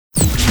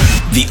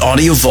The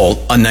Audio Vault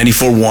on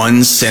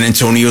 94.1 San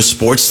Antonio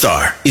Sports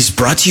Star is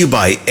brought to you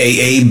by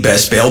AA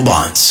Best Bail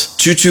Bonds,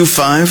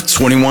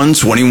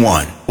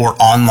 225-2121,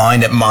 or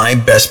online at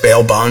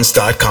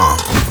mybestbailbonds.com.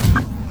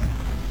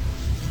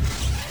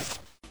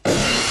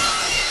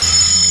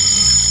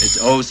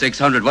 It's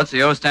 0600. What's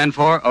the O stand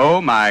for?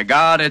 Oh my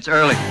God, it's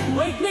early.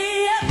 Wake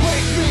me up,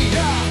 wake me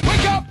up,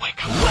 wake up,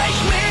 wake up,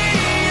 wake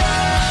me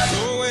up,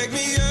 oh, wake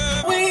me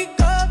up, wake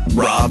up.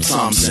 Rob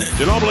Thompson,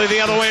 Ginobili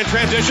the other way in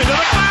transition to the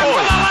back with a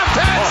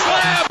left-hand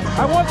slam.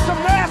 I want some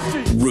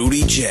nasty.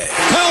 Rudy J,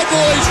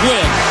 Cowboys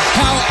win.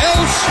 How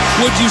else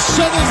would you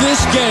settle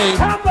this game?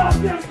 How about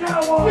them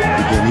Cowboys?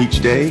 Begin each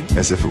day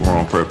as if it were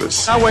on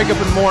purpose. I wake up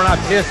in the morning, I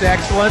piss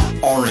excellent.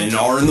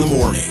 R&R in the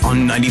Morning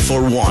on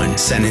 94.1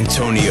 San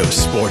Antonio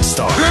Sports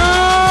Star. Good morning.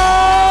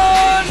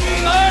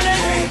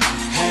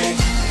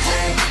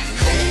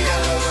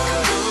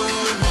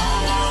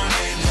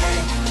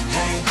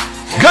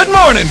 Good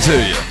morning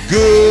to you.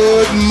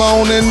 Good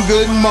morning,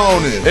 good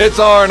morning. It's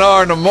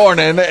R&R in the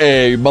Morning,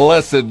 a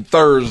blessed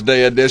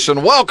Thursday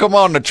edition. Welcome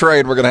on the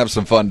trade. We're going to have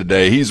some fun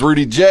today. He's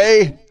Rudy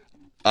J.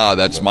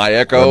 That's my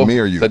echo. What me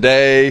are you?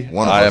 Today,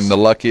 One of I us. am the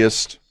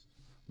luckiest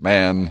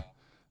man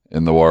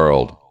in the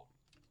world.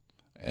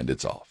 And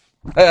it's off.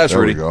 Hey, that's There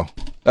Rudy. we go.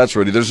 That's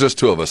Rudy. There's just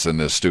two of us in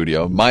this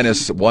studio,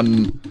 minus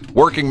one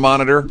working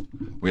monitor.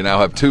 We now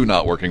have two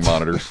not working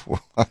monitors.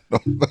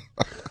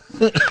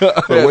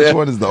 But which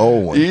one is the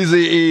old one? Easy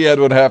E,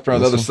 Edwin Hafner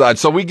on the other side.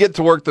 So we get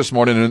to work this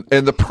morning,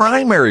 and the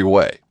primary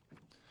way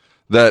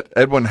that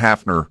Edwin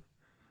Hafner,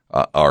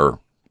 our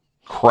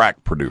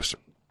crack producer,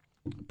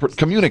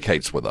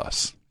 communicates with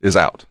us is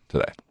out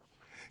today.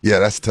 Yeah,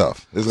 that's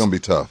tough. It's going to be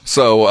tough.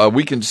 So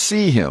we can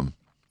see him,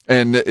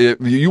 and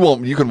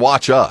you can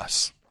watch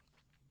us.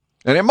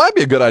 And it might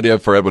be a good idea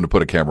for Edwin to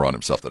put a camera on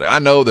himself today. I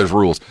know there's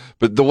rules,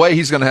 but the way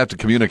he's going to have to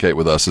communicate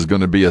with us is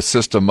going to be a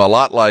system a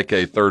lot like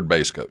a third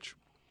base coach.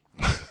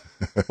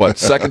 What,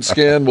 second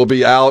skin will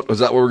be out? Is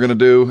that what we're going to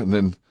do? And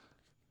then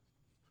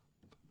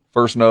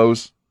first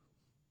nose?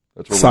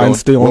 That's what Sign we're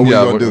stealing. What we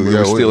Yeah, gonna do? we're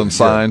Yeah, stealing yeah.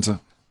 signs. We're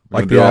Like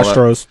gonna the do all that.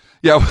 Astros.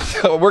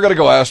 Yeah, we're going to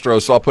go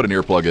Astros, so I'll put an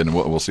earplug in and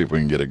we'll see if we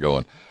can get it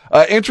going.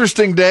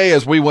 Interesting day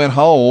as we went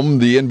home.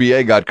 The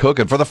NBA got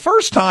cooking. For the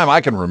first time I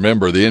can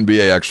remember, the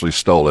NBA actually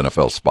stole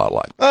NFL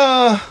spotlight.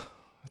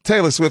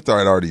 Taylor Swift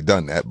had already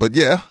done that, but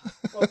yeah.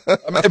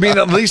 I mean,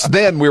 at least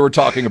then we were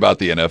talking about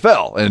the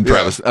NFL and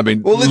Travis. I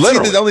mean, Well, let's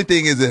literally. see. The only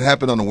thing is it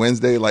happened on a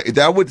Wednesday. Like,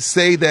 I would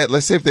say that,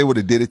 let's say if they would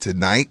have did it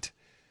tonight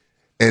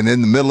and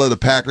in the middle of the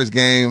Packers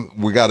game,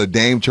 we got a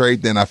Dame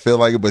trade, then I feel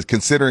like it. But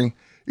considering,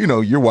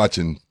 you're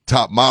watching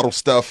top model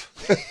stuff.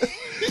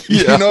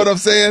 You know what I'm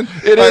saying?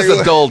 It is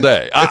a dull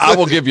day. I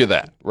will give you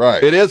that.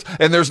 Right. It is.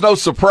 And there's no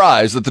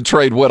surprise that the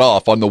trade went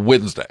off on the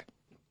Wednesday.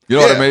 You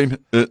know what I mean?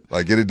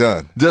 Like, get it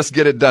done. Just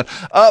get it done.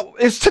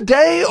 Is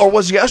today or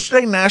was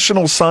yesterday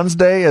National Sons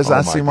Day, as I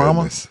Oh, see my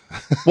Mama? goodness.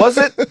 Was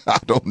it? I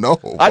don't know.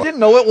 I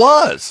didn't know it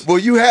was. Well,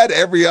 you had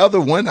every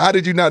other one. How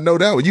did you not know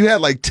that one? You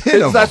had like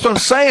 10 of That's them. what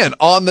I'm saying.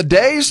 On the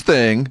days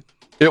thing,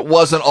 it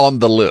wasn't on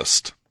the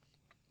list.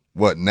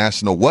 What,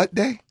 National what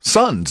day?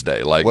 Sons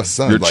Day, like What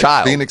Suns? your Like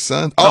child. Phoenix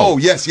Suns? No. Oh,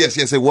 yes,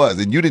 it was.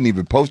 And you didn't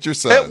even post your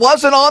son. It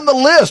wasn't on the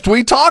list.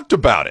 We talked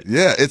about it.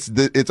 Yeah,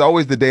 it's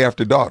always the day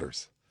after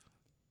daughters.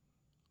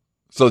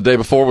 So the day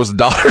before was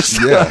daughters.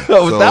 Yeah.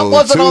 So that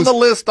wasn't on the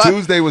list.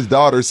 Tuesday was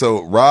daughters.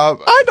 So Rob,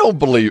 I don't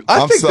believe.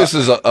 I I'm think sorry. this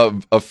is a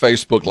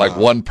Facebook, like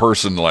one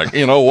person, like,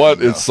 you know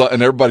what? It's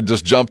and everybody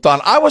just jumped on.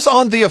 I was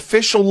on the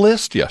official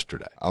list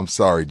yesterday. I'm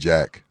sorry,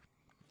 Jack.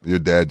 Your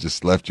dad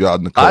just left you out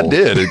in the cold. I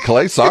did. And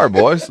Clay, sorry,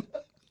 boys.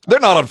 They're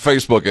not on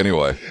Facebook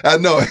anyway. I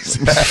know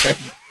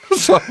exactly.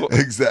 So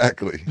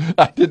Exactly.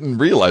 I didn't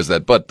realize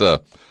that. But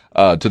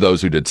to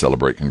those who did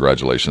celebrate,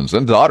 congratulations.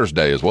 And Daughter's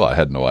Day as well. I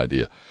had no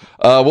idea.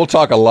 We'll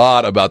talk a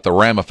lot about the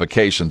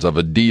ramifications of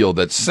a deal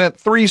that sent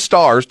 3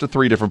 stars to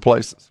 3 different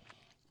places.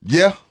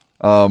 Yeah.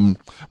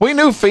 We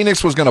knew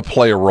Phoenix was going to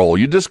play a role.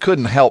 You just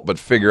couldn't help but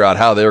figure out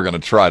how they were going to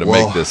try to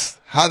make this.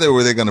 How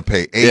were they going to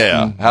pay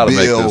Ayton, how to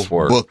Bill, make this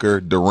work. Booker,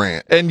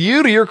 Durant? And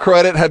you, to your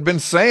credit, had been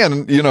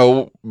saying,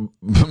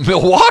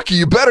 Milwaukee,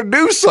 you better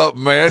do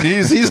something, man.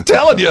 He's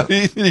telling you,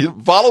 he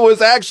follow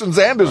his actions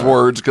and his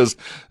words, because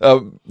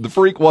the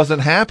freak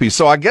wasn't happy.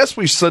 So I guess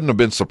we shouldn't have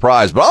been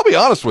surprised. But I'll be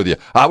honest with you,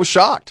 I was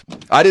shocked.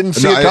 I didn't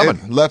see it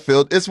coming. Left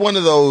field. It's one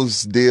of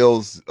those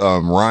deals.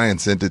 Ryan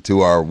sent it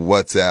to our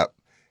WhatsApp,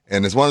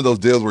 and it's one of those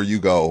deals where you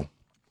go,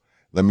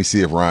 let me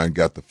see if Ryan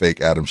got the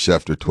fake Adam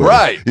Schefter Twitter.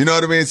 Right. You know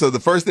what I mean? So the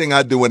first thing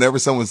I do whenever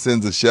someone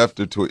sends a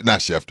Schefter tweet,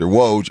 not Schefter,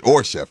 Woj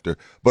or Schefter,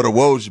 but a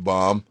Woj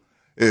bomb,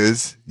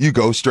 is you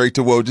go straight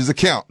to Woj's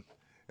account.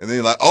 And then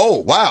you're like, oh,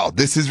 wow,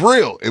 this is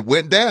real. It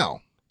went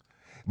down.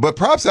 But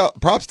props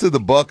to the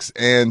Bucks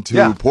and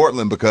to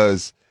Portland,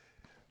 because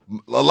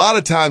a lot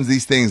of times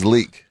these things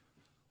leak.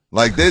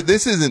 Like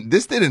this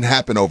didn't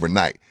happen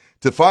overnight.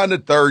 To find a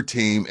third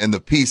team and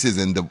the pieces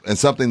and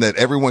something that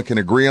everyone can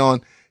agree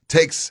on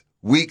takes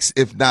weeks,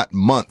 if not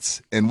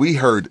months, and we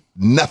heard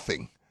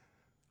nothing.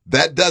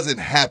 That doesn't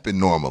happen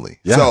normally.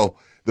 Yeah. So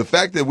the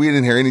fact that we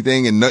didn't hear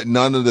anything and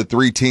none of the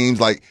three teams,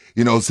 like,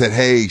 said,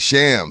 hey,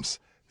 Shams,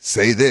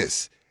 say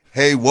this.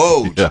 Hey,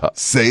 Woj,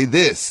 say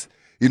this.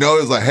 It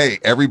was like, hey,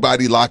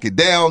 everybody lock it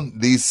down.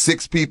 These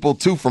 6 people,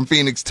 2 from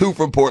Phoenix, 2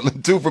 from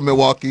Portland, 2 from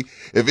Milwaukee.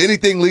 If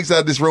anything leaks out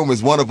of this room,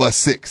 it's one of us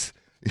 6.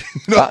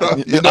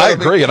 I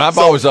agree, and I've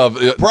always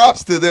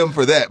props to them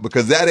for that,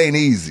 because that ain't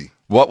easy.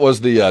 What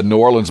was the New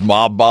Orleans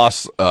mob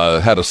boss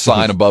had a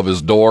sign above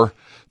his door?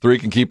 3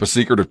 can keep a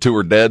secret if 2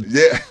 are dead.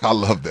 Yeah, I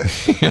love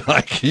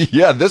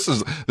that.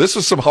 This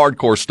is some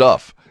hardcore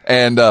stuff.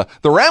 And the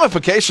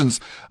ramifications,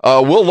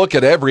 we'll look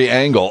at every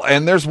angle.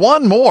 And there's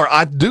one more.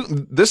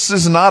 This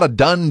is not a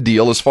done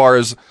deal as far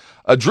as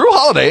Drew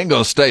Holiday ain't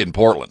going to stay in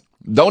Portland.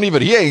 He ain't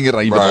going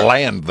to even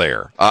land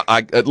there.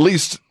 At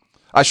least,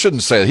 I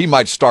shouldn't say that. He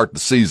might start the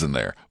season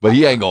there, but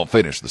he ain't going to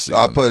finish the season.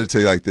 I'll put it to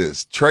you like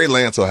this. Trey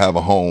Lance will have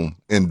a home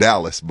in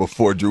Dallas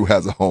before Drew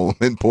has a home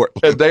in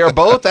Portland. And they are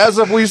both, as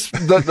of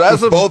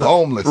both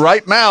homeless.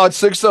 Right now at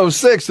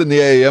 6:06 in the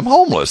AM,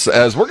 homeless,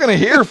 as we're going to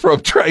hear from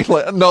Trey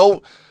Lance.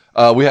 No.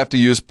 We have to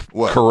use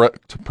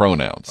correct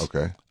pronouns.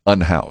 Okay.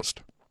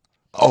 Unhoused.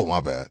 Oh, my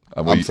bad.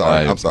 I'm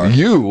sorry.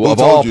 You, Who of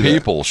all you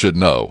people, that? should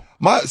know.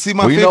 My we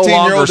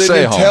 15-year-old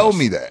didn't tell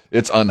me that.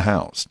 It's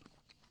unhoused.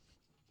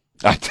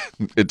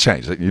 It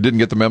changed. You didn't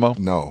get the memo?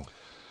 No.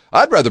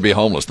 I'd rather be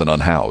homeless than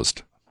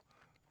unhoused.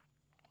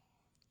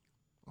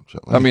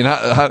 I mean,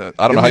 I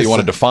don't know how you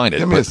want to define it.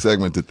 Give me a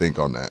segment to think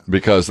on that.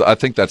 Because I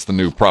think that's the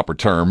new proper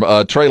term.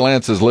 Trey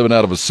Lance is living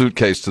out of a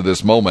suitcase to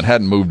this moment,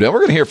 hadn't moved in. We're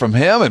going to hear from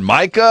him and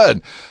Micah.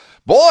 And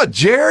boy,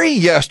 Jerry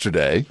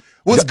yesterday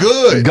was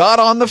good. Got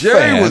on the Jerry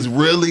fan. Was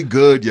really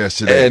good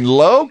yesterday. And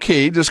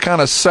low-key just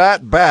kind of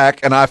sat back,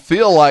 and I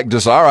feel like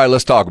just, all right,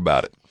 let's talk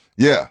about it.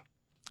 Yeah.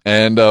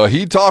 And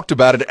he talked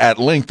about it at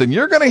length, and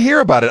you're going to hear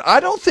about it. I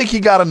don't think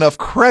he got enough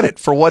credit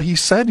for what he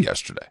said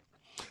yesterday.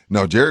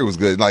 No, Jerry was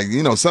good. Like,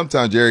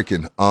 sometimes Jerry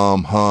can, he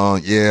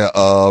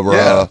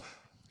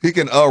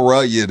can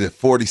you to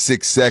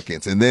 46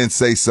 seconds and then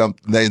say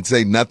something, then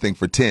say nothing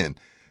for 10.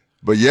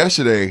 But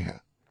yesterday,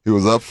 he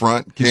was up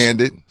front,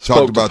 candid,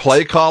 talked about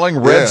play calling,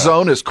 red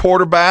zone, his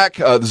quarterback,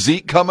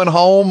 Zeke coming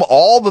home,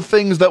 all the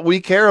things that we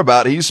care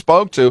about. He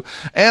spoke to,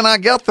 and I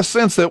got the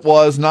sense it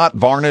was not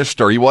varnished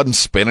or he wasn't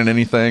spinning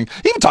anything.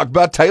 He even talked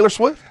about Taylor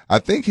Swift. I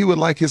think he would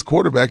like his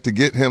quarterback to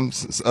get him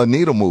a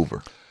needle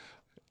mover.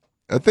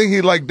 I think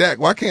he'd like Dak.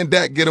 Why can't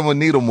Dak get him a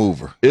needle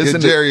mover? Get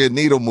Jerry a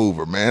needle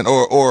mover, man,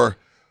 or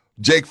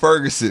Jake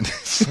Ferguson.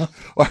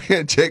 Why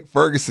can't Jake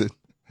Ferguson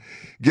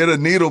get a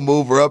needle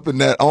mover up in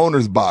that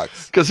owner's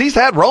box? Because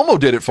Romo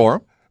did it for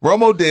him.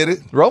 Romo did it.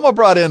 Romo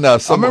brought in I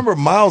remember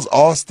Miles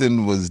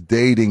Austin was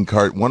dating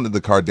one of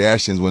the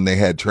Kardashians when they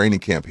had training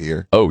camp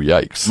here. Oh,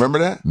 yikes. Remember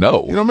that?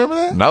 No. You don't remember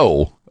that?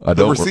 No, I don't.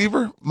 The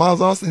receiver,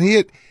 Miles Austin,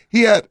 he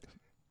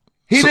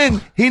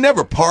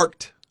never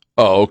parked.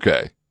 Oh,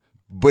 okay.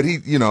 But he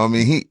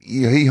honked.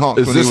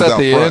 Is when this he was at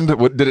the front.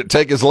 end? Did it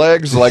take his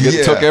legs like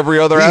it took every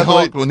other he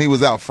athlete? Honked when he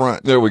was out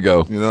front. There we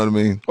go. You know what I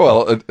mean?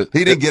 Well,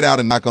 he didn't get out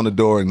and knock on the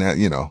door and that.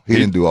 He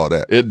didn't do all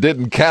that. It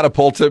didn't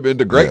catapult him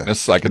into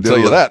greatness. I can tell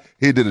you that.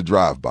 He did a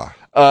drive-by.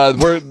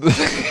 We're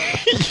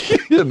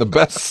in the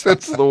best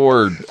sense of the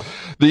word.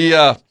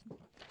 The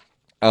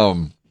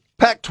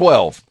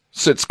Pac-12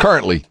 sits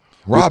currently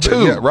with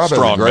two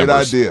strong great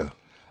members. Idea.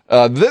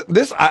 I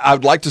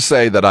would like to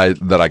say that I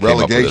came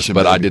up with this, but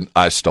maybe. I didn't.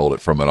 I stole it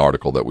from an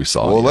article that we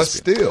saw. Well, on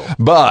let's ESPN. steal.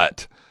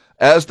 But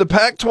as the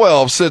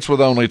Pac-12 sits with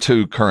only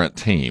 2 current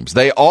teams,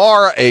 they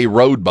are a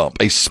road bump,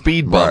 a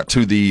speed bump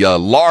to the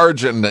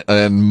large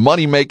and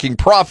money-making,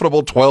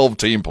 profitable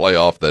 12-team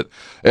playoff that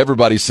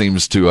everybody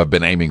seems to have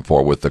been aiming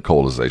for with the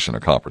coalization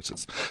of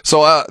conferences.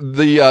 So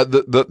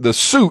the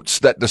suits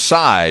that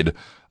decide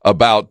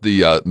about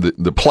the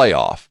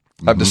playoff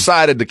have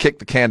decided to kick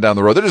the can down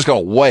the road. They're just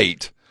going to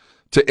wait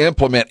to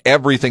implement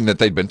everything that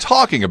they've been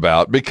talking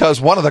about because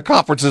one of the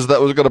conferences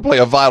that was going to play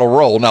a vital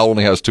role now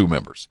only has 2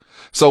 members.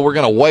 So we're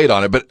going to wait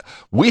on it. But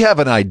we have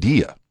an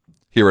idea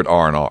here at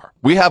R&R.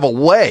 We have a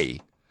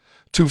way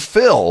to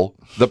fill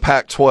the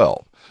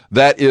Pac-12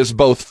 that is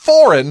both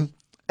foreign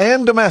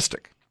and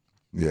domestic.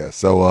 Yeah,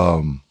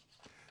 so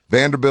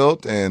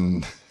Vanderbilt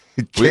and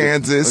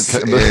Kansas.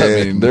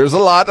 There's a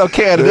lot of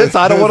candidates.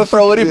 I don't want to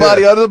throw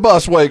anybody under the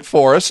bus, Wake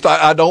Forest.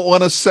 I don't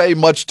want to say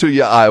much to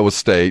you, Iowa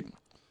State.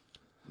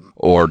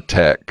 Or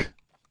Tech.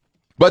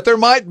 But there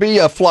might be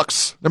a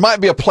flux. There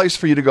might be a place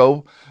for you to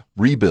go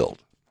rebuild.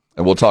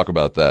 And we'll talk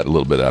about that a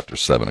little bit after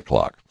 7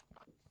 o'clock.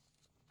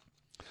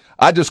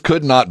 I just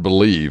could not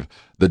believe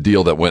the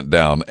deal that went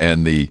down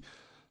and the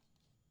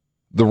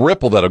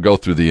ripple that'll go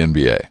through the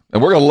NBA.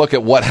 And we're going to look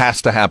at what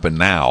has to happen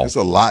now. There's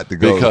a lot to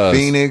go. Because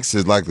Phoenix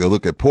is like to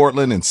look at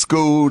Portland and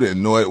Scoot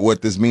and know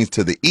what this means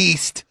to the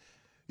East.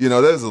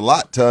 There's a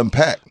lot to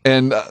unpack.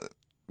 And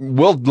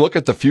we'll look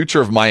at the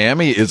future of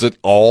Miami. Is it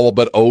all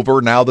but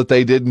over now that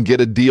they didn't get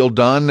a deal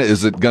done?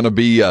 Is it going to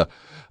be a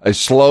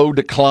slow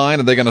decline?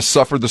 Are they going to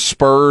suffer the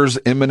Spurs'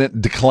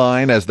 imminent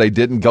decline as they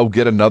didn't go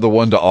get another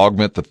one to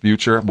augment the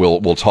future?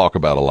 We'll talk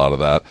about a lot of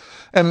that.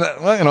 And,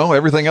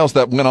 everything else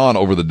that went on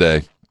over the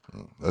day.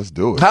 Let's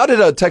do it. How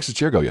did Texas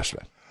Cheer go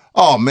yesterday?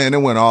 Oh, man,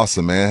 it went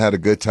awesome, man. Had a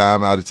good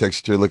time out at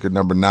Texas Cheer Liquor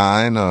number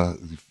 9.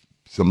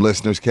 Some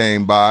listeners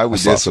came by. I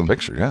saw some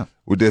picture, yeah.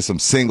 We did some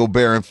single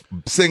barrel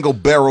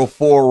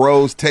 4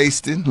 rows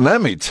tasting.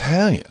 Let me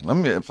tell you.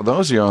 For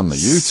those of you on the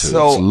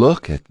YouTube,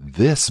 look at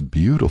this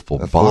beautiful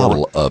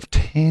bottle of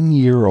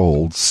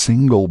 10-year-old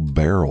single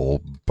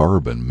barrel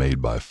bourbon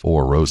made by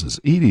 4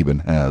 Roses. It even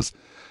has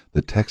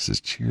the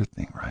Texas Cheer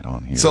thing right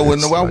on here. So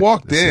when I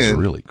walked in, is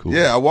really cool.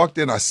 Yeah, I walked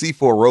in, I see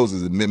 4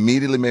 Roses. It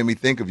immediately made me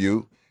think of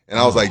you. And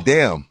I was like,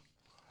 damn.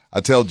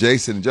 I tell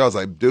Jason and Joe, I was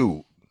like,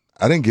 dude,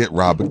 I didn't get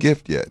Rob a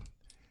gift yet.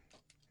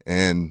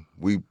 And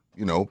we,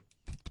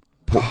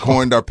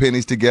 coined our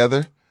pennies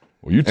together.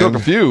 Well, you took a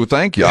few.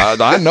 Thank you.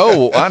 I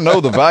know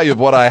the value of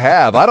what I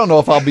have. I don't know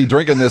if I'll be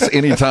drinking this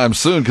anytime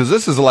soon because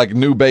this is like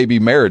new baby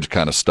marriage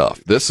kind of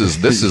stuff. This is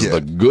the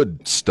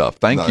good stuff.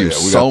 Thank you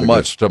so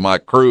much to my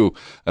crew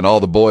and all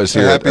the boys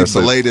here. Happy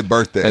belated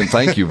birthday. And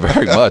thank you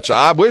very much.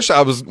 I wish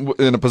I was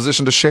in a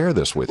position to share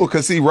this with you. Well,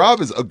 because see, Rob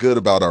is good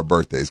about our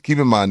birthdays. Keep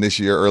in mind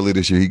early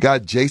this year, he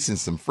got Jason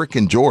some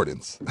freaking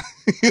Jordans.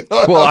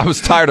 Well, I was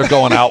tired of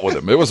going out with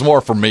him. It was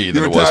more for me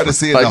than it was. You were tired of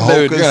seeing the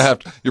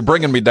Hokas? Dude, you're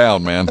bringing me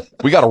down, man.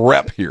 We got a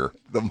rep here.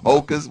 The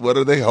Hokas, what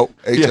are they?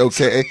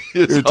 H-O-K-A?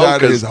 You're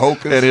tired of his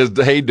Hokas? And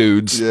his Hey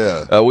Dudes.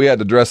 Yeah. We had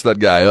to dress that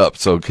guy up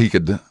so he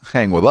could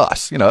hang with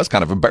us. It's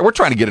kind of we're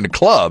trying to get into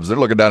clubs. They're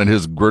looking down at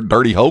his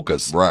dirty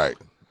Hokas. Right.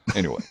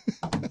 Anyway.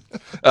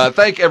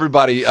 Thank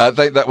everybody. I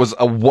think that was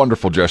a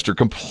wonderful gesture,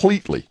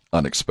 completely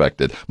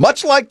unexpected.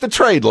 Much like the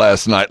trade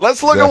last night.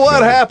 Let's look at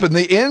what happened.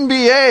 The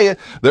NBA,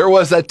 there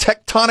was a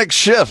tectonic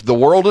shift. The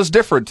world is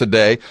different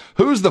today.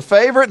 Who's the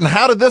favorite and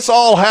how did this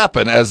all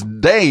happen as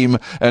Dame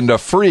and a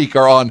Freak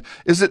are on,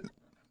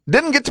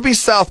 didn't get to be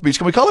South Beach.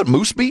 Can we call it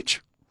Moose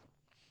Beach?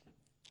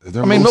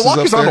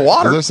 Milwaukee's on the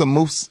water. Is there some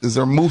moose? Is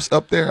there moose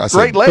up there?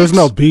 Great Lakes. There's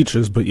no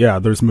beaches, but yeah,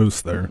 there's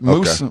moose there.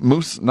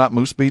 Moose, not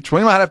Moose Beach.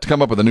 We might have to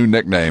come up with a new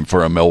nickname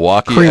for a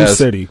Milwaukee. Cream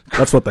City.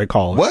 That's what they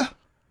call it. What?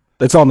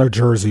 It's on their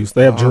jerseys.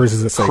 They have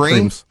jerseys that say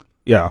creams.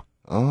 Yeah.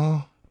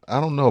 I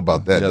don't know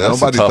about that. Yeah,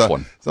 that's a tough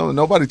one.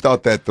 Nobody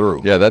thought that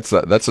through. Yeah, that's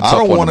a tough one. I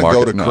don't want to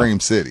go to No.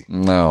 Cream City.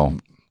 No.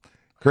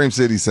 Cream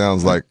City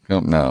sounds like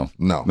no.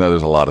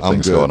 There's a lot of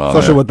things going on,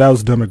 especially there. with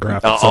those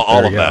demographics.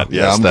 All of that.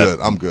 Yes,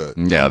 I'm good.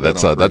 Yeah,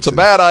 that's a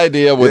bad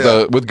idea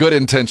with good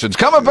intentions.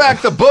 Coming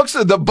back, the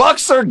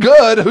Bucks are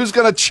good. Who's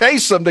going to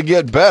chase them to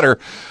get better?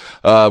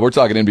 We're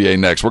talking NBA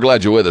next. We're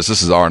glad you're with us.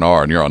 This is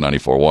R&R, and you're on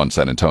 94.1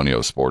 San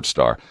Antonio Sports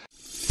Star.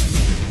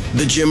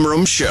 The Jim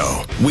Rome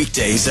Show,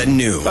 weekdays at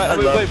noon. I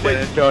love San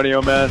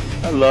Antonio, man.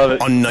 I love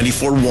it. On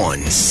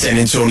 94.1 San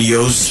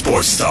Antonio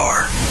Sports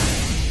Star.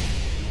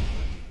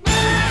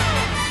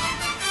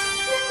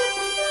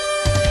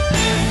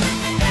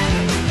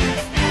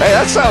 Hey,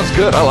 that sounds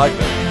good. I like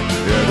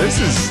that. Yeah,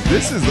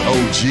 this is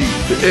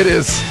OG. It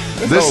is.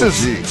 This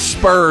is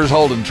Spurs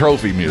holding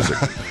trophy music.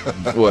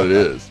 What it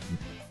is.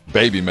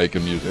 Baby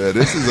making music. Yeah,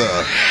 this is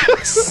a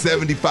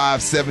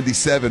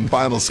 75-77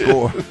 final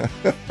score.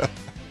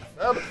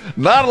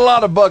 Not a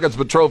lot of buckets,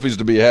 but trophies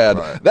to be had.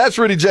 Right. That's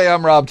Rudy J.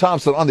 I'm Rob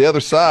Thompson. On the other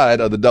side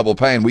of the double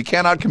pane, we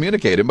cannot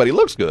communicate him, but he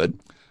looks good.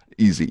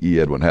 Easy E.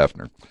 Edwin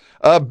Hefner.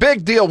 A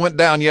big deal went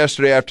down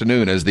yesterday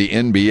afternoon as the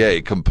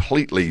NBA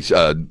completely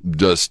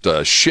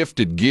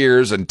shifted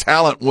gears and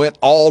talent went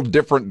all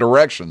different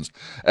directions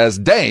as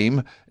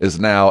Dame is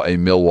now a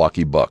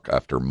Milwaukee Buck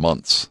after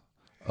months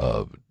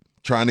of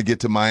trying to get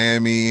to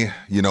Miami.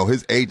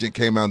 His agent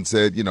came out and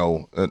said,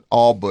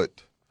 all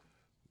but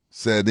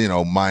said,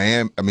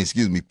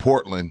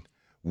 Portland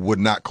would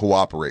not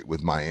cooperate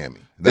with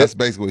Miami. That's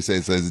basically what he said.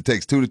 He says it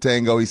takes 2 to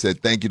tango. He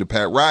said, thank you to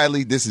Pat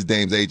Riley. This is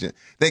Dame's agent.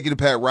 Thank you to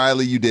Pat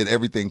Riley. You did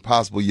everything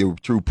possible. You're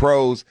true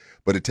pros,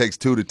 but it takes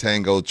 2 to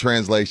tango.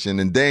 Translation.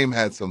 And Dame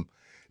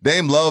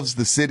loves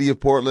the city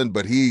of Portland,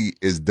 but he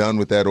is done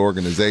with that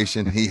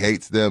organization. He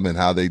hates them and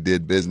how they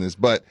did business.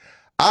 But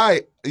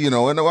and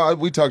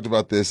we talked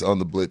about this on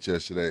the Blitz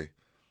yesterday.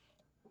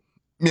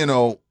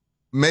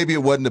 Maybe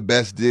it wasn't the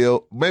best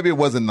deal. Maybe it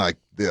wasn't like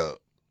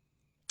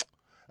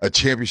a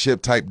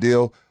championship type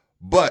deal.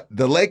 But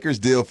the Lakers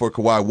deal for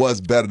Kawhi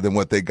was better than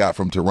what they got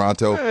from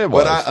Toronto. It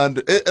was.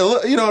 But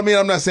you know what I mean?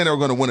 I'm not saying they were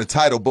going to win a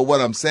title, but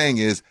what I'm saying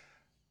is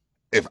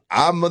if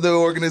I'm the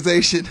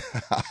organization,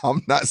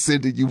 I'm not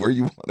sending you where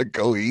you want to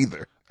go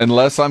either.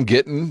 Unless I'm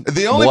getting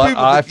the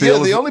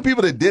only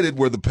people that did it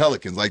were the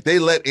Pelicans. Like they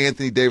let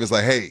Anthony Davis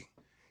hey,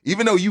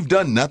 even though you've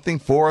done nothing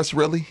for us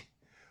really,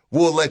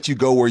 we'll let you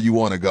go where you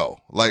want to go.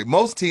 Like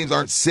most teams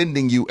aren't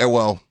sending you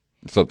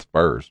except the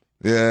Spurs.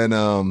 Yeah,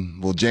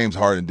 and James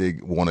Harden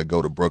did want to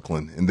go to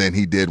Brooklyn, and then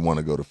he did want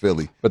to go to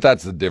Philly. But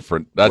that's an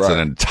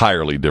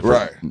entirely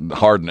different. Right.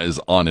 Harden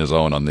is on his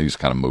own on these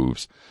kind of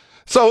moves.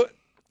 So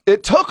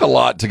it took a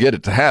lot to get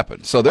it to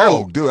happen. So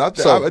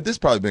this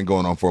probably been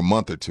going on for a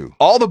month or two.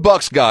 All the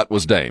Bucks got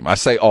was Dame. I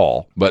say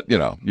all, but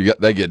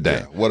they get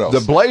Dame. Yeah, what else?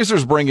 The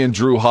Blazers bring in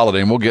Drew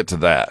Holiday, and we'll get to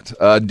that.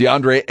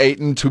 DeAndre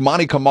Ayton,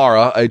 Tumani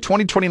Kamara, a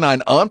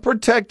 2029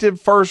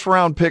 unprotected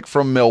first-round pick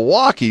from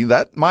Milwaukee.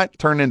 That might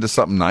turn into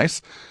something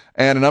nice.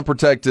 and an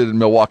unprotected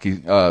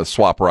Milwaukee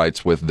swap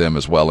rights with them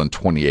as well in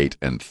 28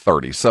 and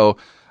 30. So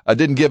I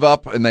didn't give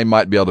up, and they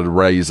might be able to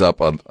raise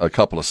up a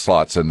couple of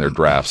slots in their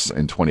drafts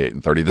in 28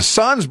 and 30. The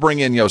Suns bring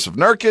in Joseph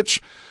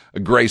Nurkic,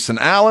 Grayson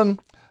Allen,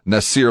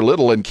 Nasir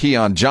Little, and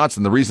Keon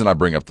Johnson. The reason I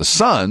bring up the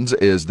Suns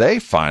is they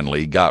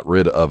finally got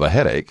rid of a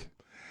headache.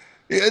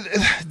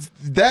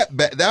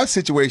 That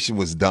situation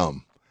was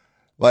dumb.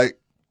 Like,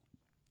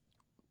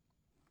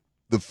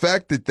 the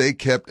fact that they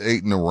kept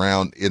Ayton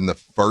around in the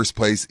first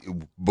place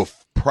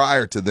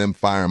prior to them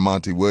firing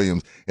Monty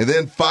Williams, and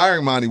then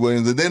firing Monty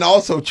Williams, and then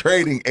also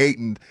trading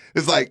Ayton,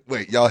 it's like,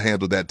 wait, y'all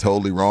handled that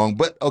totally wrong.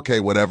 But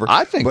okay, whatever.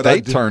 I think they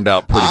turned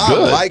out pretty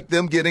good. I like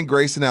them getting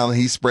Grayson Allen.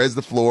 He spreads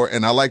the floor,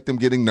 and I like them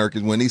getting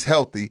Nurkic. When he's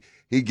healthy,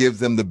 he gives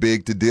them the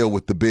big to deal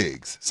with the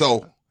bigs.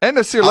 So. And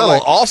Nasir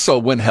Little also,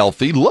 when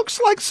healthy, looks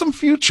like some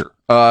future.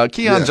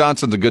 Keon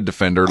Johnson's a good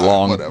defender,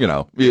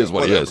 he is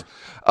what he is.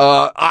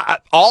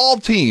 All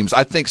teams,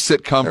 I think,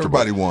 sit comfortable.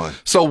 Everybody won.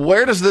 So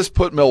where does this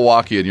put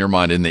Milwaukee in your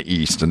mind in the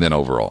East and then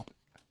overall?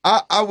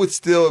 I would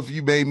still, if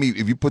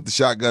you put the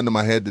shotgun to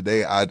my head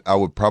today, I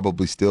would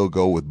probably still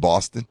go with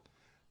Boston.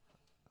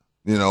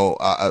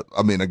 I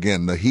mean,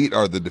 again, the Heat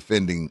are the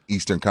defending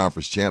Eastern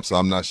Conference champs, so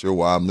I'm not sure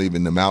why I'm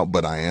leaving them out,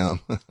 but I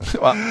am.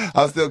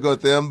 I'll still go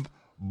with them.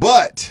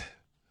 But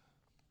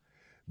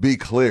be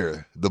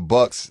clear, the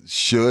Bucks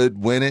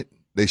should win it.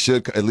 They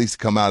should at least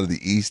come out of the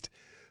East,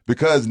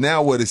 because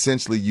now what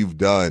essentially you've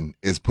done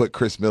is put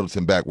Chris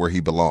Middleton back where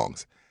he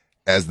belongs,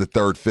 as the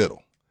third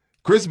fiddle.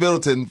 Chris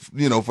Middleton,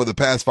 for the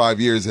past 5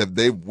 years,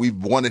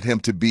 we've wanted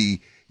him to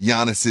be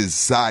Giannis's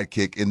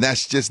sidekick, and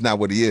that's just not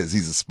what he is.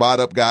 He's a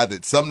spot-up guy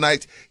that some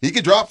nights he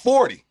could drop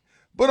 40,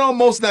 but on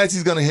most nights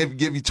he's going to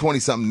give you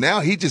 20-something. Now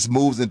he just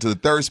moves into the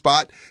third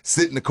spot,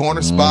 sit in the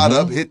corner, spot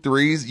up, hit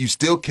threes. You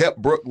still kept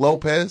Brook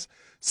Lopez.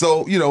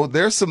 So,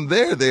 there's some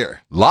there.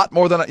 A lot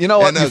more than, what,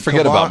 you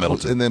forget about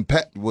Middleton. And then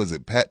Pat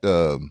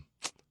Connaughton.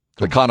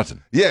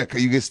 Yeah,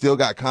 you still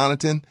got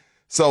Connaughton.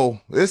 So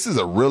this is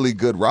a really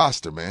good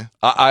roster, man.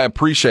 I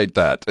appreciate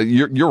that.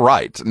 You're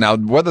right. Now,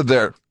 whether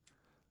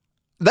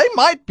they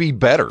might be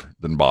better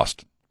than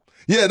Boston.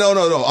 Yeah, no.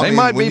 They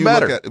might be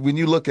better. When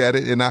you look at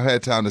it, and I've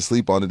had time to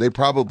sleep on it, they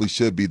probably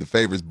should be the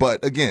favorites.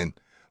 But again,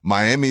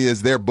 Miami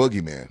is their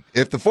boogeyman.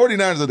 If the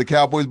 49ers are the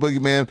Cowboys'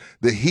 boogeyman,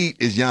 the Heat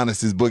is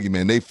Giannis's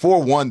boogeyman. They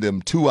 4-1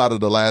 them 2 out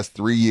of the last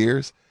 3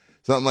 years,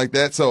 something like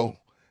that. So,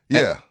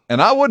 yeah. And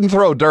I wouldn't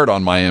throw dirt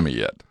on Miami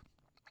yet.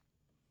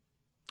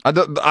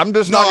 I'm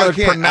just not going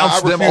to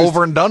pronounce them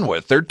over and done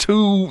with. They're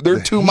too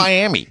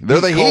Miami.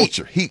 They're the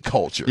Heat. Heat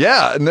culture.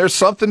 Yeah, and there's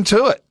something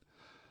to it.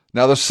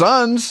 Now, the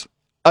Suns,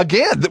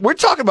 again, we're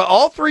talking about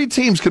all three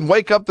teams can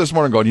wake up this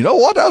morning going, you know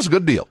what? That was a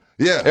good deal.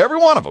 Yeah. Every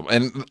one of them.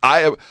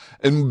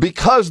 And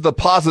because the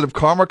positive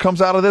karma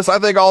comes out of this, I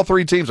think all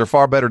three teams are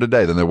far better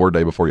today than they were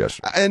day before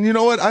yesterday. And you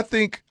know what? I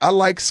think I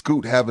like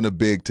Scoot having a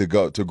big to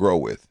grow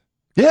with.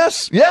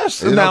 Yes.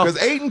 Now,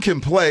 because Ayton can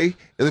play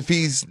if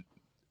he's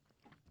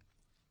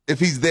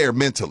there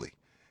mentally.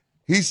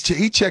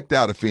 He checked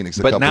out of Phoenix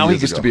a couple But now he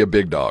years gets ago. to be a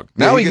big dog.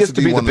 Now he gets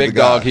to be the big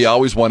dog he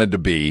always wanted to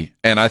be,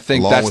 and I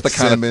think Along that's with the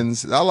kind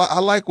Simmons. I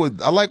like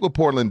what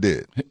Portland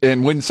did.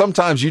 And when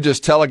sometimes you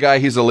just tell a guy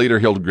he's a leader,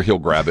 he'll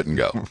grab it and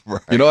go.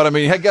 Right. You know what I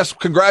mean? Hey,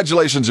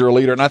 congratulations, you're a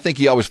leader, and I think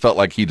he always felt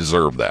like he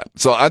deserved that.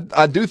 So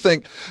I do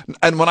think,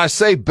 and when I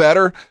say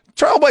better,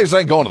 Trailblazers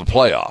ain't going to the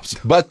playoffs,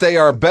 but they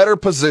are better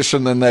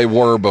positioned than they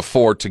were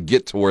before to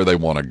get to where they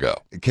want to go.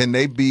 Can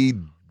they be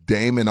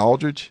Dame and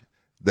Aldridge?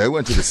 They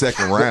went to the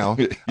second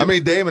round. I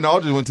mean, Dame and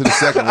Aldridge went to the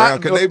second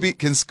round.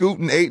 Can Scoot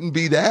and Ayton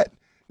be that?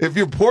 If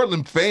you're a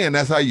Portland fan,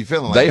 that's how you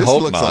feeling. Like, this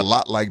looks not. a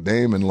lot like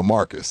Dame and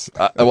LaMarcus.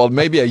 Well,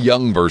 maybe a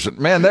young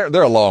version. Man,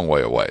 they're a long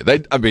way away.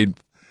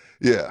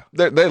 Yeah.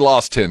 They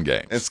lost 10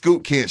 games. And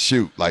Scoot can't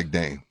shoot like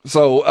Dame.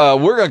 So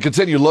we're going to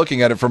continue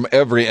looking at it from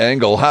every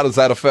angle. How does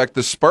that affect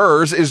the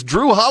Spurs? Is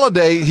Drew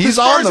Holiday, he's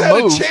on the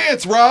move. Spurs had a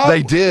chance, Rob.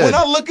 They did. When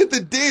I look at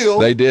the deal.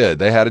 They did.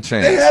 They had a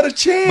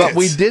chance. But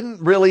we didn't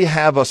really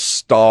have a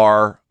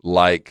star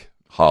like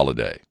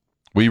Holiday.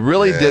 We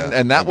really didn't,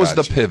 and that was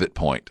the pivot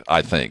point,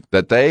 I think,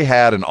 that they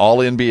had an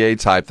all-NBA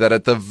type that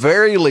at the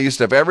very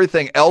least, if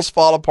everything else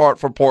fall apart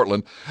for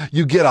Portland,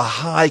 you get a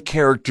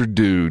high-character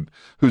dude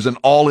who's an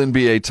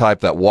all-NBA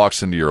type that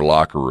walks into your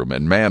locker room.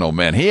 And man, oh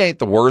man, he ain't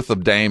the worth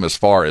of Dame as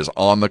far as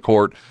on the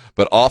court,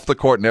 but off the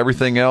court and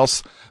everything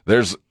else,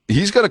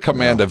 he's going to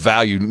command a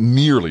value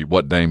nearly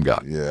what Dame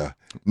got. Yeah.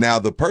 Now,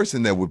 the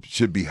person that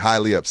should be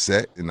highly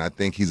upset, and I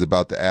think he's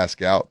about to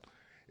ask out,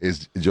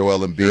 is Joel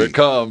Embiid. Here it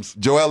comes.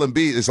 Joel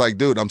Embiid is like,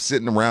 dude, I'm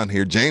sitting around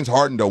here. James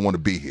Harden don't want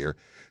to be here.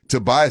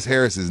 Tobias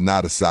Harris is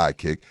not a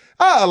sidekick.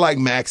 I like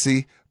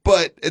Maxey,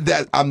 but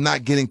I'm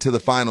not getting to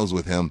the finals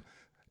with him.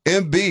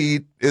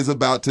 Embiid is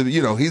about to,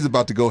 he's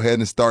about to go ahead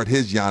and start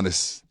his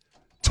Giannis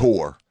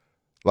tour.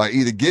 Like,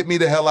 either get me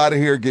the hell out of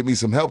here or get me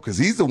some help, because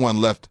he's the one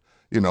left,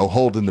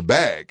 holding the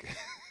bag.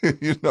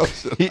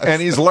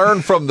 And he's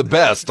learned from the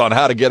best on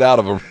how to get out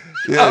of him.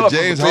 Yeah,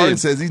 James Harden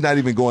says he's not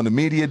even going to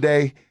media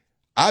day.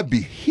 I'd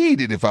be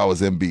heated if I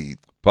was Embiid.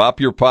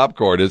 Pop your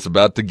popcorn. It's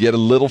about to get a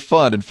little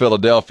fun in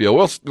Philadelphia.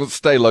 We'll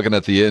stay looking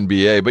at the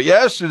NBA. But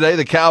yesterday,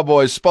 the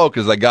Cowboys spoke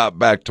as they got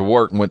back to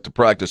work and went to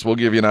practice. We'll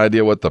give you an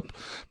idea what the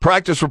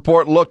practice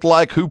report looked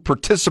like, who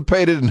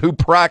participated and who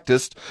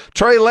practiced.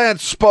 Trey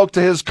Lance spoke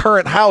to his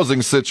current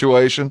housing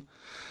situation.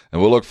 And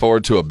we'll look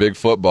forward to a big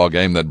football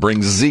game that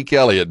brings Zeke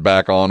Elliott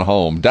back on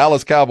home.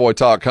 Dallas Cowboy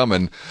Talk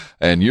coming,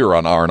 and you're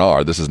on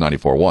R&R. This is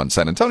 94.1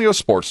 San Antonio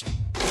Sports.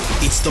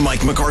 It's the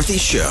Mike McCarthy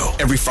Show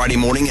every Friday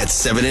morning at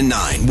 7 and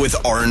 9 with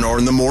R&R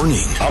in the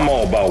Morning. I'm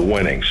all about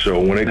winning, so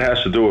when it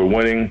has to do with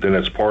winning, then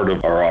it's part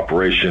of our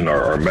operation,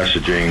 our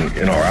messaging,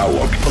 and our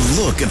outlook.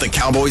 A look at the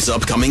Cowboys'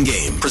 upcoming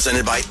game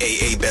presented by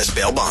AA Best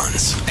Bail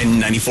Bonds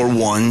and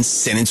 94.1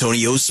 San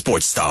Antonio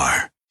Sports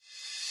Star.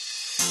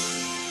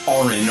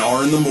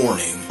 R&R in the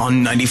Morning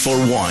on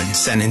 94.1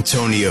 San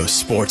Antonio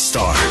Sports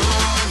Star.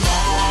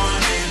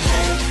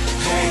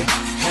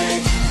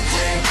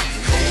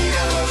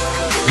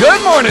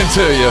 Good morning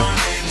to you.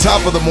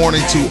 Top of the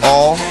morning to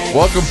all.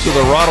 Welcome to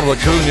the Ronald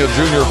Acuna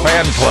Jr.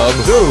 fan club.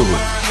 Dude,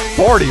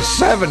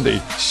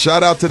 40-70.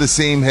 Shout out to the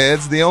seam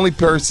heads. The only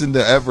person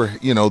to ever,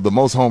 the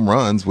most home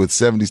runs with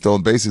 70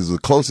 stolen bases, the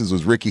closest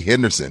was Ricky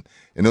Henderson,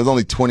 and it was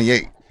only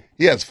 28.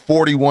 He has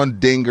 41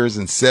 dingers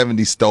and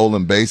 70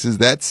 stolen bases.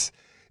 That's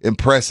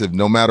impressive,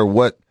 no matter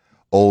what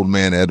old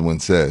man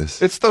Edwin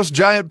says. It's those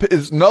giant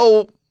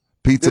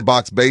pizza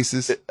box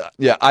bases.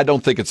 Yeah, I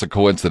don't think it's a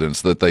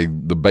coincidence that the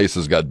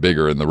bases got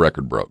bigger and the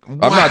record broke. Wow.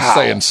 I'm not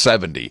saying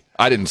 70.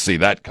 I didn't see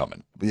that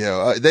coming.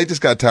 Yeah, they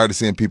just got tired of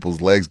seeing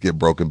people's legs get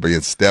broken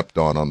being stepped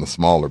on the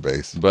smaller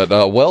base. But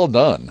well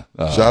done.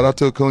 Shout out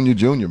to Acuna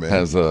Jr.,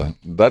 man.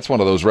 That's one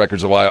of those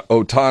records of why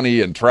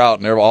Ohtani and Trout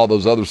and all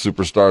those other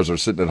superstars are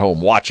sitting at home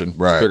watching,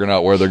 figuring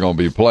out where they're going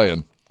to be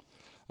playing.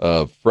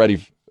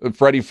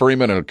 Freddie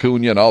Freeman and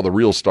Acuna and all the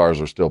real stars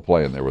are still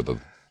playing there with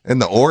them. And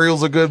the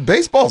Orioles are good.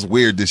 Baseball's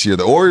weird this year.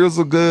 The Orioles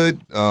are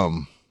good.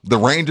 The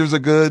Rangers are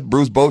good.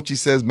 Bruce Bochy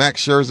says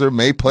Max Scherzer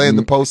may play in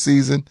the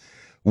postseason.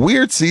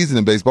 Weird season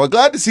in baseball.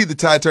 Glad to see the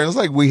tide turn. It's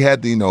like we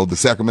had the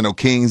Sacramento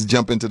Kings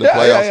jump into the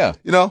playoffs.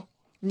 Yeah. A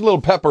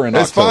little pepper in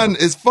It's October. fun.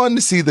 It's fun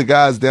to see the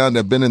guys down that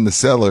have been in the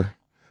cellar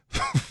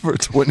for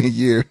 20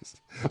 years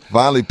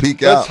finally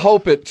peak out. Let's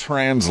hope it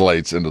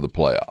translates into the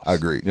playoffs. I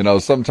agree.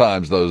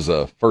 Sometimes those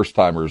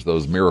first-timers,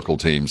 those miracle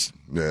teams,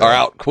 are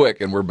out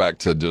quick, and we're back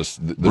to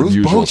just the Bruce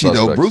usual Bochy, suspects.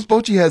 though. Bruce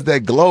Bochy has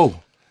that glow.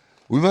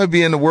 We might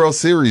be in the World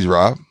Series,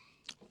 Rob.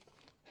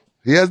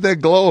 He has that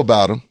glow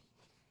about him.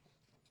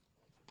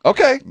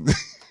 Okay.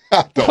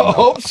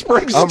 Hope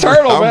springs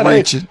eternal,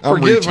 man.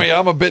 Forgive me,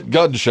 I'm a bit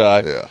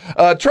gun-shy.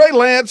 Yeah. Trey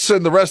Lance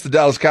and the rest of the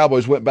Dallas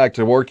Cowboys went back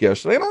to work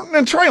yesterday,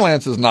 and Trey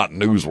Lance is not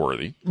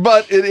newsworthy,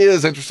 but it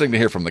is interesting to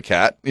hear from the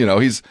cat.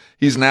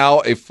 He's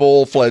now a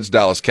full-fledged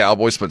Dallas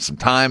Cowboy, spent some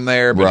time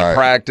there, been in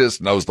practice,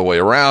 knows the way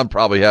around,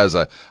 probably has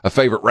a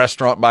favorite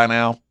restaurant by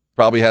now,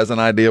 probably has an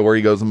idea where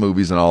he goes to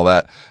movies and all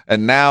that,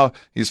 and now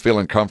he's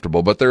feeling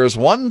comfortable. But there is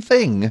one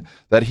thing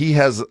that he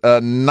has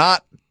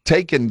not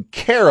taken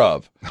care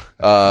of,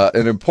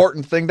 an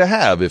important thing to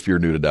have if you're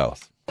new to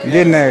Dallas.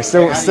 Getting there,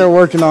 still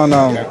working on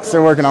moving.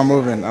 Still right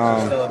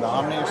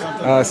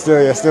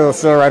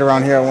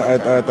around here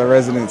at the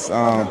residence.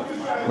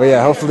 But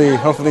yeah,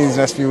 hopefully these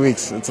next few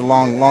weeks. It's a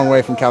long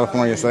way from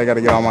California, so I got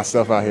to get all my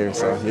stuff out here.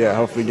 So yeah,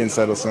 hopefully getting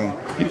settled soon.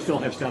 You still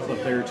have stuff up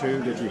there too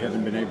that you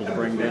haven't been able to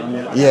bring down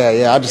yet?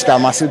 Yeah, I just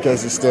got my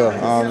suitcases still.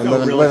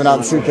 Living out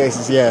the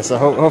suitcases. Yeah, so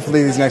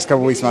hopefully these next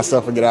couple weeks my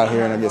stuff will get out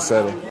here and I'll get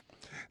settled.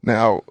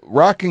 Now,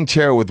 rocking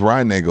chair with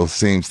Reinagel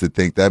seems to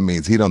think that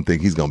means he don't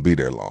think he's going to be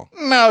there long.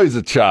 No, he's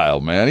a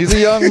child, man. He's a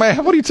young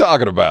man. What are you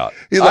talking about?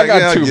 He's like, I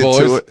got two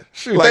boys.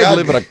 Shoot, like, they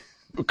live in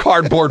a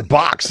cardboard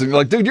box. And you're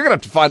like, dude, you're going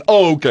to have to find,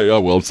 okay.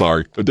 Oh, well,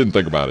 sorry. I didn't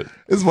think about it.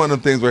 It's one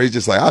of the things where he's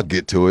just like, I'll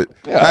get to it.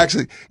 Yeah.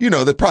 Actually,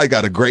 they probably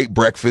got a great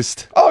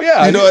breakfast. Oh,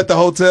 yeah. At the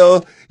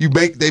hotel,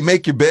 they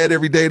make your bed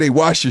every day. They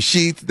wash your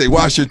sheets. They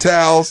wash your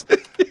towels.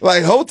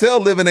 Like, hotel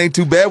living ain't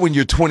too bad when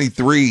you're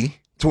 23.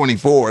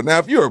 24. Now,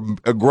 if you're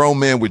a grown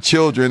man with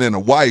children and a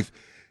wife,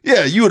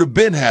 yeah, you would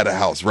have had a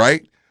house,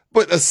 right?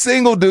 But a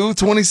single dude,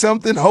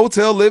 20-something,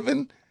 hotel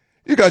living,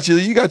 you got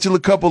your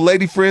couple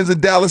lady friends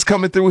in Dallas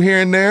coming through here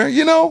and there.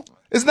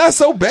 It's not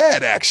so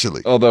bad,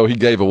 actually. Although he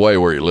gave away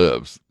where he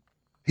lives.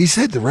 He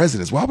said the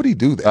residence. Why would he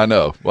do that? I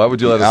know. Why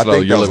would you let us know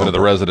you're living in the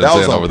residence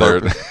inn over there?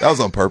 That was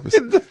on purpose.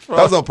 That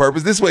was on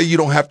purpose. This way you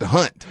don't have to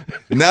hunt.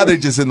 Now they're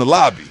just in the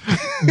lobby.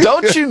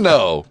 Don't you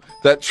know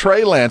that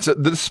Trey Lance,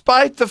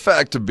 despite the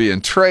fact of being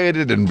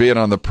traded and being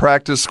on the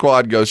practice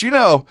squad, goes,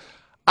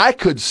 I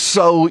could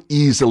so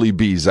easily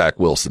be Zach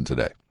Wilson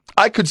today.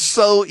 I could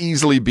so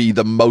easily be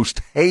the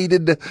most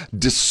hated,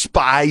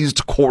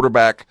 despised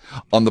quarterback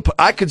on the.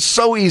 I could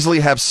so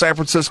easily have San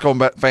Francisco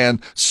fan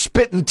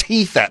spitting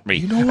teeth at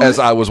me as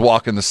I was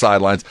walking the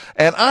sidelines.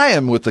 And I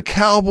am with the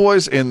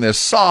Cowboys in this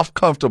soft,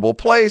 comfortable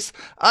place.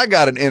 I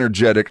got an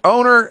energetic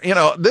owner.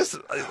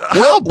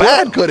 How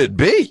bad could it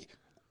be?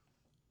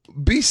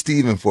 Be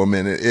Steven for a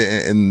minute,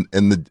 and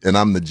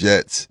I'm the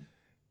Jets,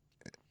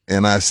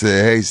 and I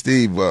say, hey,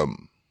 Steve,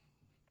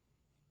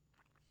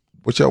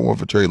 What y'all want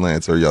for Trey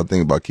Lance? Are y'all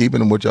thinking about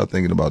keeping him? What y'all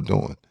thinking about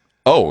doing?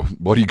 Oh,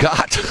 what do you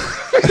got?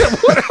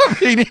 I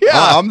mean,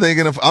 yeah. I'm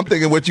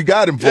thinking what you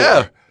got him for.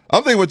 Yeah.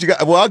 I'm thinking what you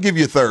got. Well, I'll give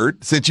you a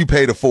third since you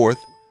paid a fourth.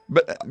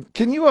 But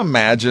can you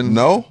imagine?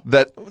 No.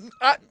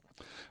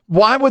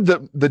 Why would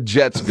the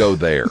Jets go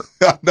there?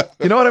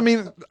 You know what I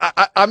mean?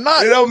 I'm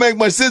not. It don't make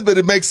much sense, but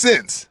it makes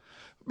sense.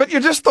 But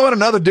you're just throwing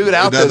another dude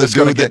out there that's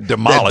going to get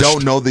demolished. That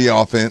don't know the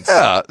offense.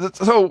 Yeah.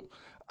 So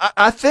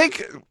I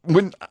think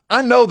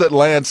I know that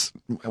Lance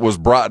was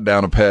brought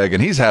down a peg,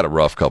 and he's had a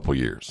rough couple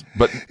years.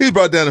 But he's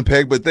brought down a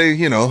peg, but they're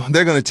going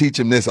to teach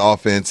him this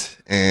offense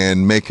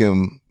and make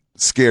him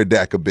scare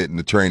Dak a bit in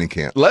the training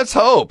camp. Let's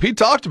hope. He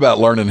talked about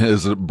learning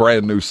his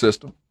brand new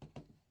system.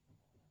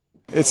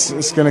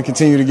 It's going to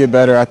continue to get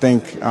better. I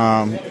think,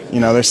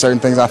 there's certain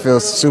things I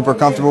feel super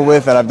comfortable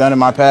with that I've done in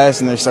my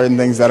past, and there's certain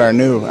things that are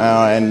new.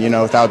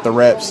 Without the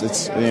reps,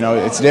 it's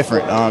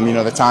different.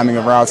 The timing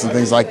of routes and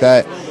things like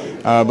that.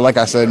 But like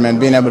I said, man,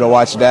 being able to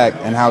watch Dak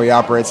and how he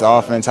operates the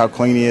offense, how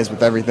clean he is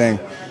with everything,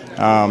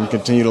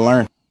 continue to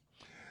learn.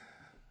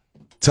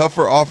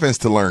 Tougher offense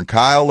to learn,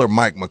 Kyle or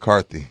Mike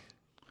McCarthy?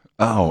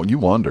 Oh, you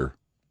wonder.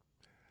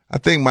 I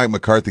think Mike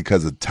McCarthy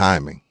because of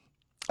timing.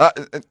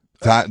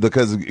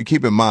 Because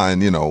keep in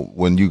mind,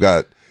 when you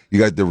got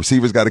the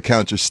receivers got to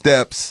count your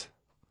steps.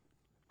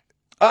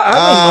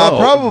 I don't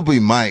know. Probably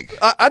Mike.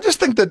 I just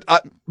think that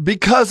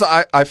because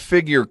I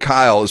figure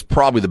Kyle is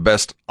probably the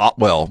best,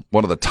 one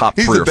of the top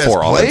He's 3 the or best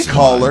 4 play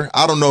caller.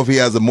 I don't know if he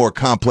has a more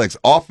complex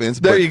offense.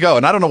 There you go.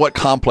 And I don't know what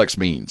complex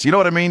means. You know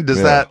what I mean?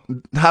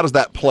 How does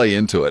that play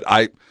into it?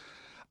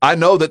 I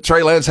know that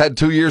Trey Lance had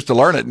 2 years to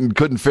learn it and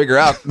couldn't figure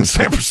out in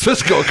San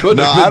Francisco. Couldn't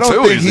have been I don't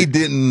too think easy. he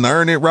didn't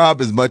learn it, Rob,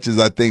 as much as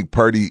I think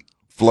Purdy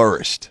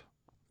flourished.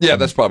 Yeah,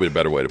 that's probably a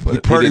better way to put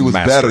it. Purdy was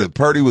better.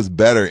 Purdy was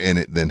better in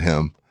it than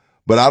him,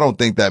 but I don't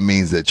think that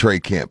means that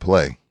Trey can't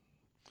play.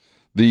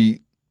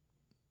 The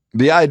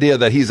idea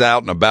that he's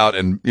out and about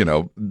and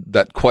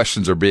that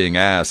questions are being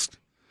asked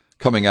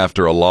coming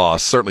after a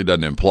loss certainly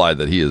doesn't imply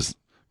that he is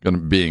going to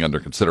being under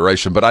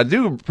consideration. But I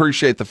do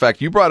appreciate the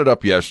fact you brought it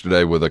up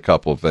yesterday with a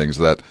couple of things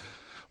that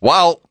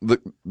while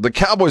the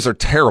Cowboys are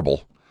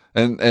terrible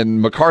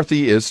and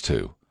McCarthy is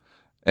too,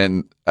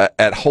 and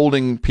at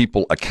holding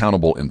people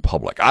accountable in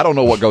public. I don't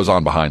know what goes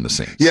on behind the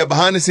scenes. Yeah,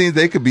 behind the scenes,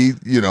 they could be,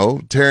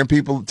 tearing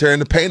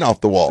the paint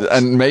off the walls.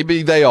 And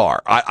maybe they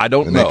are. I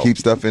don't know. They keep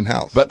stuff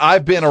in-house. But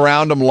I've been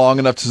around them long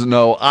enough to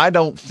know I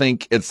don't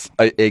think it's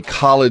a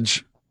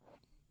college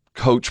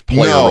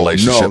coach-player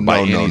relationship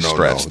by any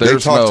stretch. They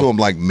talk to them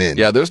like men.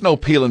 Yeah, there's no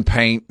peeling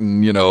paint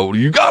and, you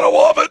got to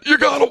love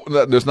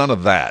it. There's none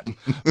of that.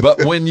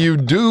 But when you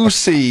do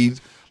see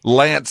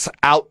Lance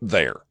out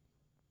there,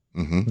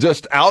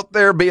 just out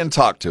there being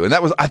talked to. And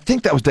I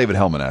think that was David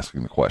Hellman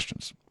asking the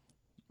questions.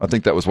 I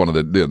think that was one of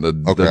the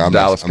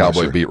Dallas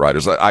Cowboy beat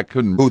writers. I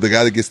couldn't. Who, the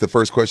guy that gets the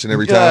first question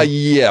every time?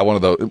 Yeah, one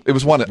of those. It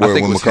was one. I think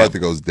when it was McCarthy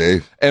him. goes,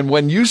 Dave. And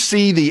when you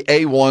see the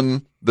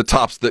A1, the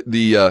tops,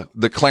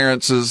 the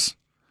Clarences,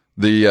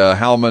 the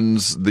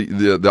Hellmans,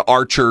 the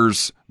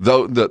Archers,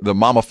 the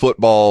Mama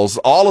Footballs,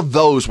 all of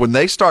those, when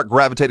they start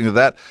gravitating to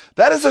that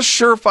is a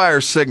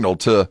surefire signal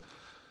to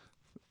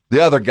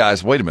the other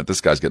guys. Wait a minute,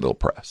 this guy's getting a little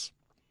press.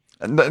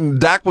 And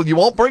Dak, you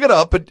won't bring it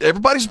up, but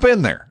everybody's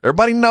been there.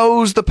 Everybody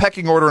knows the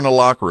pecking order in the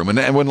locker room.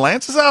 And when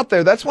Lance is out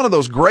there, that's one of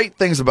those great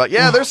things about,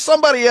 there's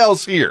somebody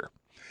else here.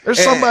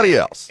 There's somebody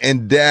else.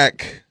 And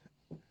Dak,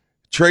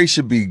 Trey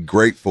should be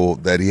grateful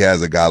that he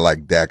has a guy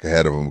like Dak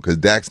ahead of him because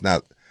Dak's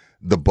not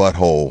the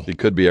butthole. He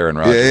could be Aaron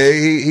Rodgers. Yeah,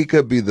 he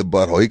could be the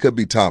butthole. He could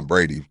be Tom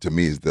Brady. To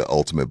me, is the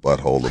ultimate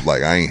butthole of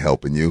I ain't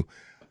helping you.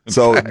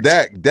 So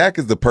Dak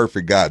is the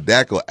perfect guy.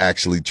 Dak will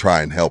actually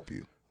try and help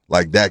you.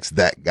 Dak's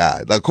that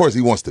guy. Of course,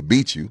 he wants to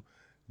beat you.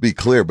 Be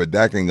clear, but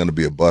Dak ain't going to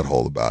be a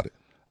butthole about it.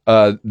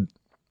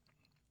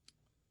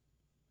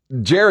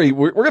 Jerry,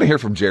 we're going to hear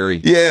from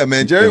Jerry. Yeah,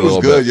 man, Jerry was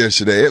good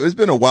yesterday. It's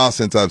been a while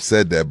since I've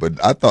said that,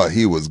 but I thought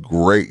he was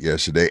great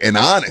yesterday and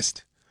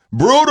honest,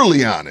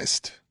 brutally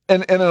honest.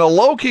 And in a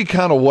low-key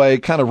kind of way,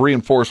 kind of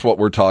reinforce what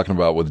we're talking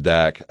about with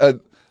Dak.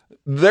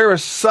 There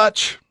is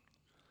such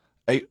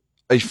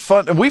a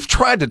fun, and we've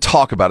tried to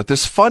talk about it,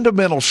 this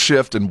fundamental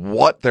shift in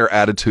what their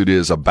attitude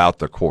is about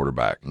the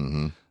quarterback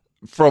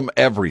from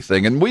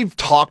everything. And we've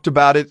talked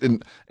about it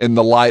in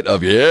the light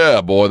of,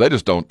 they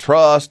just don't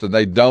trust, and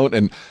they don't.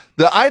 And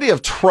the idea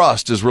of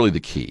trust is really the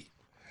key.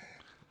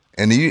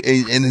 And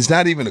it's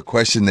not even a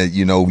question that,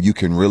 you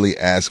can really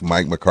ask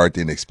Mike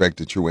McCarthy and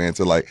expect a true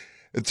answer.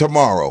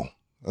 Tomorrow,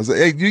 I was like,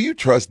 hey, do you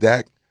trust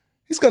Dak?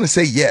 He's going to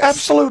say yes.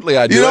 Absolutely,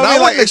 I do. And I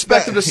wouldn't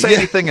expect him to say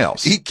anything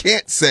else. He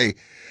can't say,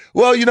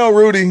 well,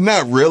 Rudy,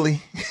 not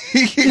really.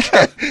 You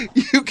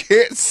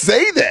can't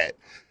say that.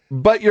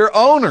 But your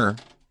owner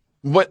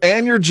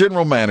and your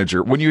general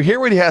manager, when you hear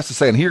what he has to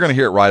say, and you're going to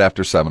hear it right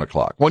after 7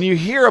 o'clock, when you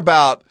hear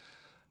about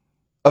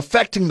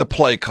affecting the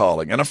play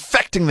calling and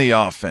affecting the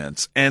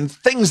offense and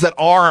things that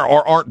are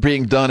or aren't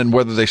being done and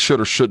whether they should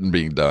or shouldn't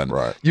be done,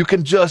 right, you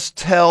can just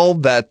tell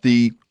that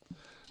the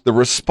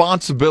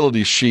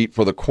responsibility sheet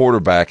for the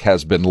quarterback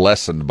has been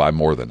lessened by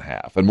more than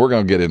half. And we're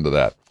going to get into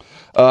that.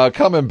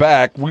 Coming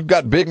back, we've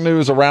got big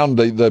news around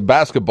the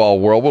basketball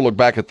world. We'll look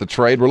back at the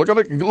trade. We're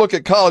going to look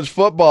at college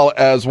football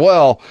as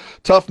well.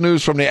 Tough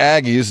news from the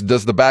Aggies.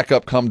 Does the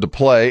backup come to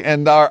play?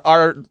 And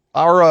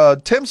our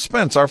Tim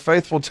Spence, our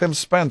faithful Tim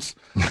Spence,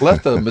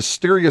 left a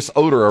mysterious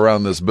odor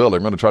around this building.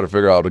 I'm going to try to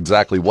figure out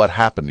exactly what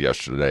happened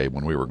yesterday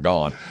when we were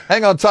gone.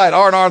 Hang on tight.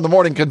 R&R in the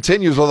Morning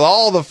continues with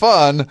all the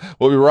fun.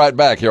 We'll be right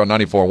back here on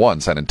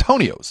 94.1 San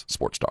Antonio's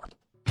Sports Star.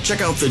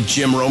 Check out the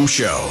Jim Rome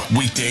Show,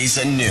 weekdays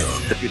at noon.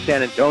 If you're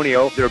San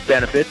Antonio, there are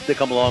benefits that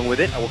come along with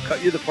it. I will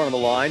cut you the front of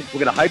the line. We're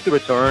going to hype the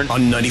return.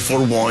 On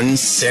 94.1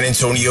 San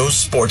Antonio's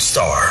Sports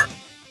Star.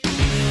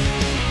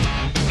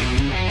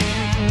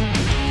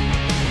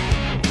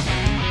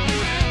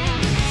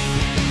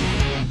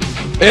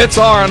 It's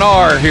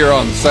R&R here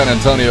on San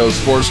Antonio's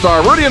Sports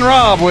Star. Rudy and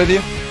Rob with you.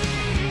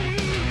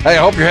 Hey,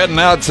 I hope you're heading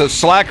out to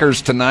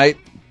Slackers tonight.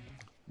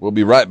 We'll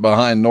be right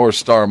behind North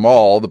Star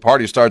Mall. The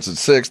party starts at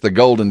 6. The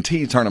Golden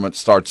Tee tournament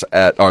starts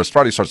at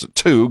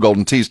 2.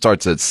 Golden Tee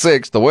starts at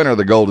 6. The winner of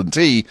the Golden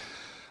Tee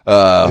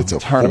it's a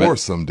tournament.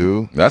 foursome,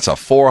 dude. That's a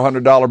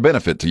 $400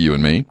 benefit to you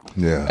and me.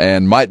 Yeah.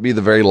 And might be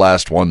the very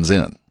last ones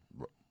in.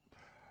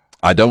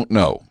 I don't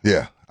know.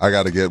 Yeah. I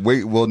got to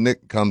wait. Well,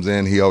 Nick comes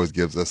in. He always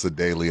gives us a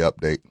daily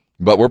update.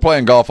 But we're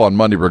playing golf on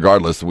Monday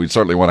regardless. We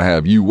certainly want to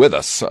have you with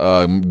us.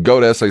 Go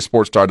to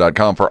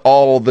sasportstar.com for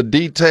all the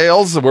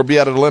details. We'll be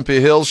out at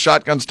Olympia Hills.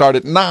 Shotgun start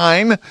at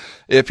 9.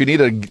 If you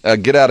need a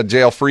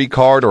get-out-of-jail-free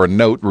card or a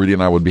note, Rudy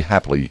and I would be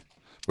happily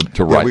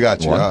to write. Yeah, we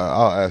got you. one.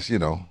 I'll ask,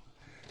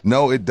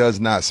 No, it does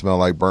not smell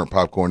like burnt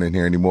popcorn in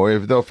here anymore.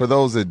 For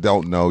those that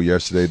don't know,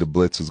 yesterday the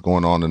blitz was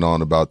going on and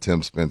on about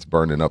Tim Spence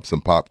burning up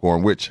some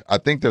popcorn, which I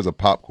think there's a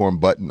popcorn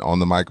button on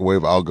the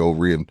microwave. I'll go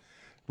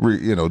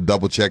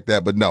double check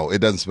that, but no, it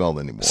doesn't smell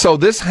anymore. So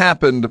this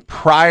happened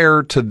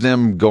prior to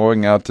them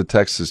going out to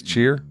Texas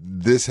Cheer?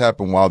 This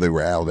happened while they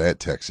were out at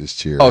Texas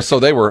Cheer. Oh, so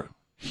they were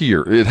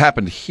here. It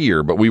happened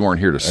here, but we weren't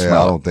here to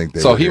smell. I don't think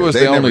they So were he here. was They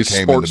the never only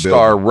came in Sports the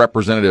Star building.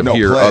 representative No,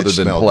 here Pledge other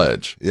than smelled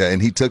Pledge. it. Yeah,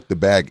 and he took the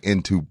bag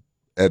into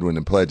Edwin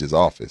and Pledge's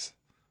office.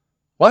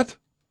 What?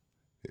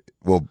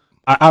 Well,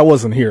 I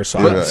wasn't here,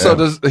 so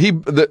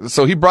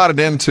so he brought it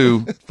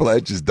into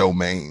Pledge's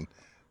domain.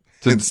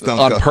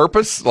 On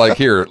purpose, like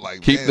here,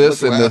 keep man,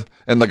 this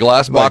in the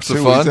glass box of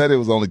fun. He said it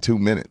was only 2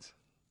 minutes.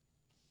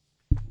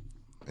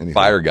 Anyhow,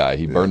 Fire guy,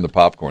 he burned the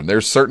popcorn.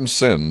 There's certain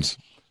sins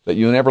that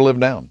you never live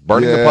down.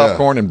 Burning the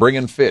popcorn and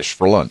bringing fish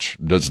for lunch.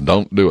 Just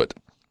don't do it.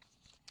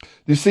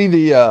 You see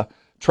the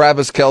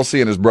Travis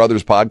Kelce and his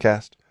brother's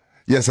podcast?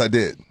 Yes, I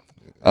did.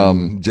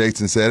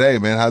 Jason said, "Hey,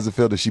 man, how's it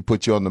feel that she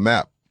put you on the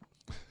map?"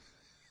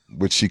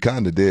 Which she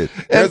kind of did.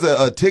 There's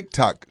a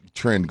TikTok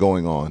trend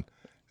going on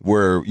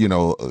where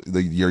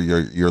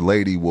your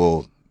lady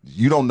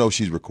you don't know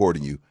she's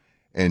recording you,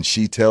 and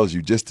she tells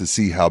you just to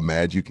see how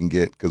mad you can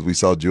get, because we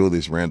saw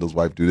Julius Randle's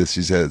wife do this.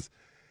 She says,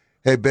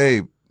 "Hey,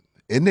 babe,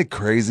 isn't it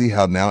crazy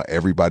how now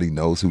everybody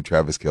knows who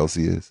Travis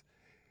Kelce is?"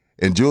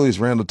 And Julius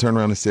Randle turned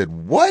around and said,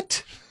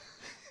 "What?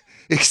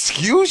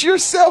 Excuse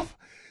yourself?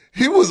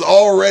 He was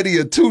already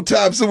a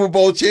 2-time Super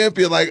Bowl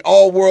champion, like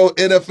all-world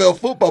NFL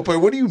football player.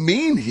 What do you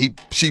mean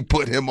she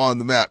put him on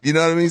the map?" You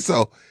know what I mean?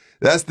 So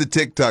that's the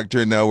TikTok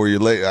trend now where you're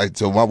late.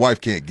 So my wife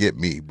can't get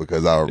me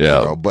because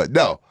but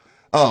no,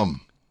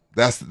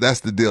 that's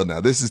the deal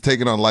now. This is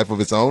taking on a life of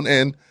its own.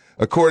 And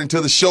according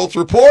to the Schultz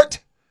report,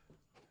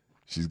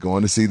 she's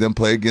going to see them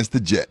play against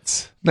the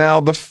Jets. Now,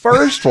 the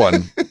first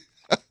one,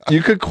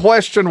 you could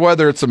question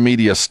whether it's a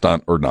media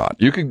stunt or not.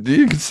 You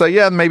could say,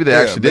 yeah, maybe they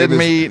actually did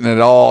meet, and it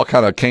all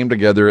kind of came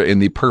together in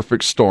the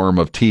perfect storm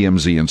of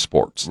TMZ and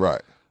sports.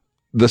 Right.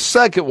 The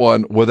second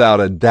one, without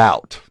a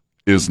doubt,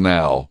 is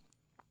now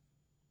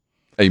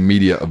a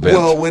media event.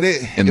 Well,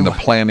 in the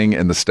planning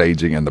and the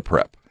staging and the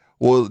prep.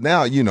 Well,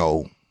 now,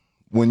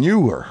 when you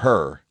were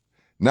her,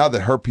 now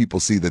that her people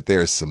see that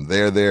there's some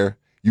there,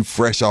 you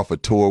fresh off a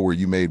tour where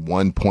you made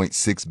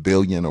 $1.6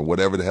 billion or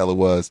whatever the hell it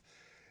was,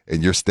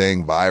 and you're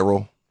staying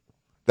viral.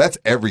 That's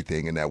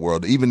everything in that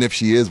world, even if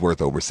she is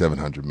worth over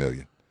 $700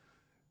 million.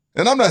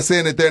 And I'm not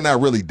saying that they're not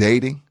really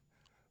dating,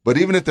 but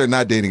even if they're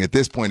not dating at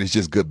this point, it's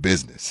just good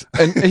business.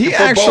 And he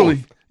actually,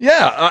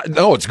 both.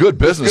 No, it's good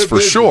business for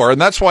sure. And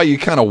that's why you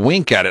kind of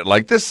wink at it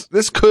like this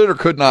could or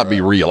could not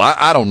be real.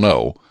 I don't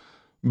know.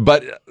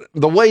 But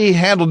the way he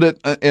handled it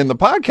in the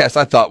podcast,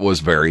 I thought was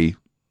very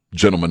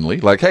gentlemanly.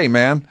 Like, hey,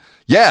 man,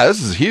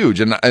 this is huge.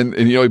 And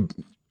he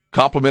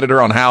complimented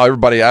her on how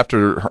everybody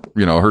after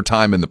her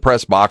time in the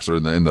press box or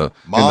in the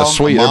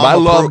suite, everybody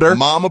loved her.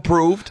 Mom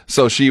approved.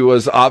 So she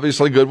was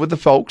obviously good with the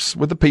folks,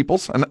 with the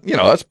peoples. And,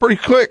 that's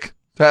pretty quick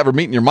to have her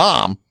meeting your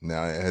mom.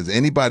 Now, has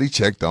anybody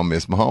checked on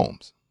Miss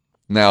Mahomes?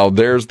 Now,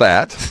 there's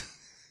that.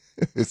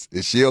 Is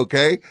she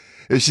okay?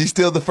 Is she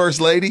still the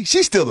first lady?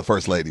 She's still the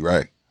first lady,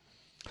 right?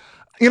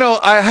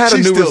 I had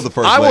She's a new. still the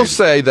first I will lady.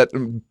 say that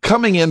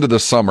coming into the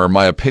summer,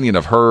 my opinion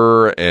of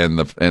her and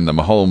the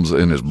Mahomes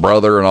and his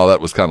brother and all that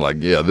was kind of like,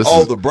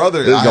 the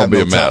brother. This is going to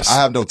be a mess. I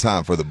have no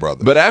time for the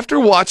brother. But after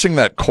watching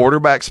that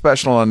quarterback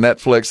special on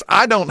Netflix,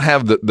 I don't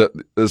have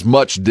as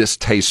much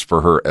distaste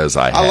for her as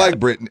I had. I like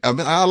Brittany. I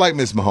mean, I like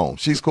Miss Mahomes.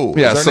 She's cool.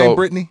 Yeah, is her name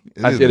Brittany?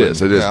 It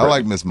is. Yeah, I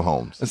like Miss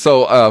Mahomes. And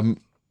so,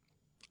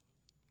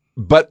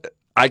 but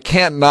I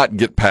can't not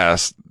get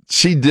past.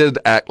 She did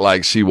act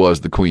like she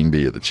was the queen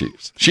bee of the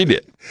Chiefs. She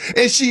did.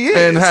 And she is.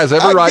 And has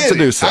every right to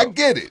do so. I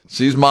get it.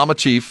 She's Mama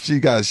Chief. She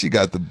got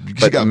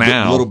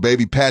little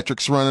baby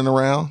Patricks running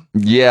around.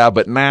 Yeah,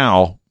 but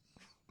now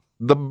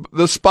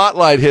the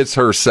spotlight hits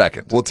her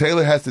second. Well,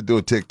 Taylor has to do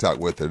a TikTok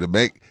with her to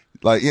make,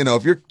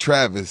 if you're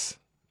Travis,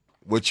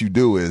 what you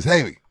do is,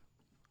 hey,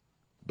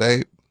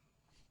 babe,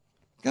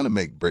 gotta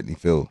make Brittany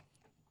feel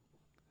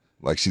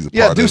like she's a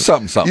part of do it.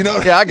 something. You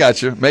know, yeah, I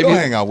got you. Maybe go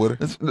hang out with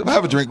her.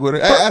 Have a drink with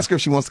her. Ask her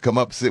if she wants to come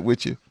up and sit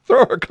with you. Throw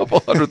her a couple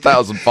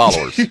 100,000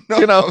 followers. you know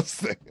what I'm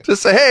saying?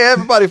 Just say, hey,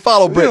 everybody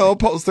follow Brittany.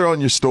 Post her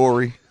on your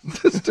story.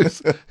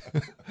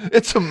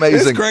 It's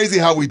amazing. It's crazy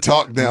how we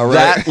talk now, right?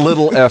 That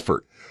little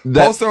effort.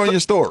 Post her on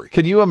your story.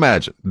 Can you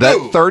imagine? That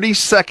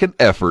 30-second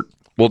effort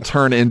will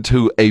turn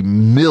into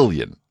 1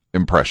 million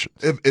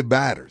impressions. It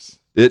matters.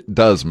 It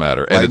does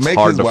matter, and it's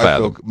hard to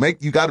fathom.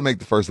 You got to make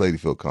the first lady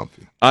feel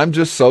comfy. I'm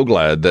just so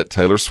glad that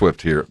Taylor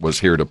Swift was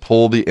here to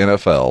pull the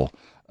NFL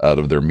out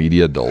of their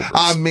media doldrums.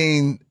 I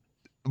mean,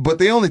 but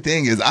the only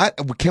thing is,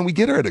 can we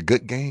get her at a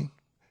good game?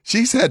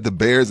 She's had the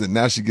Bears, and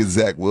now she gets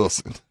Zach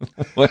Wilson.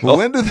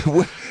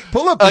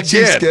 Pull up the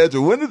Chiefs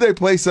schedule. When do they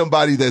play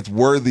somebody that's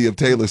worthy of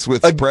Taylor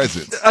Swift's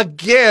presence?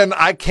 Again,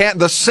 I can't.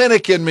 The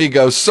cynic in me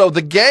goes, so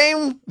the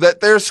game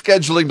that they're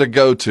scheduling to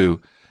go to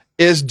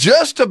is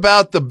just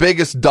about the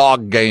biggest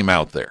dog game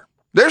out there.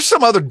 There's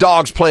some other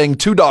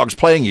two dogs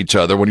playing each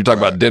other when you talk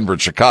about Denver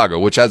and Chicago,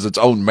 which has its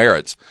own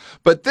merits.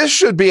 But this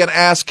should be an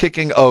ass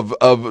kicking of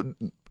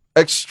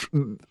extra.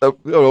 But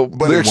it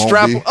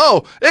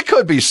won't be. It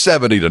could be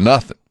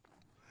 70-0.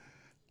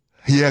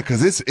 Yeah,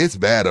 because it's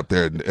bad up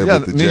there. Yeah,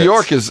 with the New Jets.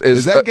 York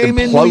is that game imploding.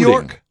 in New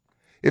York?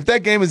 If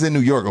that game is in New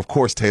York, of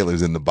course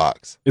Taylor's in the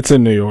box. It's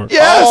in New York.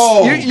 Yes.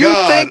 Oh, you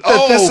think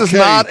that this is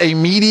not a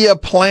media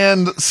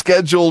planned,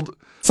 scheduled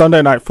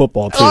Sunday night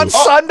football too. on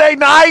Sunday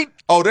night?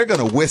 Oh, they're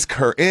gonna whisk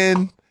her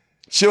in.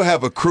 She'll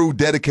have a crew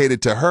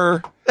dedicated to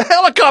her. The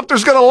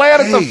helicopter's gonna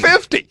land at the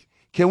 50.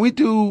 Can we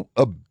do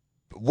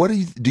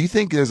do you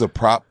think there's a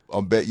prop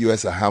on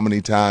BetUS of how many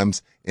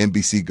times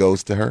NBC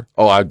goes to her?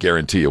 Oh, I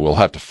guarantee you we'll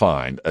have to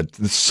find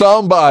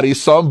some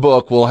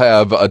book will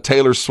have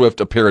Taylor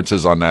Swift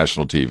appearances on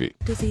national TV.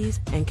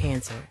 Disease and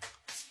cancer.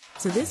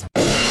 So this.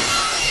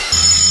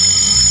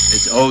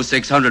 It's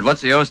 0600.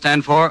 What's the O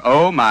stand for?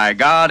 Oh my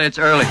God, it's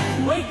early.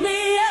 Wake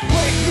me up.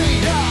 Wake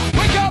me up.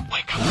 Wake up.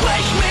 Wake up.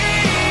 Wake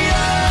me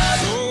up.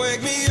 So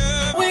wake me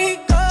up. Wake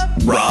up.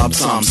 Rob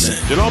Thompson.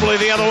 Ginobili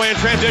the other way in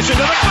transition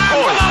to the back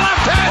with a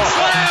left hand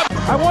slam.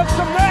 I want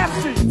some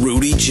nasty.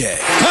 Rudy J.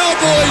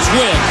 Cowboys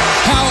win.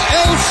 How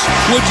else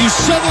would you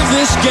settle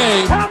this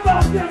game? How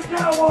about this,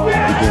 Cowboys?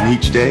 Begin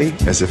each day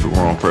as if it were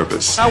on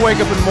purpose. I wake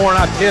up in the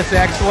morning, I piss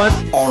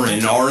excellent.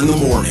 R&R in the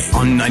morning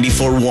on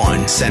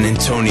 94.1 San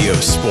Antonio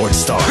Sports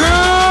Star.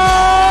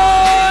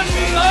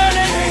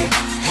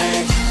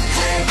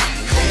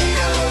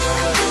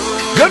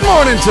 Good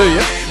morning to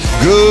you.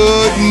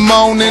 Good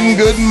morning,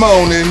 good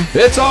morning.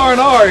 It's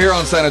R&R here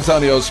on San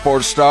Antonio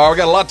Sports Star. We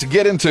got a lot to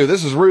get into.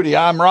 This is Rudy.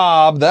 I'm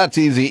Rob. That's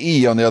Easy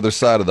E on the other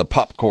side of the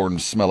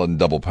popcorn-smelling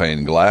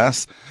double-pane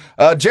glass.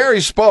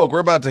 Jerry spoke. We're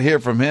about to hear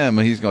from him.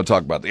 He's going to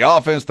talk about the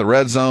offense, the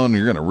red zone.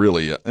 You're going to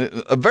really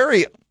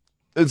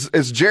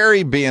it's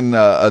Jerry being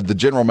the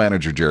general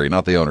manager Jerry,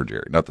 not the owner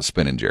Jerry, not the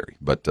spinning Jerry,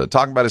 but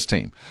talking about his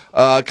team.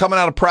 Coming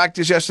out of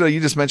practice yesterday, you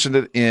just mentioned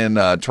it in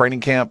training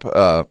camp,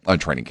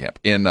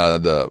 in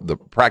the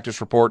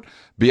practice report.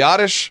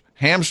 Biotish,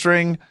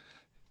 hamstring.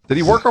 Did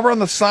he work over on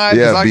the side?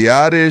 Yeah,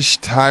 Biotish,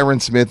 Tyron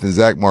Smith, and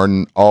Zach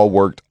Martin all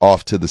worked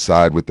off to the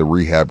side with the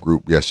rehab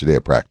group yesterday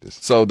at practice.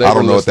 So I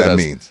don't know what that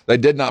means. They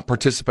did not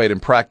participate in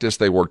practice.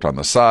 They worked on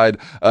the side.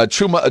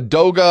 Chuma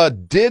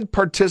Adoga did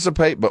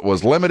participate but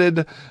was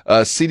limited.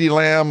 CeeDee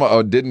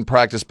Lamb didn't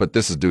practice, but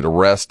this is due to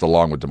rest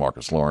along with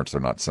DeMarcus Lawrence.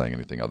 They're not saying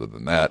anything other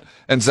than that.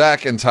 And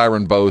Zach and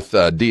Tyron both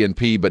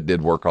DNP but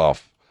did work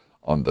off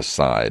on the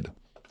side.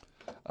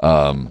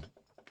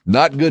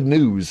 Not good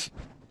news.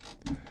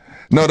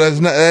 No,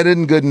 that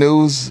isn't good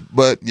news,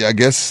 but yeah, I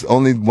guess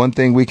only one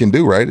thing we can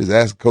do, right, is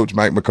ask Coach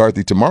Mike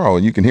McCarthy tomorrow,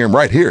 and you can hear him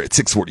right here at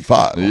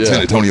 6:45 on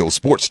San Antonio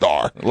Sports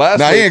Star. He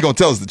ain't going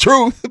to tell us the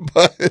truth,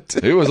 but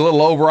he was a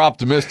little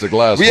over-optimistic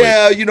last week.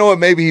 Yeah, you know what,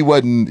 maybe he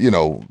wasn't,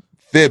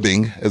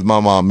 fibbing, as my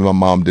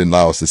mom didn't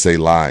allow us to say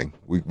lying.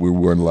 We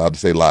weren't allowed to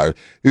say liar.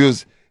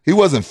 He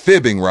wasn't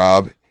fibbing,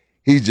 Rob.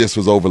 He just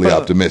was overly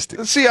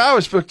optimistic. See, I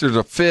always pictured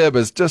a fib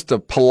as just a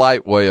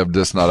polite way of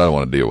I don't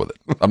want to deal with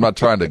it. I'm not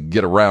trying to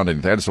get around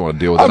anything. I just don't want to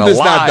deal with it. I'm And a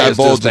just not lie is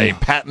just divulging. a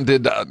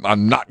patented,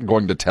 I'm not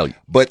going to tell you.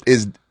 But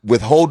is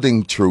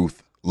withholding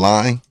truth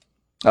lying?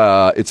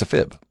 It's a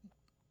fib.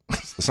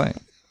 It's the same.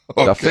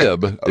 A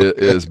fib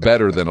is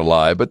better than a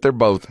lie, but they're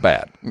both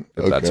bad,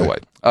 if that's the way.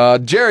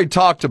 Jerry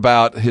talked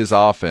about his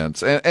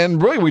offense,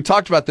 and really we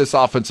talked about this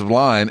offensive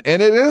line,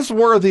 and it is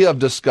worthy of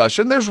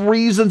discussion. There's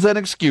reasons and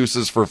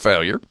excuses for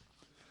failure,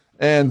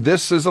 and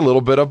this is a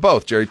little bit of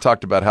both. Jerry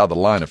talked about how the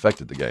line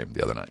affected the game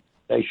the other night.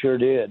 They sure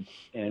did,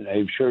 and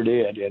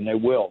they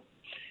will,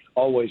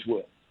 always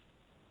will.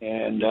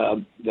 And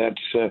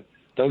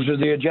those are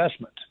the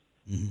adjustments.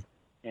 Mm-hmm.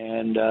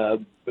 And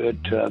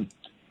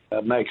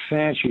it makes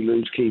sense. You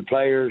lose key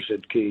players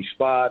at key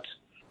spots,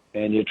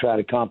 and you try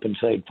to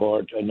compensate for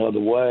it another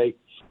way.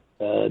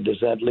 Does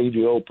that leave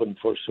you open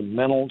for some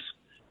mentals?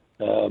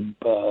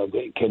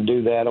 It can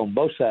do that on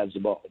both sides of the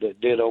ball. It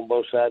did on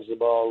both sides of the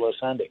ball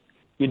Sunday.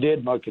 You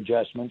did make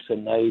adjustments,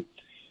 and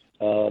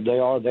they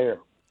are there.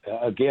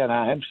 Again,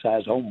 I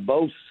emphasize on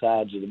both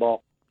sides of the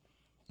ball.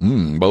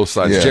 Both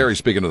sides. Yeah. Jerry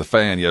speaking to the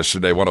Fan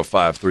yesterday,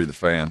 105.3 The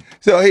Fan.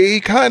 So he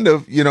kind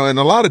of, and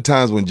a lot of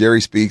times when Jerry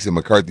speaks and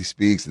McCarthy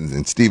speaks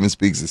and Steven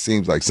speaks, it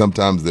seems like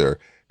sometimes they're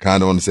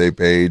kind of on the same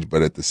page,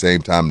 but at the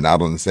same time not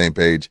on the same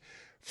page.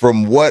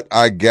 From what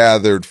I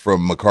gathered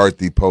from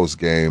McCarthy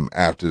post-game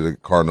after the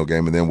Cardinal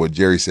game and then what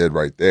Jerry said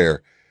right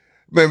there,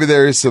 maybe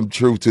there is some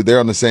truth to they're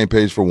on the same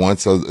page for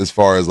once. So as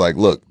far as like,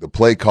 look, the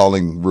play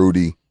calling,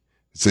 Rudy,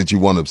 since you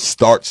want to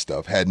start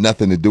stuff, had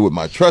nothing to do with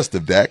my trust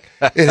of Dak.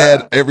 It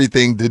had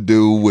everything to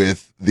do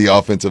with the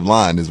offensive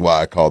line is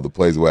why I called the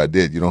plays the way I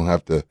did. You don't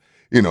have to,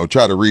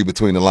 try to read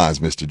between the lines,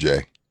 Mr.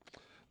 J.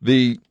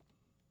 The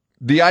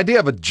idea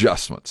of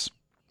adjustments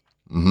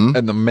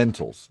and the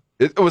mentals,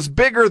 it was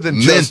bigger than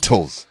just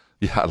mentals.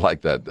 Yeah, I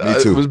like that.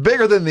 Me too. It was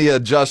bigger than the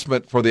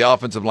adjustment for the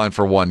offensive line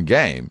for one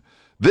game.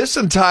 This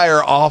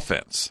entire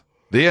offense,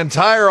 the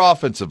entire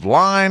offensive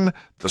line,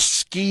 the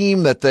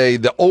scheme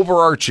the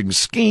overarching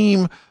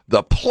scheme,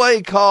 the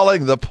play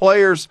calling, the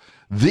players,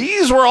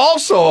 these were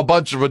also a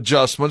bunch of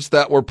adjustments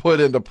that were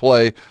put into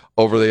play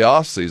over the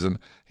offseason.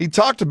 He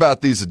talked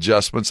about these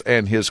adjustments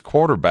and his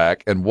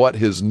quarterback and what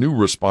his new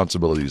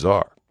responsibilities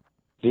are.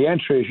 The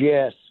answer is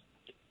yes.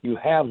 You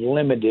have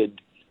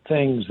limited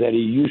things that he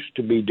used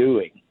to be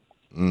doing.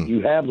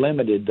 You have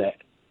limited that.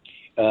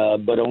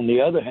 But on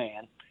the other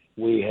hand,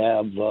 we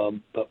have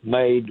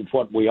made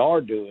what we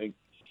are doing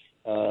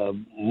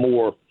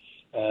more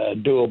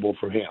doable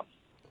for him.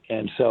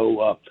 And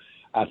so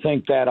I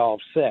think that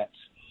offsets.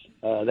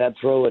 That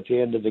throw at the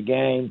end of the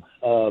game,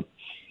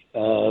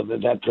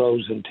 that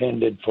throw's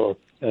intended for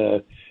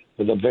the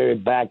very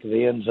back of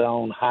the end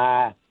zone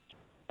high.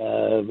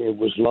 It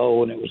was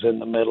low and it was in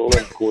the middle.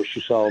 And, of course,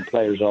 you saw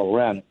players all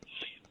around it.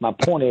 My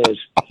point is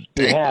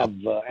we have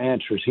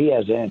answers. He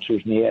has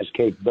answers and he has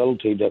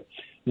capability to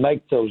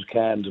make those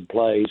kinds of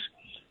plays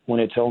when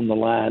it's on the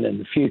line in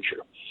the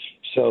future.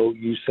 So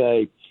you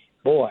say,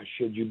 boy,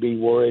 should you be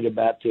worried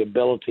about the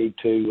ability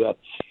to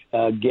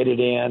get it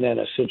in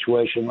a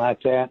situation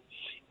like that?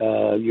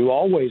 You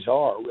always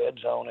are. Red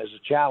zone is a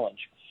challenge.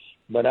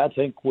 But I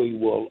think we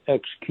will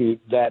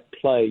execute that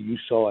play you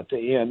saw at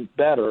the end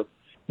better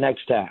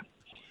next time.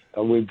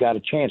 We've got a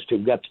chance to.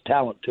 We've got the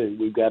talent to.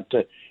 We've got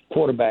the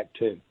quarterback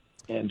to.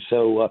 And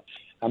so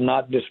I'm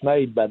not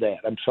dismayed by that.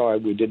 I'm sorry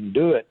we didn't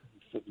do it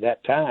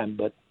that time,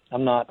 but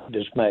I'm not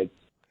dismayed.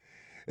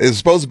 It's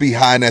supposed to be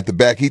high and at the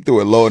back. He threw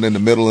it low and in the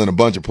middle and a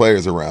bunch of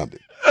players around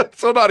it.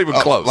 So not even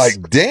close.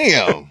 Like,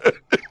 damn.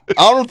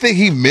 I don't think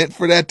he meant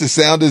for that to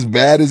sound as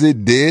bad as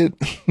it did.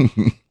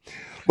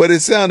 But it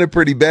sounded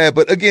pretty bad.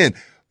 But again,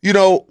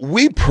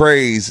 we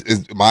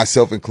praise,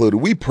 myself included,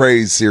 we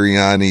praise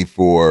Sirianni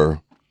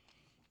for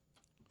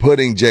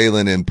putting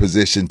Jalen in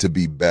position to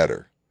be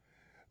better.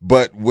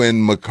 But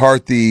when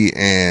McCarthy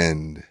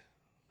and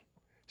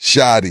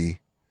Shoddy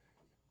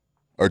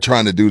are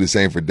trying to do the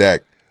same for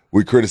Dak,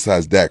 we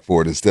criticize Dak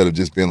for it instead of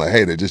just being like,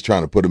 hey, they're just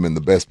trying to put him in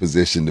the best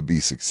position to be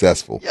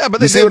successful. Yeah,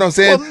 but you see what I'm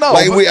saying? Well, no,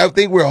 I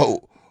think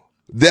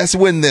that's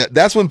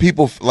when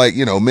people like,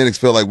 Minix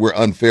feel like we're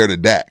unfair to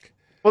Dak.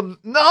 Well,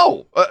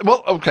 no.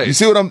 Okay. You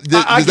see what I does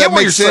get that what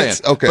make you're sense?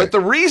 saying. Okay. But the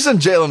reason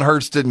Jalen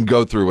Hurts didn't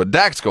go through what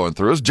Dak's going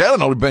through is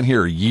Jalen only been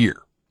here a year.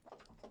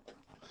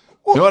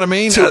 You know what I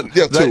mean? Two.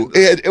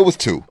 It was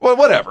 2. Well,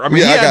 whatever. I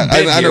mean,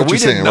 I know what we you're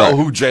saying, didn't know right.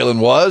 who Jalen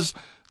was.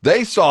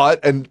 They saw it,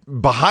 and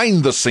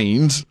behind the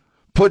scenes,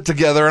 put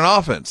together an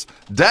offense.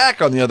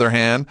 Dak, on the other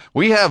hand,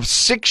 we have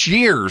 6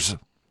 years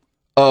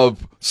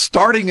of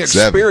starting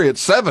experience,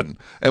 7.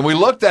 And we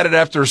looked at it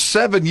after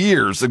 7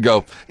 years and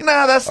go,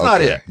 that's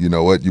not it. You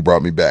know what? You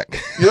brought me back.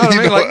 You know what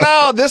I mean? Like,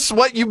 no, this is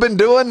what you've been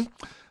doing.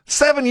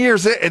 7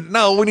 years.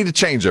 No, we need to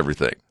change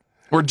everything.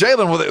 Where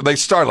Jalen, they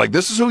start like,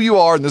 this is who you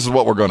are and this is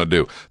what we're going to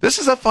do. This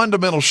is a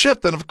fundamental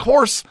shift. And, of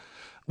course,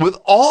 with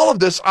all of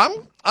this,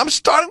 I'm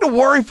starting to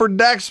worry for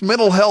Dak's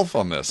mental health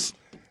on this.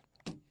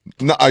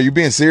 No, are you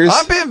being serious?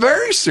 I'm being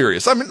very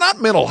serious. I mean, not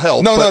mental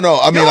health. No.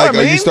 I mean,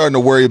 are you starting to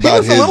worry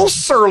about He was a little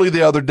surly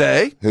the other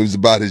day. It was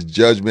about his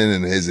judgment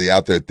and is he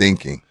out there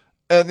thinking?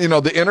 And,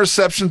 the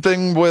interception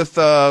thing with,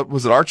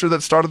 was it Archer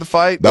that started the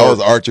fight? That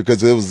was Archer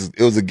because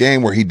it was a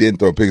game where he didn't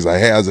throw a pick. He's like,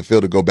 hey, how's it feel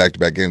to go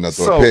back-to-back game and not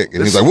throw a pick?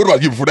 And he's like, what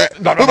about you before that?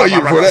 What about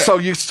you before that? So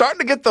you're starting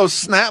to get those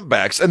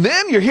snapbacks. And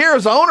then you hear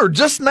his owner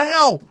just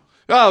now,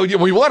 oh,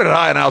 we wanted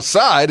high and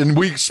outside, and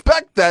we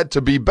expect that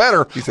to be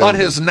better on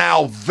his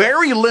now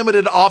very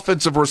limited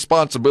offensive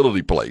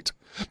responsibility plate.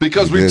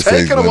 Because we've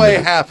taken away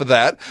half of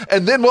that,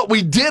 and then what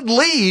we did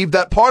leave,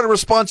 that part of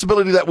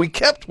responsibility that we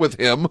kept with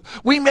him,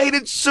 we made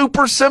it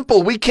super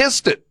simple. We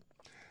kissed it.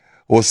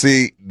 Well,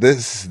 see,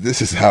 this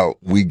is how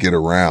we get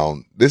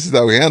around. This is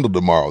how we handle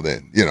tomorrow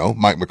then.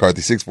 Mike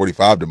McCarthy,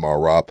 6:45 tomorrow,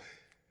 Rob.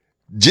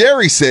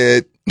 Jerry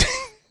said,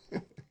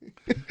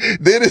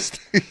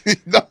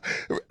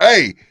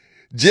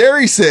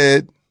 Jerry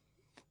said,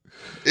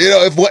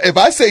 if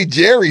I say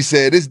Jerry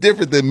said, it's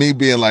different than me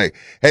being like,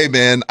 hey,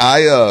 man,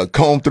 I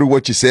combed through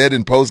what you said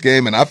in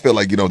postgame, and I feel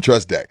like you don't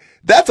trust Dak.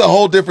 That's a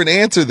whole different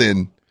answer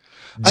than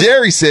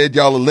Jerry said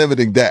y'all are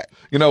limiting Dak.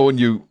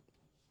 When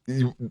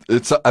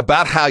it's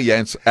about how you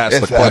ask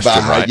the question,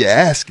 about how you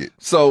ask it.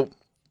 So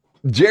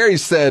Jerry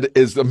said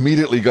is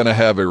immediately going to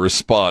have a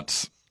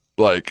response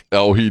like,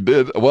 oh, he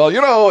did. Well,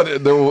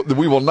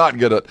 we will not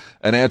get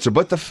an answer.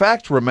 But the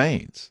fact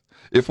remains.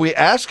 If we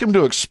ask him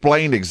to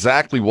explain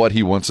exactly what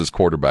he wants his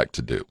quarterback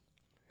to do,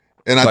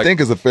 and I think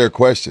it's a fair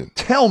question.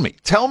 Tell me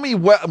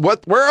where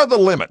are the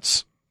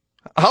limits?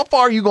 How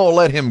far are you going to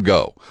let him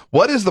go?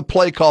 What is the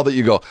play call that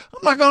you go,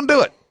 I'm not going to do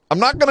it. I'm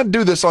not going to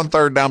do this on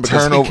third down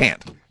because he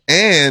can't.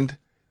 And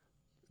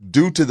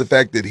due to the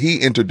fact that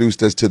he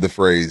introduced us to the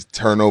phrase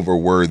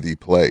turnover-worthy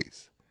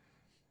plays,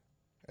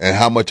 and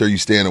how much are you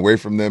staying away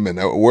from them, and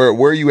where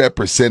are you at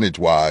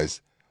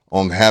percentage-wise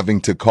on having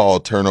to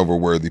call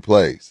turnover-worthy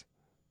plays?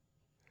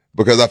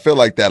 Because I feel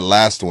like that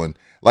last one,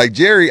 like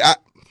Jerry,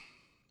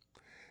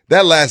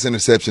 that last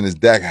interception is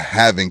Dak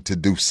having to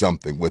do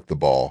something with the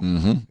ball.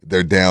 Mm-hmm.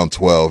 They're down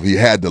 12. He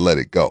had to let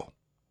it go.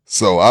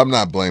 So I'm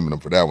not blaming him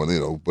for that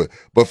one,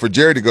 But for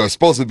Jerry to go, it's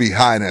supposed to be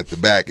high and at the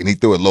back, and he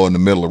threw it low in the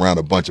middle around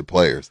a bunch of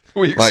players.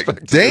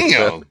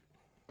 Damn.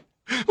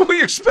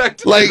 We expect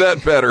to do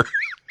that better.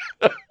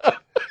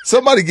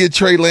 Somebody get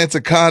Trey Lance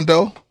a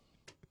condo.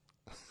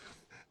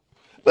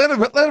 Let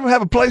him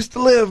have a place to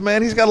live,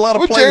 man. He's got a lot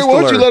of places Jerry, to why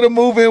learn. don't you let him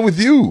move in with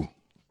you?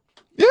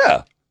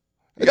 Yeah.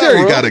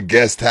 Jerry got a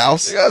guest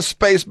house. You got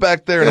space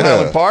back there in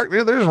Highland Park.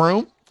 There's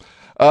room.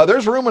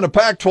 There's room in the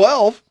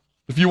Pac-12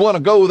 if you want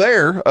to go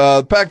there.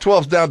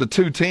 Pac-12's down to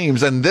 2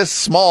 teams, and this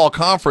small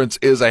conference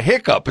is a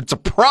hiccup. It's a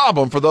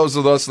problem for those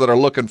of us that are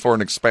looking for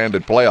an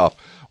expanded playoff.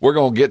 We're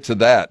going to get to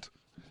that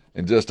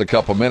in just a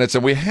couple minutes,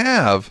 and we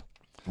have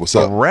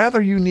a rather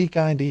unique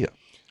idea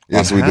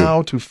on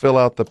how to fill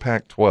out the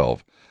Pac-12.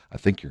 I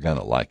think you're going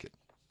to like it.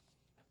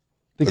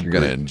 I think you're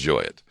going to enjoy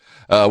it.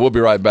 We'll be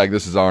right back.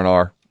 This is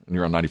R&R, and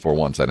you're on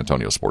 94.1 San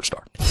Antonio Sports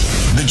Star.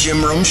 The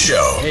Jim Rome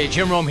Show. Hey,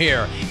 Jim Rome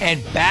here,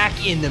 and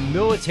back in the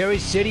military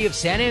city of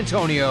San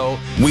Antonio.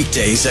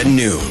 Weekdays at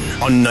noon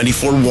on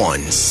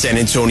 94.1 San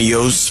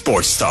Antonio's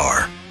Sports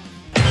Star.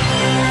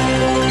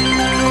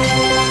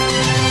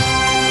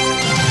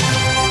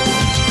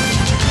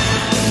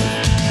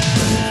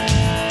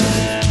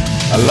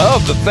 I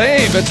love the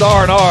theme. It's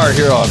R&R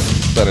here on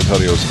San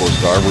Antonio Sports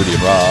Star. Rudy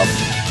and Rob.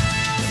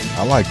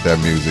 I like that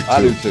music, too.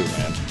 I do, too,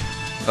 man.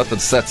 Nothing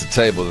sets a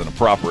table than a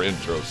proper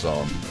intro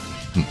song.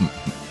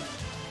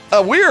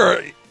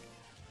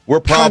 We're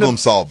problem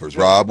solvers,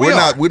 Rob.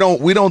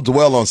 We don't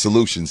dwell on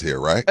solutions here,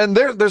 right? And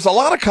there's a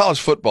lot of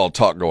college football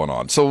talk going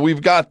on. So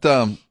we've got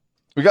a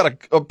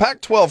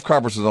Pac-12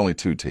 conference is only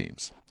 2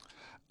 teams.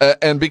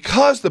 And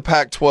because the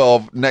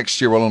Pac-12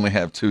 next year will only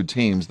have 2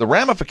 teams, the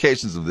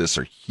ramifications of this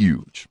are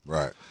huge.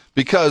 Right.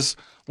 Because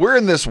we're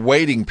in this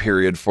waiting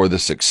period for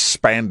this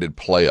expanded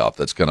playoff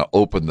that's going to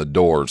open the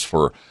doors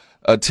for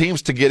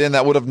teams to get in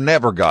that would have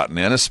never gotten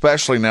in,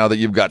 especially now that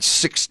you've got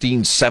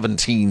 16,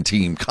 17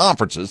 team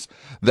conferences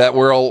that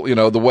were all,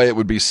 the way it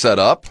would be set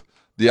up.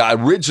 The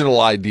original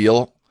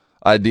idea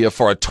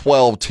for a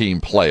 12 team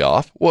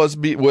playoff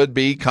would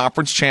be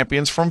conference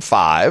champions from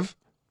 5.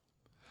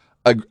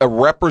 A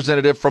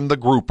representative from the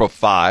group of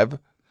 5,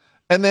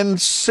 and then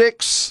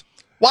 6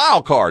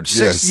 wild cards.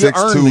 6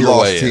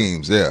 2-loss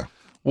teams, yeah.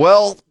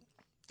 Well,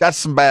 got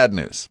some bad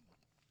news.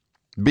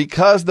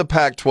 Because the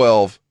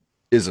Pac-12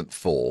 isn't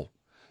full,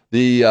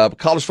 the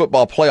College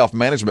Football Playoff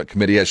Management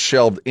Committee has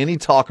shelved any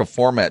talk of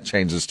format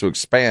changes to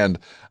expand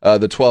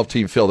the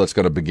 12-team field that's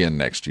going to begin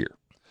next year.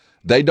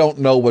 They don't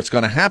know what's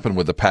going to happen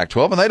with the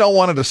Pac-12, and they don't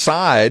want to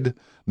decide,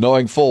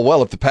 knowing full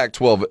well if the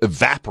Pac-12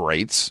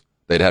 evaporates,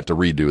 they'd have to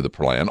redo the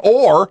plan.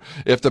 Or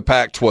if the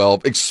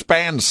Pac-12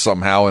 expands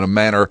somehow in a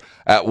manner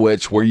at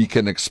which where you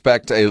can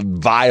expect a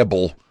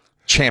viable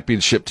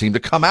championship team to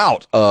come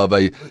out of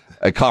a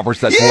conference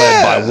that's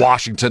led by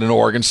Washington and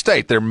Oregon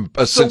State. They're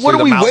essentially so what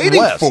are we waiting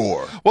West.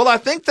 For? Well, I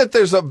think that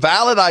there's a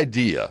valid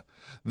idea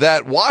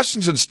that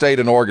Washington State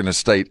and Oregon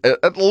State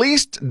at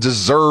least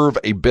deserve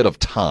a bit of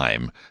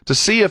time to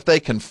see if they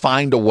can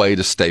find a way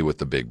to stay with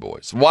the big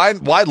boys. Why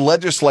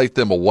legislate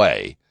them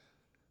away?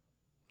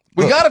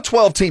 We got a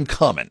 12 team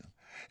coming.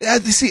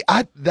 See,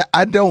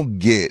 I don't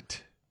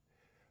get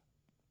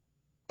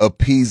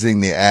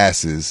appeasing the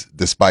asses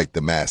despite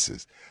the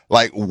masses.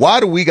 Like, why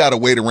do we got to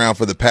wait around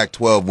for the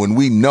Pac-12 when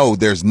we know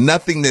there's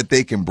nothing that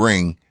they can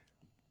bring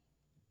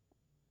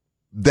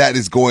that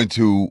is going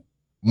to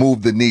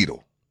move the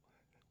needle?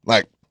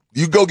 Like,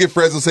 you go get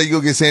Fresno State, you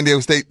go get San Diego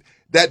State.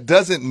 That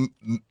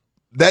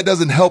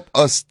doesn't help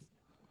us,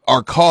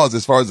 our cause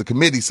as far as the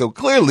committee. So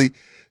clearly,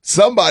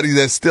 somebody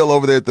that's still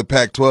over there at the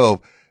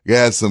Pac-12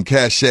 has some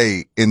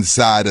cachet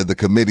inside of the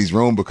committee's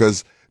room,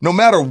 because no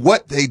matter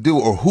what they do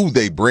or who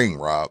they bring,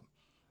 Rob,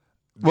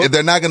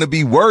 they're not going to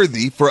be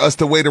worthy for us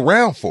to wait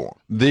around for.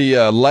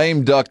 The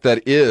lame duck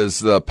that is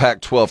the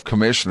Pac-12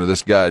 commissioner,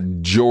 this guy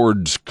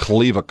George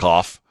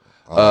Klevikoff,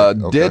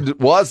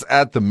 was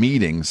at the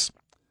meetings,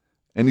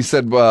 and he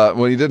said,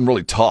 well, he didn't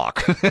really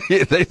talk.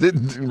 They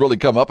didn't really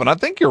come up, and I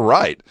think you're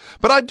right.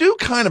 But I do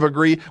kind of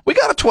agree. We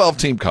got a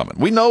 12-team coming.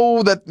 We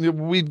know that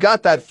we've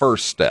got that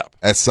first step.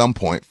 At some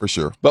point, for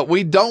sure. But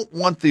we don't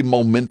want the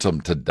momentum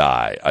to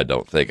die, I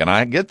don't think. And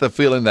I get the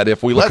feeling that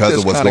if we let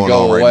this kind of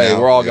go away,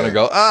 we're all going to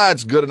go,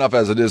 it's good enough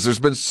as it is. There's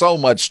been so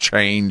much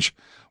change.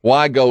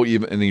 Why go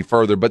even any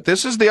further? But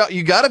this is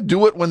you got to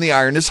do it when the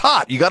iron is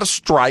hot. You got to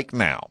strike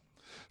now.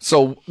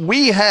 So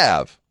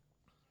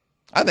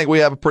I think we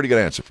have a pretty good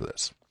answer for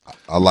this.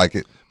 I like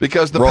it.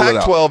 Because the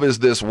Pac-12 is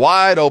this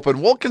wide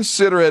open. We'll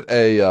consider it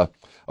a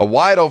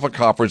wide open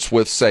conference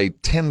with, say,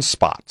 10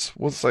 spots.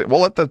 We'll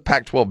let the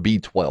Pac-12 be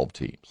 12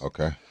 teams.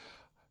 Okay.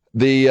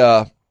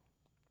 The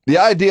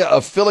idea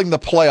of filling the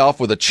playoff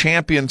with a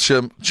champion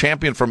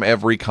from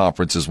every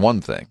conference is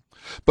one thing.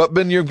 But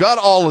when you've got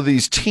all of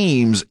these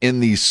teams in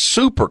these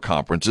super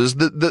conferences,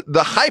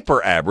 the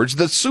hyper average,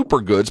 the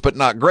super goods but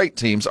not great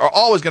teams are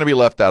always going to be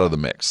left out of the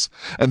mix.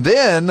 And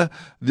then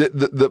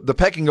the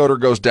pecking order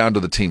goes down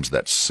to the teams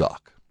that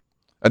suck.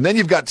 And then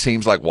you've got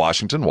teams like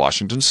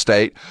Washington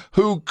State,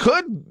 who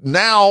could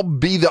now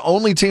be the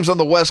only teams on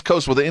the West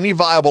Coast with any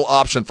viable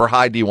option for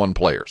high D1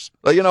 players.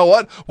 You know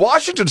what?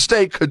 Washington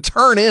State could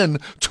turn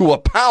into a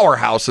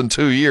powerhouse in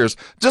 2 years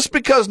just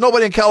because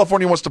nobody in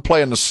California wants to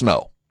play in the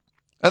snow.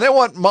 And they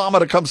want mama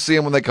to come see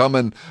them when they come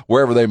in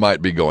wherever they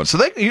might be going. So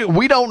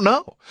we don't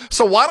know.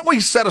 So why don't we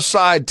set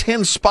aside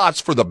 10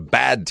 spots for the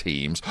bad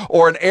teams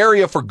or an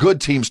area for good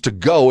teams to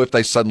go if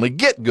they suddenly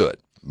get good?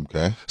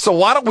 Okay. So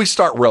why don't we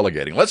start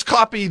relegating? Let's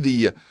copy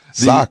the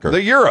soccer, the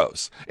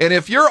Euros. And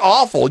if you're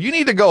awful, you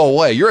need to go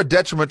away. You're a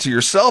detriment to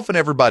yourself and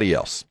everybody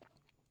else.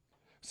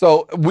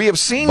 So we have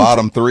seen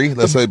bottom three.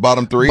 Let's say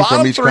bottom three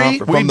from each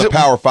conference, from the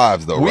Power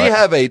Fives, though. We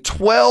have a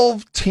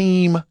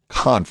 12-team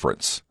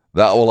conference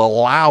that will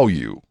allow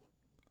you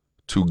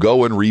to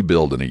go and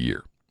rebuild in a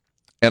year,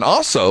 and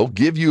also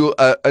give you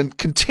a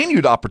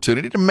continued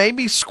opportunity to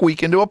maybe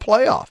squeak into a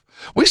playoff.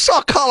 We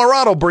saw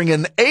Colorado bring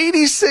in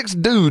 86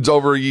 dudes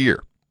over a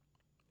year.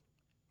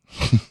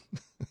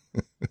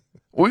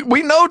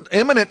 we know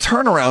imminent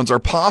turnarounds are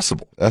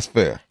possible. That's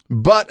fair.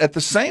 But at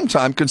the same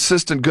time,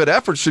 consistent good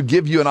effort should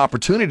give you an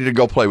opportunity to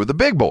go play with the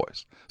big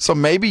boys. So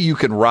maybe you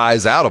can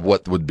rise out of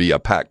what would be a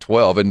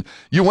Pac-12, and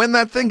you win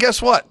that thing,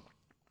 guess what?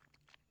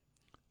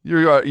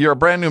 You're a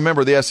brand new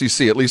member of the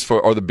SEC, at least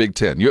or the Big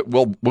Ten.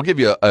 We'll give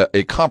you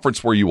a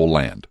conference where you will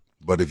land.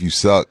 But if you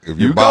suck, if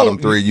you're bottom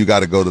three, you got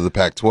to go to the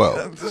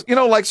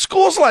Pac-12. Like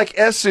schools like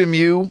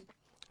SMU,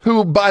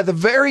 who by the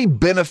very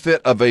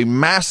benefit of a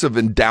massive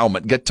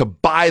endowment get to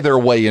buy their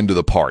way into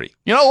the party.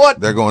 You know what?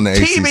 They're going to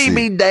TV ACC.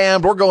 be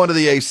damned, we're going to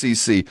the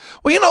ACC.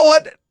 Well, you know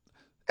what?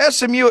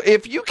 SMU,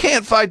 if you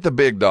can't fight the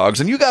big dogs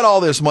and you got all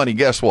this money,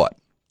 guess what?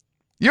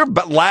 You're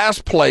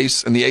last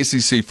place in the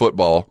ACC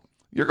football.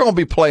 You're going to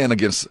be playing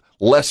against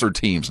lesser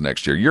teams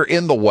next year. You're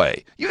in the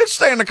way. You can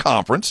stay in the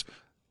conference.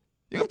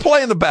 You can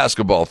play in the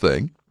basketball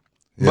thing.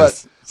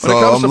 Yes. But when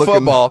it comes to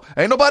football,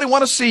 ain't nobody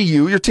want to see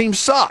you. Your team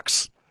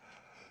sucks.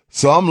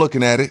 So I'm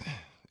looking at it.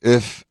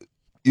 If,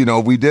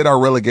 we did our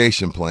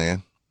relegation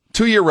plan.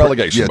 2-year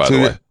relegation, by the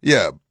way.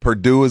 Yeah.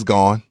 Purdue is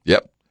gone.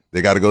 Yep.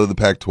 They got to go to the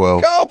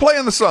Pac-12. Go play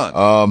in the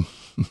sun.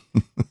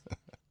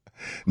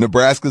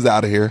 Nebraska's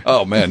out of here.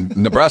 Oh, man.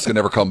 Nebraska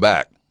never come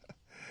back.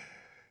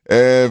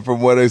 And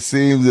from what it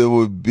seems, it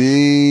would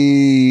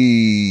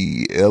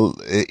be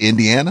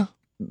Indiana.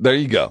 There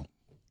you go.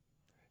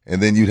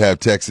 And then you'd have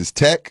Texas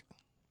Tech.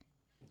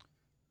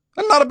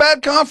 Not a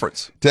bad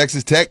conference.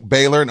 Texas Tech,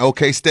 Baylor, and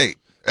OK State.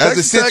 As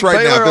it sits right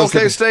Baylor, now,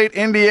 OK State,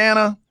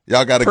 Indiana.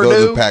 Y'all got to go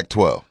to the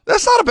Pac-12.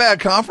 That's not a bad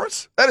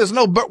conference. That is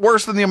no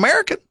worse than the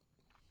American.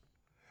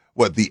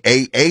 What, the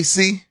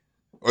AAC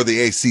or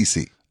the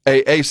ACC?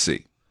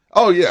 AAC.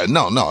 Oh, yeah.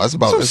 No.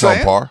 That's on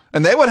par.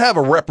 And they would have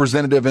a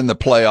representative in the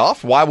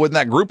playoff. Why wouldn't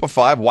that group of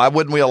 5? Why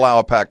wouldn't we allow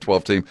a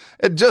Pac-12 team?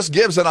 It just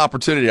gives an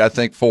opportunity, I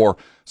think, for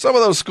some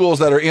of those schools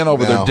that are in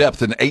over their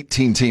depth in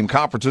 18-team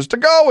conferences to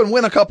go and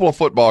win a couple of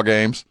football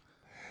games.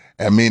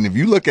 I mean, if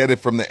you look at it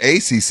from the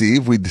ACC,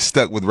 if we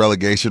stuck with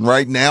relegation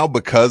right now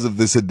because of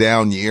this a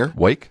down year.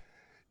 Wake.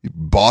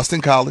 Boston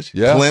College,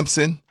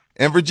 Clemson,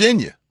 and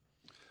Virginia.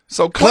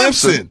 So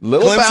Clemson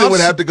would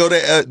have to go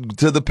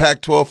to the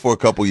Pac-12 for a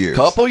couple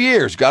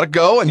years. Got to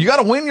go, and you got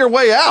to win your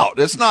way out.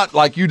 It's not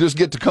like you just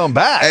get to come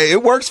back. Hey,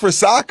 it works for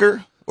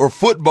soccer or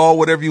football,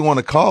 whatever you want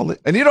to call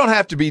it. And you don't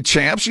have to be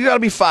champs. You got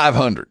to be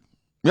 500.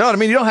 You know what I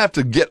mean? You don't have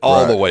to get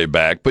all the way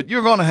back, but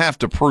you're going to have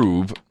to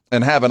prove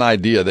and have an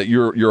idea that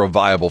you're a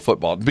viable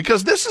football,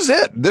 because this is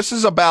it. This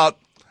is about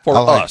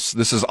us.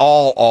 This is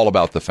all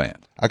about the fan.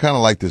 I kind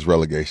of like this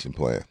relegation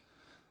plan.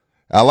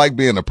 I like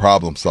being a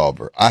problem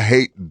solver. I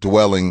hate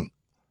dwelling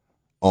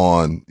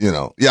on,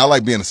 I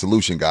like being a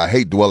solution guy. I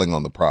hate dwelling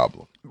on the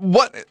problem.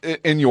 What,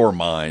 in your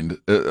mind,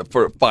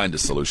 find a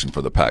solution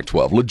for the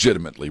Pac-12?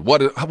 Legitimately, what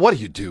do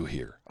you do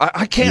here?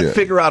 I can't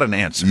figure out an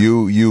answer.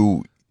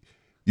 You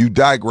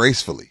die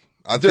gracefully.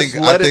 I think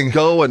it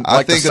go, and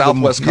like the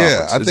Southwest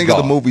Conference. I think of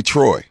the movie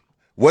Troy.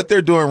 What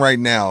they're doing right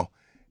now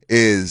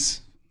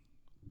is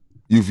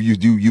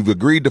you've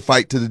agreed to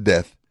fight to the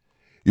death.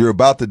 You're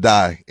about to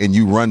die, and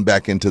you run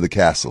back into the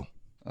castle.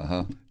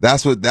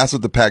 That's what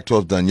the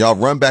Pac-12's done. Y'all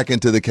run back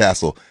into the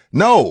castle.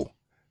 No,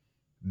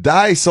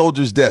 die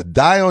soldier's death.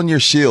 Die on your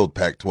shield,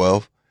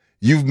 Pac-12.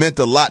 You've meant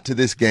a lot to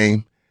this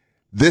game.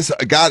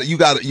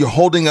 You're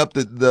holding up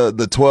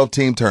the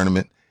 12-team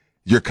tournament.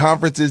 Your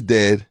conference is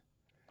dead.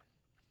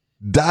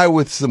 Die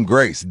with some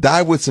grace.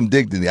 Die with some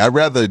dignity. I'd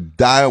rather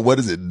die on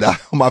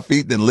my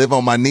feet than live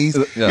on my knees.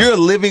 You're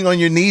living on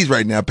your knees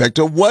right now,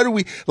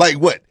 Pac-12.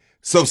 What?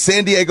 So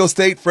San Diego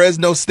State,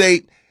 Fresno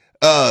State,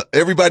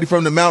 everybody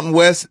from the Mountain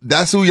West,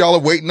 that's who y'all are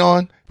waiting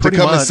on to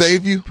come and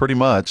save you? Pretty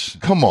much.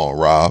 Come on,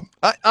 Rob.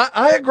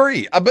 I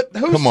agree. But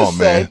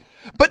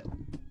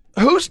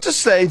who's to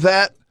say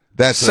that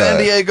San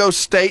Diego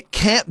State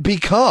can't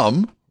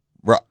become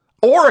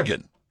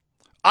Oregon?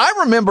 I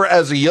remember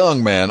as a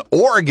young man,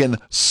 Oregon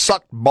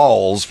sucked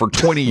balls for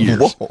 20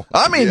 years.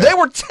 They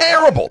were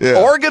terrible.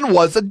 Yeah. Oregon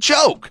was a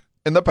joke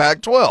in the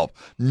Pac-12.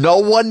 No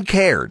one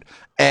cared.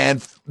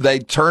 And they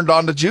turned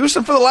on the juice,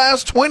 and for the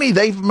last 20,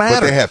 they've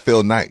mattered. But they have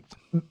Phil Knight.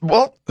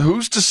 Well,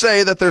 who's to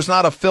say that there's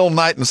not a Phil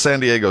Knight in San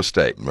Diego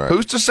State? Right.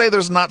 Who's to say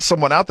there's not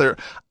someone out there?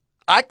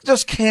 I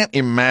just can't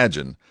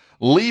imagine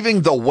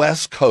leaving the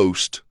West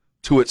Coast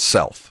to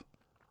itself.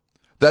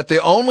 That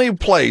the only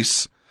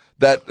place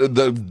that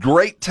the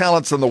great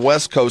talents on the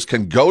West Coast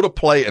can go to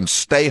play and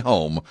stay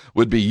home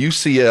would be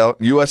USC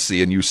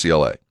and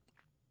UCLA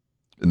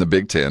in the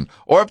Big Ten.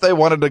 Or if they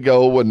wanted to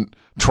go and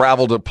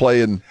travel to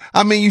play in...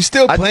 you're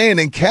still playing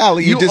in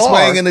Cali. You're just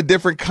playing in a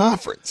different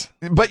conference.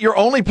 But you're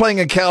only playing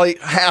in Cali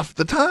half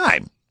the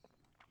time.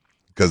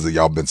 Because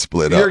y'all been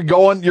split up. You're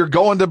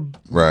going to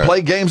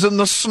play games in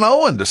the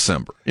snow in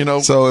December.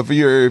 So if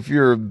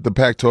you're the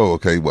Pac-12,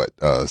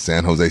 okay,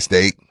 San Jose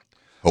State,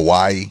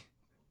 Hawaii,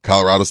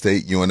 Colorado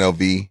State,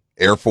 UNLV,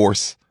 Air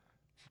Force,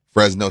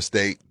 Fresno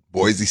State,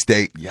 Boise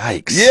State.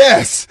 Yikes.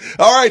 Yes.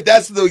 All right.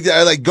 That's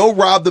go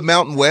rob the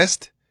Mountain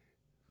West.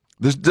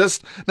 There's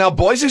just now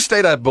Boise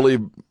State, I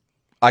believe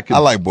I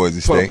like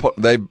Boise State.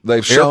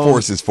 They've shown, Air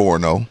Force is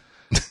 4-0.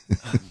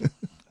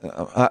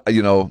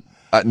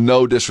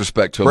 No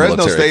disrespect to Fresno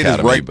military State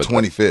academy, is ranked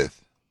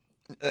 25th.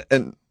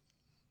 And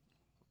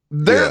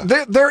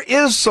there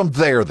is some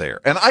there.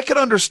 And I can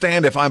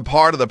understand if I'm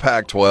part of the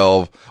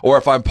Pac-12 or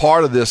if I'm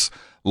part of this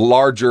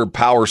larger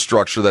power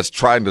structure that's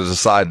trying to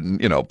decide,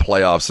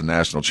 playoffs and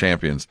national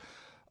champions,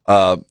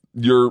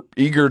 your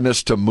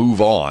eagerness to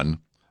move on.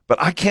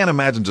 But I can't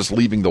imagine just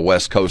leaving the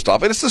West Coast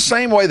off. And it's the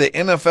same way the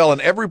NFL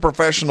and every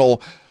professional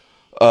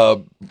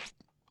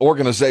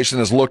organization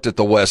has looked at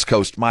the West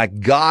Coast. My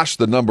gosh,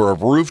 the number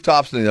of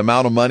rooftops and the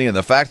amount of money. And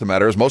the fact of the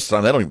matter is most of the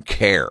time they don't even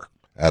care.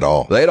 At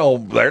all. They're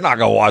not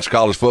going to watch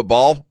college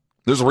football.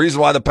 There's a reason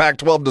why the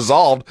Pac-12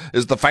 dissolved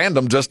is the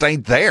fandom just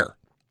ain't there.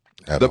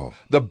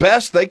 The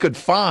best they could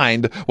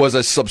find was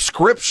a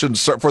subscription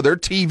for their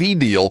TV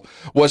deal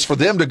was for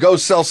them to go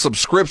sell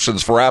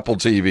subscriptions for Apple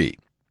TV.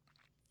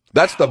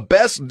 That's the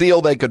best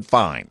deal they could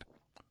find.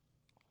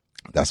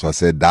 That's why I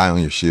said die on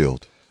your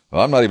shield.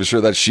 Well, I'm not even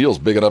sure that shield's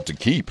big enough to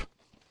keep.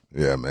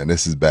 Yeah, man,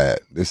 this is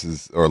bad. This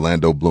is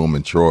Orlando Bloom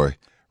and Troy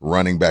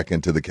running back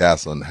into the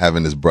castle and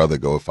having his brother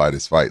go fight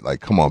his fight. Like,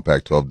 come on,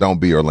 Pac-12.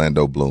 Don't be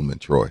Orlando Bloom and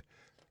Troy.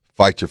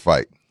 Fight your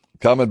fight.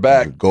 Coming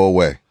back. Go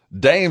away.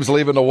 Dame's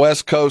leaving the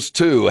West Coast,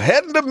 too.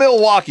 Heading to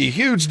Milwaukee.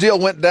 Huge deal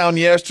went down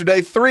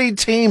yesterday. 3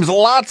 teams,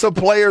 lots of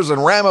players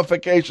and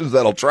ramifications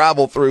that'll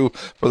travel through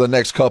for the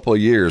next couple of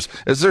years.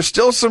 Is there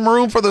still some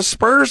room for the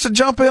Spurs to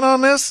jump in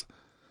on this?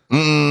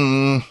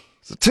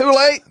 Is it too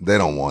late? They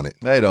don't want it.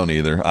 They don't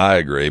either. I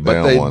agree.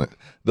 But they don't want it.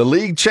 The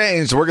league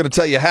changed. We're going to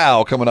tell you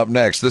how coming up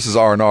next. This is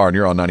R&R, and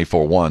you're on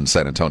 94.1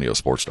 San Antonio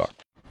Sports Star.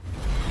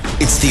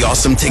 It's the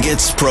Awesome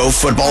Tickets Pro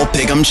Football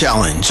Pick'em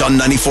Challenge on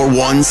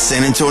 94.1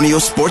 San Antonio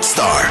Sports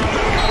Star.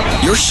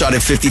 Your shot at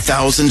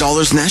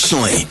 $50,000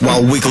 nationally,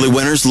 while weekly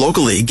winners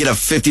locally get a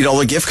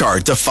 $50 gift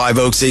card to 5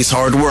 Oaks Ace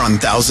Hardware on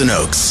Thousand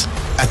Oaks.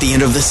 At the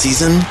end of the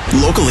season,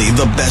 locally,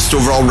 the best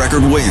overall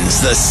record wins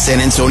the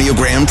San Antonio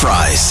Grand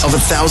Prize of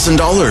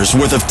 $1,000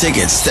 worth of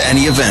tickets to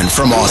any event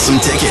from Awesome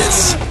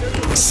Tickets.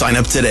 Sign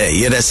up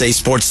today at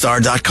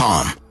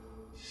sasportstar.com.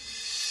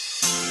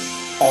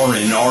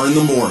 R&R in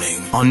the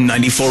Morning on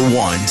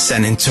 94.1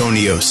 San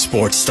Antonio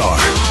Sports Star.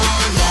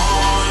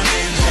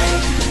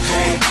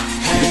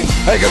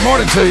 Hey, good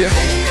morning to you.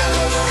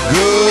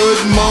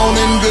 Good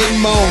morning, good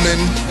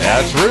morning.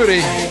 That's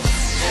Rudy.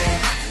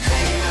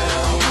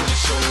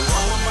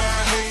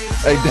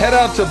 Hey, head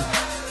out to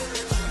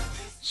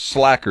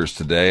Slackers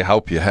today.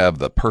 Hope you have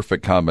the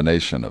perfect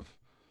combination of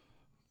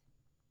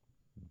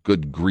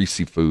good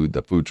greasy food,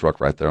 the food truck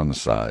right there on the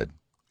side.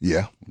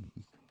 Yeah.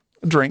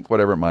 A drink,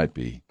 whatever it might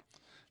be,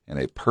 and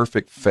a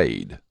perfect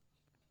fade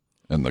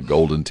in the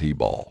golden tee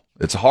ball.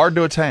 It's hard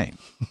to attain,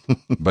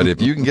 but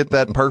if you can get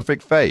that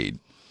perfect fade,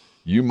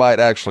 you might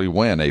actually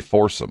win a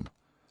foursome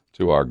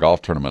to our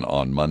golf tournament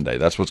on Monday.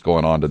 That's what's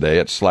going on today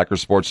at Slacker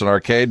Sports and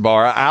Arcade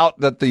Bar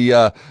out at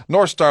the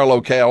North Star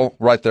locale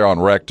right there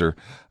on Rector.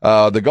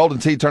 The Golden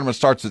Tee tournament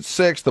starts at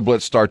 6. The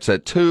Blitz starts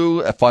at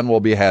 2. Fun will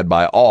be had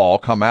by all.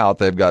 Come out.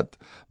 They've got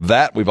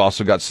that. We've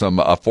also got some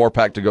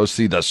 4-pack to go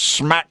see the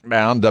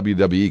SmackDown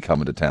WWE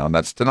coming to town.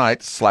 That's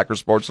tonight. Slacker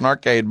Sports and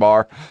Arcade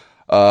Bar.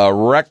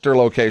 Rector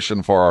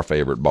location for our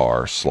favorite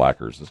bar,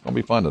 Slackers. It's going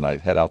to be fun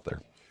tonight. Head out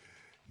there.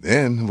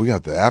 Then we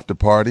got the after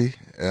party,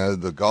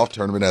 the golf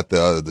tournament at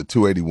the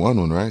 281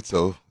 one, right?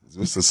 So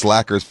it's the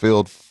Slackers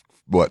field,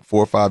 4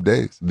 or 5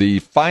 days. The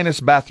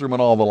finest bathroom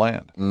in all the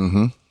land.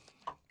 Mm-hmm.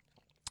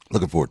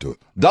 Looking forward to it.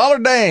 Dollar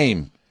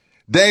Dame.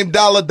 Dame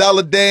Dollar,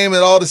 Dollar Dame,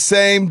 and all the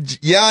same.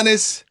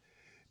 Giannis,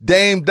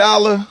 Dame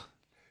Dollar,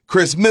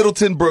 Chris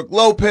Middleton, Brooke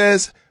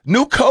Lopez.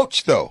 New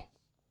coach, though.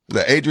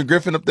 The Adrian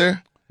Griffin up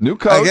there. New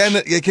coach.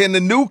 Again,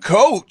 the new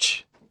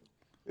coach.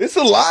 It's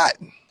a lot.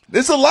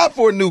 It's a lot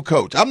for a new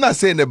coach. I'm not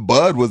saying that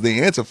Bud was the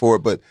answer for it,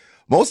 but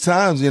most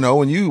times,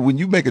 when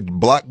you make a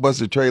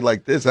blockbuster trade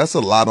like this, that's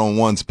a lot on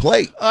one's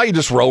plate. Oh, you're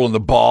just rolling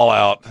the ball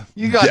out.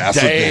 You got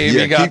Dave,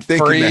 you got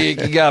Freak,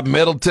 you got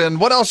Middleton.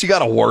 What else you got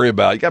to worry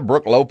about? You got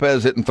Brooke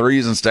Lopez hitting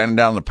threes and standing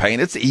down in the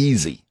paint. It's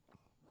easy.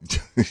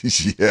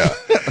 Yeah.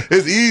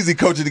 It's easy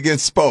coaching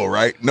against Spo,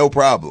 right? No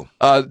problem.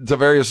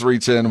 Tavarius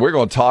reach in. We're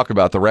going to talk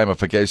about the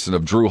ramification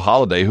of Drew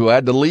Holiday, who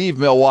had to leave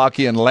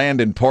Milwaukee and land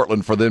in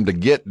Portland for them to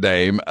get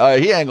Dame.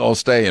 He ain't going to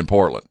stay in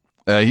Portland.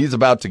 He's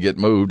about to get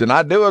moved. And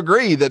I do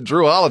agree that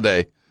Drew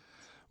Holiday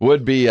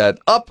would be an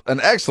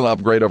excellent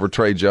upgrade over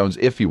Trey Jones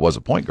if he was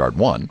a point guard,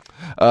 1.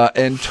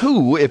 And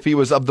 2, if he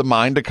was of the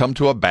mind to come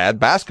to a bad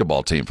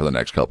basketball team for the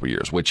next couple of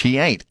years, which he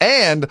ain't.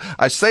 And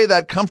I say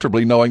that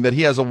comfortably knowing that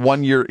he has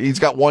he's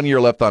got 1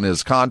 year left on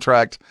his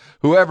contract.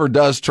 Whoever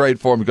does trade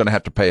for him is going to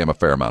have to pay him a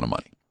fair amount of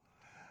money.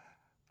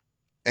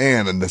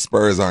 And the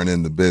Spurs aren't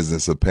in the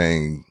business of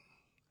paying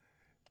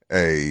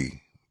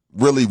a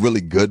really,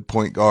 really good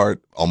point guard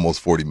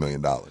almost $40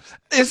 million.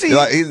 Is he?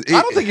 I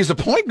don't think he's a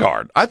point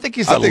guard. I think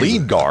he's a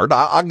lead guard.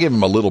 I'll give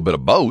him a little bit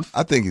of both.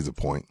 I think he's a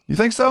point. You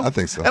think so? I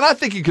think so. And I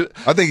think he could.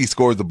 I think he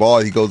scores the ball.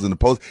 He goes in the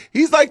post.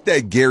 He's like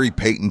that Gary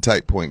Payton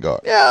type point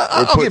guard. Yeah,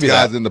 I'll give you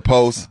guys that. in the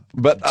post.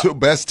 But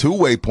best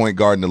two-way point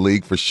guard in the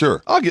league for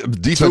sure. I'll get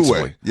defensively.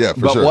 Two-way. Yeah, for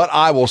but sure. What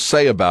I will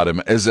say about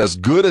him is, as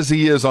good as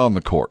he is on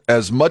the court,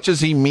 as much as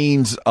he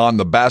means on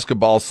the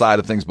basketball side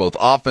of things, both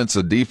offense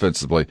and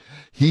defensively,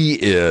 he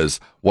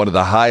is one of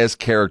the highest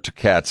character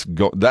cats.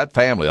 That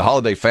family, the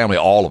Holiday family,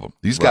 all of them.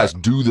 These guys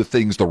do the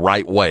things the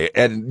right way,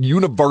 and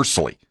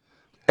universally,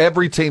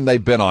 every team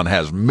they've been on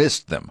has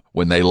missed them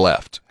when they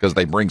left because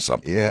they bring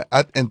something. Yeah,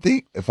 and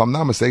think, if I'm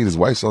not mistaken, his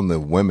wife's on the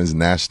women's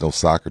national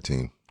soccer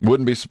team.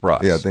 Wouldn't be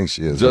surprised. Yeah, I think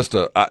she is.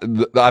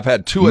 I've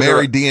had 2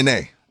 Mary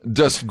DNA.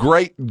 Just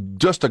great,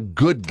 just a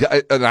good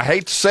guy. And I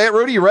hate to say it,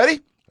 Rudy, you ready?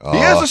 He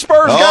is a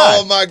Spurs guy.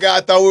 Oh, my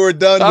God, I thought we were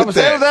done I'm with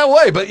saying that. it that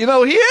way, but,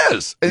 he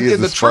is.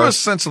 In the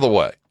truest sense of the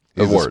way.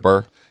 He's a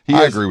Spur.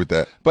 I agree with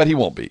that. But he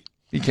won't be.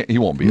 He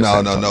won't be.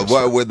 No.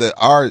 Well, with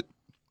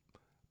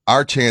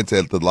our chance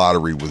at the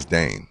lottery was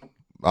Dame.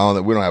 We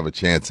don't have a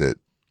chance at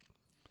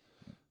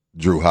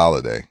Drew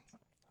Holiday.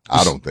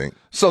 I don't think.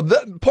 So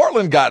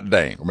Portland got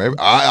Dame. Or maybe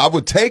I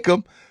would take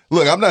him.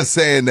 Look, I'm not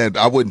saying that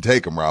I wouldn't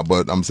take him, Rob,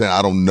 but I'm saying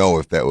I don't know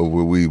if that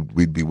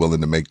we'd be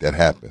willing to make that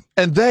happen.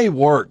 And they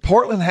worked.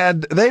 Portland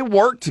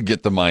worked to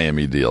get the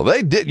Miami deal.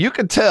 They did. You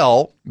could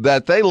tell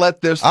that they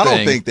let this. I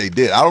don't think they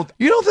did.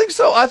 You don't think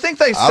so? I think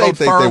they stayed I don't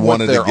think firm they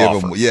wanted with their to give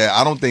offer. him. Yeah,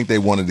 I don't think they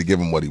wanted to give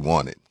him what he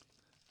wanted.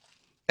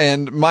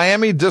 And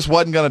Miami just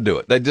wasn't going to do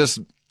it.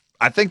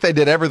 I think they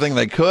did everything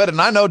they could.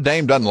 And I know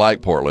Dame doesn't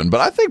like Portland, but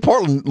I think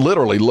Portland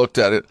literally looked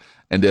at it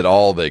and did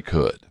all they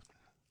could.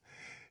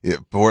 Yeah,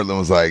 Portland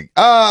was like,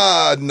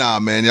 nah,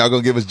 man, y'all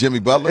gonna give us Jimmy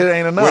Butler? It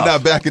ain't enough. We're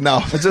not backing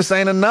off. It just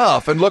ain't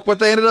enough. And look what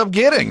they ended up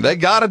getting. They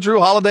got a Drew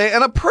Holiday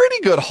and a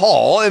pretty good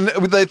haul, and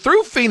they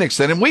threw Phoenix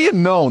in, and we had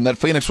known that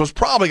Phoenix was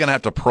probably going to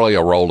have to play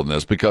a role in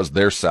this because of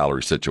their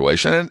salary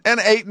situation. And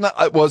Ayton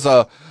was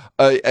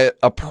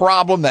a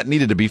problem that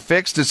needed to be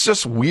fixed. It's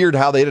just weird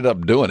how they ended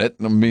up doing it.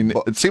 I mean,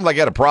 it seemed like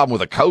they had a problem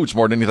with a coach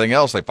more than anything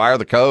else. They fired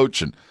the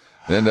coach and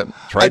ended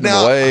up trading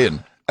him away.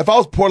 And if I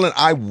was Portland,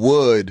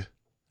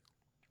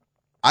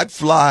 I'd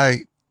fly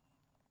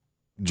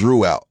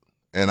Drew out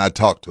and I'd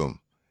talk to him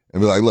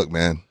and be like, look,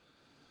 man,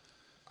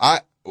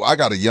 I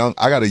got a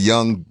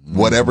young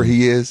whatever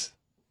he is,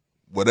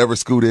 whatever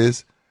Scoot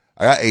is.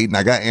 I got Ayton.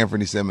 I got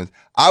Anthony Simmons.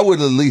 I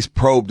would at least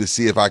probe to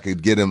see if I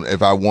could get him,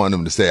 if I want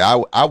him to stay.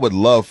 I would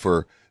love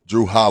for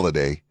Drew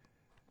Holiday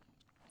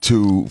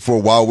for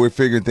while we're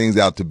figuring things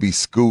out, to be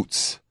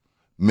Scoot's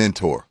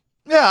mentor.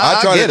 Yeah,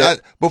 I get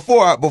it.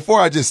 Before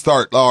I just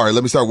start, all right,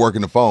 let me start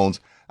working the phones.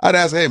 I'd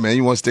ask, hey, man,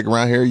 you want to stick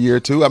around here a year or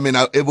two? I mean,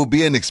 it will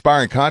be an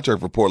expiring contract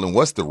for Portland.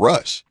 What's the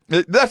rush?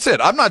 That's it.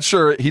 I'm not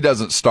sure he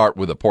doesn't start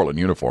with a Portland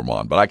uniform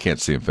on, but I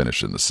can't see him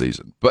finishing the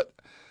season. But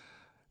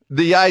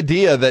the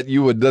idea that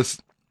you would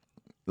just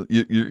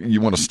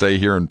you want to stay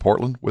here in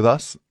Portland with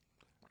us?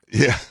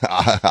 Yeah,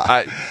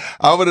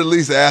 I would at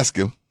least ask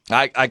him.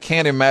 I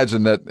can't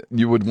imagine that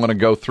you would want to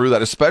go through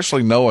that,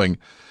 especially knowing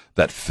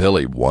that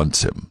Philly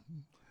wants him.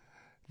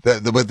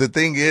 But the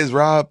thing is,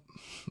 Rob,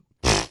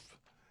 that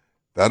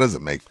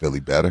doesn't make Philly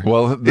better.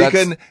 Well, they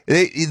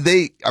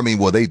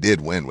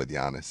did win with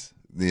Giannis,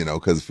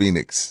 because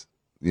Phoenix,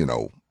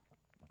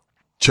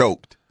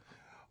 choked.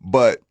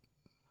 But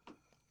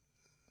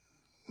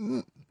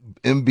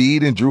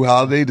Embiid and Drew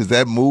Holiday, does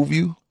that move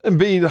you?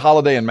 Embiid,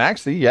 Holiday, and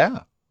Maxey,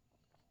 yeah.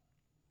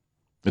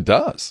 It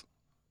does.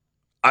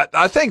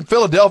 I think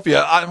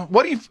Philadelphia,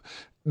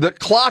 the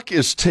clock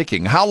is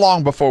ticking. How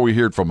long before we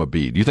hear from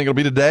Embiid? Do you think it'll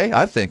be today?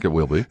 I think it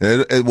will be.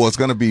 It's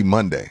going to be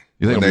Monday.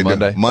 You think it'll be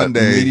Monday?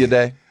 Monday. Media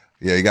day?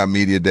 Yeah, you got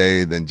media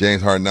day. Then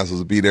James Harden Nussels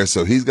will be there.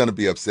 So he's going to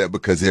be upset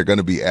because they're going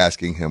to be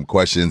asking him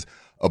questions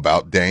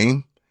about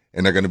Dame,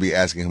 and they're going to be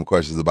asking him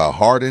questions about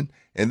Harden,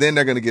 and then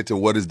they're going to get to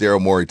what is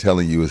Daryl Morey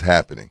telling you is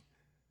happening.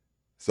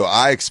 So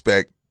I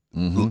expect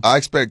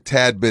a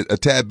tad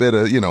bit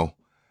of,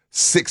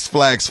 Six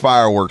Flags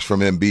fireworks from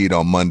Embiid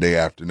on Monday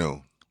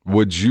afternoon.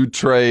 Would you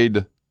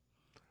trade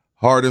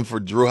Harden for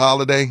Drew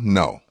Holiday?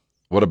 No.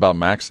 What about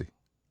Maxey?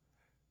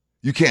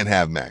 You can't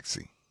have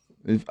Maxey.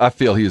 I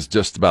feel he's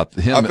just about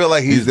him. I feel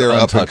like he's their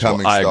up-and-coming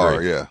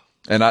star, yeah.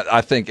 And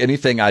I think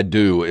anything I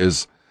do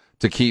is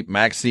to keep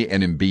Maxey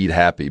and Embiid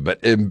happy.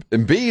 But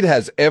Embiid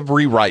has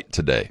every right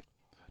today.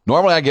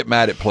 Normally I get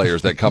mad at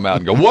players that come out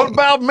and go, what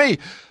about me?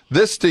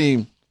 This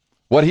team,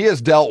 what he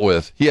has dealt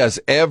with, he has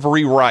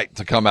every right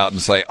to come out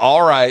and say,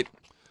 all right,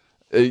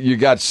 you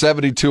got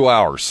 72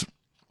 hours,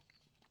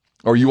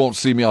 or you won't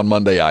see me on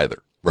Monday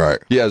either. Right.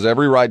 He has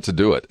every right to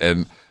do it,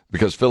 and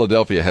because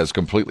Philadelphia has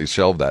completely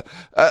shelved that.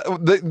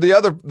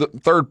 The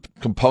third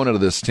component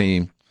of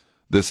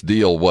this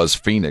deal was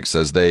Phoenix,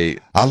 as they.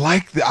 I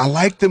like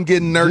them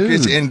getting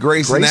Nurkic and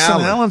Grayson Allen.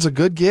 Grayson Allen's a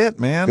good get,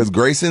 man. Because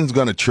Grayson's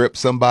going to trip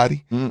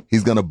somebody,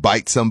 he's going to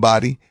bite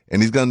somebody,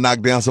 and he's going to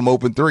knock down some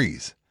open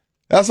threes.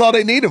 That's all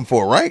they need him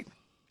for, right?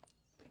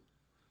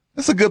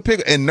 That's a good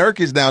pick. And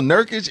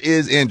Nurkic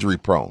is injury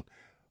prone.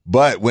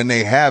 But when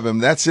they have him,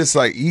 that's just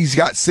like he's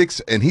got 6,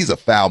 and he's a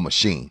foul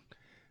machine.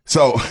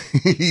 So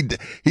he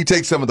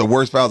takes some of the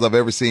worst fouls I've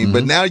ever seen.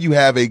 But now you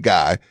have a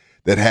guy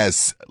that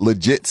has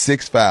legit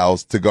 6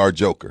 fouls to guard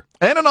Joker.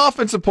 And an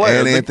offensive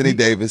player. And Anthony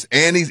Davis.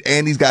 And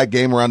he's got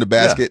game around the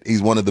basket. Yeah.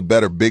 He's one of the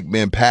better big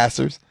men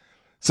passers.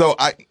 So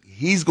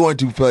he's going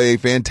to play a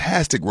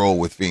fantastic role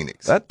with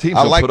Phoenix. That team's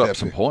going to put up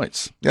some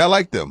points. Yeah, I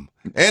like them.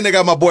 And they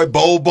got my boy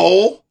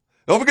Bol.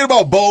 Don't forget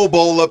about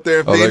Bol up there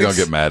in Phoenix. They're going to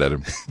get mad at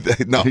him.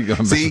 No.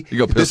 See,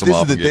 this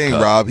is the thing,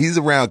 Rob. He's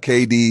around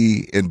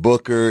KD and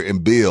Booker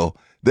and Bill.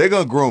 They're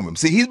going to groom him.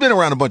 See, he's been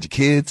around a bunch of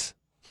kids,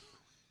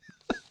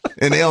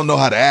 and they don't know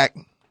how to act.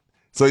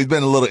 So he's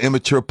been a little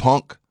immature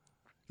punk.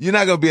 You're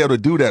not going to be able to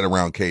do that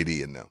around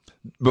KD and them.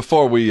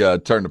 Before we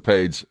turn the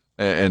page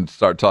and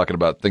start talking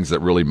about things that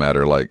really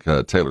matter, like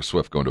Taylor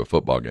Swift going to a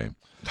football game.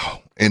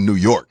 Oh, in New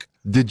York.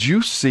 Did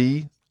you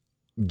see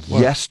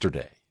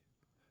yesterday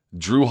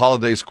Drew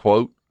Holiday's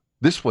quote?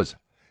 This was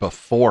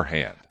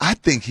beforehand. I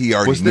think he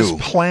already was knew.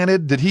 This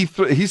planted? Did he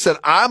said,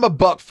 I'm a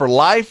Buck for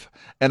life,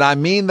 and I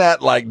mean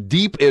that like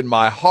deep in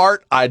my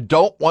heart. I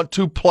don't want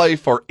to play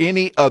for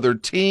any other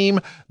team.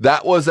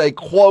 That was a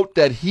quote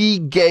that he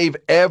gave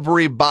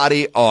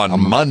everybody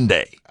on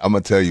Monday. I'm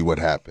going to tell you what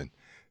happened.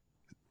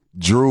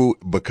 Drew,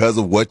 because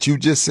of what you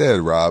just said,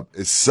 Rob,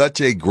 is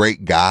such a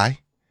great guy.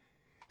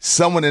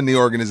 Someone in the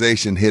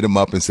organization hit him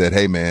up and said,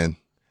 hey, man,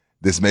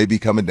 this may be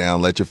coming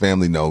down. Let your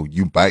family know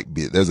you might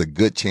be. There's a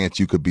good chance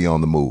you could be on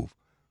the move.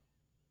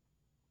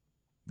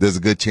 There's a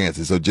good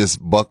chance. So just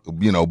buckle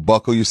your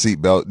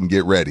seatbelt and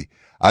get ready.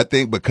 I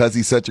think because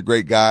he's such a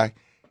great guy,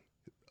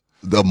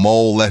 the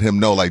mole let him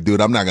know, like, dude,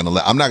 I'm not gonna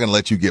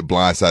let you get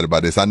blindsided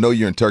by this. I know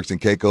you're in Turks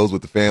and Caicos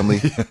with the family.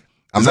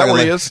 Is that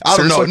where he is? I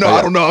don't know. No,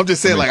 I don't know. I'm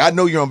just saying, like, I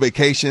know you're on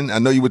vacation. I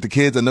know you're with the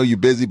kids. I know you're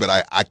busy, but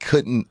I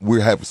couldn't.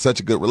 We have such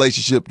a good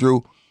relationship,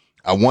 Drew.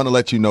 I want to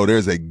let you know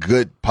there's a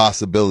good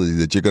possibility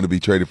that you're going to be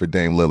traded for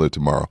Dame Lillard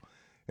tomorrow.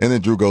 And then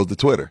Drew goes to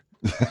Twitter.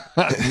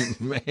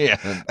 Man.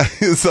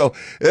 So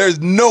there's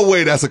no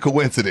way that's a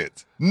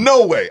coincidence.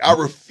 No way. I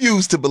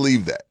refuse to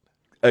believe that.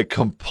 A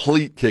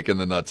complete kick in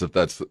the nuts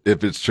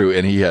if it's true,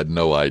 and he had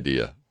no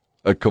idea.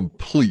 A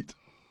complete.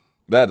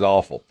 That's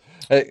awful.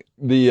 Hey,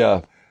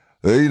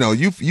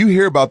 you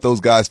hear about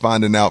those guys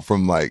finding out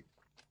from like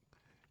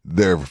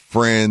their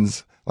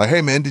friends, like,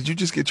 hey man, did you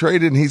just get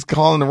traded? And he's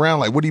calling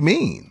around like, what do you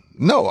mean?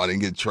 No, I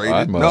didn't get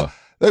traded. No,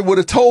 they would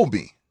have told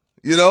me,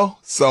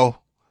 So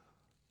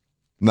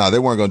No, they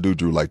weren't going to do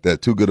Drew like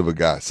that. Too good of a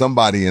guy.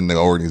 Somebody in the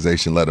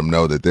organization let him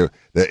know that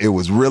it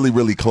was really,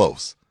 really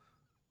close.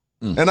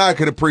 And I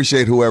could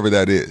appreciate whoever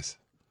that is.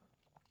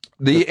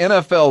 The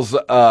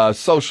NFL's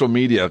social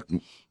media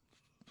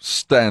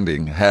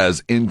standing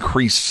has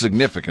increased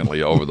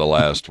significantly over the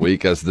last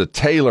week as the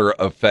Taylor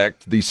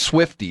effect. The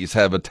Swifties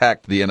have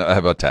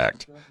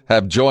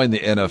joined the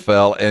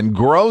NFL and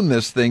grown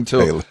this thing to.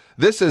 Taylor.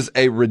 This is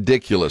a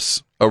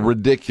ridiculous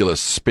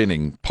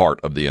spinning part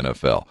of the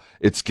NFL.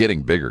 It's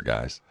getting bigger,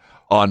 guys.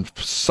 On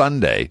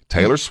Sunday,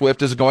 Taylor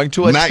Swift is going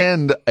to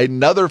attend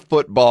another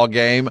football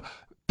game,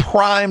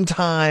 prime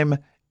time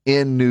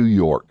in New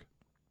York.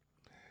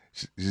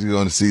 She's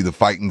going to see the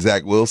fighting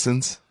Zach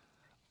Wilsons.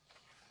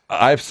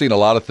 I've seen a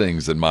lot of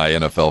things in my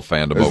NFL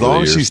fandom over the years. As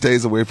long as she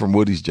stays away from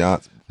Woody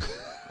Johnson.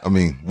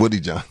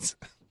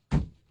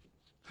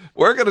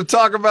 We're going to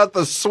talk about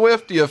the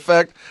Swiftie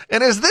effect.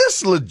 And is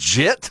this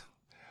legit?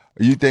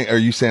 Are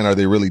you saying are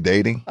they really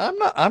dating?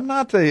 I'm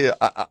not a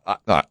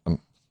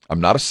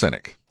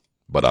cynic,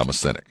 but I'm a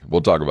cynic.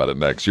 We'll talk about it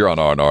next. You're on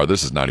R&R.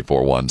 This is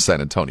 94.1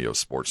 San Antonio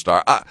Sports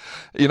Star. As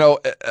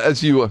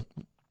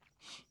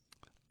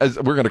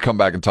we're going to come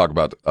back and talk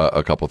about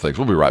a couple of things.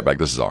 We'll be right back.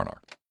 This is R&R.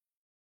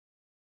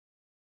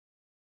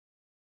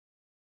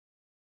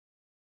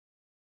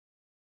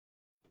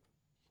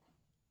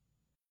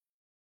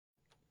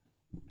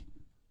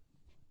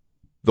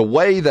 The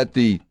way that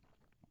the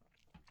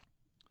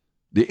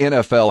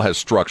NFL has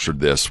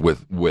structured this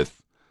with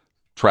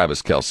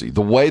Travis Kelce,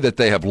 the way that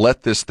they have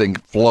let this thing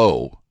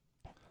flow,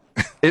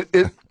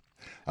 it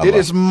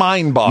is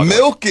mind-boggling.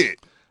 Milk it.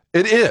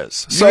 It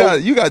is. So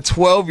you got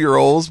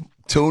 12-year-olds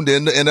tuned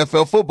into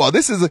NFL football.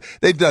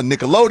 They've done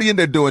Nickelodeon,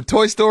 they're doing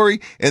Toy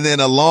Story, and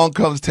then along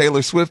comes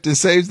Taylor Swift and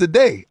saves the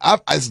day.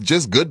 It's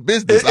just good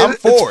business. I'm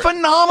for it. It's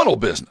phenomenal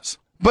business.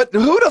 But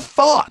who'd have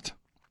thought?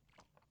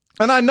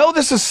 And I know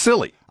this is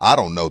silly. I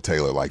don't know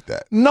Taylor like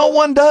that. No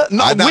one does.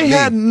 No, we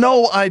had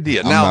no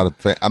idea.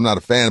 I'm not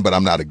a fan, but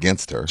I'm not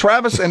against her.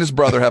 Travis and his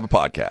brother have a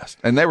podcast,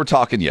 and they were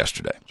talking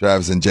yesterday.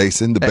 Travis and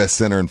Jason, the best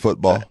center in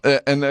football,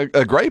 and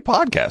a great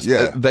podcast.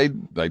 Yeah, they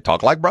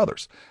talk like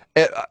brothers.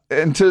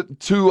 And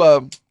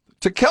to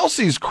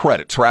Kelsey's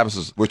credit,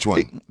 Travis's which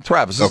one?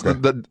 Travis is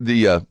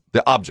the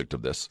object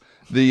of this.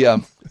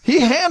 He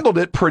handled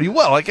it pretty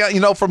well. Like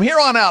from here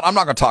on out, I'm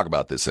not going to talk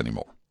about this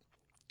anymore.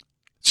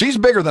 She's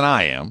bigger than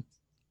I am.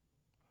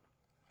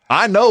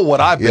 I know what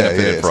I've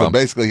benefited from. So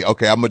basically,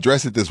 okay, I'm gonna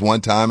address it this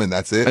one time, and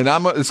that's it. And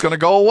it's going to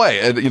go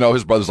away. And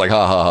his brother's like,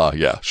 ha ha ha,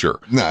 yeah,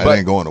 sure. No, it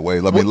ain't going away.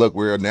 Look,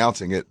 we're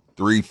announcing it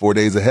 3-4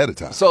 days ahead of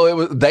time.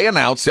 So they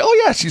announced,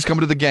 oh yeah, she's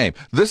coming to the game.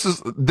 This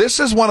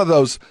is one of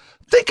those.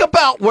 Think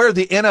about where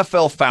the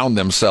NFL found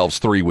themselves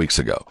 3 weeks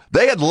ago.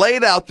 They had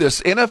laid out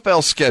this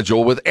NFL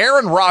schedule with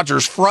Aaron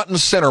Rodgers front and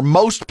center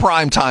most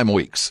primetime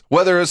weeks,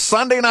 whether it's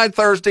Sunday night,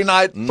 Thursday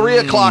night, 3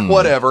 o'clock,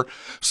 whatever.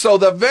 So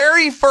the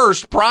very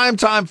first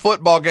primetime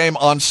football game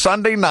on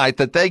Sunday night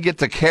that they get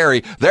to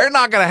carry, they're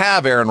not going to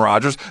have Aaron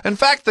Rodgers. In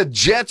fact, the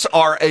Jets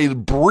are a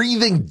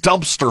breathing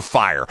dumpster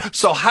fire.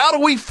 So how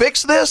do we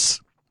fix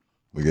this?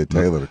 We get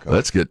Taylor to come.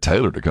 Let's get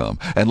Taylor to come.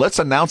 And let's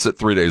announce it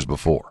 3 days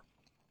before.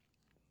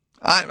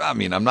 I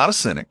mean, I'm not a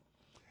cynic.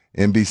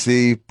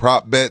 NBC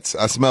prop bets.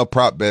 I smell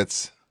prop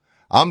bets.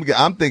 I'm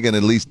thinking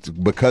at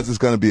least, because it's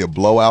going to be a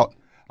blowout,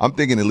 I'm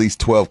thinking at least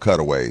 12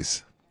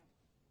 cutaways.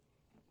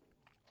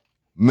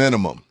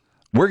 Minimum.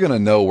 We're going to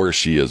know where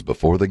she is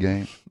before the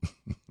game.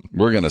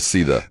 We're going to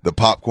see the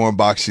popcorn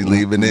box she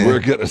leaving in. We're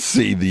going to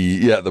see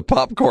the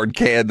popcorn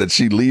can that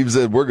she leaves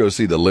in. We're going to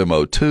see the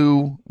limo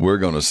too. We're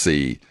going to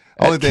see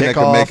only thing that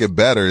can make it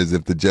better is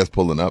if the Jets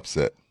pull an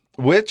upset.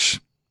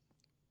 Which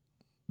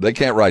they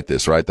can't write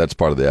this, right? That's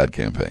part of the ad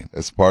campaign.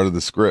 That's part of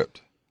the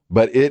script.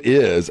 But it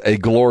is a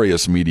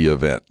glorious media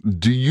event.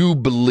 Do you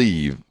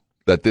believe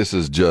that this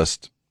is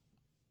just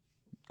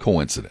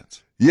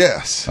coincidence?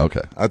 Yes.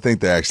 Okay. I think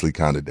they're actually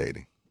kind of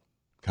dating.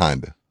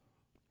 Kinda.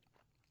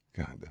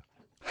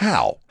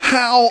 How?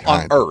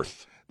 On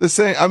earth? The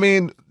same. I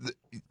mean,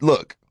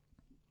 look,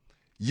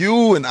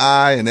 you and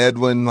I and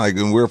Edwin, like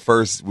when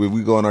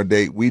we go on our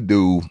date, we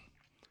go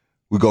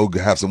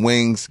have some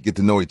wings, get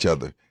to know each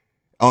other.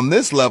 On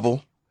this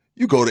level,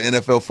 you go to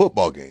NFL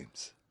football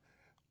games.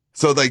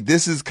 So like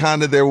this is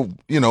kind of their,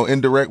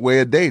 indirect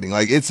way of dating.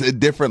 Like it's a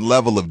different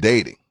level of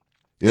dating.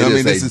 You know what I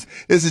mean?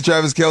 This is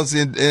Travis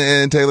Kelce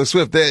and Taylor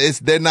Swift.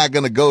 They're not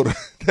going to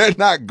they're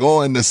not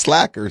going to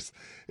Slackers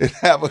and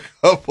have a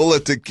couple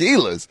of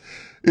tequilas,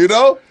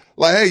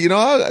 Like, hey,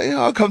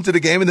 I'll come to the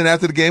game, and then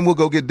after the game, we'll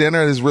go get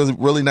dinner at this really,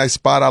 really nice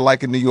spot I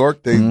like in New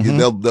York.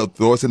 They'll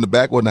throw us in the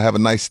back. We're going to have a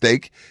nice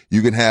steak.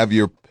 You can have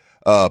your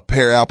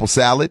pear apple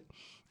salad,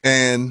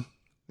 and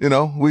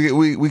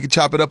we can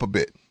chop it up a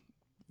bit.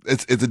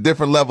 It's a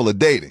different level of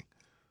dating.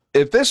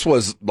 If this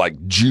was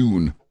like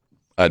June,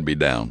 I'd be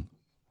down.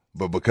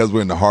 But because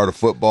we're in the heart of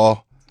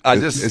football,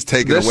 it's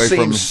taken away from. This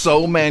seems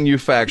so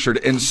manufactured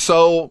and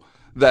so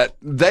that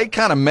they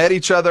kind of met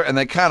each other and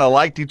they kind of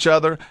liked each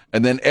other,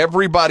 and then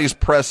everybody's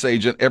press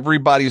agent,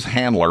 everybody's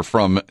handler,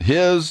 from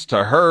his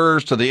to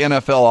hers to the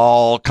NFL,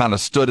 all kind of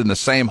stood in the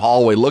same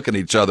hallway looking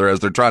at each other as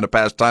they're trying to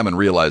pass time and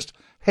realized,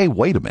 hey,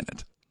 wait a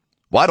minute,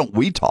 why don't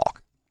we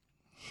talk?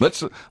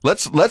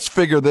 Let's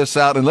figure this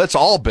out and let's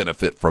all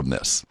benefit from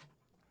this.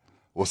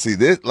 Well, see,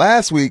 this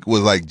last week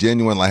was like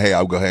genuine, like, hey,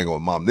 I'll go hang out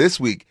with mom. This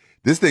week,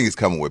 this thing is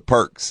coming with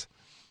perks.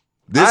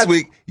 This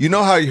week, you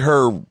know how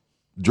her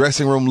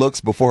dressing room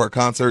looks before her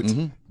concerts?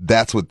 Mm-hmm.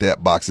 That's what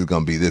that box is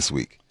going to be this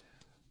week.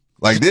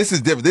 Like, this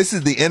is different. This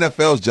is the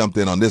NFL's jumped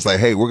in on this. Like,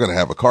 hey, we're going to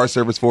have a car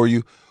service for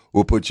you.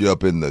 We'll put you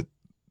up in the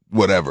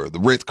whatever, the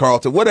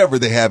Ritz-Carlton, whatever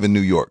they have in New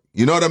York.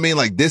 You know what I mean?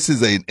 Like, this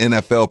is an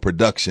NFL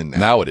production now.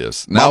 Now it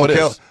is. Now it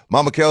is.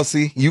 Mama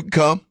Kelsey, you can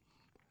come,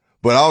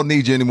 but I don't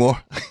need you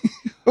anymore.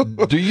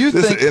 Do you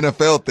think this is an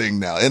NFL thing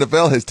now?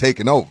 NFL has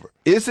taken over.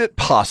 Is it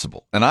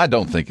possible, and I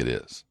don't think it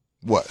is,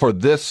 what, for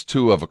this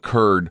to have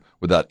occurred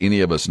without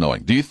any of us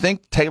knowing? Do you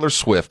think Taylor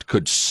Swift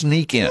could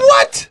sneak in?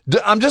 What?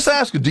 I'm just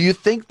asking, do you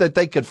think that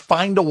they could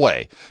find a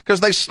way?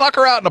 Because they snuck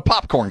her out in a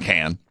popcorn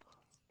can.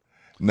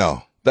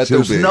 No. That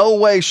there's no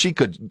way she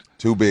could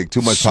too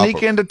much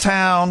sneak into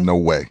town. No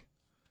way.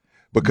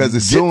 Because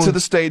get to the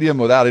stadium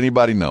without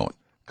anybody knowing.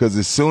 Because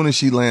as soon as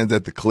she lands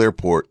at the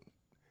Clearport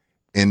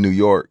in New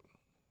York,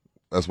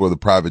 that's where the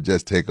private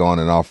jets take on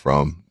and off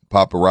from.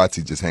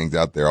 Paparazzi just hangs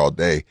out there all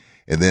day,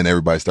 and then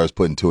everybody starts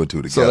putting two and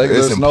two together. So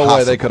there's no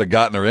way they could have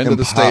gotten her into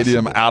the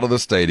stadium, out of the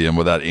stadium,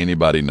 without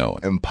anybody knowing.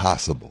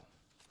 Impossible.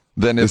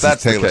 Then if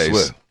that's the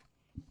case,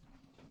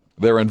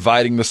 they're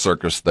inviting the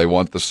circus. They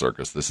want the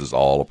circus. This is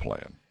all a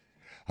plan.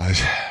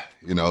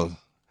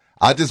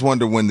 I just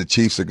wonder when the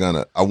Chiefs are going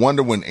to – I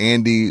wonder when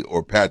Andy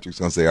or Patrick's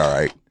going to say, all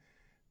right,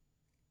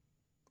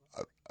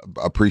 I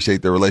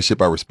appreciate the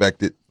relationship. I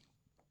respect it,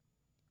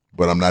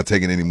 but I'm not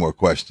taking any more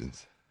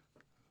questions.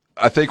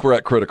 I think we're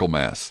at critical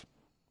mass,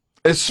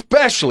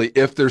 especially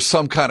if there's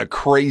some kind of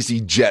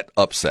crazy jet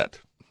upset.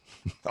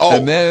 Oh,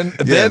 and then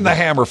the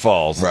hammer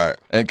falls. Right.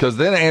 And because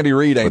then Andy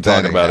Reid ain't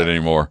talking about it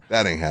anymore.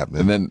 That ain't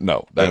happening. And then,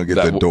 no. They'll get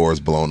the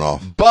doors blown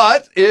off.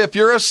 But if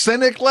you're a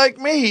cynic like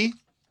me,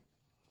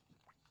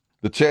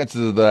 the chances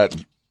of that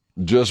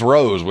just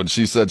rose when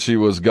she said she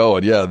was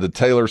going. Yeah, the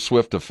Taylor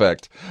Swift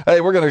effect.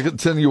 Hey, we're going to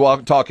continue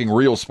talking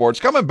real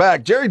sports. Coming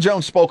back, Jerry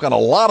Jones spoke on a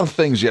lot of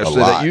things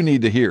yesterday that you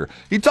need to hear.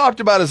 He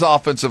talked about his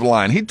offensive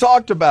line. He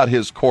talked about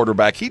his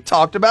quarterback. He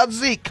talked about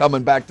Zeke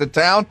coming back to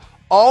town.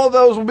 All of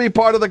those will be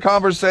part of the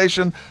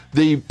conversation.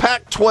 The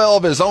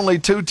Pac-12 is only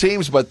 2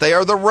 teams, but they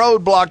are the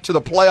roadblock to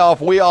the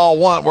playoff we all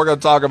want. We're going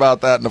to talk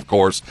about that. And, of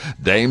course,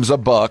 Dame's a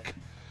Buck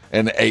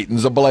and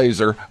Aiton's a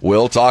Blazer.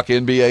 We'll talk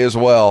NBA as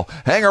well.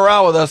 Hang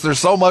around with us. There's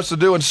so much to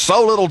do in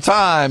so little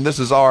time. This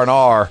is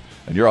R&R,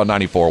 and you're on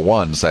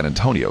 94.1 San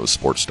Antonio's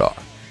Sports Star.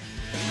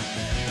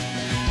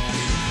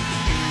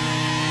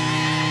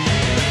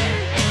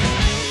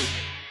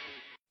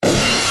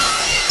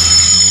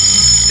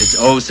 It's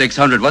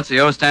 0600. What's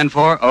the O stand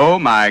for? Oh,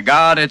 my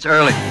God, it's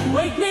early.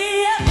 Wake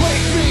me up,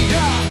 wake me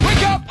up,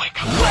 wake up,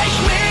 wake up, wake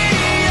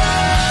me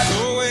up,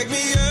 oh, wake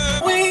me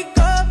up, wake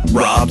up.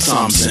 Rob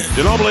Thompson.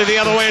 Ginobili the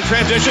other way in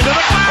transition to the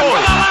back with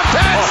a left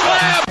hand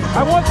slam.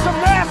 I want some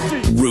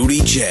nasty.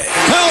 Rudy J.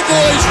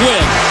 Cowboys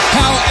win.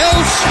 How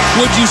else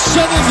would you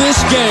settle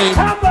this game?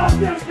 How about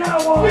this,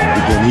 Cowboys?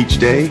 Begin each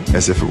day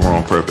as if it were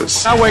on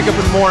purpose. I wake up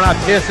in the morning, I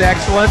piss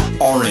excellent.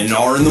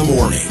 R&R in the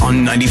morning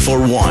on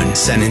 94.1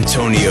 San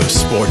Antonio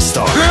Sports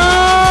Star. Good morning.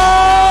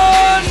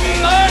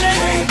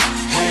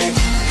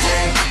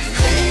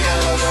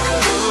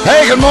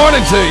 Hey, good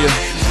morning to you.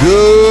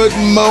 Good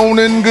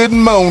morning, good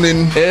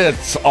morning.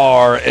 It's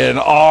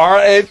R&R,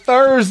 a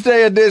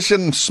Thursday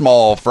edition,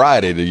 small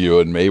Friday to you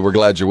and me. We're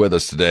glad you're with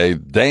us today.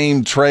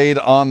 Dame trade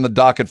on the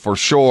docket for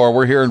sure.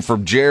 We're hearing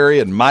from Jerry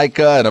and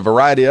Micah and a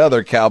variety of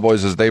other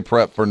Cowboys as they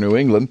prep for New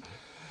England.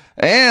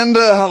 And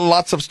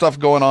lots of stuff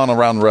going on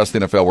around the rest of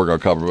the NFL we're going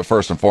to cover. But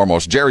first and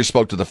foremost, Jerry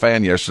spoke to the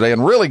fan yesterday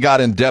and really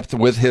got in depth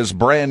with his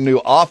brand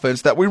new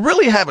offense that we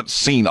really haven't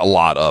seen a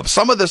lot of.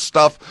 Some of this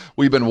stuff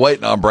we've been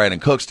waiting on Brandon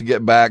Cooks to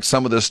get back.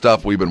 Some of this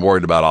stuff we've been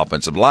worried about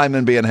offensive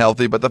linemen being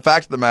healthy. But the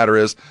fact of the matter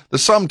is, the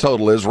sum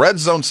total is red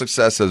zone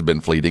success has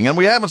been fleeting, and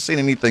we haven't seen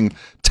anything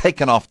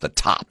taken off the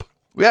top.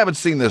 We haven't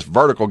seen this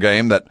vertical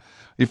game that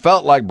he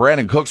felt like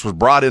Brandon Cooks was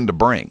brought in to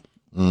bring.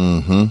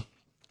 Mm-hmm.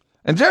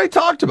 And Jerry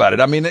talked about it.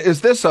 I mean,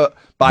 is this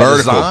by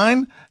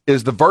design?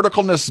 Is the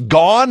verticalness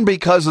gone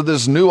because of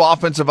this new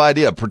offensive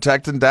idea of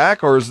protecting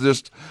Dak, or is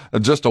this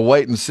just a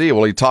wait and see?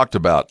 Well, he talked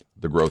about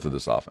the growth of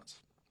this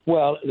offense.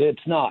 Well,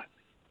 it's not.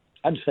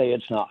 I'd say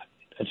it's not.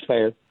 That's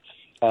fair.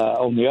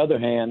 On the other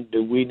hand,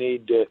 do we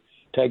need to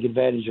take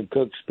advantage of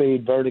Cook's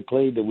speed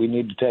vertically? Do we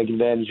need to take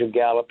advantage of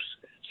Gallup's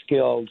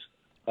skills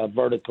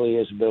vertically,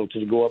 his ability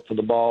to go up for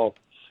the ball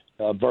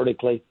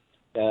vertically?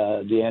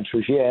 The answer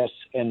is yes,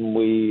 and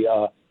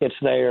it's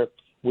there.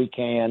 We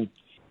can.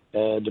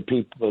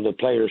 The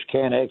players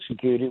can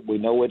execute it. We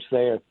know it's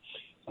there.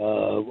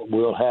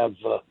 We'll have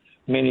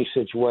many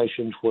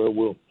situations where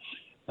we'll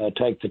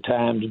take the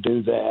time to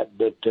do that,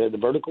 but the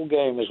vertical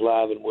game is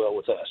alive and well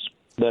with us.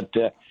 But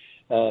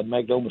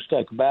make no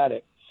mistake about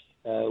it,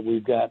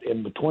 we've got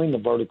in between the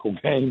vertical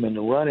game and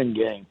the running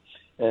game,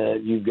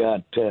 you've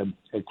got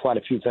quite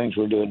a few things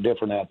we're doing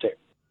different out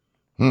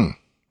there.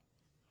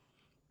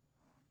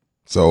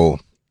 So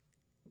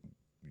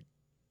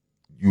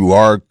you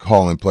are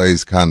calling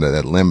plays kind of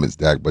at limits,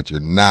 Dak, but you're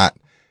not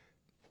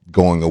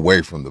going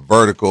away from the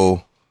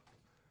vertical.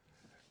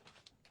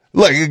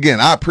 Look, again,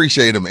 I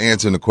appreciate him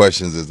answering the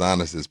questions as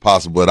honest as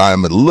possible, but I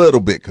am a little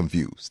bit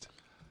confused.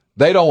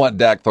 They don't want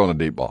Dak throwing a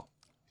deep ball.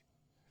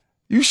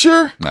 You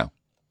sure? No.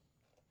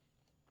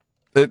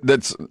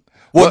 That's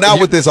not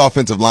with this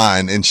offensive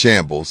line in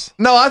shambles.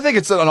 No, I think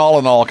it's an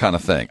all-in-all kind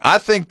of thing. I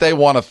think they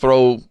want to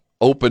throw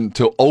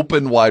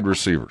open wide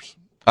receivers.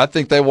 I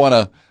think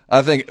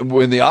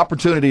when the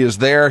opportunity is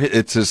there,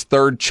 it's his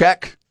third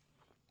check.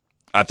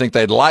 I think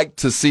they'd like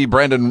to see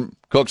Brandon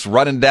Cooks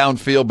running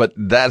downfield, but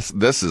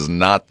this is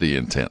not the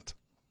intent.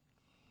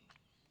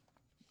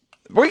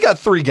 We got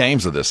 3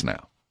 games of this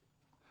now.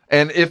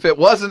 And if it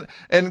wasn't,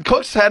 and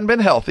Cooks hadn't been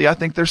healthy, I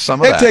think there's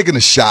some of that. They're taking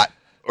a shot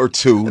or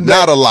two,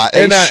 not a lot.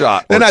 They're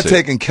not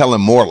taking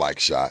Kellen Moore-like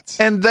shots.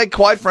 And they,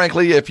 quite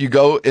frankly, if you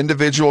go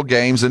individual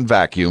games and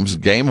vacuums,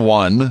 game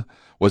 1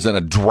 was in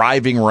a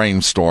driving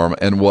rainstorm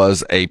and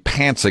was a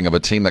pantsing of a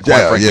team that,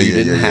 quite frankly, you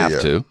didn't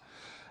have to.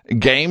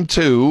 Game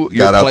 2, you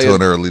got out to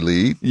an early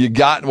lead. You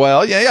got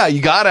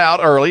out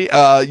early.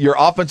 Your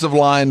offensive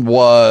line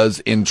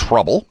was in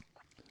trouble.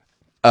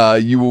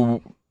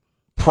 You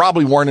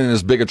probably weren't in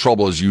as big a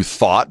trouble as you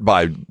thought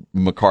by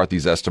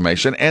McCarthy's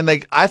estimation, and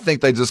I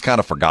think they just kind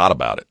of forgot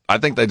about it. I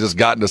think they just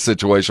got in a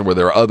situation where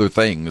there are other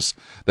things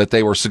that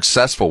they were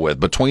successful with.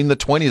 Between the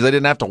 20s, they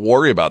didn't have to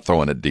worry about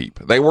throwing it deep.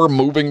 They were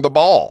moving the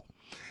ball.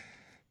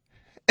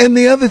 And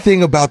the other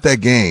thing about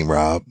that game,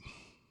 Rob,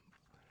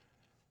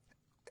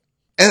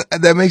 and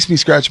that makes me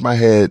scratch my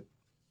head.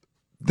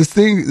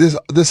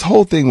 This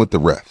whole thing with the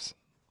refs.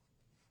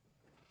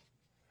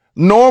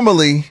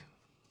 Normally,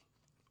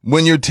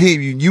 when your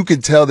team, you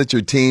can tell that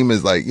your team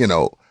is like,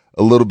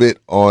 a little bit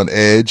on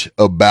edge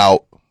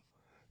about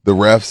the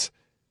refs.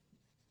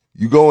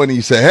 You go in and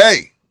you say,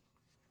 hey,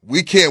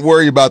 we can't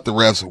worry about the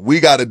refs. We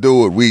got to do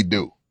what we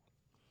do.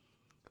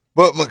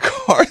 But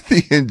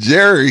McCarthy and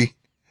Jerry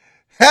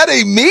had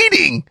a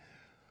meeting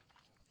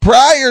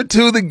prior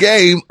to the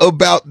game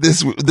about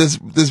this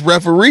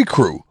referee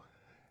crew.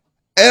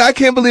 And I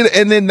can't believe it.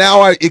 And then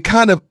now it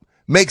kind of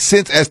makes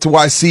sense as to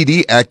why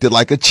CD acted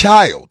like a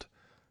child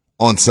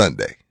on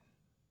Sunday.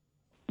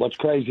 What's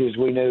crazy is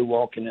we knew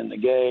walking in the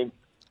game,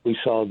 we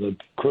saw the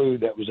crew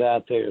that was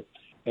out there,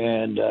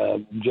 and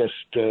and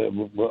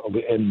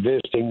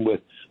visiting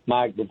with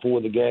Mike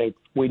before the game,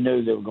 we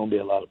knew there were going to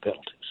be a lot of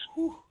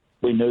penalties.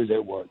 We knew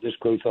there were. This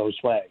crew throws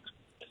flags.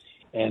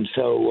 And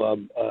so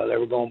there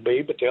were going to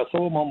be, but they'll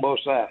throw them on both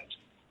sides.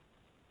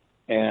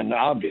 And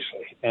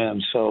obviously.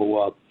 And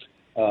so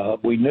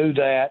we knew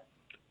that.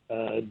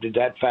 Did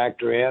that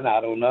factor in?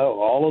 I don't know.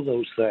 All of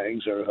those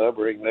things are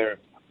hovering there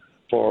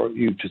for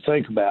you to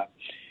think about.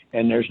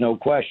 And there's no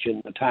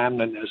question the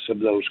timeliness of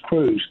those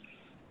crews.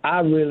 I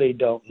really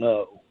don't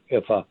know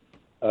if a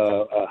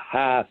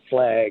high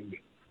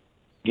flag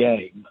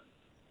game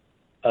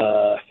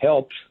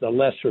helps the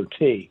lesser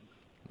team.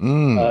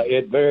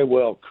 It very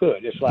well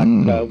could. It's like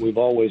we've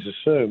always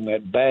assumed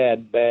that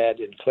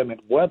bad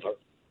inclement weather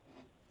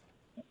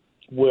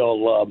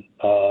will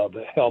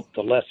help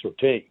the lesser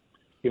team.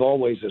 You've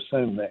always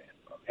assumed that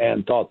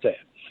and thought that.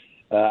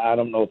 I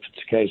don't know if it's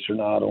the case or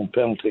not on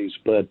penalties,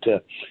 but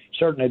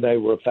certainly they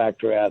were a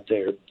factor out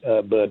there.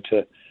 But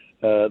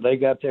they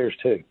got theirs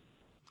too.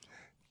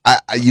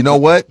 You know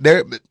what?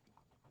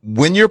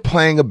 When you're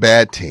playing a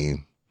bad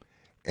team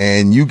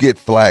and you get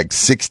flagged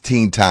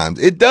 16 times,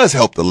 it does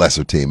help the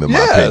lesser team, in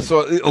my opinion.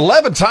 So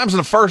 11 times in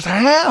the first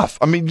half.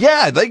 I mean,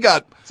 they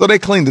got... So they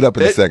cleaned it up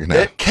in the second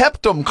half. It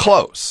kept them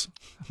close.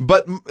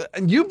 But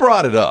you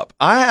brought it up.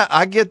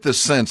 I get the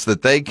sense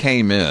that they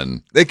came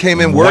in. They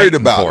came in worried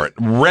about it,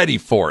 ready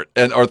for it,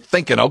 and are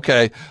thinking,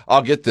 okay,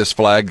 I'll get this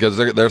flag because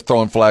they're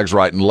throwing flags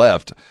right and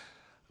left.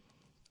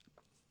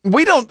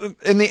 We don't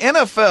in the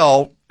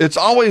NFL. It's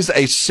always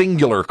a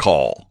singular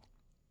call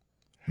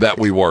that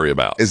we worry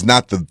about. It's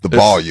not the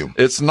volume.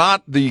 It's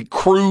not the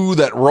crew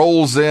that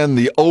rolls in,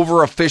 the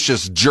over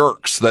officious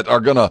jerks that are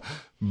going to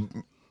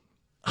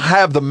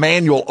have the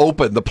manual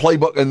open, the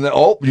playbook, and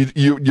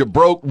you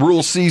broke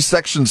Rule C,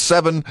 Section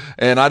 7,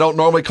 and I don't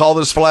normally call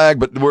this flag,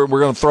 but we're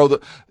going to throw the.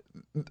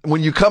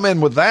 When you come in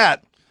with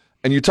that,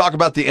 and you talk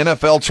about the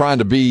NFL trying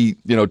to be,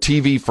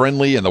 TV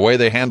friendly and the way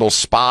they handle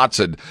spots,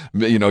 and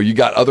you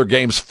got other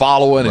games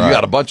following, and you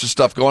got a bunch of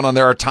stuff going on.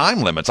 There are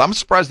time limits. I'm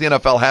surprised the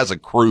NFL has a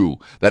crew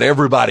that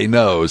everybody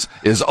knows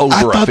is over.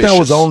 I thought that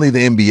was only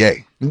the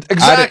NBA.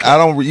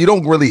 Exactly. You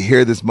don't really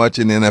hear this much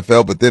in the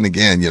NFL, but then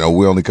again,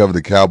 we only cover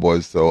the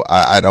Cowboys, so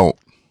I've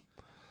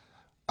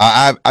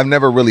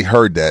never really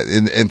heard that.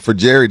 And for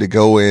Jerry to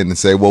go in and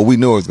say, well, we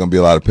knew it was going to be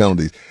a lot of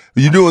penalties.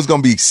 You knew it was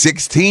going to be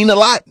 16 a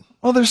lot?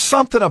 Well, there's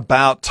something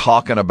about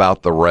talking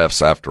about the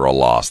refs after a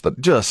loss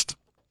that just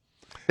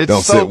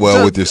don't sit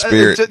well with your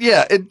spirit.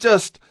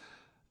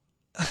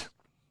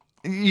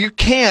 you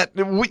can't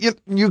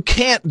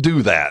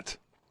do that.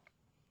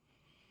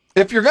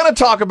 If you're going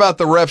to talk about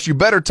the refs, you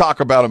better talk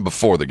about them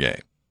before the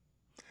game.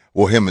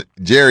 Well,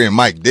 Jerry and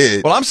Mike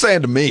did. Well, I'm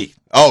saying to me.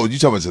 Oh, you're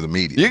talking to the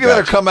media. You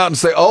better come out and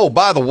say, oh,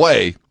 by the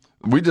way,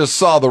 we just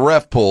saw the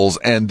ref pulls,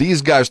 and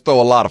these guys throw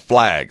a lot of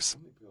flags.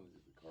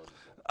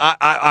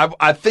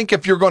 I think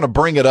if you're going to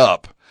bring it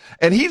up,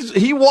 and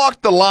he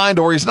walked the line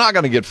to where he's not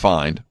going to get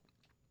fined.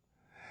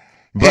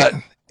 But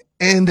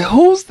and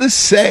who's to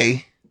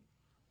say?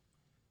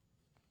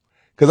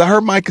 Because I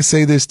heard Micah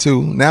say this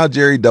too. Now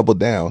Jerry doubled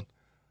down.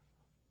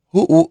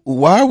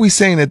 Why are we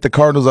saying that the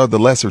Cardinals are the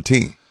lesser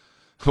team?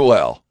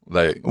 Well,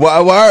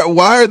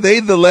 why are they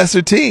the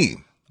lesser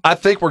team? I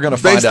think we're going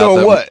to find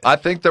out. I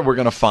think that we're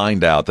going to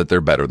find out that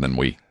they're better than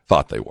we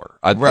thought they were.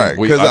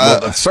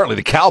 Certainly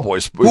the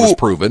Cowboys was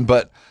proven,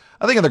 but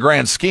I think in the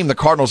grand scheme, the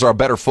Cardinals are a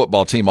better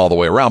football team all the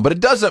way around. But it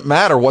doesn't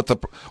matter what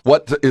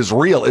is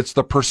real; it's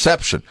the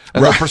perception,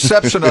 and the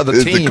perception of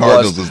the team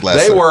was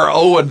they were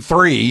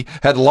 0-3,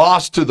 had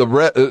lost to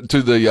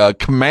the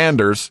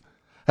Commanders,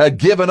 had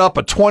given up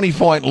a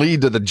 20-point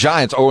lead to the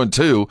Giants,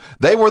 0-2.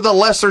 They were the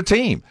lesser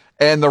team,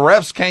 and the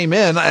refs came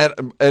in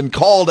and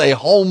called a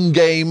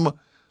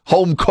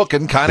home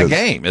cooking kind of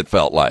game. It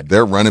felt like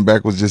their running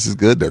back was just as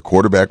good, their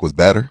quarterback was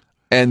better.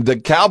 And the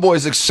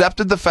Cowboys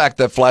accepted the fact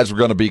that flags were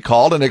going to be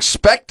called and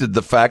expected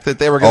the fact that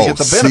they were going to get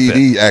the benefit.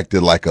 CD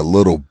acted like a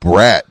little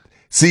brat.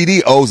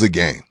 CD owes a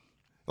game.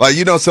 Like,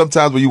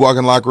 sometimes when you walk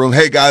in the locker room,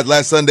 hey, guys,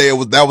 last Sunday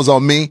that was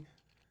on me.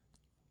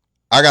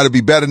 I got to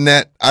be better than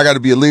that. I got to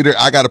be a leader.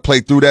 I got to play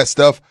through that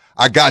stuff.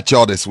 I got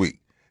y'all this week.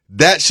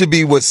 That should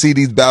be what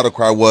CD's battle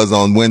cry was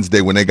on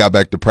Wednesday when they got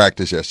back to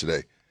practice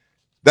yesterday.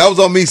 That was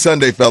on me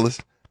Sunday, fellas.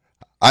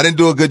 I didn't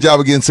do a good job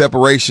of getting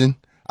separation.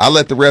 I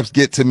let the refs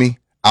get to me.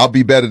 I'll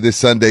be better this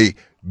Sunday.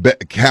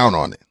 Count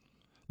on it.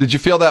 Did you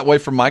feel that way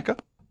from Micah?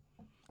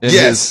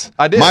 Yes,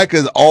 I did.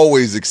 Micah's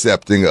always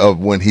accepting of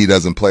when he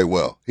doesn't play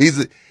well. He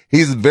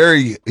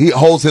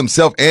holds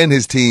himself and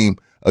his team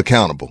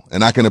accountable,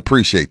 and I can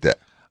appreciate that.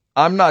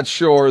 I'm not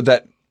sure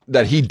that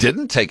he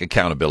didn't take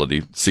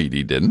accountability.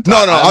 CD didn't. No,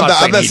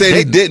 I'm not saying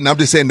he didn't. I'm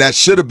just saying that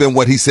should have been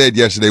what he said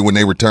yesterday when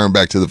they returned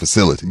back to the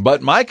facility.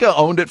 But Micah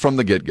owned it from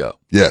the get-go.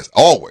 Yes,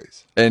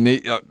 always. And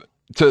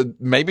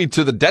maybe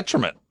to the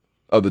detriment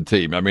of the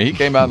team. I mean, he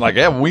came out and like,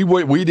 yeah,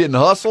 we didn't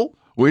hustle,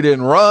 we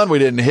didn't run, we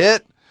didn't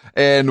hit,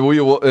 and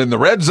the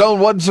red zone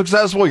wasn't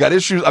successful. We got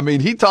issues. I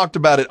mean, he talked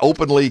about it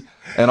openly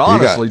and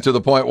honestly to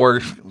the point where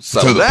to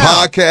the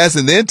podcast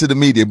and then to the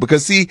media.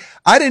 Because see,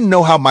 I didn't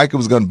know how Micah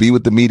was going to be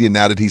with the media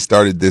now that he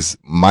started this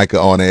Micah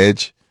on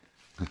Edge.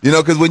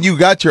 Because when you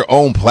got your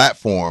own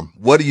platform,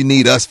 what do you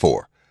need us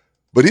for?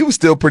 But he was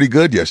still pretty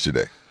good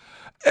yesterday.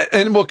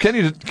 And will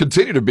continue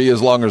to be as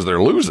long as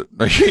they're losing.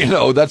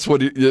 That's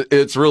what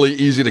it's really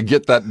easy to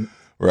get that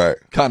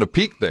kind of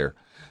peak there.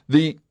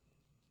 The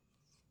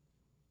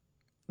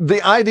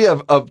idea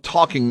of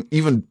talking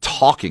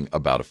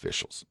about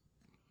officials.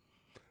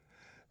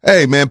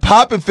 Hey, man,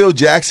 Pop and Phil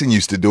Jackson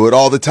used to do it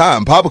all the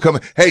time. Pop would come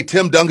in, hey,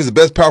 Tim Duncan's the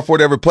best power forward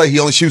to ever play. He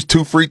only shoots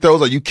 2 free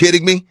throws. Are you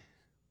kidding me?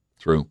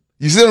 True.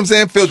 You see what I'm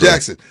saying? Phil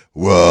Jackson.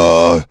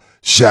 Well,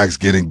 Shaq's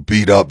getting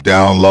beat up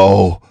down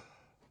low.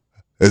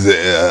 Is it,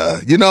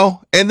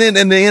 and then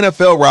in the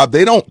NFL, Rob,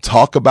 they don't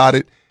talk about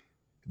it.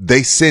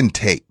 They send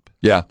tape.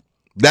 Yeah.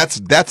 That's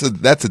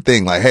a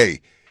thing. Like,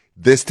 hey,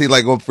 this team,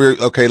 like,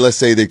 okay, let's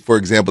say for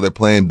example, they're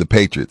playing the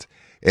Patriots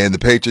and the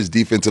Patriots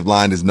defensive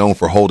line is known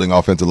for holding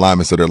offensive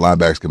linemen so their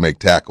linebackers can make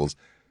tackles.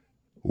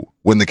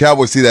 When the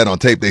Cowboys see that on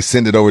tape, they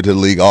send it over to the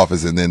league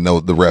office and then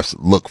the refs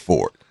look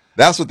for it.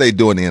 That's what they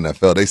do in the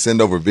NFL. They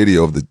send over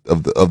video of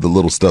the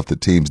little stuff that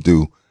teams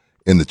do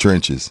in the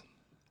trenches.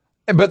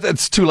 But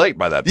it's too late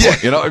by that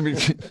point, I mean,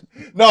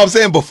 no, I'm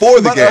saying before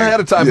the game, ahead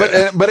of time.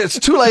 Yeah. But it's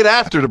too late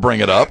after to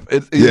bring it up.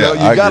 You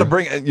got to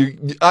bring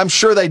it. I'm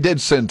sure they did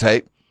send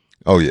tape.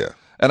 Oh yeah,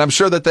 and I'm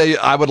sure that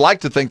I would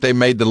like to think they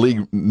made the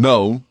league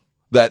know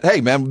that,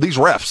 hey, man, these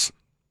refs,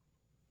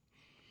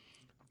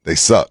 they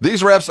suck.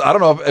 These refs, I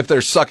don't know if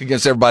they're suck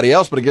against everybody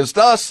else, but against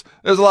us,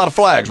 there's a lot of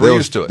flags. We're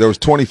used to it. There was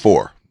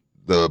 24.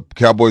 The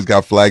Cowboys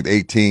got flagged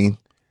 16,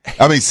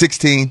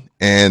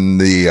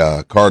 and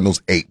the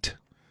Cardinals 8.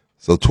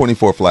 So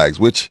 24 flags,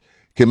 which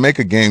can make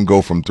a game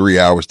go from 3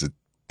 hours to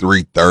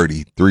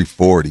 3:30,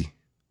 3:40.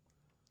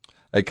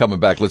 Hey, coming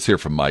back, let's hear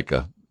from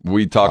Micah.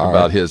 We talk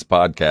about his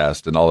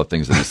podcast and all the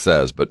things that he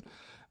says, but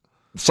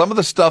some of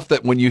the stuff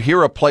that when you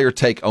hear a player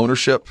take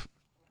ownership,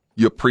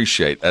 you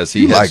appreciate as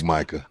he has. Like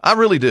Micah. I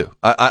really do.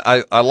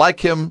 I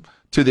like him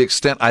to the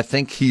extent I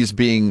think he's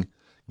being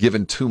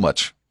given too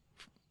much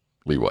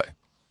leeway.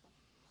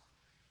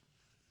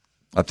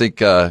 I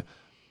think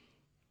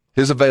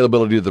his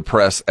availability to the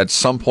press at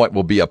some point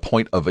will be a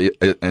point of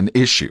an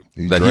issue.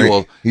 He's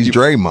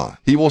Draymond.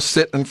 He will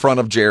sit in front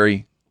of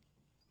Jerry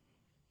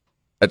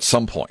at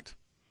some point.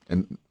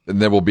 And And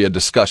there will be a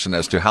discussion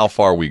as to how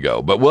far we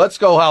go. But let's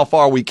go how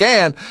far we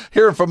can.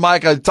 Hearing from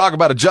Mike, talk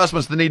about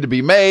adjustments that need to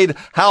be made,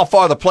 how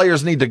far the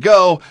players need to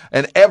go,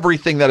 and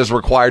everything that is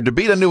required to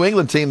beat a New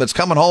England team that's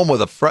coming home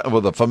with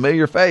a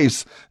familiar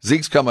face.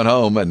 Zeke's coming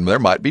home, and there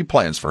might be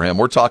plans for him.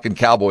 We're talking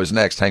Cowboys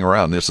next. Hang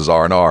around. This is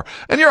R&R,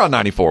 and you're on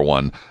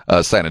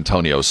 94.1 San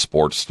Antonio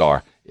Sports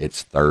Star.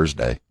 It's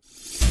Thursday.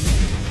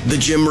 The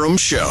Jim Rome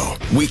Show,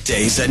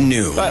 weekdays at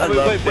noon. I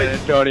love San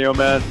Antonio,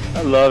 man.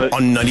 I love it.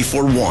 On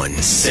 94.1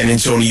 San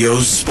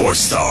Antonio's Sports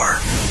Star.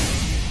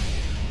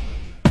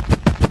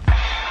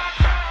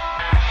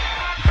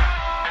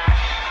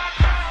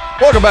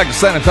 Welcome back to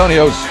San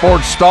Antonio's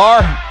Sports Star.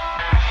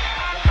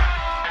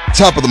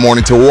 Top of the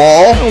morning to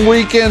Wall.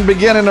 Weekend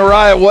beginning the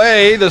right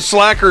way. The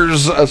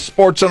Slackers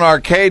Sports and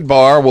Arcade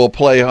Bar will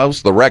play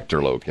host, the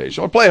Rector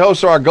location. We'll play host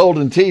to our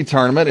Golden Tee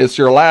tournament. It's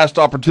your last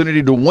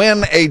opportunity to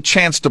win a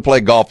chance to play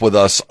golf with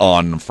us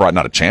on Friday.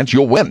 Not a chance,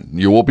 you'll win.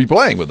 You will be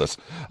playing with us.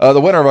 The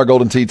winner of our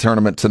Golden Tee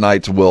tournament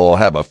tonight will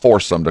have a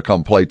foursome to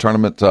come play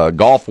tournament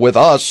golf with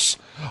us.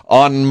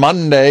 On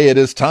Monday, it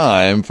is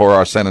time for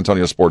our San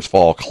Antonio Sports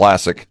Fall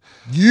Classic.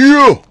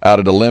 Yeah! Out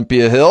at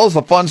Olympia Hills.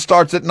 The fun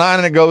starts at 9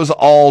 and it goes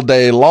all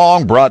day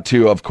long. Brought to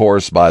you, of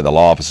course, by the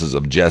law offices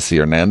of Jesse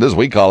Hernandez.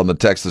 We call him the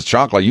Texas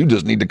Chocolate. You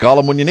just need to call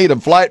him when you need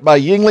him. Flight by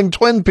Yingling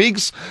Twin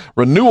Peaks.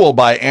 Renewal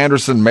by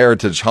Anderson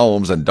Meritage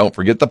Homes. And don't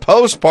forget the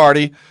post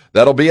party.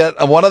 That'll be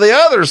at one of the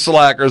other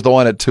Slackers, the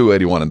one at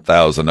 281 and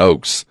Thousand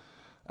Oaks.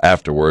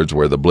 Afterwards,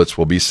 where the Blitz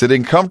will be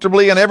sitting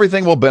comfortably and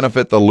everything will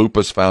benefit the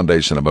Lupus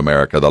Foundation of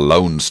America, the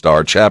Lone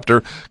Star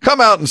chapter. Come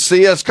out and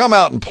see us. Come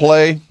out and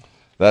play.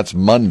 That's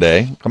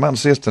Monday. Come out and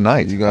see us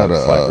tonight. You got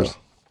to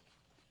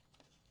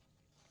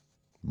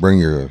bring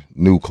your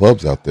new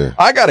clubs out there.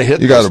 I got to hit.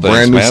 You got a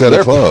brand new set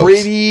of clubs. They're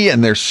pretty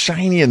and they're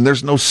shiny and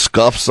there's no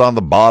scuffs on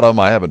the bottom.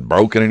 I haven't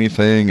broken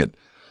anything. And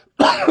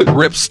the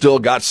grips still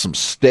got some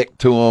stick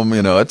to them.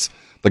 You know, it's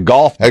the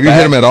golf. Have you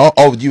hit them at all?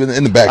 Oh, you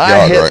in the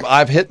backyard, right?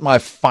 I've hit my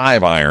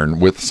 5-iron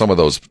with some of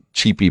those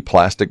cheapy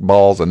plastic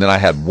balls, and then I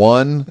had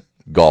one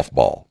golf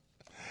ball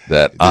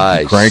that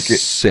I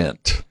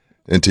sent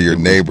into your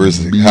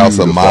neighbor's house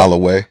a mile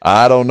away.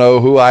 I don't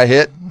know who I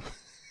hit,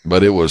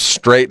 but it was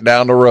straight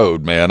down the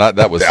road, man.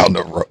 That was down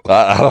the road.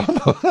 I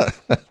don't know.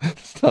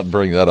 Let's not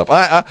bring that up.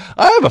 I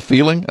have a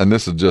feeling, and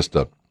this is just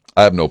I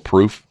have no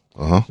proof,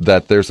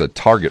 that there's a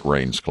target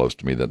range close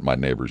to me that my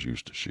neighbors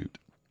used to shoot.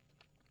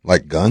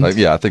 Like guns?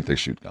 Yeah, I think they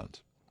shoot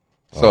guns.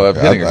 So I'm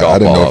hitting a golf ball. I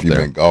didn't know if you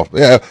meant golf.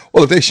 Yeah,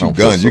 well, if they shoot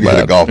guns, you can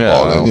hit a golf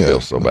ball. I don't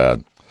feel so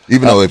bad.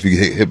 Even though if you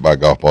get hit by a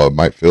golf ball, it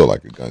might feel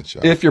like a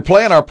gunshot. If you're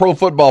playing our pro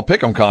football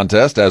pick'em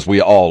contest, as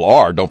we all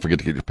are, don't forget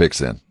to get your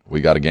picks in.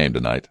 We got a game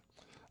tonight.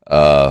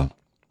 If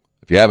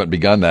you haven't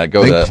begun that,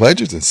 go to...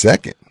 Pledger's in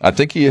second. I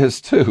think he is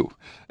too.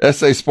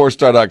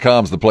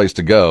 SASportsStar.com is the place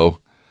to go.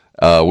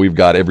 We've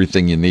got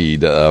everything you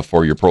need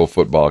for your pro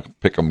football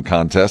pick'em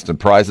contest and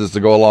prizes to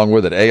go along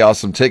with it.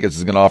 Awesome Tickets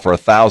is going to offer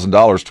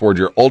 $1,000 toward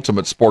your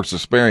ultimate sports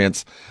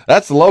experience.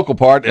 That's the local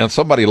part, and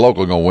somebody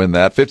local going to win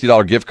that.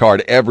 $50 gift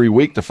card every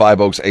week to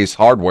Five Oaks Ace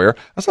Hardware.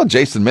 I saw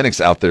Jason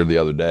Minnick's out there the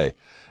other day.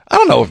 I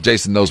don't know if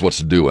Jason knows what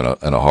to do in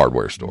a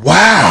hardware store.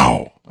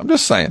 Wow. I'm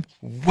just saying.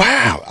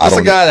 Wow. That's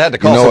the guy that had to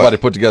call somebody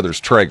to put together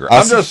his Traeger.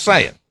 I'm just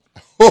saying.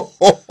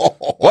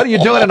 What are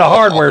you doing in a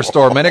hardware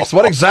store, Minnick's?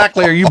 What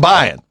exactly are you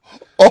buying?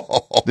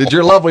 Did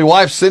your lovely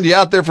wife send you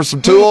out there for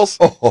some tools?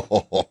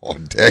 Oh,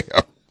 damn.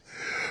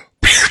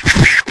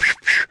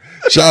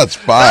 Shots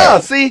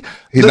fired. See,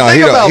 he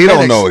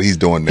don't know what he's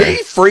doing there.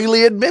 He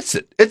freely admits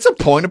it. It's a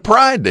point of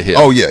pride to him.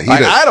 Oh, yeah.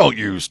 I don't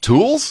use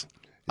tools.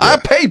 Yeah. I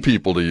pay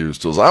people to use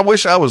tools. I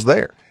wish I was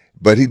there.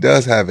 But he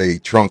does have a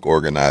trunk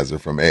organizer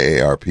from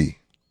AARP.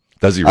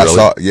 Does he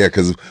really?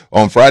 Because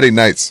on Friday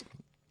nights,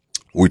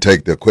 we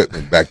take the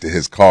equipment back to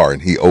his car,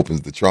 and he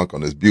opens the trunk on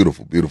this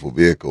beautiful, beautiful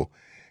vehicle.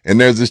 And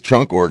there's this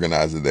trunk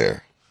organizer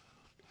there.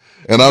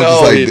 And I'm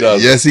just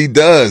like, yes, he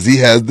does. He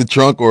has the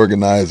trunk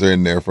organizer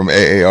in there from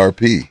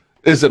AARP.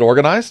 Is it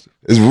organized?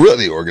 It's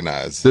really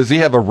organized. Does he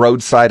have a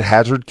roadside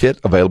hazard kit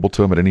available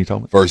to him at any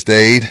time? First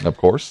aid. Of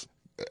course.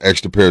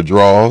 Extra pair of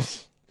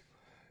drawers.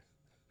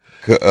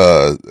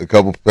 A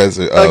couple pairs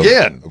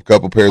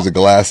of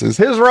glasses.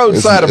 His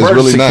roadside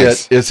emergency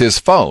kit is his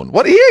phone.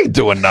 What? He ain't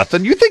doing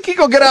nothing. You think he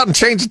gonna get out and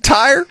change a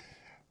tire?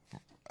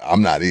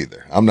 I'm not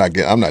either. I'm not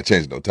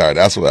changing no tire.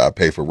 That's what I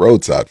pay for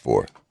roadside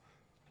for.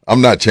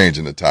 I'm not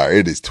changing the tire.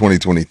 It is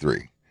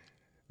 2023.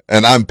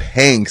 And I'm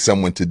paying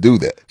someone to do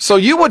that. So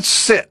you would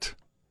sit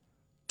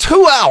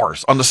 2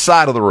 hours on the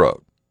side of the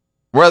road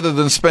rather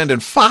than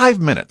spending 5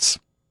 minutes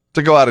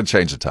to go out and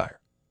change the tire?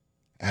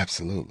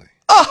 Absolutely.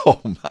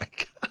 Oh my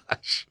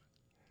gosh.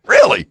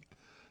 Really?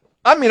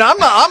 I mean, I'm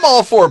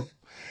all for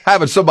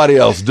having somebody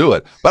else do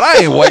it, but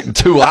I ain't waiting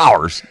 2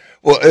 hours.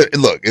 Well,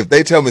 look, if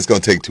they tell me it's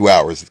going to take 2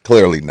 hours,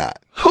 clearly not.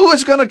 Who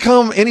is going to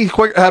come any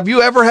quicker? Have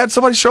you ever had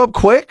somebody show up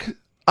quick?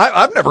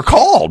 I've never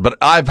called, but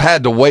I've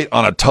had to wait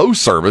on a tow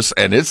service,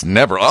 and it's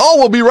never,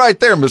 we'll be right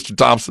there, Mr.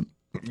 Thompson.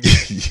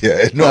 Yeah,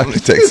 it normally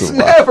takes a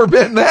while. It's never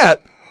been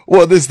that.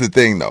 Well, this is the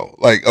thing, though.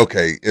 Like,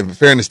 okay, in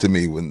fairness to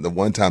me, when the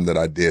one time that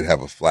I did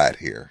have a flat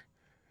here,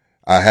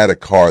 I had a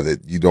car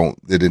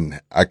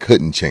that I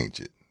couldn't change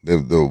it.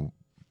 The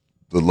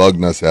lug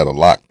nuts had a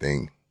lock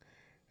thing,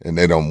 and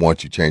they don't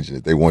want you changing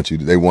it. They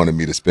wanted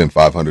me to spend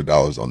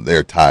 $500 on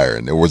their tire,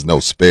 and there was no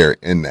spare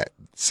in that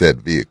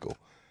said vehicle.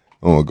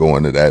 I don't want to go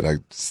into that.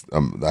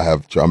 I'm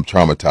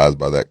traumatized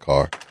by that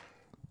car.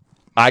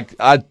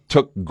 I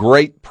took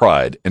great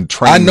pride in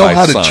training. I know my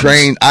how to sons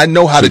train. I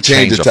know how to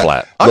change a tire.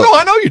 Flat.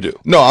 I know you do.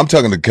 No, I'm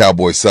talking to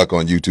Cowboy Suck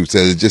on YouTube.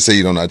 Says just say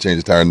you don't know how to change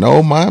a tire.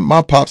 No,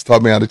 my pops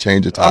taught me how to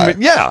change a tire. I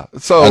mean, yeah.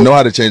 So I know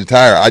how to change a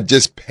tire. I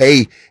just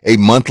pay a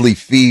monthly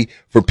fee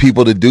for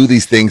people to do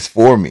these things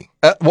for me.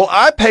 Well,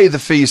 I pay the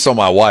fee so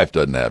my wife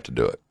doesn't have to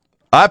do it.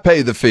 I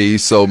pay the fee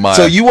so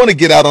So you want to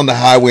get out on the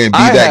highway and be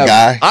that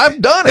guy?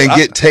 I've done it. And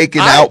get taken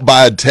out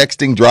by a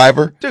texting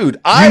driver? Dude,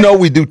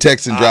 we do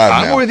text and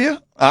drive now.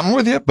 I'm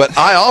with you. But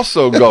I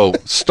also go,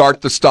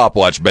 start the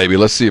stopwatch, baby.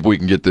 Let's see if we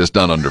can get this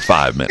done under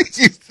 5 minutes.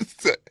 I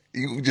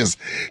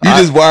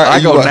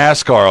go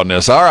NASCAR on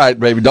this. All right,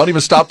 baby. Don't even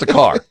stop the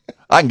car.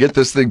 I can get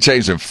this thing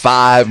changed in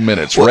 5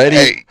 minutes. Well,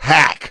 ready?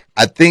 Hack.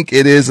 I think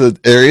there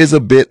is a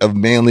bit of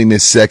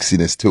manliness,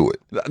 sexiness to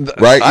it,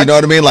 right? You know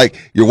what I mean? Like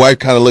your wife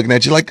kind of looking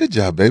at you like, "Good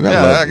job, baby."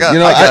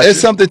 There's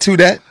something to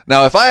that.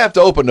 Now, if I have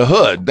to open the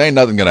hood, there ain't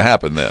nothing going to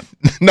happen then.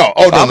 No,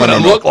 I'm going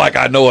to look like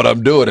I know what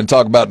I'm doing and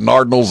talk about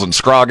Nardinals and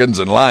Scroggins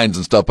and lines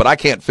and stuff, but I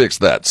can't fix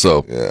that.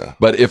 So, yeah.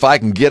 But if I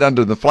can get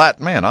under the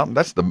flat, man,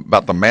 that's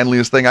about the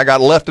manliest thing I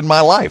got left in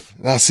my life.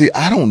 Now, see,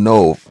 I don't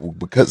know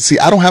because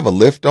I don't have a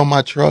lift on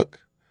my truck.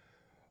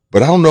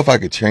 But I don't know if I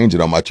could change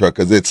it on my truck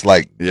because it's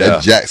like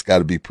that jack's got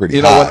to be pretty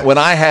high. You know, when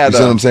I had, you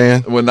see what I'm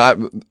saying?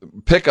 When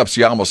pickups,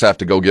 you almost have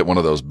to go get one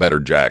of those better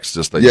jacks.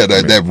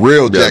 That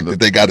real jack that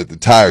they got at the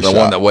tire shop. The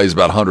one that weighs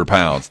about 100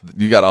 pounds.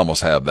 You got to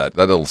almost have that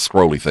little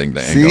scrolly thing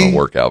that ain't going to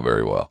work out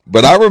very well.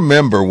 But I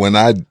remember when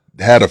I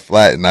had a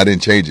flat and I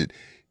didn't change it,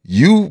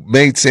 you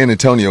made San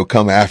Antonio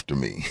come after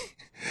me.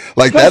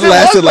 Like that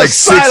lasted like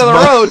 6 months. Of the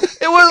road.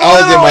 It was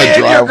literally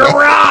in your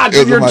garage,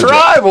 in your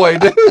driveway,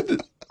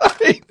 dude. I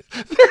mean,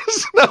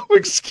 there's no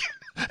excuse.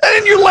 And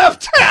then you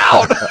left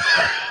town.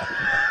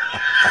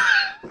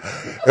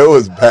 It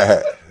was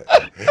bad.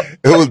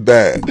 It was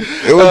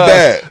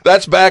bad.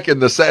 That's back in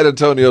the San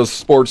Antonio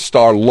Sports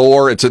Star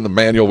lore. It's in the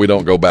manual. We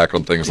don't go back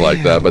on things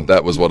like that, but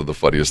that was one of the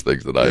funniest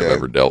things that I have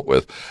ever dealt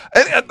with.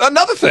 And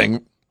another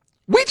thing,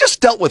 we just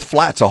dealt with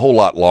flats a whole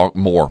lot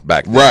more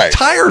back then. Right.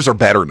 Tires are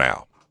better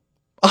now.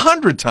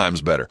 100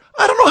 times better.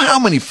 I don't know how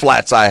many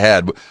flats I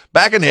had.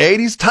 Back in the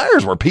 80s,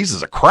 tires were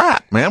pieces of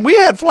crap, man. We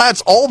had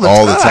flats all the time.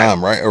 All the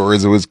time, right? Or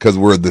is it because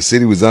the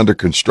city was under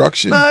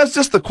construction? No, it's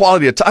just the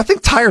quality of I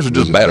think tires are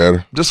just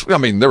better.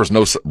 There was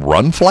no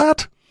run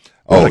flat.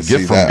 What a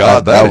gift from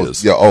God that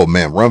is. Yeah, oh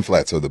man, run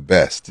flats are the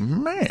best.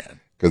 Man.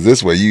 Because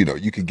this way,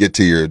 you could get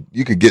to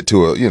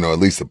at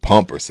least a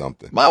pump or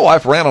something. My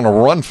wife ran on a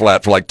run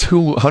flat for like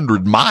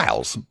 200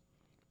 miles.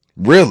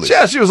 Really?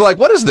 Yeah, she was like,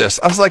 "What is this?"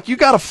 I was like, "You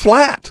got a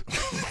flat."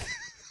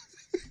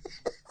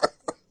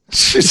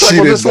 She's like,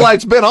 "Well, this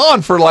light's been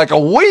on for like a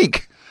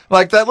week.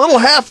 Like that little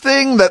half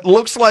thing that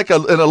looks like in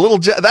a little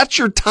that's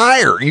your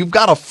tire. You've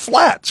got a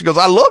flat." She goes,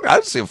 I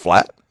see a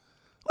flat.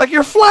 Like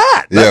you're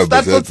flat. That's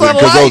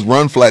because those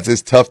run flats,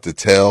 it's tough to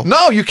tell.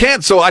 No, you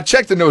can't. So I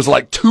checked, and there was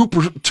like 2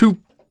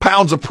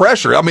 pounds of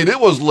pressure. I mean, it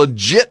was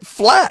legit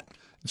flat.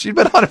 She'd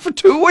been on it for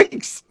 2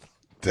 weeks.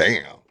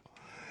 Damn.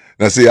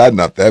 Now, see, I'm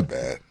not that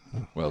bad.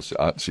 Well,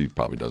 she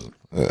probably doesn't.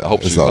 I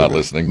hope she's not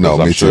listening.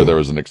 No, I'm sure there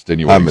was an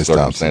extenuating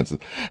circumstances.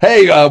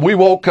 Hey, we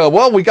woke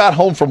we got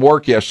home from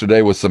work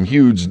yesterday with some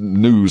huge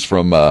news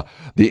from the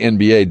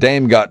NBA.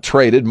 Dame got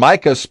traded.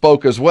 Micah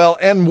spoke as well,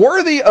 and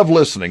worthy of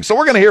listening. So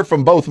we're going to hear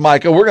from both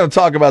Micah. We're going to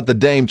talk about the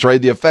Dame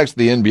trade, the effects of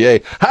the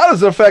NBA. How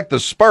does it affect the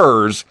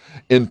Spurs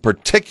in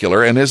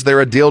particular, and is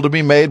there a deal to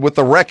be made with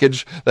the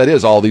wreckage that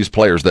is all these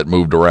players that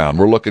moved around?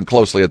 We're looking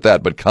closely at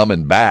that, but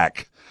coming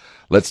back,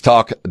 let's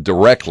talk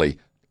directly.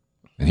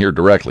 And hear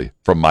directly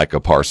from Micah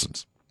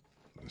Parsons.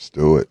 Let's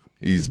do it.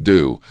 He's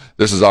due.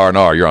 This is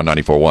R&R. You're on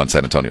 94.1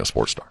 San Antonio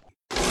Sports Star.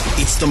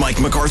 It's the Mike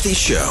McCarthy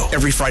Show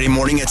every Friday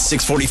morning at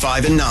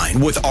 6:45 and 9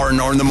 with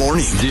R&R in the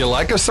Morning. Do you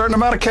like a certain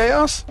amount of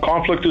chaos?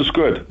 Conflict is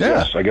good. Yeah.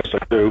 Yes, I guess I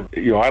do.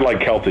 I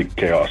like healthy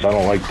chaos. I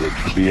don't like the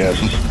BS.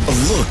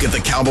 A look at the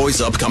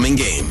Cowboys' upcoming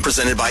game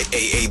presented by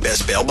AA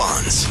Best Bail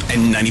Bonds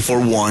and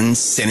 94.1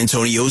 San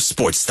Antonio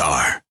Sports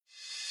Star.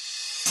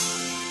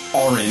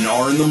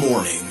 R&R in the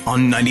Morning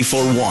on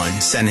 94.1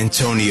 San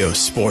Antonio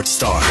Sports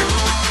Star.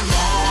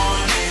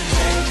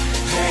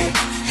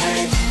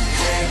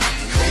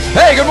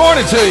 Hey, good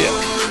morning to you.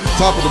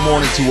 Top of the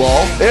morning to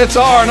all. It's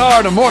R&R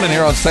in the Morning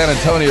here on San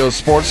Antonio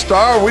Sports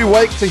Star. We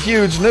wake to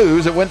huge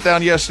news. It went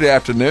down yesterday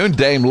afternoon.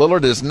 Dame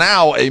Lillard is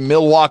now a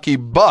Milwaukee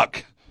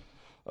Buck.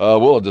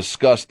 We'll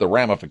discuss the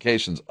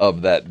ramifications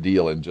of that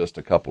deal in just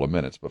a couple of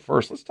minutes. But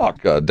first, let's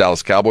talk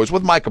Dallas Cowboys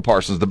with Micah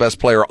Parsons, the best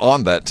player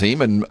on that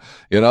team. And,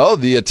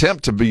 the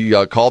attempt to be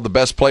called the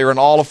best player in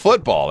all of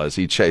football as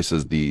he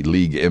chases the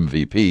league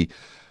MVP.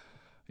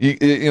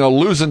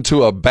 Losing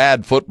to a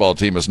bad football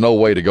team is no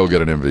way to go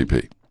get an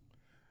MVP.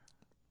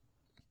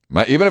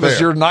 Even if it's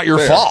not your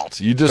fault,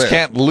 you just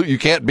can't. You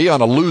can't be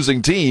on a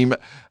losing team,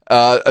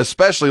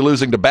 especially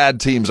losing to bad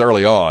teams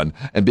early on,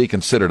 and be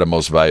considered a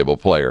most valuable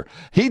player.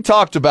 He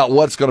talked about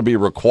what's going to be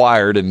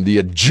required and the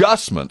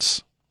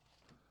adjustments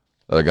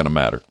that are going to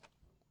matter.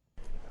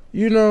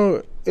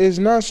 It's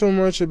not so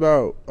much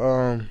about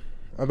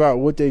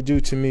what they do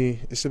to me.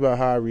 It's about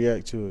how I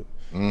react to it.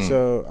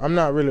 So I'm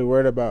not really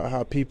worried about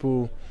how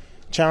people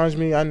challenge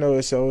me. I know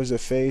it's always a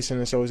face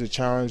and it's always a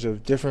challenge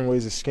of different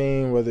ways of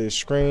scheme, whether it's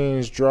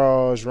screens,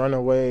 draws, run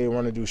away,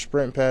 want to do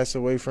sprint pass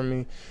away from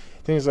me,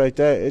 things like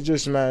that. It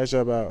just matters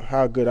about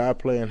how good I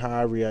play and how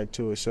I react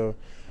to it. So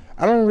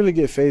I don't really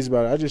get fazed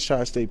about it. I just try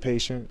to stay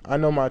patient. I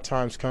know my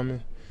time's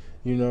coming.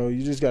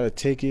 You just got to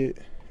take it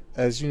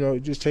as,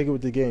 just take it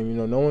with the game.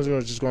 No one's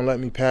just going to let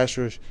me pass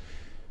rush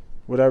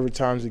whatever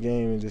time's the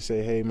game and just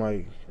say, hey,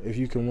 Mike, if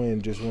you can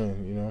win, just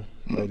win,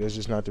 Like, that's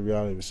just not the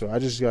reality of it. So I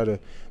just got to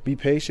be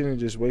patient and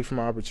just wait for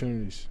my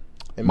opportunities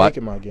and make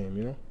it my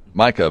game,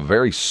 Mike, a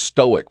very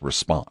stoic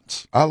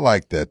response. I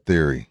like that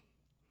theory.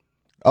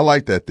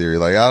 Like,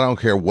 I don't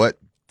care what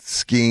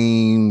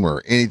scheme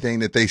or anything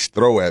that they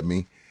throw at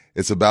me.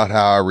 It's about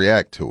how I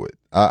react to it.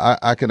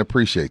 I can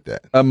appreciate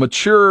that. A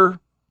mature,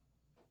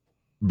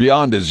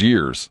 beyond his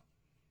years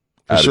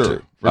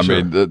attitude. For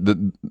sure.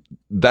 Mean,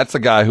 that's a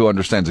guy who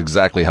understands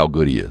exactly how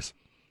good he is.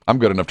 I'm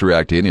good enough to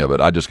react to any of it.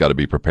 I just got to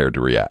be prepared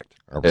to react.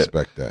 I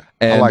respect that.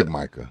 And I like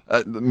Micah.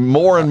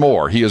 More and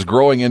more, he is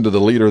growing into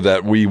the leader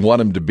that we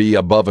want him to be,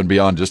 above and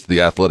beyond just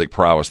the athletic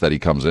prowess that he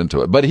comes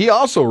into it. But he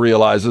also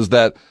realizes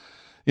that,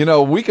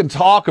 we can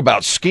talk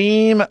about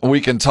scheme, we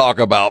can talk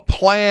about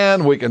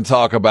plan, we can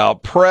talk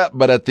about prep,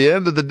 but at the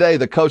end of the day,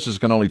 the coaches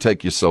can only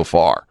take you so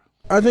far.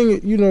 I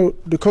think,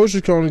 the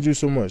coaches can only do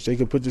so much. They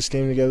can put this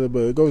scheme together,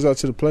 but it goes out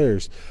to the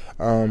players.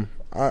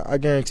 I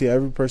guarantee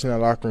every person in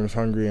that locker room is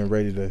hungry and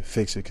ready to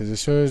fix it. Because as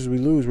soon as we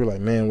lose, we're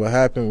like, man, what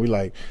happened? We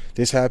like,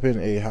 this happened.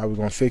 Hey, how we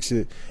going to fix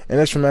it? And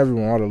that's from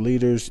everyone, all the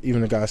leaders,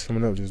 even the guys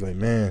coming up, just like,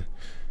 man,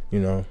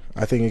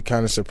 I think it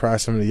kind of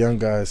surprised some of the young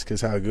guys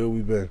because how good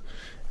we've been.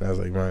 And I was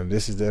like, man,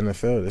 this is the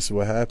NFL. This is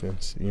what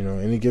happens.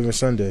 Any given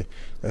Sunday.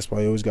 That's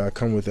why you always got to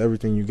come with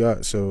everything you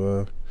got.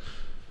 So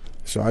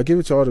I give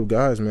it to all the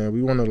guys, man.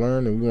 We want to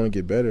learn and we want to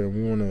get better and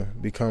we want to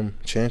become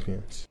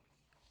champions.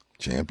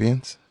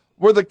 Champions?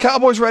 Were the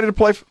Cowboys ready to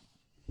play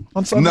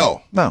on Sunday?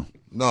 No.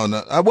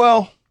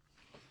 Well,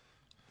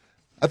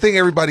 I think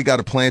everybody got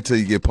a plan till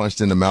you get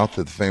punched in the mouth,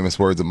 at the famous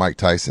words of Mike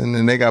Tyson,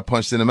 and they got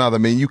punched in the mouth. I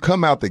mean, you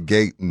come out the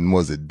gate, and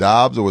was it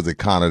Dobbs or was it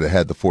Connor that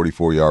had the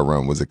 44-yard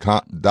run? Was it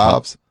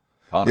Dobbs?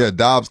 Connor. Yeah,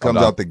 Dobbs comes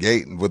out the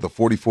gate with a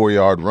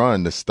 44-yard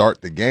run to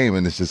start the game,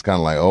 and it's just kind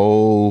of like,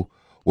 oh,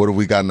 what have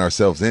we gotten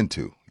ourselves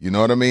into? You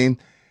know what I mean?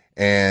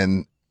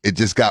 And it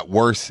just got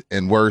worse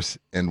and worse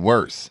and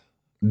worse.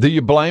 Do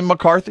you blame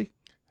McCarthy?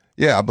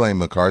 Yeah, I blame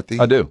McCarthy.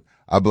 I do.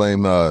 I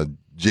blame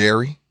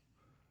Jerry.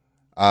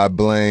 I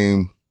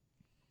blame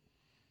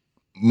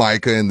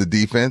Micah in the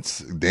defense,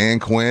 Dan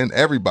Quinn,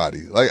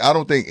 everybody. Like, I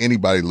don't think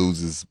anybody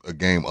loses a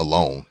game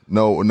alone.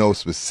 No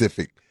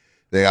specific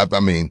thing. I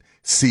mean,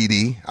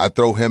 CD, I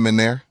throw him in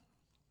there.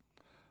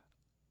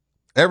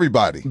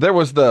 Everybody.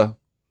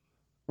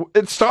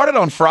 It started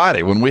on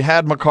Friday when we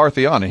had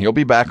McCarthy on, and he'll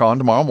be back on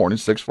tomorrow morning,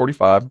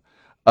 6:45.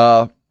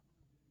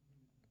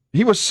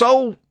 He was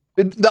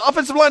the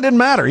offensive line didn't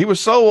matter. He was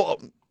so,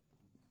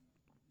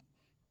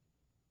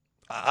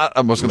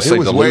 I was going to say, it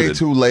was deluded. way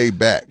too laid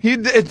back.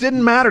 It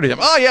didn't matter to him.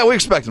 Oh, yeah, we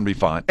expect him to be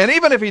fine. And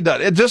even if he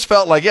does, it just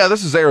felt like, yeah,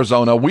 this is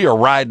Arizona. We are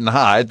riding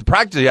high. The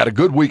practice, he had a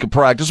good week of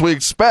practice. We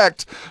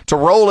expect to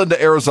roll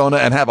into Arizona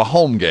and have a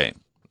home game.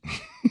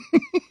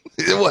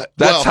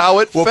 That's how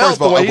it felt. First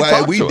of all, the way he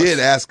talked we to did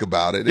us. ask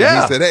about it. And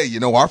Yeah. he said, hey,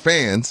 our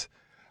fans,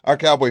 our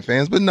Cowboy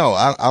fans, but no,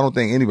 I don't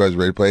think anybody's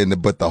ready to play.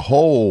 But the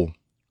whole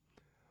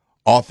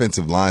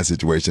offensive line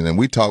situation, and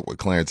we talked with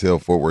Clarence Hill,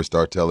 Fort Worth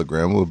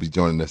Star-Telegram. We'll be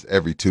joining us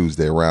every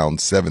Tuesday around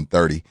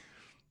 7:30.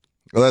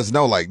 Let us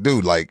know,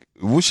 dude,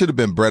 we should have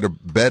been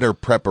better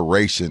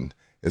preparation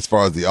as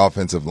far as the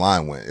offensive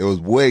line went. It was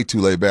way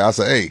too laid back. I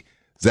said, hey,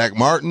 Zach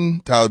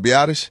Martin, Tyler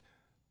Biadasz,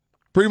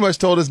 pretty much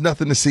told us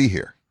nothing to see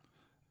here.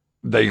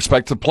 They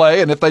expect to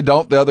play, and if they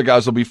don't, the other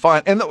guys will be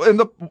fine. And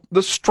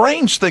the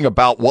strange thing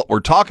about what we're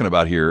talking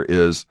about here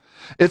is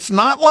it's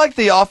not like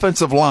the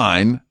offensive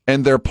line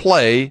and their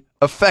play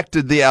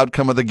affected the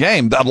outcome of the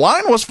game. The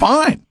line was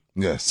fine.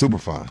 Yeah, super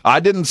fine. I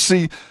didn't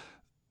see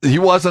he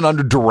wasn't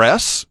under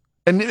duress.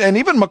 And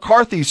even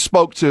McCarthy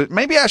spoke to,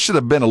 maybe I should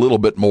have been a little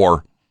bit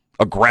more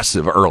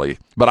aggressive early,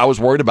 but I was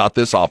worried about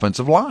this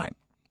offensive line.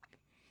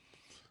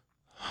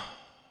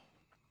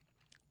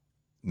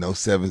 One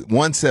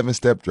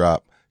 7-step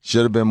drop.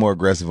 Should have been more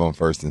aggressive on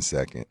first and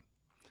second.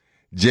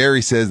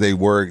 Jerry says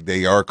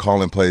they are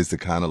calling plays to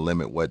kind of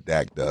limit what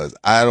Dak does.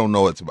 I don't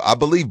know. I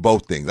believe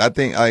both things. I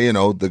think,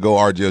 to go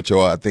RJ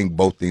Ochoa, I think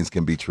both things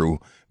can be true.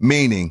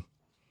 Meaning,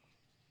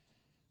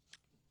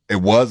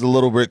 it was a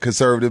little bit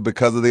conservative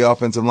because of the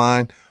offensive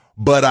line,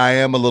 but I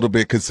am a little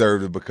bit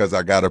conservative because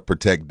I got to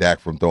protect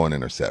Dak from throwing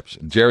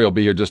interceptions. Jerry will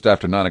be here just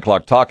after 9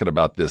 o'clock talking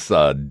about this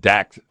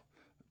Dak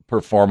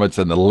performance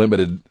and the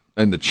limited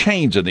and the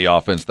change in the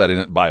offense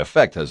that by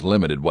effect has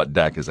limited what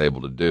Dak is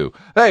able to do.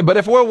 Hey, but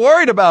if we're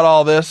worried about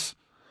all this,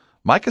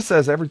 Micah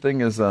says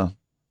everything is,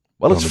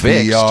 it's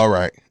fixed. All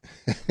right.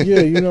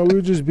 Yeah, we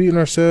were just beating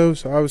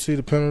ourselves. Obviously,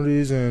 the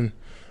penalties and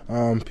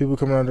people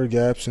coming out of their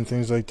gaps and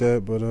things like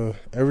that. But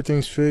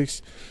everything's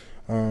fixed,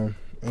 and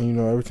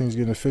everything's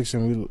getting fixed,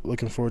 and we're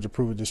looking forward to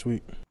prove it this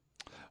week.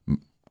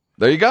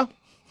 There you go.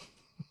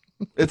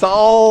 It's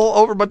all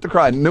over but the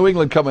cry. New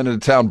England coming into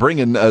town,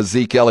 bringing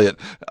Zeke Elliott.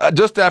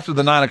 Just after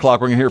the 9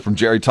 o'clock, we're going to hear from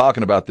Jerry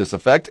talking about this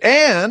effect.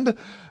 And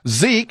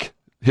Zeke,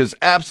 his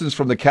absence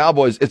from the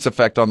Cowboys, its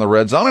effect on the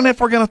red zone. And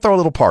if we're going to throw a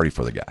little party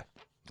for the guy.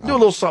 Do a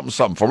little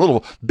something for a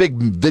little big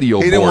video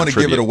board. He didn't want to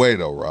tribute. give it away,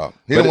 though, Rob.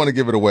 He didn't want to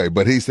give it away.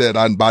 But he said,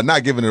 by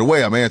not giving it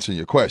away, I'm answering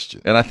your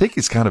question. And I think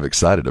he's kind of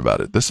excited about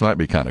it. This might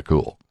be kind of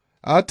cool.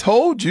 I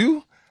told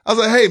you. I was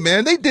like, hey,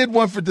 man,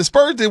 the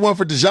Spurs did one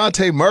for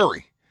DeJounte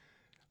Murray.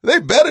 They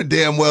better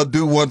damn well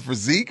do one for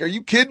Zeke. Are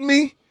you kidding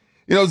me?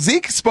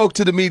 Zeke spoke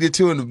to the media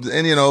too, and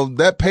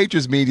that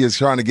Patriots media is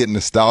trying to get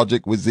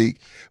nostalgic with Zeke,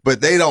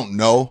 but they don't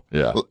know.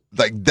 Yeah,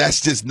 like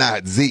that's just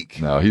not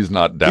Zeke. No, he's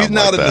not down. He's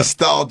not like a that.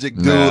 nostalgic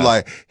dude. Nah.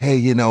 Like,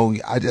 hey,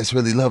 I just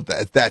really love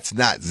that. That's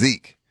not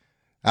Zeke.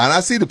 And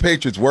I see the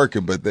Patriots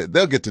working, but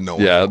they'll get to know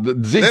him. Yeah,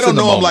 Zeke's they don't in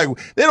the know him moment.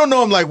 they don't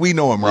know him like we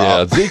know him,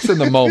 Rob. Yeah, Zeke's in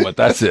the moment.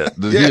 That's it.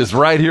 Yeah. He is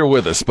right here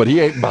with us, but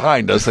he ain't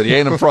behind us and he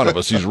ain't in front of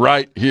us. He's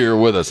right here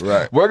with us.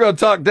 Right. We're going to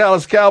talk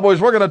Dallas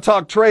Cowboys. We're going to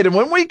talk trade. And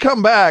when we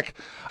come back,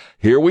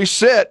 here we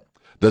sit.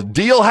 The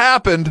deal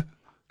happened.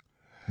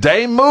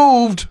 Dame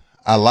moved.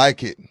 I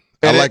like it.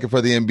 I like it for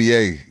the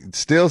NBA.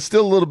 Still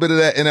a little bit of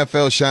that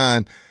NFL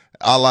shine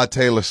a la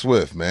Taylor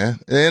Swift,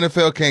 man. The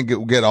NFL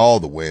can't get all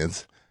the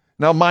wins.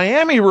 Now,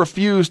 Miami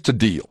refused to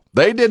deal.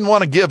 They didn't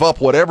want to give up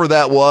whatever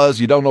that was.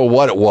 You don't know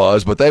what it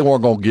was, but they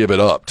weren't going to give it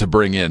up to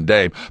bring in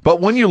Dame.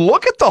 But when you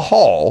look at the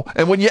haul,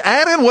 and when you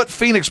add in what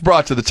Phoenix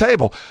brought to the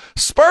table,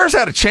 Spurs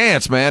had a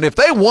chance, man. If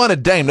they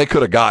wanted Dame, they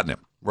could have gotten him.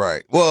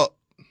 Right. Well,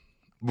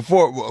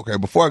 before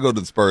I go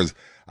to the Spurs,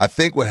 I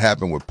think what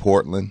happened with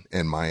Portland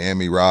and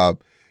Miami, Rob,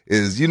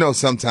 is,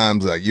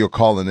 sometimes you'll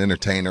call an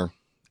entertainer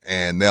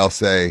and they'll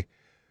say,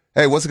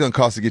 hey, what's it going to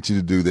cost to get you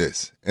to do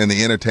this? And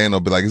the entertainer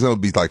will be like, it's going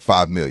to be like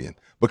 $5 million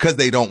because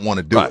they don't want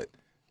to do it.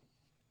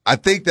 I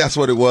think that's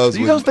what it was.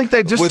 You don't think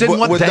they just didn't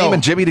want Dame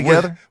and Jimmy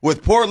together?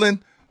 With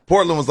Portland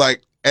was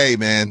like, hey,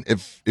 man,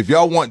 if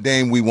y'all want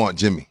Dame, we want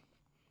Jimmy.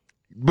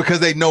 Because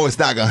they know it's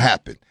not going to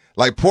happen.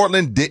 Like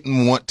Portland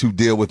didn't want to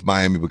deal with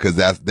Miami because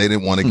they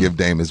didn't want to give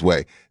Dame his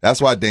way.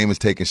 That's why Dame is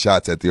taking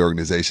shots at the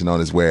organization on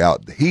his way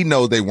out. He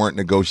knows they weren't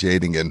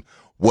negotiating in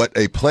what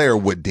a player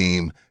would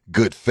deem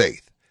good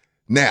faith.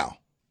 Now,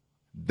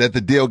 that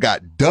the deal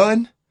got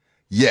done,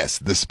 yes,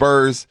 the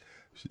Spurs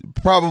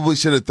probably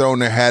should have thrown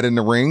their hat in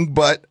the ring,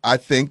 but I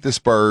think the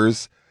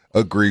Spurs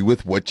agree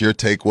with what your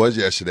take was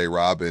yesterday,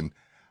 Rob, and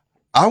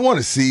I want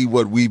to see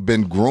what we've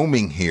been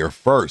grooming here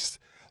first.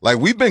 Like,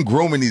 we've been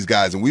grooming these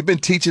guys, and we've been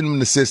teaching them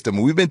the system,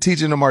 and we've been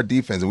teaching them our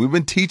defense, and we've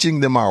been teaching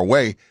them our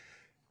way.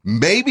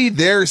 Maybe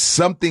there's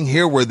something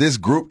here where this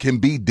group can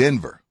beat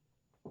Denver.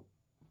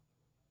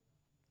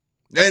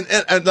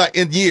 And like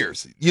in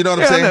years, you know what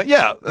I'm saying?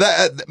 Yeah.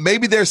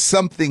 Maybe there's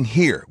something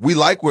here. We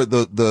like where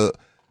the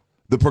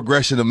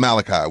progression of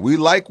Malachi. We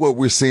like what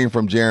we're seeing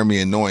from Jeremy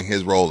and knowing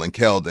his role in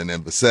Keldon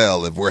and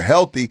Vassell. If we're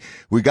healthy,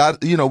 we got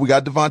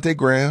Devontae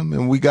Graham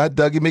and we got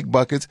Dougie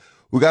McBuckets.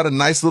 We got a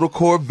nice little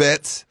core of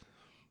vets.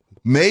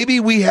 Maybe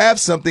we have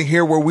something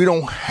here where we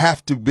don't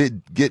have to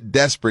get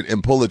desperate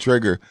and pull the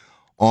trigger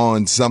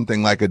on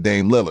something like a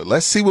Dame Lillard.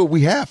 Let's see what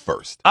we have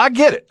first. I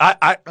get it.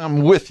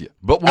 I'm with you.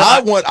 But I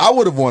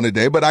would have won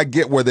today, but I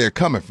get where they're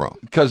coming from.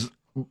 Because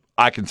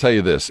I can tell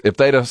you this. If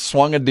they'd have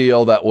swung a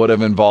deal that would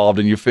have involved,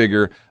 and you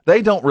figure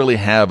they don't really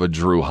have a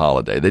Drew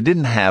Holiday. They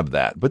didn't have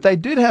that. But they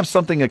did have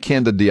something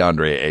akin to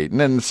DeAndre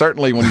Ayton. And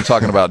certainly when you're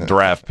talking about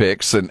draft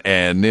picks and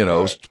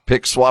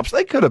pick swaps,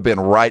 they could have been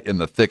right in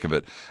the thick of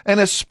it. And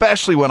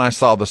especially when I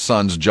saw the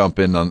Suns jump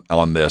in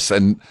on this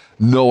and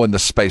knowing the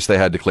space they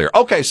had to clear.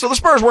 Okay, so the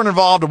Spurs weren't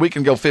involved and we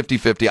can go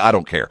 50-50. I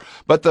don't care.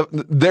 But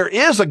there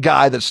is a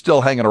guy that's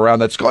still hanging around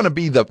that's going to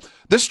be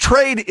this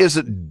trade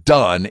isn't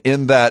done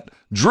in that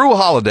Drew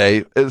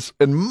Holiday is,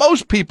 in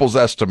most people's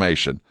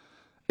estimation,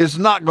 is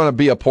not going to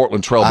be a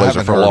Portland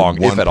Trailblazer for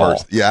long, if at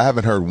all. Yeah, I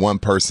haven't heard one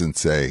person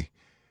say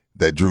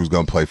that Drew's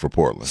going to play for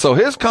Portland. So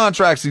his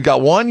contract's, he's got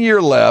 1 year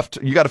left.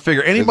 You got to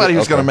figure anybody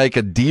who's going to make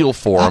a deal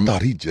for him. I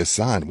thought he just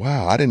signed.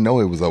 Wow, I didn't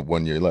know it was up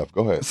 1 year left.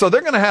 Go ahead. So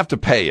they're going to have to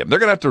pay him. They're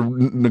going to have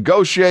to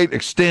negotiate,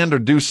 extend, or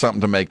do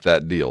something to make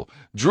that deal.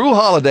 Drew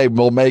Holiday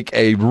will make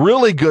a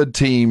really good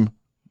team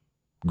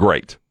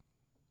great.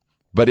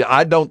 But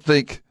I don't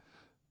think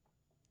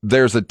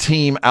there's a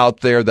team out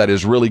there that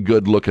is really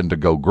good looking to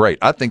go great.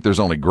 I think there's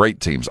only great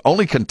teams.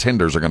 Only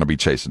contenders are going to be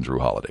chasing Drew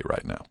Holiday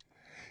right now.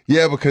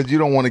 Yeah, because you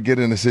don't want to get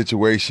in a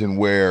situation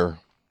where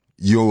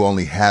you'll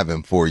only have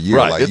him for a year.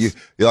 Right.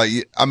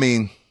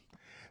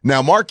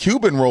 Now Mark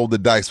Cuban rolled the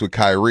dice with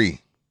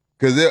Kyrie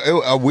because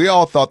we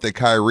all thought that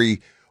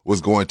Kyrie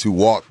was going to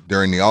walk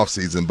during the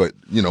offseason, but,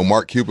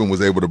 Mark Cuban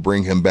was able to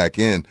bring him back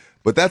in.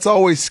 But that's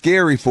always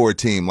scary for a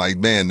team. Like,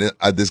 man,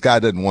 this guy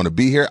doesn't want to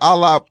be here. A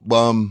la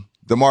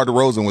DeMar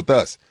DeRozan with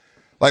us.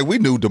 Like, we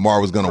knew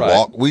DeMar was going to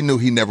walk. We knew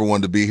he never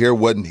wanted to be here.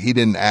 He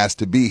didn't ask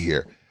to be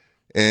here.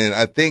 And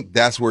I think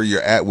that's where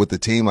you're at with the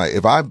team. Like,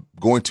 if I'm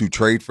going to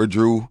trade for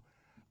Drew,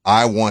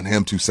 I want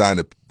him to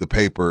sign the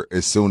paper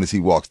as soon as he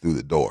walks through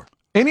the door.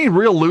 Any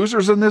real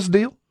losers in this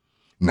deal?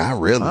 Not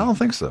really. I don't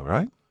think so,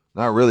 right?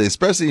 Not really,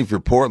 especially if you're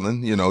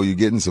Portland. You're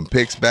getting some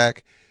picks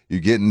back. You're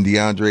getting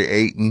DeAndre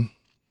Ayton.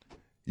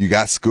 You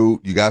got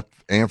Scoot. You got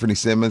Anthony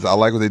Simmons. I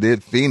like what they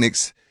did.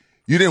 Phoenix,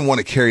 you didn't want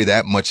to carry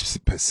that much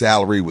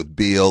salary with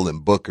Beal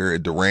and Booker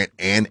and Durant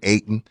and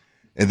Ayton.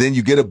 And then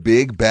you get a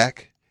big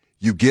back.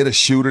 You get a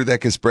shooter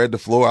that can spread the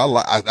floor.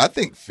 I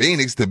think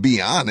Phoenix, to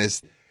be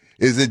honest,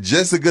 is in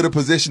just as good a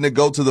position to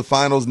go to the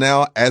finals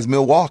now as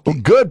Milwaukee.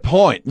 Well, good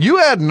point. You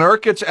had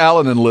Nurkic,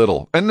 Allen, and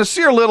Little. And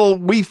Nasir Little,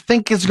 we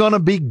think is going to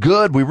be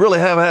good. We really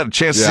haven't had a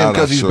chance to see him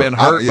because he's been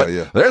hurt.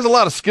 There's a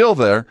lot of skill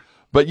there.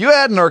 But you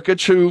had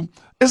Nurkic, who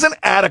is an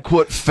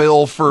adequate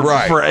fill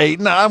for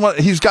Ayton.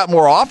 He's got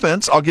more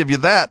offense, I'll give you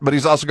that, but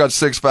he's also got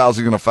 6 fouls.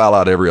 He's going to foul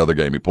out every other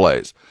game he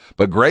plays.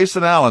 But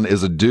Grayson Allen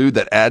is a dude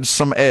that adds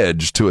some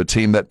edge to a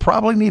team that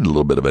probably needed a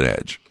little bit of an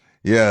edge.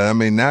 Yeah, I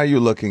mean, now you're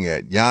looking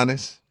at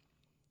Giannis,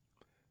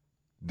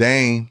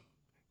 Dame,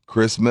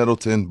 Chris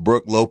Middleton,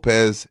 Brook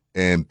Lopez,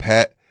 and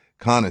Pat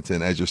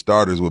Connaughton as your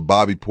starters, with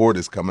Bobby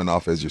Portis coming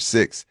off as your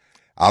 6.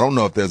 I don't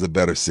know if there's a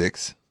better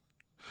 6.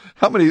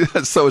 How many?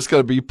 So it's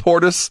going to be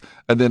Portis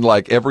and then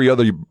like every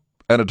other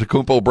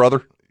Antetokounmpo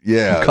brother?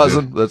 Yeah.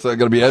 Cousin? That's going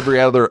to be every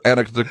other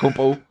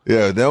Antetokounmpo?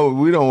 Yeah, no,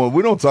 we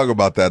don't talk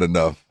about that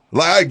enough.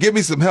 Like, all right, give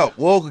me some help.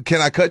 Well,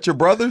 can I cut your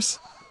brothers?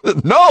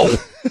 No.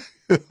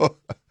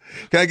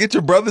 Can I get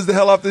your brothers the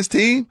hell off this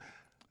team?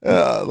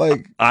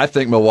 I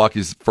think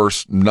Milwaukee's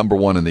first number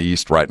 1 in the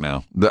East right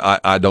now.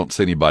 I don't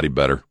see anybody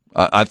better.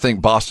 I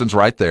think Boston's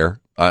right there,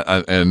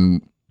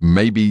 and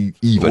maybe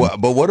even.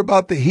 But what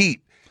about the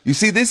Heat? You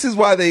see, this is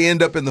why they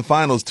end up in the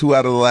finals 2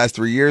 out of the last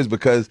 3 years,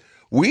 because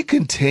we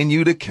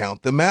continue to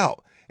count them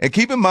out. And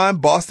keep in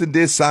mind, Boston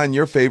did sign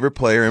your favorite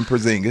player in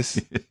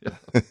Porzingis.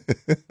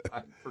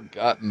 I've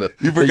forgotten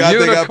You forgot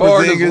they got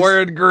Porzingis. Is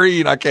wearing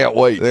green. I can't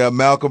wait. They got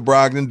Malcolm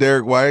Brogdon,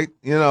 Derek White.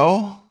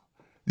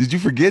 Did you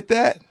forget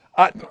that?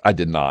 I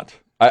did not.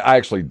 I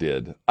actually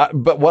did.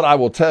 But what I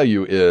will tell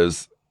you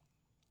is,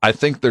 I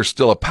think there's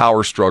still a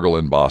power struggle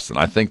in Boston.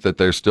 I think that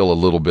there's still a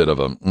little bit of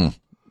a.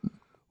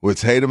 With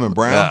Tatum and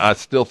Brown? I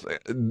still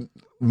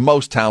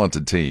most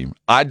talented team.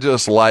 I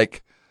just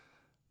like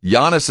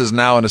Giannis is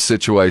now in a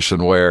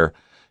situation where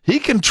he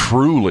can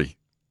truly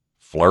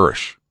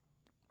flourish.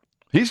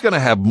 He's going to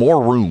have more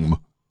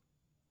room.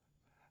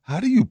 How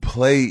do you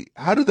play?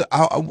 How do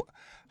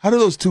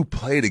those two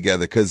play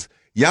together? Because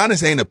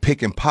Giannis ain't a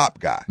pick and pop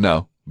guy.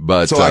 No,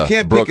 but so I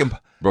can't pick him.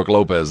 Brook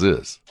Lopez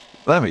is.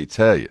 Let me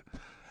tell you,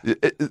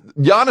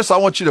 Giannis. I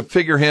want you to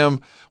figure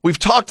him. We've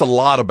talked a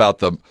lot about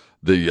the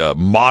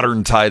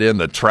modern tight end,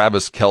 the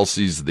Travis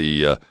Kelce's,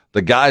 the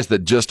guys that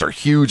just are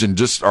huge and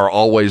just are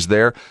always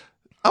there.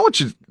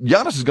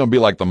 Giannis is going to be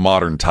like the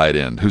modern tight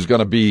end, who's going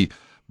to be,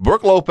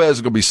 Brook Lopez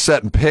is going to be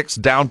setting picks,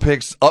 down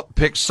picks, up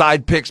picks,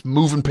 side picks,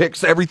 moving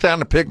picks, everything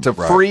to pick to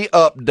free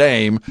up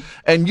Dame.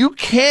 And you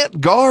can't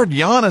guard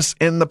Giannis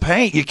in the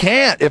paint. You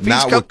can't.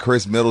 With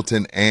Chris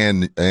Middleton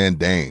and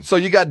Dame. So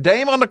you got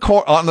Dame on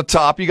the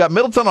top, you got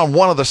Middleton on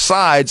one of the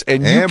sides,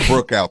 and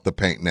Brook out the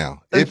paint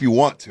now, if you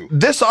want to.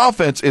 This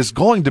offense is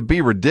going to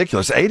be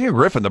ridiculous. Adrian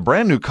Griffin, the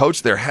brand new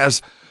coach there,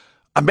 has.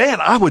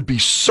 Man, I would be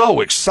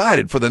so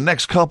excited for the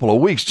next couple of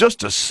weeks just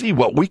to see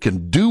what we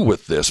can do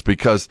with this,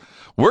 because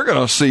we're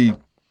going to see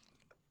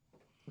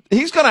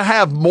he's going to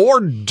have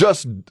more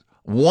just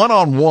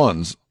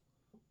one-on-ones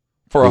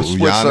for a switch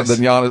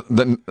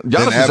than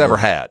Giannis has ever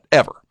had,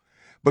 ever.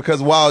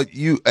 Because while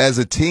you, as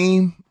a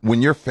team,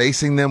 when you're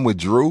facing them with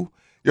Drew,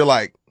 you're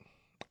like,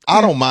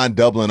 I don't mind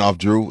doubling off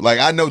Drew. Like,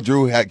 I know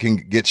Drew can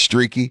get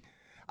streaky.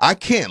 I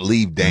can't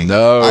leave Dame.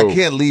 No. I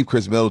can't leave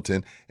Chris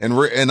Middleton. And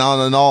in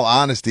all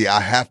honesty,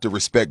 I have to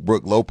respect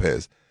Brook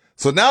Lopez.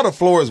 So now the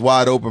floor is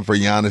wide open for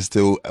Giannis,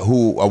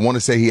 who I want to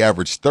say he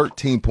averaged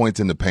 13 points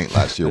in the paint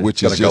last year,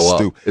 which is just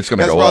stupid. It's going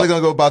to go up. That's probably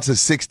going to go about to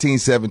 16,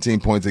 17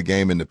 points a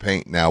game in the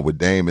paint now with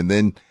Dame. And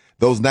then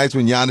those nights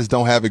when Giannis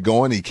don't have it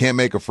going, he can't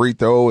make a free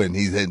throw, and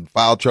he's in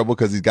foul trouble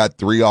because he's got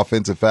 3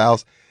 offensive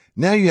fouls.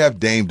 Now you have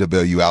Dame to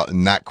bail you out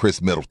and not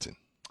Chris Middleton.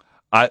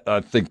 I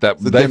think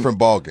that's a different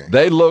ballgame.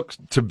 They look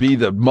to be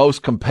the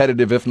most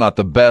competitive, if not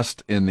the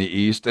best, in the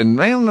East. And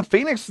man, the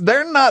Phoenix,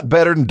 they're not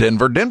better than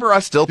Denver. Denver, I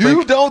still think.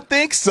 You don't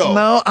think so?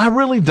 No, I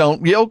really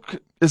don't. Yoke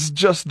is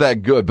just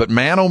that good. But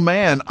man, oh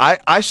man,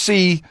 I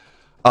see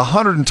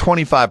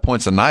 125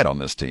 points a night on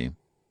this team.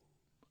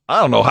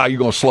 I don't know how you're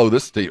going to slow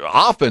this team.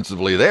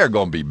 Offensively, they're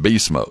going to be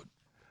beast mode.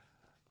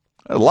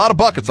 A lot of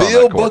buckets on that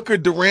court. Bill Booker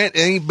Durant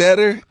ain't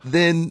better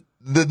than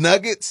the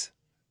Nuggets.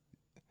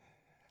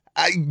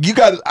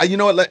 You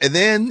know what? And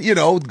then,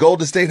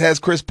 Golden State has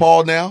Chris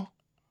Paul now.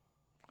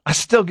 I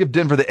still give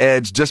Denver the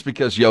edge just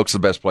because Yoke's the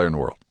best player in the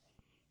world.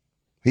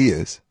 He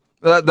is.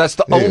 That's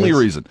the only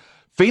reason.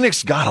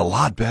 Phoenix got a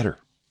lot better.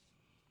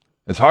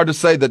 It's hard to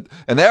say that,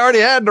 and they already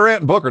had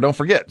Durant and Booker. Don't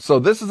forget. So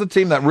this is a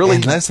team that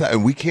really.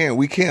 And we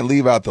can't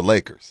leave out the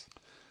Lakers.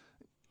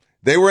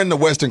 They were in the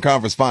Western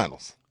Conference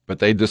Finals, but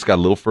they just got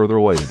a little further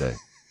away today.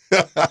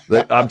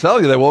 I'm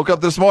telling you, they woke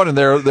up this morning.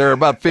 They're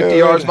about 50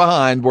 yards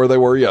behind where they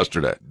were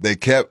yesterday. They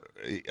kept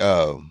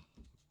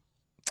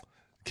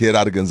kid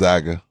out of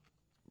Gonzaga.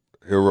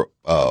 Rui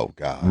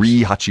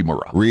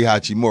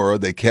Hachimura.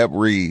 They kept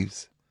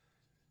Reeves.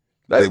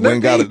 They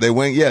went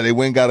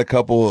and got a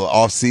couple of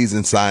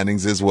off-season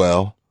signings as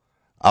well.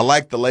 I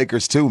like the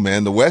Lakers too,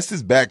 man. The West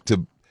is back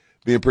to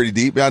being pretty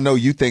deep. I know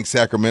you think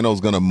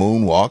Sacramento's going to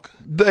moonwalk,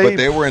 but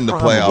they were in the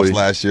playoffs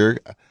last year.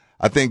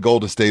 I think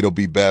Golden State will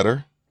be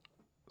better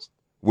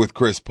with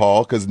Chris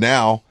Paul because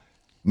now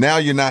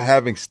you're not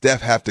having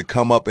Steph have to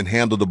come up and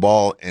handle the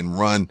ball and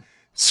run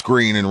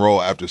screen and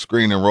roll after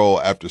screen and roll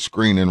after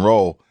screen and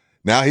roll.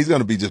 Now he's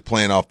going to be just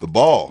playing off the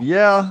ball.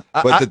 Yeah.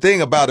 But the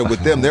thing about it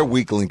with them, their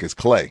weak link is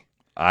Clay.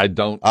 I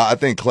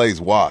think Clay's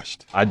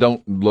washed. I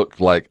don't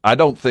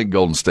think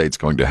Golden State's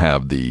going to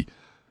have the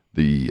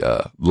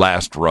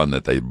last run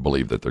that they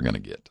believe that they're going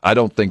to get. I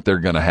don't think they're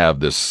going to have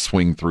this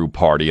swing through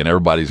party and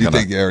everybody's going to.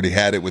 You think they already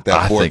had it with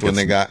that fourth one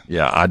they got?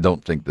 Yeah, I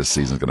don't think this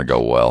season's going to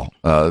go well.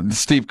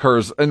 Steve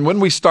Kerr's, and when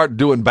we start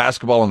doing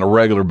basketball on a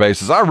regular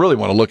basis, I really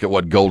want to look at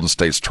what Golden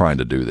State's trying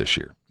to do this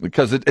year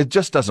because it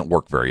just doesn't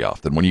work very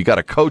often. When you got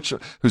a coach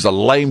who's a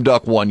lame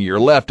duck 1 year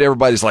left,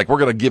 everybody's like, we're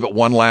going to give it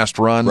one last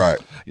run. Right.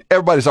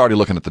 Everybody's already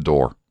looking at the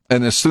door.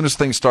 And as soon as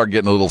things start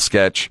getting a little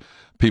sketch,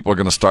 people are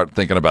going to start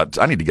thinking about,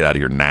 I need to get out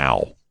of here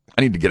now.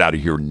 I need to get out of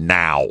here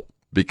now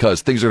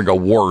because things are going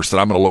to go worse,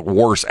 and I'm going to look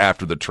worse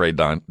after the trade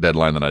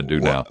deadline than I do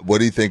now. What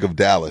do you think of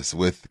Dallas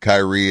with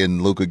Kyrie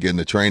and Luka getting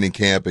to training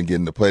camp and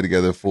getting to play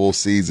together full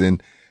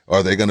season?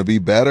 Are they going to be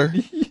better?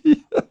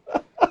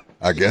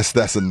 I guess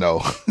that's a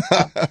no.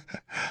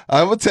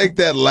 I'm going to take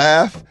that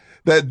laugh,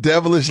 that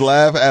devilish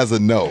laugh, as a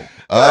no.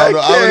 I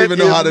don't even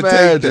know how to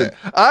take that.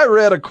 I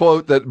read a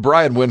quote that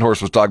Brian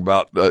Windhorst was talking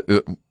about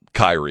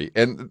Kyrie,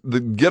 and the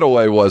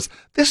getaway was,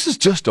 this is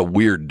just a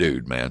weird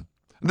dude, man.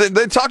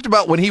 They talked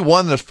about when he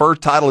won the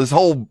first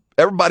title,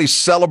 everybody's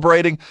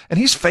celebrating, and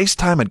he's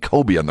FaceTiming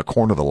Kobe in the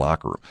corner of the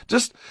locker room.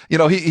 Just,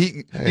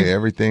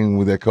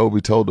 everything that Kobe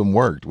told him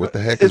worked. What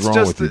the heck is wrong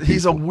with you people?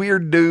 He's a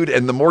weird dude,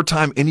 and the more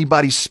time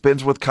anybody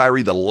spends with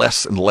Kyrie, the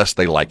less and less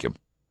they like him.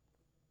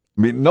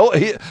 I mean,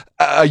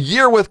 a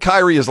year with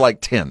Kyrie is like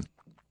 10.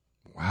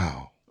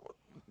 Wow.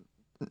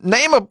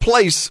 Name a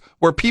place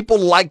where people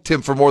liked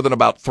him for more than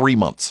about 3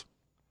 months.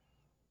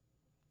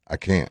 I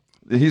can't.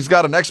 He's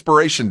got an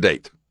expiration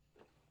date.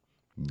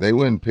 They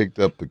went and picked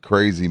up the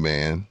crazy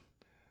man,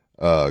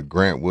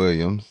 Grant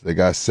Williams. They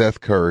got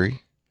Seth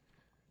Curry.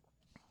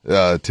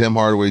 Tim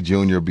Hardaway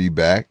Jr. be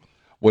back.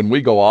 When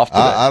we go off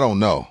today. I don't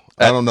know.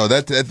 I don't know.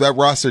 That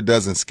roster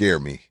doesn't scare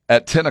me.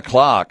 At 10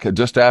 o'clock,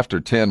 just after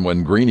 10,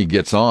 when Greeny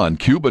gets on,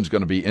 Cuban's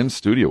going to be in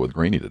studio with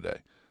Greeny today.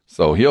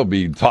 So he'll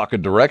be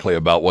talking directly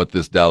about what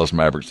this Dallas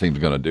Mavericks team is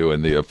going to do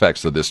and the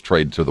effects of this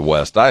trade to the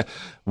West.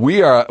 We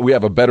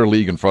have a better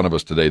league in front of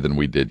us today than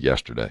we did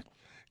yesterday.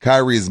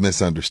 Kyrie is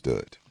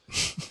misunderstood.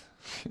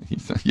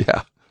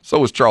 Yeah. So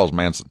was Charles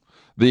Manson.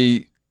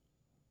 The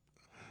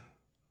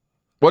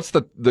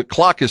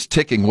clock is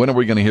ticking. When are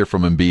we going to hear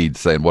from Embiid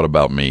saying, "What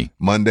about me?"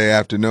 Monday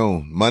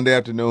afternoon.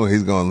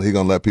 He's going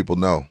to let people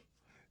know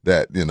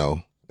that,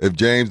 if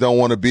James don't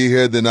want to be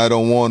here, then I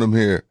don't want him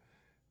here.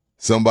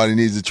 Somebody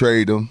needs to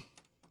trade him.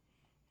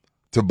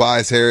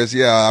 Tobias Harris,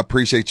 I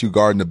appreciate you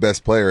guarding the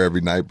best player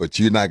every night, but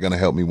you're not going to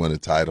help me win a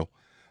title.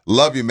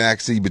 Love you,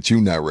 Maxey, but you're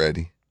not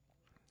ready.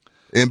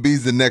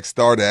 Embiid's the next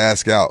star to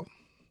ask out.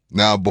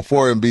 Now,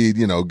 before Embiid,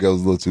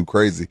 goes a little too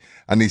crazy,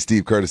 I need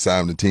Steve Kerr to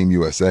sign him to Team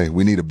USA.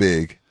 We need a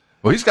big.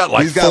 Well, he's got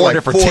four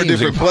different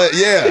teams.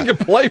 Yeah. He can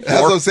play for.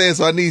 That's what I'm saying.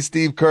 So I need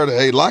Steve Kerr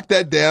to, lock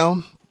that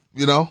down.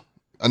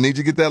 I need you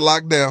to get that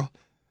locked down.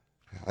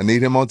 I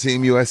need him on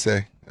Team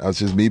USA. That's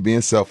just me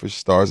being selfish.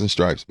 Stars and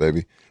stripes,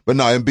 baby. But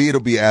no, Embiid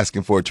will be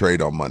asking for a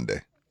trade on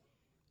Monday.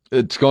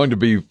 It's going to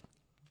be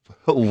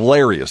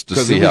hilarious to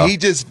see how. He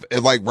just,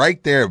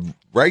 right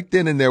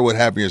then and there what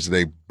happened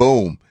yesterday,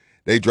 boom,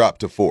 they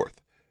dropped to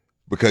fourth.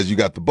 Because you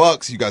got the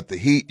Bucks, you got the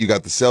Heat, you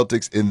got the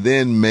Celtics, and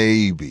then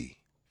maybe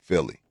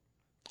Philly.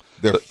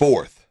 They're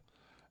fourth.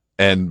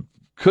 And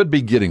could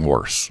be getting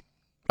worse.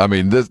 I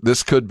mean,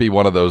 this could be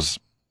one of those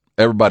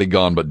everybody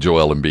gone but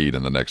Joel Embiid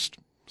in the next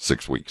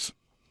 6 weeks.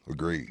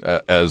 Agreed.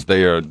 As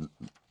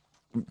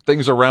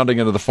things are rounding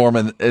into the form.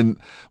 And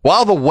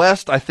while the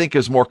West, I think,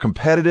 is more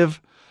competitive,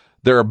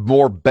 there are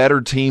more better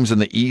teams in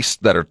the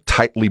East that are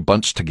tightly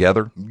bunched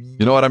together.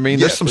 You know what I mean?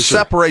 Yeah, there's some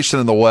separation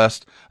in the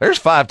West. There's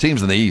 5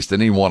 teams in the East,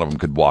 and any one of them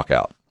could walk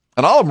out.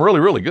 And all of them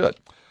really, really good.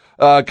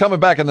 Coming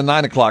back in the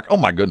 9 o'clock, oh,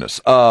 my goodness.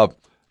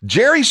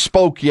 Jerry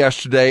spoke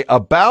yesterday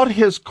about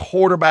his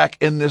quarterback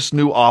in this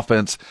new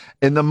offense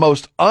in the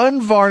most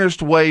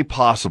unvarnished way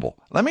possible.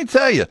 Let me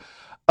tell you,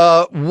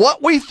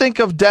 what we think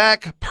of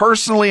Dak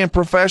personally and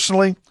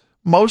professionally,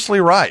 mostly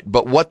right.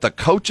 But what the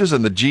coaches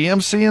and the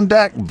GM see in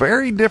Dak,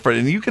 very different.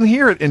 And you can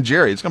hear it in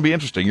Jerry. It's going to be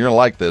interesting. You're going to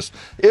like this.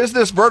 Is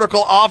this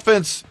vertical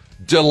offense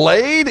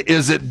delayed?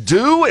 Is it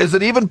due? Is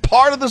it even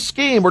part of the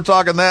scheme? We're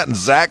talking that. And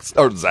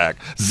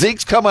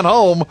Zeke's coming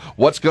home.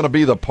 What's going to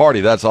be the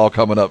party? That's all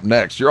coming up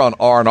next. You're on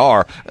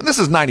R&R, and this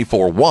is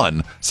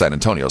 94.1 San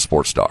Antonio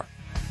Sports Star.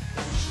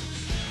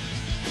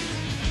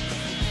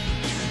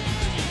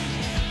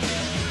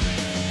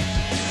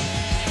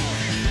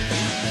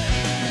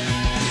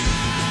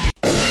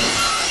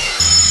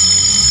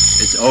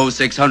 It's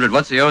 0600.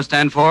 What's the O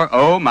stand for?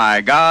 Oh,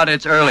 my God,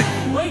 it's early.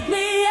 Wake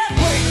me up.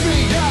 Wake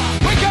me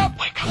up. Wake up.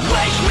 Wake up.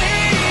 Wake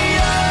me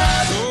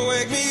up. So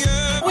wake me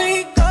up.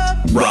 Wake up.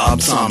 Rob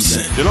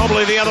Thompson.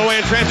 Ginobili the other way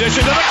in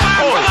transition to the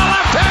back with a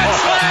left-hand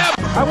slam.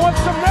 I want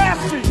some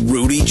nasty.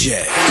 Rudy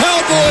J.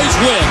 Cowboys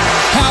win.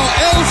 How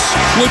else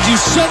would you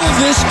settle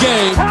this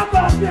game? How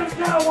about them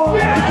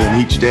Cowboys?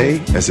 Begin each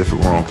day as if it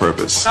were on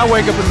purpose. I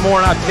wake up in the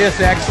morning, I piss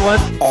excellent.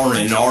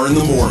 R&R in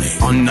the morning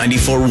on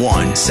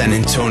 94.1 San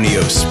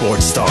Antonio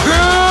Sports Star.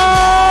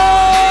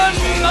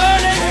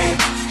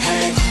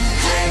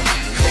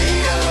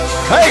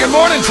 Hey, good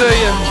morning to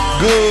you.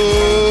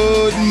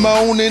 Good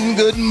morning,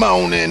 good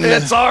morning.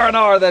 It's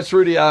R&R. That's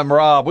Rudy. I'm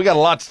Rob. We got a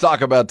lot to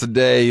talk about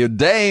today.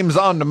 Dame's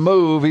on the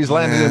move. He's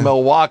landed in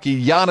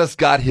Milwaukee. Giannis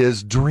got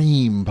his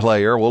dream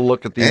player. We'll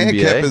look at the and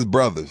NBA. kept his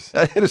brothers.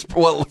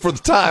 Well, for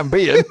the time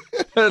being,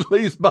 at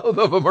least both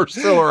of them are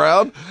still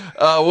around.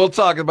 We'll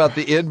talk about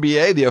the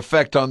NBA, the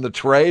effect on the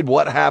trade,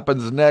 what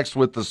happens next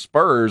with the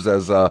Spurs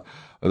as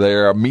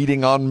they're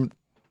meeting on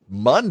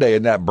Monday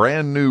in that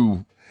brand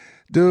new,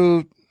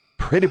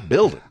 pretty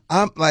building.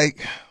 I'm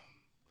like,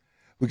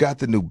 we got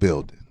the new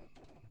building.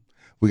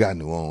 We got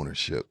new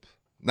ownership.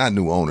 Not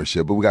new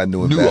ownership, but we got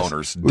new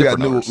investors. Owners. We got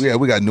Owners.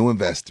 we got new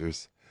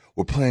investors.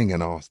 We're playing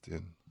in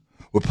Austin.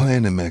 We're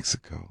playing in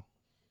Mexico.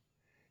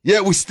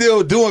 Yet we're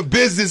still doing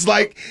business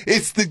like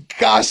it's the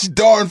gosh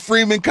darn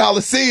Freeman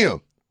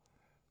Coliseum.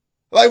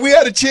 Like we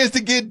had a chance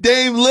to get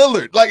Dame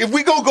Lillard. Like if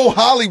we go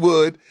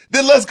Hollywood,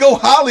 then let's go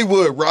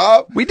Hollywood,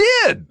 Rob. We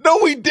did. No,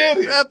 we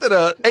didn't. After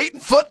an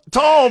 8-foot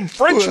tall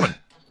Frenchman.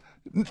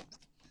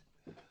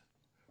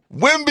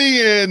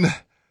 Wemby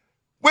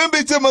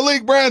to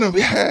Malik Branham.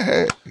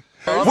 Yeah.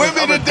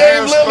 Wemby to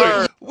Dame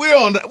Lillard.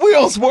 We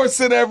on Sports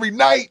Center every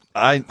night.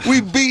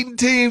 We beating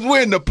teams.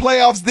 We're in the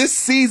playoffs this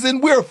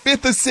season. We're a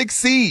 5th or 6th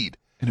seed.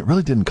 And it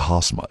really didn't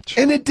cost much.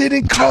 And it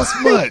didn't cost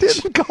much.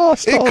 It didn't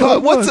cost much.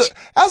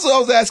 That's what I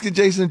was asking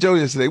Jason and Joe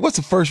yesterday. What's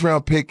the first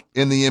round pick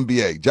in the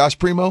NBA? Josh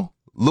Primo?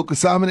 Luka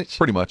Samanic?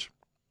 Pretty much.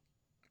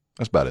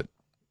 That's about it.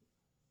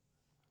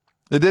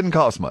 It didn't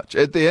cost much.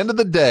 At the end of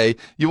the day,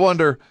 you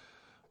wonder,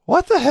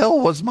 what the hell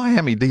was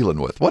Miami dealing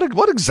with?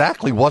 What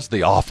exactly was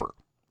the offer?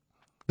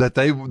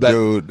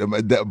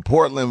 Dude,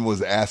 Portland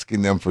was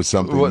asking them for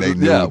something they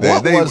knew. Yeah,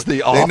 what was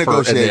the offer? They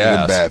negotiated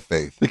in bad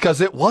faith.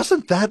 Because it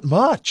wasn't that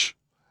much.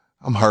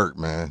 I'm hurt,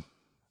 man.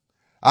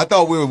 I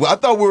thought we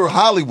were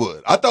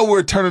Hollywood. I thought we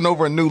were turning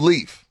over a new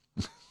leaf.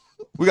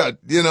 I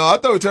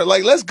thought we were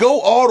let's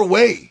go all the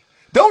way.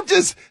 Don't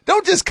just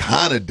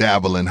kind of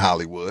dabble in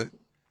Hollywood.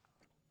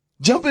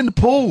 Jump in the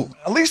pool.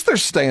 At least they're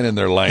staying in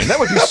their lane. That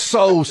would be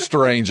so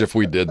strange if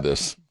we did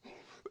this.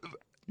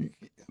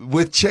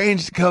 With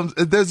change comes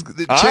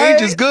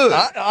change is good.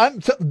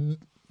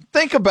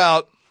 Think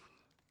about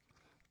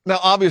now.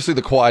 Obviously,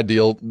 the Kawhi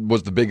deal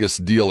was the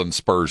biggest deal in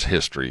Spurs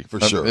history for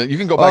sure. You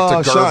can go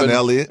back to Sean Gervin.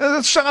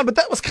 Elliott. Sean, but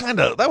that was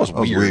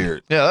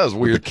weird. Yeah, that was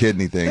weird. With the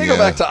kidney thing. You go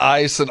back to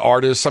Ice and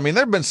Artists. I mean,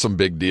 there have been some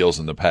big deals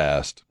in the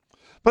past,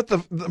 but the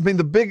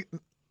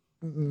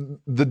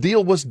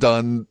deal was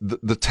done.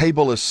 The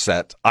table is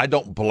set. I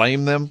don't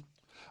blame them.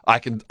 I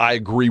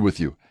agree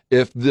with you.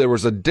 If there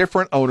was a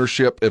different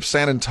ownership, if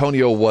San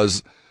Antonio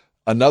was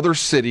another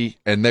city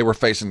and they were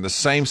facing the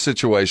same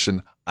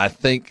situation, I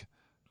think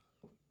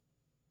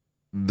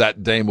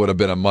that Dame would have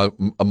been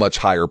a much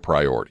higher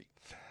priority.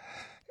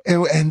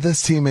 And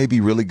this team may be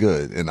really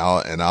good, and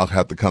I'll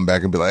have to come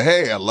back and be like,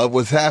 hey, I love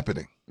what's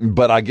happening.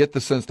 But I get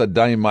the sense that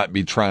Dame might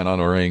be trying on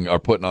a ring or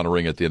putting on a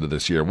ring at the end of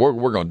this year.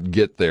 We're going to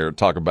get there and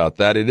talk about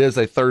that. It is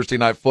a Thursday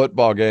night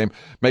football game.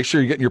 Make sure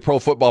you're getting your pro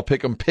football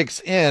pick'em picks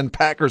in.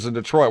 Packers in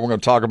Detroit. We're going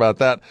to talk about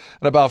that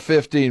in about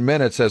 15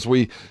 minutes as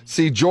we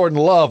see Jordan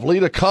Love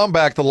lead a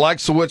comeback the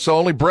likes of which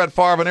only Brett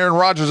Favre and Aaron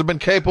Rodgers have been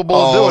capable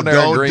of doing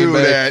there in Green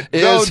Bay.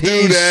 Is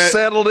he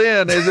settled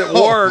in? Is it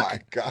work? Oh,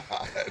 my God.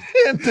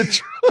 In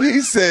Detroit.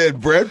 He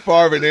said Brett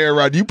Favre and Aaron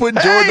Rodgers. You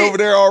putting Jordan over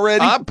there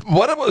already? It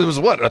was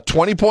a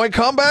 20-point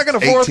comeback in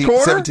the fourth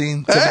quarter?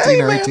 17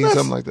 or 18,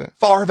 something like that.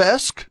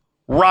 Favre-esque,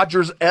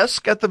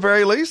 Rodgers-esque at the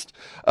very least.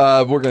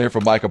 We're going to hear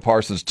from Micah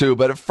Parsons too,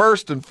 but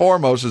first and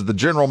foremost is the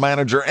general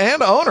manager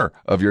and owner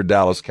of your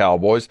Dallas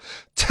Cowboys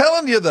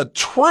telling you the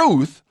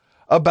truth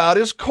about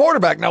his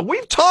quarterback. Now,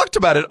 we've talked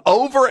about it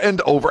over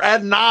and over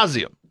ad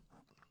nauseum.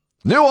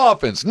 New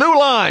offense, new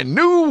line,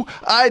 new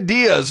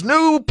ideas,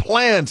 new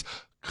plans.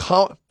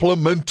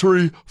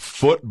 Complementary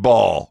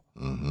football,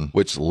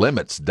 which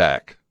limits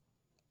Dak.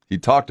 He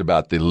talked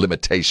about the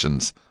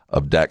limitations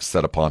of Dak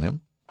set upon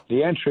him.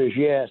 The answer is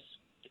yes.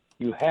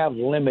 you have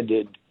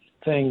limited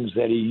things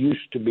that he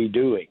used to be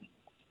doing.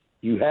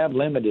 You have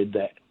limited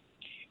that.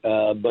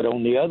 But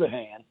on the other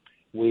hand,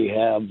 we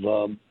have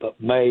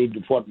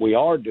made what we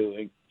are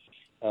doing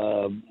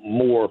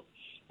more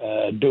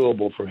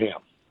doable for him.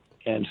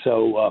 And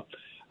so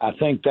I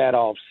think that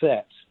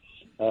offsets.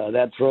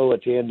 That throw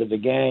at the end of the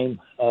game,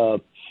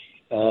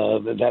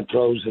 that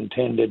throw's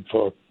intended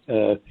for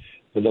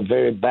the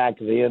very back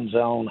of the end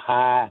zone,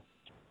 high.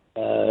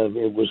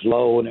 It was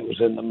low and it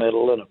was in the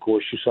middle, and of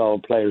course you saw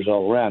players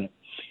all around it.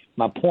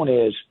 My point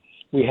is,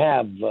 we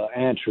have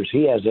answers.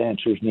 He has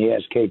answers, and he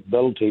has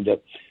capability to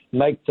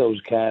make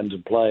those kinds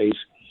of plays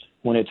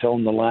when it's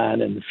on the line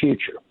in the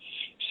future.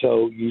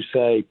 So you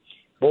say,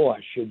 boy,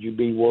 should you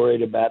be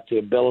worried about the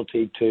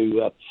ability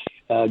to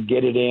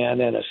get it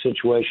in a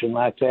situation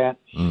like that?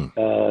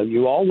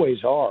 You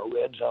always are.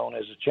 Red zone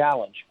is a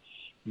challenge.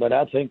 But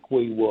I think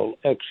we will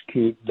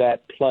execute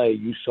that play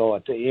you saw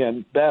at the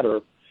end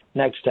better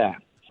next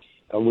time.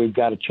 We've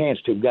got a chance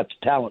to. We've got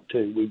the talent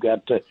to. We've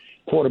got the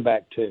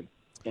quarterback to.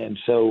 And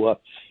so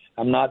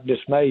I'm not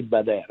dismayed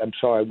by that. I'm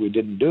sorry we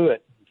didn't do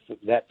it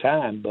that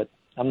time, but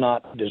I'm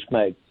not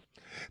dismayed.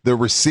 The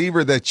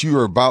receiver that you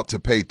are about to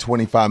pay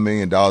 $25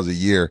 million a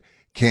year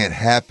can't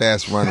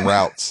half-ass run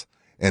routes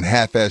and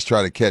half-ass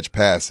try to catch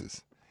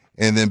passes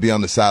and then be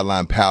on the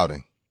sideline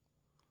pouting.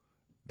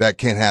 That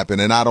can't happen.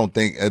 And I don't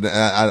think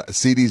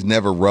CD's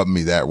never rubbed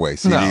me that way.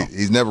 CD,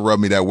 he's never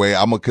rubbed me that way.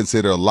 I'm going to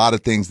consider a lot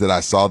of things that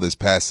I saw this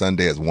past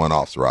Sunday as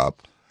one-offs, Rob.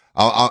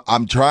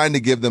 I'm trying to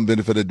give them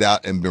benefit of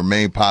doubt and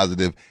remain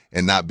positive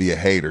and not be a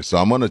hater. So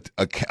I'm going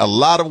to a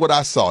lot of what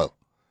I saw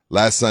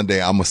last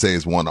Sunday, I'm going to say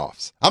is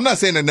one-offs. I'm not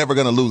saying they're never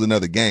going to lose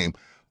another game,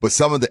 but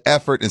some of the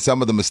effort and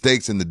some of the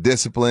mistakes and the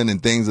discipline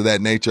and things of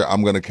that nature,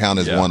 I'm going to count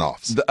as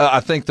one-offs. I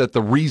think that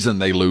the reason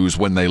they lose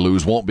when they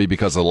lose won't be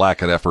because of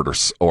lack of effort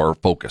or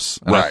focus.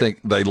 And I think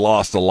they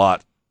lost a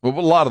lot. Well,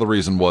 a lot of the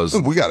reason was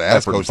we got to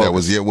ask Coach that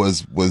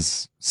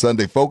was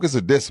Sunday focus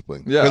or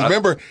discipline? Yeah, because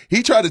remember,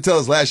 he tried to tell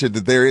us last year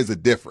that there is a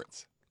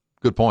difference.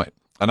 Good point.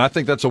 And I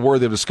think that's a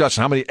worthy of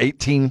discussion. How many?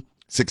 18?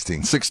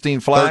 16. 16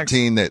 flags?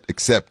 13 that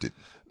accepted.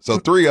 So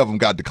 3 of them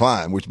got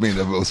declined, which means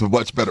it was a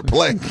much better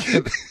play.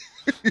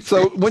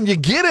 So when you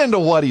get into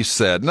what he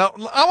said, now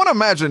I want to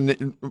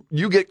imagine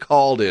you get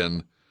called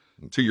in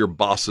to your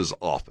boss's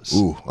office.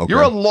 Ooh, okay.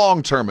 You're a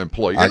long-term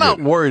employee. You're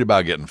not worried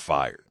about getting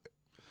fired.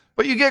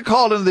 But you get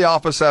called into the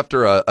office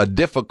after a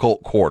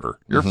difficult quarter.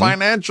 Your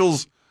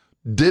financials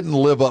didn't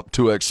live up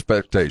to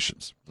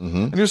expectations.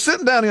 And you're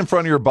sitting down in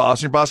front of your boss,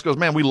 and your boss goes,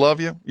 man, we love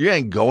you. You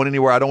ain't going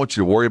anywhere. I don't want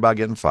you to worry about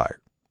getting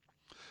fired.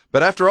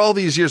 But after all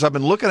these years, I've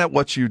been looking at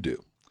what you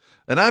do,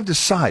 and I've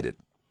decided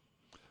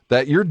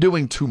that you're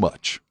doing too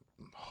much,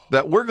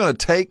 that we're going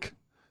to take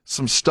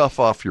some stuff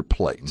off your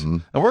plate,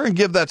 and we're going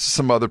to give that to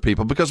some other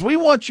people because we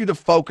want you to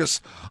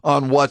focus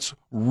on what's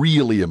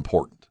really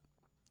important.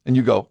 And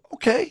you go,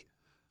 okay.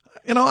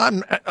 You know,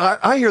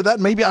 I hear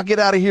that. Maybe I'll get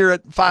out of here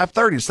at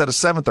 5:30 instead of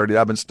 7:30.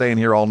 I've been staying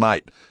here all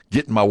night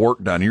getting my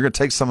work done. You're going to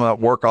take some of that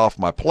work off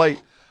my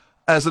plate.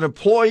 As an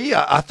employee,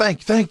 I thank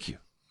you.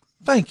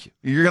 Thank you.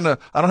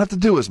 I don't have to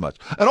do as much.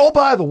 And oh,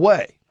 by the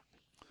way,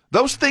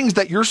 those things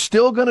that you're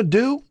still going to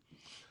do,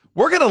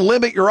 we're going to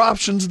limit your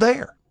options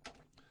there.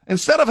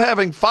 Instead of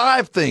having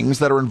 5 things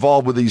that are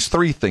involved with these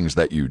 3 things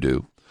that you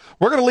do,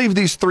 we're going to leave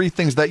these 3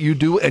 things that you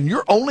do, and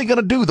you're only going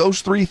to do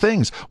those 3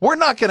 things. We're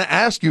not going to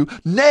ask you,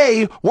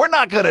 nay, we're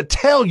not going to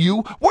tell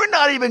you, we're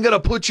not even going to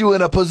put you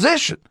in a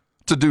position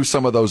to do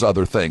some of those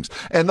other things.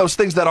 And those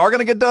things that are going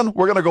to get done,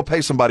 we're going to go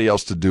pay somebody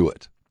else to do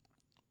it.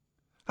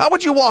 How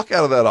would you walk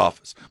out of that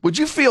office? Would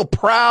you feel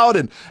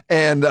proud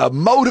and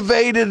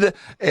motivated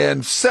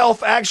and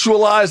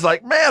self-actualized,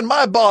 like, man,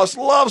 my boss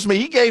loves me,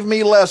 he gave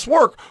me less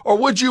work? Or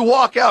would you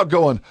walk out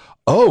going,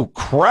 oh,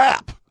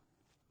 crap?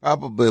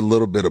 Probably a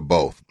little bit of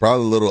both.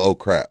 Probably a little oh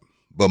crap,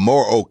 but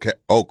more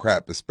oh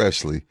crap,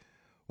 especially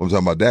when I'm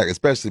talking about Dak,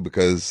 especially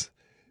because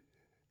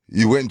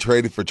you went and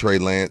traded for Trey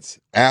Lance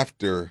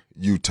after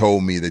you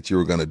told me that you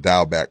were going to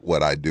dial back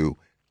what I do.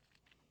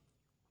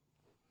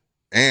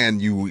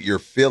 And you're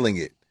feeling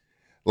it.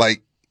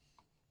 Like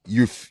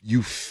you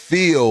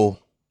feel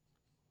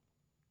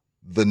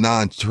the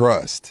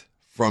non-trust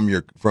from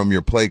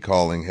your play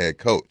calling head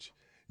coach.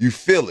 You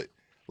feel it.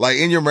 Like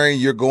in your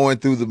brain, you're going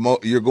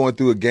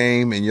through a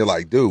game and you're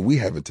like, dude, we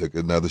haven't took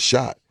another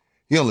shot.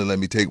 He only let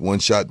me take 1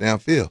 shot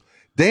downfield.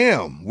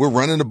 Damn, we're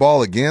running the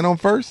ball again on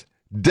first.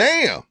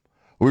 Damn,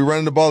 we're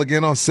running the ball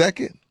again on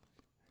second.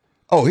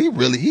 Oh, he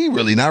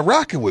really not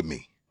rocking with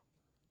me.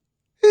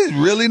 He's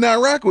really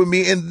not rocking with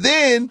me. And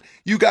then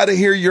you got to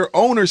hear your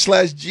owner /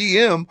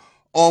 GM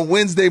on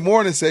Wednesday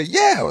morning say,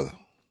 yeah,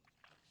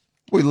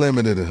 we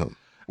limited him.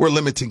 We're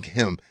limiting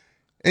him.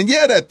 And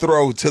yeah, that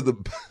throw to the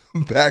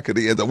back of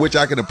the end zone, which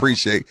I can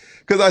appreciate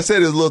because I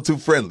said it was a little too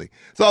friendly.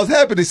 So I was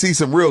happy to see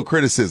some real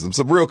criticism,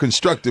 some real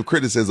constructive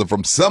criticism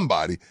from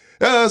somebody.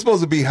 It's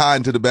supposed to be high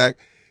into the back.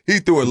 He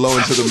threw it low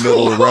into the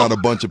middle around a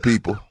bunch of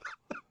people.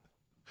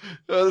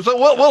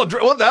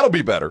 So that'll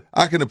be better.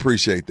 I can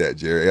appreciate that,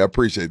 Jerry. I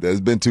appreciate that.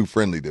 It's been too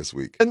friendly this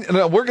week. And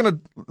I want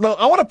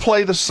to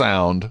play the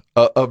sound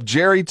of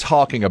Jerry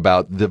talking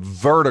about the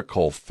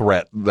vertical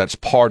threat that's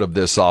part of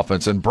this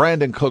offense, and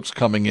Brandon Cooks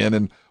coming in.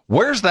 And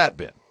where's that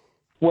been?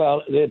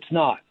 Well, it's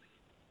not.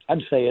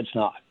 I'd say it's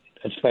not.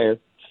 That's fair.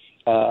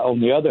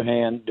 On the other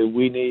hand, do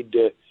we need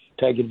to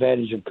take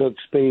advantage of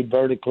Cook's speed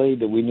vertically?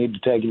 Do we need to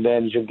take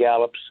advantage of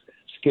Gallup's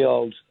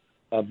skills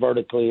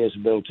vertically, his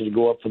ability to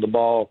go up for the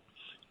ball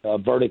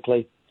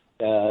vertically?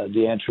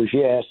 The answer is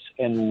yes,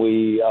 and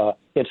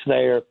it's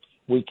there.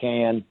 We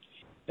can.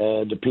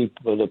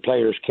 The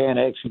players can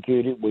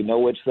execute it. We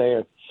know it's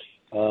there.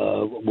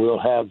 We'll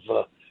have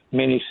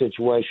many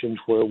situations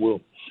where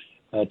we'll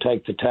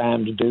take the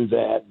time to do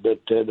that,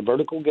 but the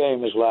vertical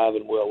game is alive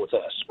and well with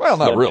us. Well,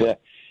 not really.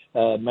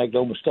 Make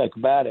no mistake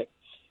about it.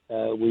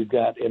 We've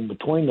got in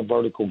between the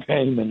vertical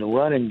game and the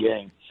running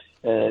game,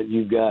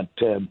 you've got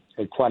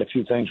quite a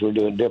few things we're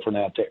doing different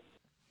out there.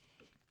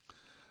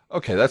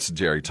 Okay, that's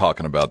Jerry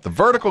talking about the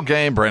vertical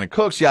game, Brandon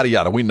Cooks, yada,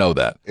 yada. We know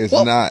that. It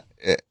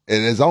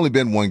has only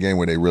been one game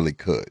where they really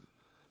could.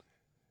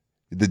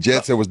 The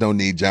Jets, there was no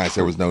need. Giants,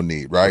 there was no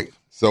need, right?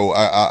 So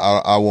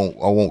I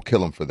won't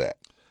kill them for that.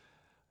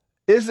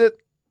 Is it?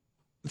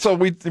 So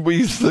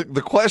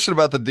the question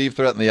about the deep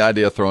threat and the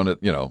idea of throwing it,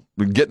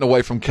 getting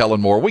away from Kellen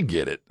Moore, we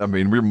get it. I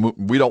mean,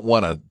 we don't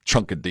want to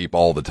chunk it deep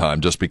all the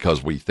time just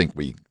because we think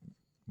we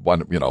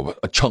want,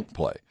 a chunk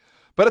play.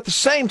 But at the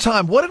same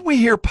time, what did we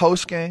hear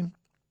post game?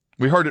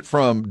 We heard it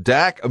from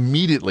Dak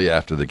immediately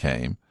after the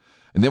game,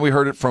 and then we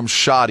heard it from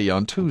Shoddy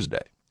on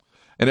Tuesday.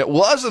 And it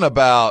wasn't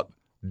about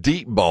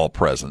deep ball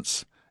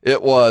presence.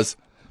 It was,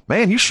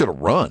 man, you should have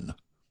run.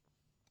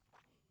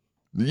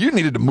 You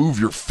needed to move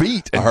your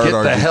feet and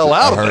get the hell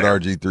out of there. I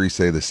heard RG3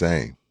 say the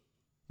same.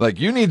 Like,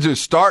 you need to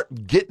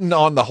start getting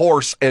on the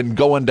horse and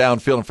going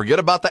downfield and forget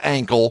about the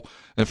ankle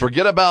and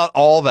forget about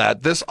all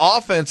that. This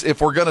offense, if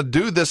we're going to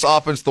do this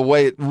offense the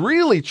way it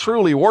really,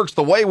 truly works,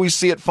 the way we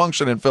see it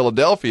function in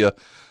Philadelphia,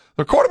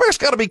 the quarterback's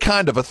got to be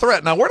kind of a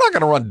threat. Now, we're not going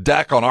to run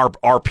Dak on our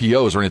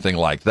RPOs or anything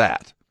like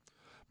that.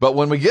 But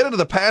when we get into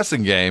the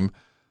passing game,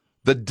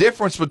 the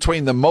difference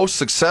between the most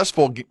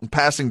successful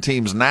passing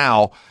teams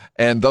now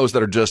and those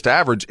that are just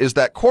average is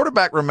that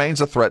quarterback remains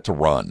a threat to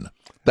run,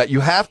 that you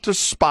have to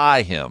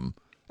spy him.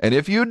 And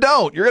if you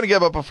don't, you're going to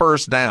give up a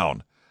first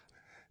down.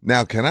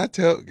 Now, if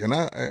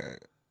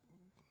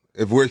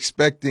we're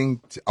expecting,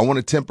 I want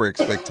to temper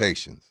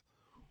expectations.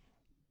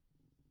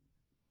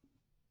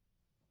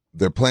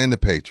 They're playing the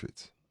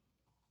Patriots.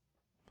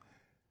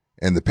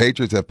 And the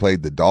Patriots have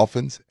played the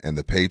Dolphins, and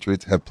the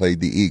Patriots have played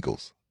the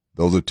Eagles.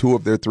 Those are 2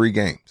 of their 3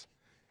 games.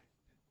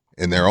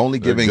 And they're only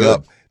giving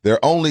up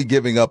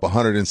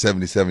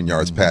 177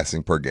 yards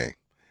passing per game.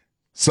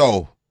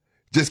 So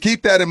just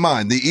keep that in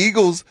mind. The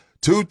Eagles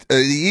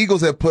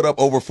have put up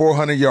over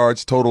 400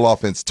 yards total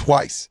offense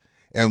twice.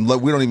 And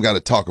look, we don't even got to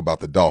talk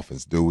about the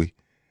Dolphins, do we?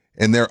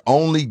 And they're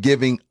only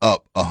giving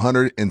up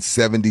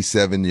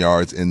 177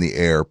 yards in the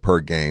air per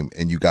game.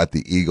 And you got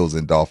the Eagles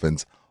and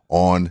Dolphins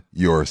on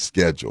your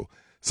schedule.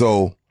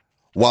 So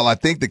while I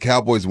think the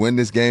Cowboys win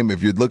this game,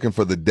 if you're looking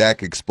for the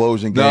Dak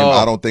explosion game,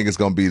 I don't think it's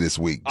going to be this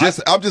week.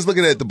 I'm just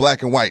looking at the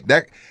black and white.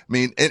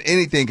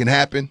 Anything can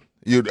happen.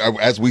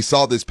 As we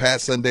saw this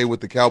past Sunday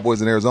with the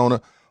Cowboys in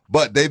Arizona,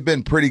 but they've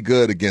been pretty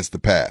good against the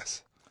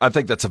pass. I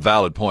think that's a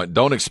valid point.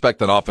 Don't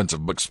expect an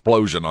offensive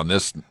explosion on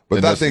this.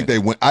 But I think they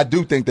win. I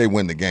do think they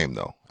win the game,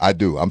 though. I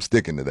do. I'm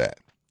sticking to that.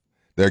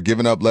 They're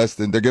giving up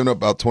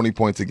about 20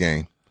 points a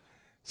game.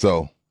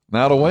 So.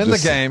 Now, to win the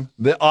game,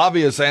 the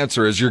obvious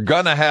answer is you're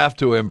going to have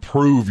to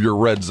improve your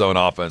red zone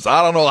offense.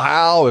 I don't know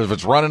how, if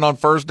it's running on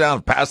first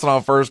down, passing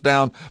on first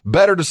down,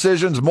 better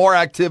decisions, more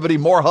activity,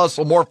 more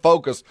hustle, more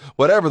focus,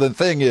 whatever the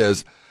thing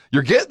is.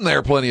 You're getting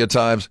there plenty of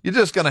times. You're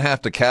just going to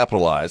have to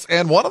capitalize.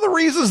 And one of the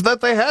reasons that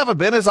they haven't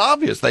been is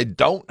obvious. They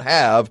don't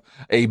have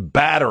a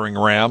battering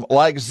ram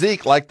like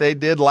Zeke like they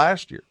did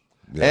last year.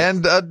 Yeah.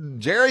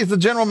 And Jerry's the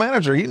general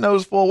manager. He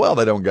knows full well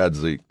they don't got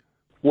Zeke.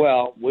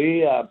 Well,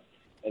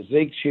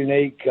 Zeke's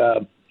unique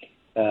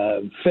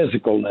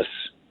physicalness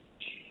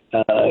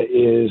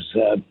is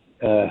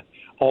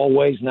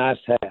always nice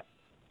to have.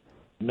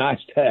 Nice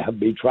to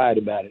have. Be tried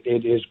about it.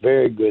 It is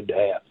very good to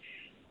have.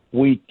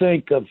 We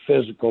think of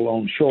physical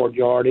on short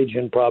yardage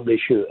and probably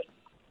should.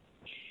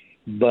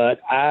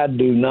 But I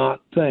do not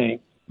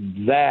think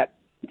that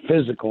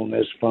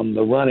physicalness from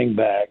the running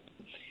back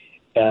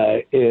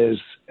is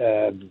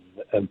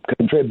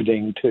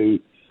contributing to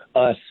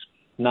us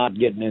not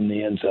getting in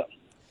the end zone.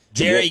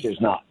 Jerry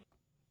is not.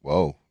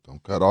 Whoa,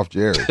 don't cut off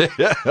Jerry.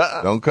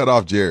 Don't cut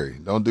off Jerry.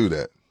 Don't do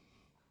that.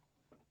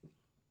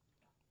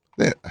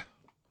 Yeah.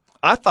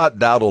 I thought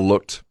Dowdle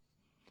looked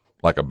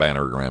like a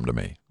bannergram to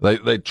me.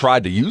 They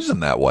tried to use him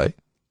that way.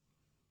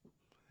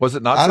 Was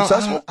it not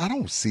successful? I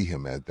don't see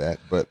him at that,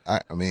 but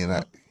I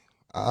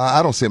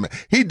don't see him.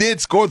 He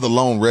did score the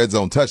lone red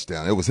zone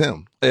touchdown. It was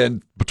him.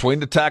 And between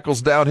the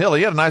tackles downhill,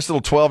 he had a nice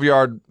little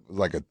 12-yard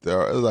like a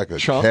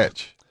chunk.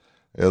 catch.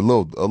 A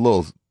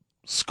little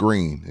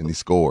screen, and he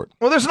scored.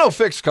 Well, there's no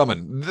fix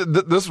coming.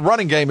 This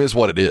running game is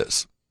what it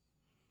is.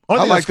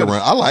 I like the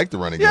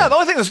running game. Yeah, the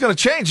only thing that's going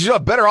to change is you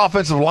have better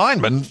offensive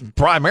linemen,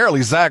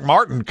 primarily Zach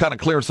Martin kind of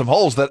cleared some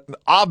holes that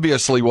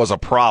obviously was a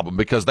problem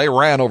because they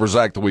ran over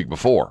Zach the week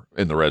before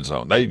in the red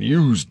zone. They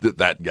used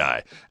that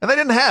guy, and they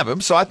didn't have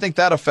him, so I think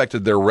that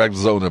affected their red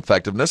zone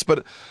effectiveness.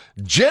 But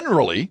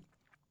generally...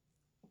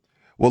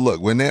 Well,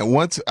 look,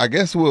 I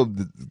guess we'll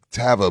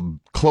have a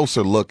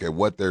closer look at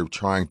what they're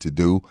trying to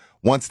do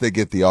once they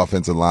get the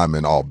offensive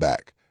linemen all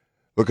back.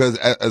 Because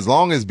as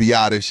long as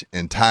Biotish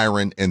and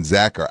Tyron and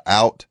Zach are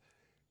out,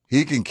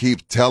 he can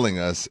keep telling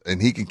us, and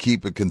he can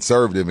keep it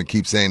conservative and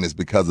keep saying it's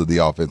because of the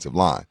offensive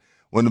line.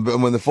 When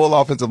the full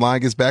offensive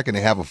line gets back and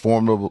they have a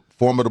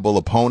formidable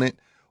opponent,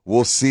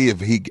 we'll see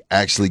if he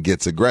actually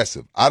gets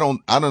aggressive. I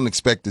don't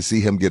expect to see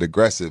him get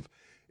aggressive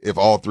if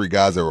all three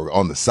guys are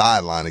on the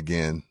sideline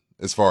again,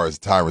 as far as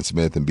Tyron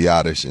Smith and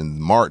Biotish and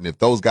Martin. If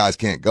those guys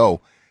can't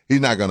go,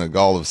 he's not going to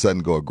all of a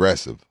sudden go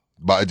aggressive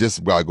by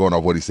going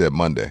off what he said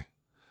Monday.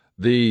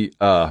 The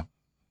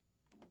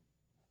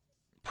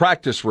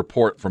practice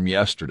report from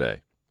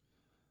yesterday.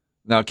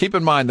 Now, keep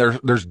in mind,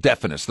 there's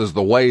deafness. There's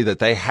the way that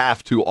they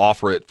have to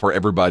offer it for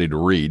everybody to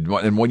read.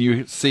 And when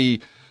you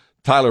see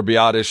Tyler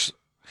Biotish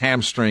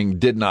hamstring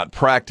did not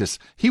practice,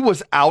 he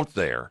was out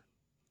there.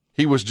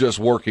 He was just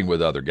working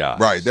with other guys.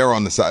 Right. They're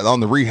on the side, on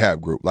the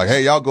rehab group. Like,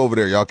 hey, y'all go over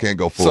there. Y'all can't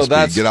go full speed. So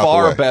that's Get out the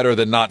far way. better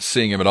than not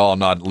seeing him at all,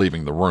 not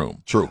leaving the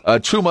room. True.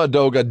 Chuma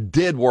Adoga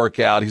did work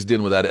out. He's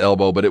dealing with that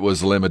elbow, but it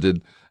was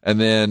limited. And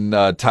then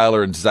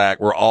Tyron, and Zach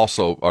were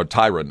also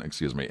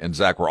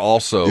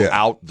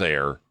out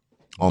there.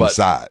 On the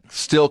side.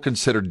 Still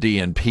considered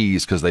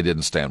DNPs because they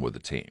didn't stand with the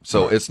team.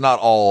 So It's not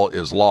all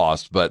is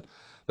lost, but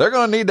they're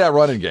going to need that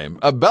running game.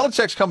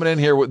 Belichick's coming in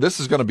here. This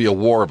is going to be a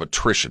war of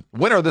attrition.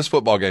 Winner of this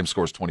football game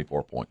scores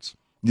 24 points.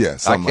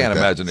 Yes, I can't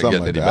imagine it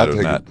getting any better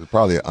than that.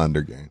 Probably an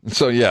under game.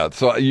 So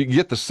you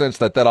get the sense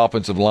that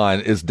offensive line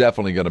is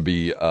definitely going to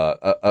be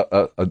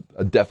a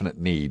definite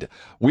need.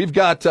 We've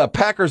got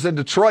Packers in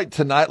Detroit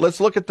tonight. Let's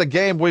look at the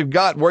game. We've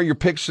got where your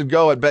picks should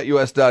go at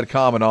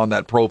BetUS.com and on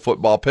that Pro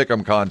Football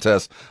Pick'em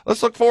contest.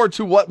 Let's look forward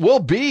to what will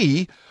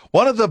be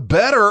one of the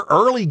better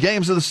early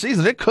games of the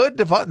season. It could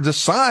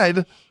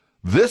decide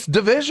this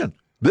division,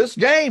 this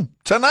game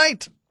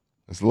tonight.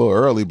 It's a little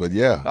early, but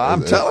yeah.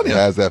 I'm telling you. It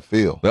has that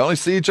feel. They only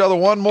see each other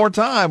one more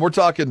time. We're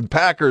talking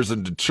Packers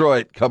and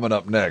Detroit coming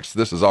up next.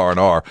 This is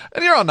R&R,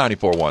 and you're on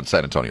 94.1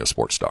 San Antonio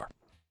Sports Star.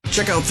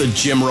 Check out the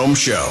Jim Rome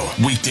Show,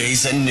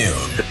 weekdays at noon.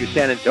 If you're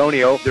San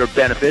Antonio, there are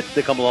benefits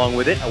that come along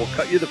with it. I will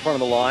cut you the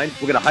front of the line.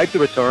 We're going to hype the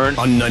return.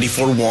 On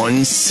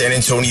 94.1 San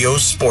Antonio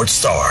Sports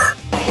Star.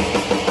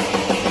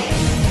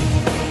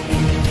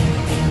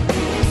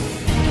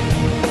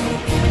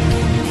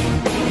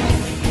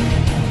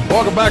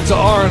 Welcome back to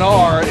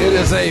R&R. It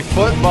is a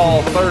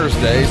football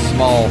Thursday,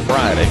 small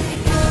Friday.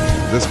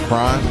 This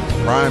prime?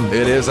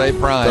 It is a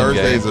prime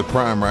Thursdays game. are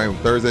prime, right?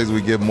 Thursdays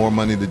we give more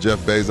money to Jeff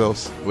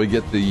Bezos. We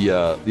get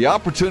the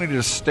opportunity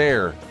to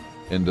stare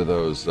into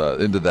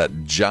that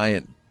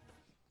giant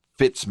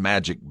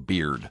Fitzmagic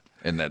beard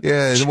and that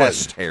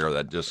chest hair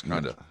that just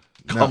kind of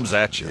comes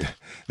at you.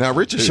 Now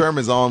Richard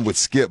Sherman's on with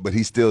Skip, but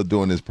he's still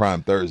doing his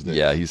prime Thursday.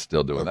 Yeah, he's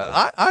still doing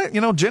that. I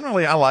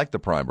generally I like the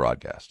prime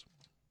broadcast.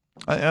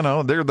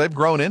 They've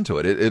grown into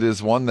it. It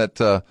is one that,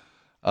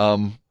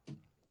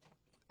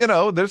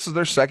 this is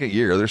their second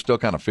year. They're still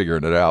kind of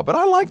figuring it out. But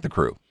I like the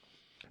crew.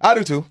 I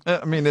do too.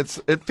 I mean,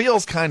 it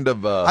feels kind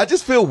of. I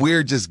just feel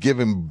weird just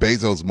giving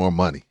Bezos more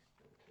money.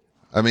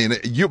 I mean,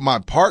 my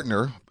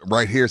partner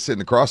right here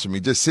sitting across from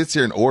me just sits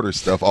here and orders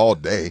stuff all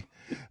day.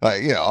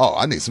 Like,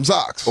 I need some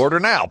socks.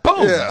 Order now.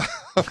 Boom. Yeah.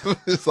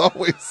 It's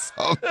always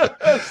something.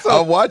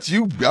 I watch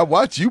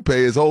you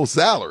pay his whole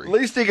salary.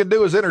 Least he can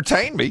do is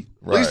entertain me.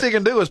 Right. Least he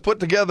can do is put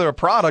together a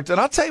product. And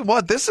I'll tell you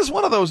what, this is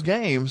one of those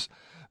games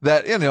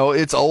that,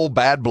 it's old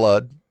bad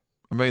blood.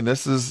 I mean,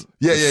 this is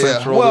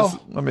central.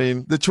 Well,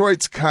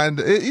 Detroit's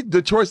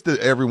Detroit's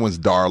everyone's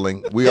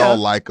darling. We all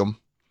like them.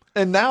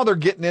 And now they're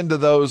getting into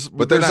those.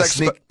 But they're not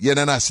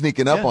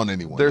sneaking up on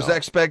anyone. There's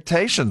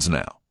expectations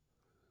now.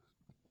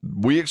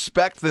 We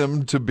expect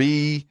them to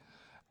be,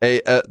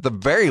 at the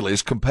very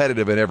least,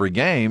 competitive in every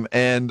game.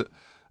 And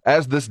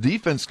as this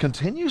defense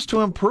continues to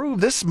improve,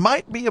 this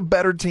might be a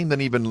better team than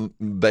even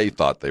they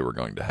thought they were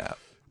going to have.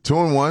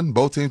 2-1,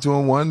 both teams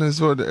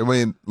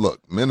 2-1.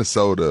 Look,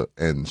 Minnesota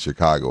and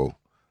Chicago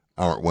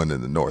aren't winning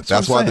the North.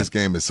 That's why this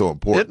game is so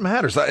important. It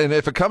matters. And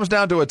if it comes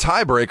down to a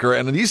tiebreaker,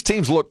 and these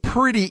teams look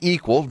pretty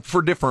equal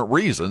for different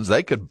reasons,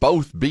 they could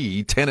both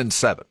be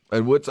 10-7.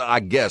 And which I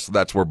guess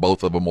that's where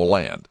both of them will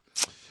land.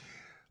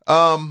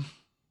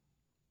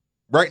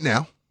 Right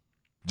now,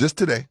 just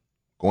today,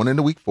 going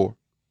into week 4,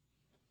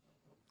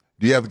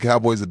 do you have the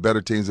Cowboys as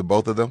better teams than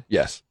both of them?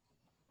 Yes.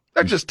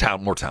 They're just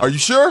more talented. Are you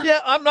sure? Yeah,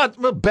 I'm not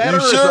better.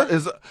 Are you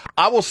sure?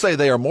 I will say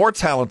they are more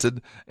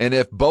talented, and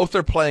if both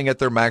are playing at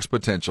their max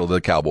potential,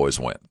 the Cowboys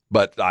win.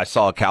 But I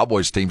saw a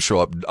Cowboys team show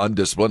up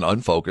undisciplined,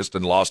 unfocused,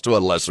 and lost to a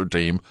lesser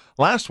team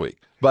last week.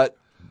 But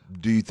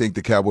do you think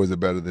the Cowboys are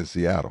better than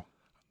Seattle?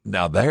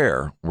 Now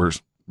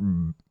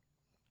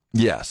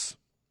Yes.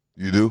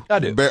 You do? I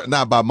do.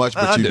 Not by much,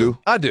 but you do.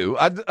 I do.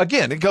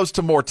 Again, it goes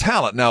to more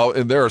talent. Now,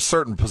 and there are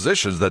certain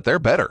positions that they're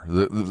better.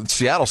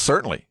 Seattle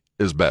certainly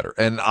is better.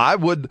 And I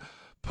would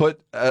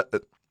put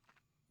the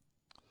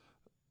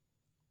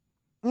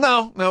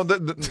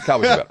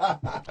Cowboys are better.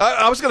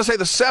 I was going to say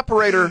the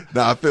separator.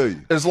 No, I feel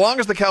you. As long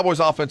as the Cowboys'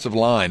 offensive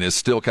line is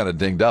still kind of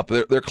dinged up,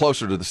 they're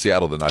closer to the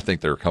Seattle than I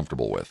think they're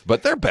comfortable with.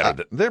 But they're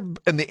better. They're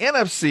in the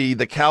NFC.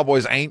 The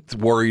Cowboys ain't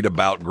worried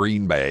about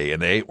Green Bay,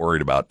 and they ain't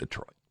worried about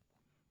Detroit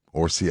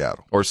or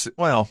Seattle.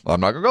 Well, I'm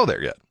not going to go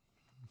there yet.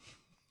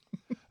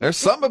 There's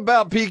something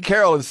about Pete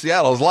Carroll in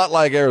Seattle. It's a lot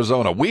like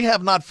Arizona. We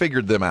have not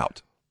figured them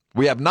out.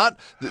 We have not.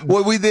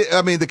 Well, we did.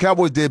 I mean, the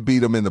Cowboys did beat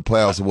them in the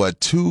playoffs. What,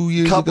 2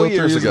 years ago? Couple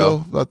years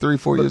ago, about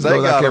 3-4 years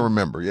ago. I can't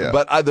remember. Yeah,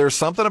 but there's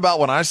something about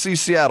when I see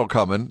Seattle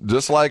coming,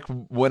 just like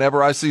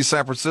whenever I see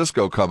San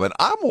Francisco coming,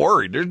 I'm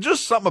worried. There's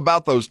just something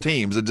about those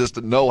teams that just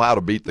know how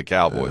to beat the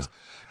Cowboys.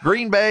 Yeah.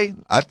 Green Bay.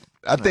 I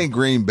think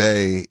Green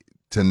Bay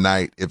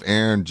tonight. If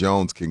Aaron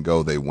Jones can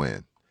go, they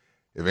win.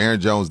 If Aaron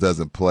Jones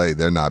doesn't play,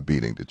 they're not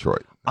beating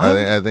Detroit.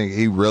 I think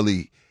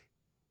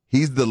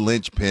he's the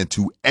linchpin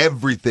to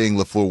everything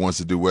LaFleur wants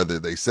to do, whether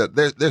they said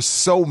there's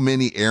so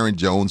many Aaron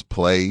Jones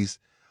plays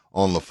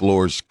on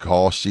LaFleur's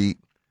call sheet.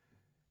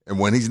 And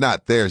when he's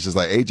not there, it's just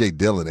like A.J.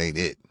 Dillon ain't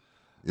it.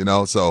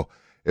 So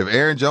if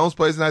Aaron Jones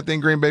plays, then I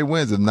think Green Bay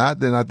wins. If not,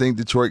 then I think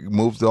Detroit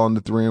moves on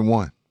to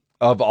 3-1.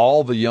 Of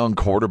all the young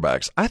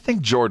quarterbacks, I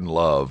think Jordan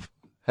Love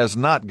has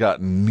not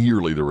gotten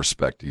nearly the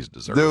respect he's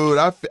deserved. Dude,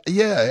 I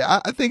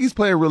think he's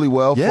playing really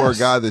well for a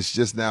guy that's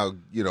just now,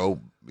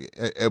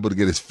 able to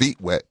get his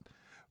feet wet.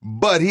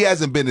 But he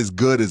hasn't been as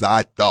good as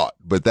I thought.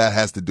 But that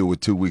has to do with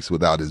 2 weeks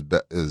without his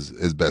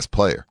best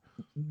player.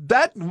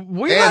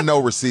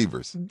 No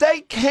receivers.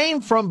 They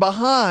came from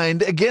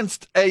behind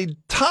against a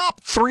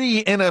top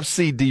 3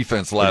 NFC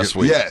defense last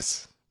week.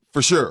 Yes,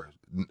 for sure.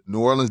 New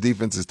Orleans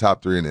defense is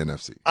top 3 in the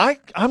NFC.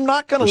 I'm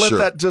not going to let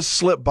that just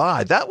slip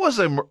by. That was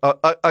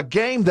a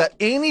game that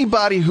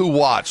anybody who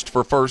watched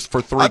for 3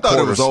 quarters I thought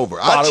it was over.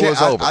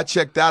 I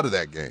checked out of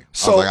that game.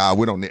 So, I was like,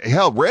 we don't need.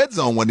 Hell, Red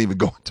Zone wasn't even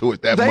going to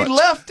it that much. They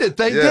left it.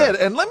 They did.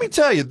 And let me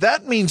tell you,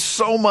 that means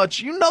so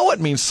much. It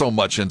means so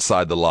much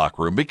inside the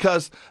locker room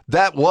because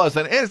that was,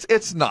 and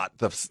it's not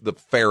the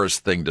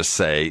fairest thing to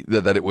say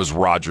that it was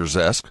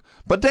Rodgers-esque,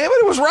 but damn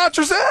it was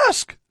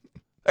Rodgers-esque.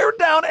 They were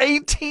down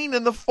 18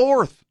 in the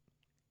fourth.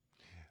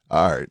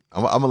 All right,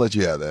 I'm gonna let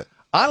you have that.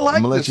 I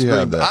like this.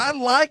 I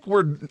like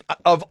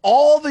of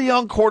all the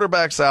young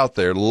quarterbacks out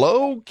there,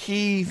 low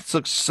key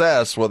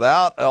success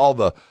without all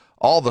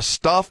the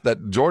stuff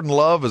that Jordan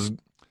Love is.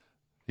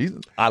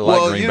 I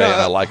like Green Bay,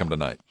 and I like him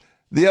tonight.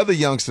 The other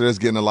youngster that's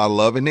getting a lot of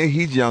love, and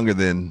he's younger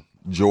than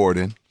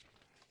Jordan.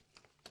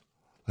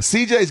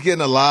 CJ's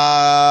getting a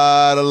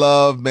lot of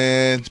love,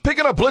 man. He's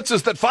picking up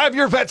blitzes that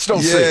 5-year vets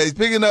don't see. Yeah,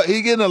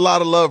 he's getting a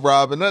lot of love,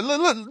 Rob. And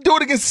do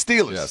it against the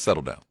Steelers. Yeah,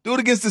 settle down. Do it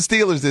against the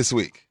Steelers this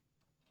week.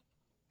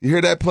 You hear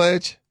that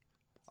pledge?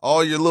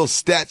 All your little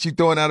stats you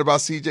throwing out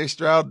about CJ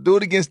Stroud, do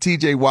it against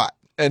TJ Watt.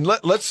 And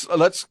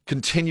let's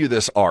continue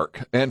this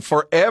arc. And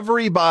for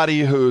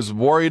everybody who's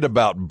worried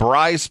about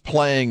Bryce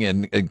playing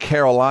in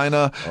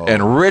Carolina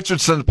and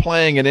Richardson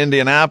playing in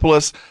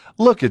Indianapolis,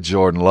 look at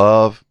Jordan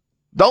Love.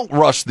 Don't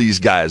rush these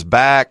guys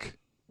back.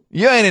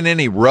 You ain't in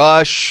any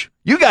rush.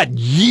 You got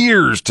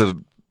years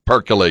to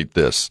percolate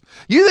this.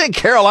 You think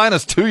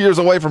Carolina's 2 years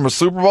away from a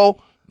Super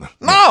Bowl?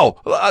 No.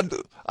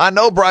 I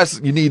know,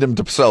 Bryce, you need them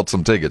to sell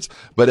some tickets.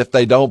 But if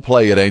they don't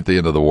play, it ain't the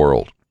end of the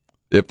world.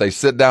 If they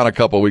sit down a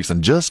couple of weeks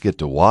and just get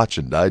to watch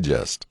and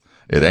digest,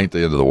 it ain't the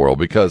end of the world.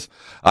 Because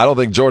I don't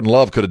think Jordan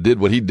Love could have did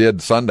what he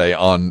did Sunday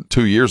on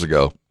 2 years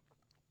ago.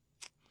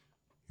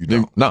 You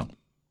don't? No.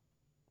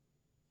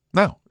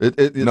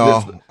 It's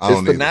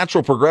the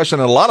natural progression,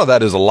 and a lot of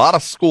that is a lot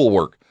of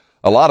schoolwork,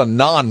 a lot of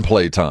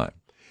non-play time.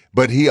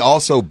 But he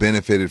also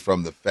benefited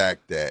from the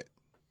fact that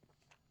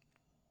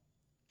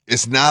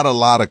it's not a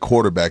lot of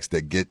quarterbacks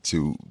that get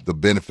to the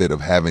benefit of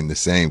having the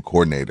same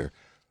coordinator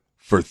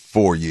for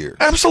 4 years.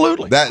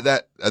 Absolutely.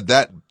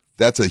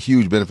 That's a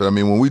huge benefit. I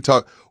mean, when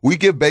we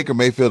give Baker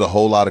Mayfield a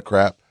whole lot of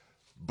crap,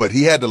 but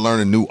he had to learn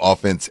a new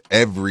offense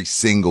every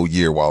single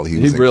year while he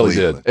was in Cleveland.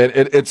 He really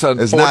did. It's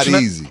unfortunate. It's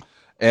not easy.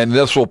 And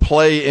this will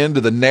play into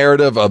the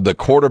narrative of the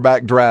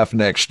quarterback draft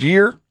next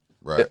year.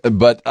 Right.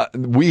 But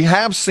we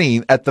have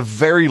seen, at the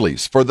very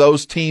least, for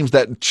those teams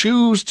that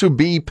choose to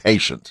be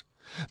patient,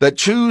 that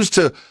choose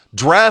to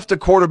draft a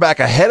quarterback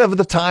ahead of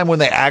the time when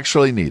they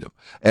actually need him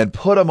and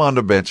put him on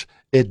the bench,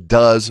 it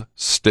does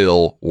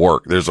still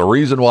work. There's a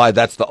reason why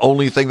that's the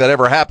only thing that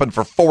ever happened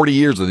for 40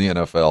 years in the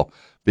NFL,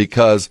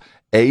 because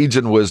age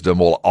and wisdom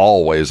will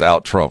always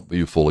out-trump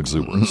youthful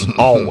exuberance.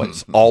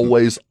 Always,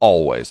 always,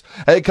 always.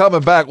 Hey,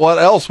 coming back, what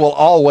else will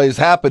always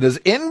happen is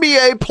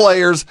NBA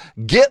players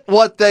get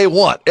what they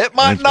want. It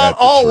might not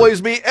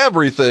always be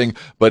everything,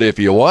 but if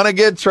you want to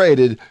get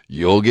traded,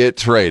 you'll get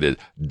traded.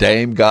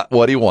 Dame got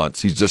what he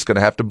wants. He's just going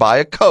to have to buy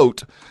a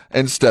coat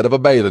instead of a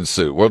bathing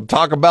suit. We'll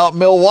talk about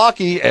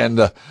Milwaukee and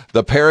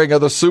the pairing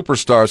of the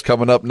superstars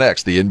coming up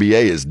next. The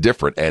NBA is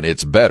different and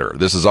it's better.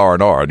 This is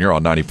R&R, and you're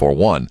on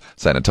 94.1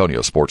 San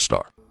Antonio Sports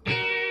Star.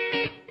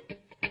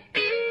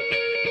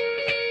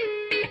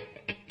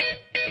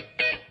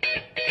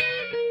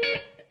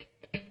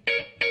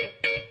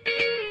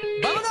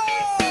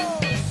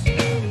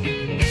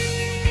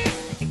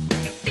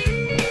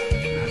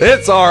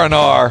 It's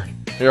R&R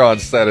here on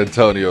San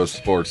Antonio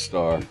Sports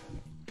Star.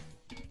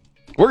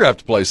 We're going to have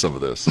to play some of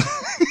this.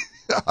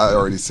 I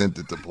already sent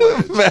it to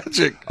Pledge.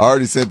 Magic. I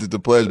already sent it to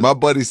Pledge. My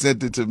buddy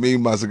sent it to me.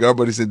 My cigar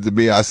buddy sent it to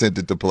me. I sent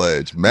it to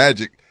Pledge.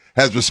 Magic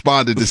has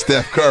responded to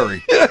Steph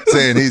Curry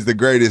saying he's the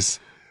greatest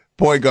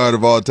point guard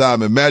of all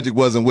time, and Magic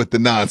wasn't with the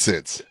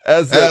nonsense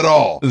at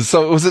all.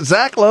 So was it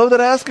Zach Lowe that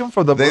asked him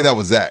for the? I think that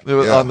was Zach.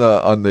 On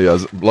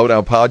the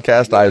Lowdown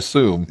podcast, I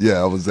assume.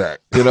 Yeah, it was Zach.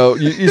 You know,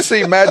 you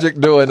see Magic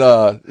doing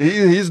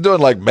he's doing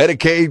like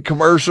Medicaid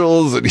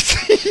commercials, and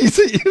he's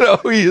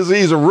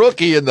a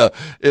rookie in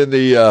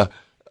the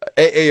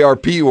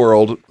AARP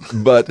world,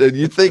 but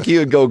you think he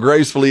would go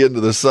gracefully into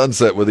the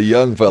sunset with the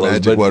young fellas.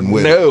 Magic wasn't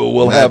with no,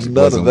 we'll Magic have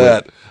none of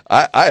that.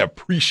 I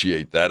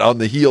appreciate that on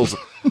the heels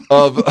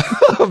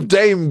of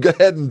Dame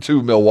heading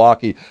to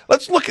Milwaukee.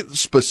 Let's look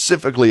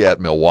specifically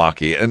at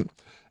Milwaukee. And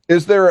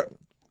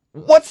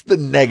what's the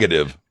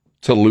negative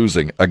to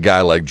losing a guy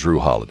like Drew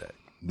Holiday?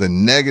 The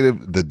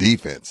negative, the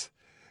defense.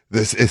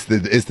 It's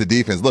the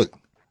defense. Look,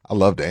 I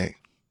love Dame.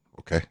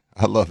 Okay,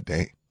 I love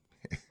Dame.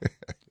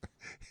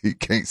 He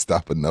can't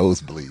stop a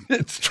nosebleed.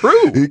 It's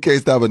true. He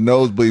can't stop a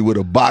nosebleed with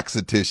a box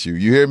of tissue.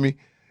 You hear me?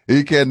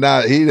 He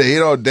cannot.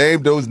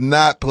 Dame does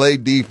not play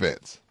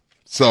defense.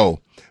 So,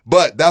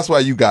 but that's why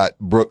you got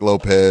Brooke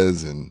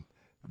Lopez and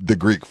the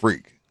Greek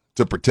Freak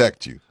to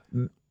protect you.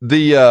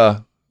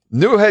 The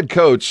new head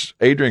coach,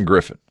 Adrian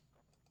Griffin.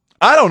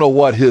 I don't know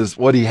what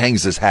he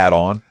hangs his hat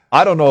on.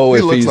 I don't know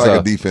if looks he's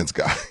like a defense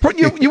guy.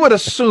 You would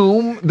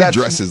assume that he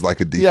dresses like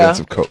a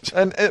defensive coach.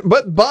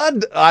 But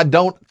Bud, I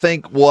don't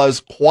think was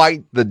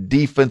quite the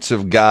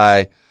defensive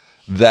guy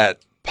that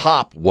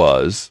Pop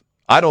was.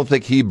 I don't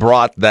think he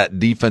brought that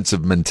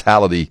defensive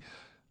mentality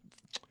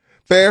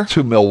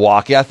to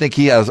Milwaukee. I think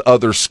he has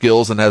other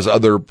skills and has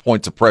other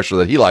points of pressure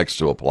that he likes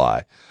to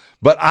apply.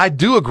 But I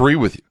do agree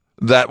with you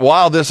that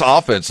while this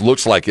offense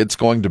looks like it's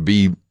going to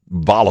be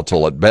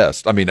volatile at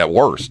best, I mean at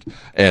worst,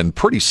 and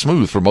pretty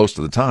smooth for most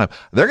of the time,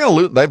 they're going to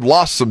lose. They've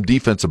lost some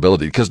defensibility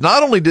because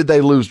not only did they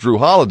lose Drew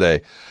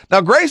Holiday,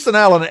 now Grayson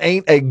Allen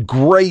ain't a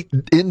great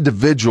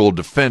individual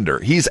defender.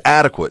 He's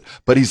adequate,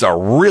 but he's a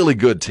really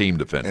good team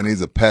defender, and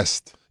he's a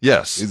pest.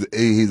 Yes,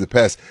 he's a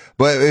pest.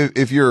 But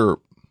if you're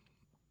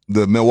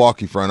the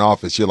Milwaukee front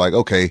office, you're like,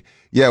 okay,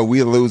 yeah,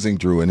 we're losing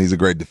Drew, and he's a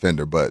great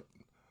defender, but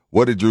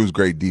what did Drew's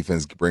great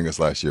defense bring us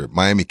last year?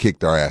 Miami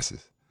kicked our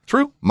asses.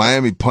 True.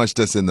 Miami punched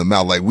us in the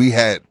mouth. Like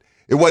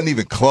it wasn't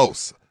even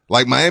close.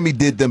 Like Miami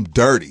did them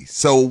dirty.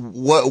 So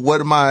why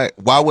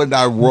wouldn't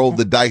I roll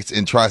the dice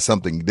and try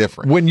something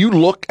different? When you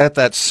look at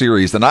that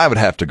series, then I would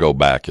have to go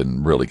back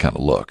and really kind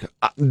of look.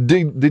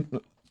 Do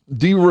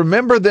you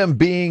remember them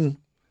being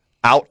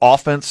out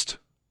offensed?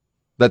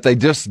 That they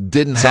just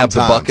didn't have the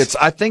buckets.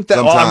 I think that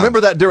I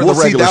remember that during the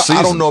regular season.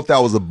 I don't know if that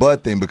was a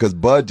Bud thing because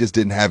Bud just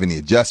didn't have any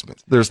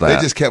adjustments. There's that.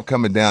 They just kept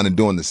coming down and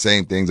doing the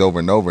same things over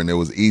and over, and it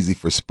was easy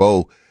for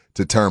Spo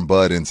to turn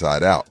Bud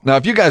inside out. Now,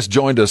 if you guys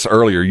joined us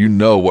earlier, you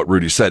know what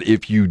Rudy said.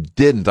 If you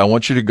didn't, I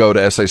want you to go to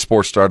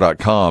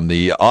sasportstar.com.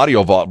 The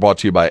audio vault brought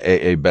to you by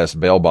AA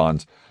Best Bail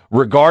Bonds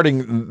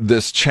regarding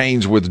this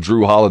change with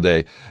Drew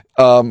Holiday.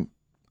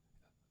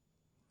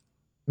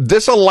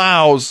 This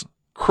allows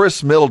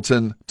Chris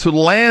Middleton to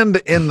land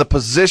in the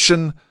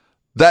position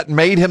that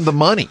made him the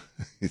money.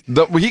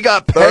 He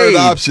got paid third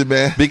option,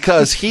 man,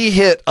 because he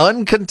hit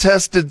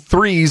uncontested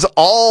threes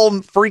all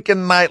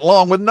freaking night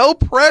long with no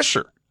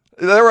pressure.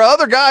 There were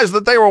other guys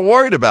that they were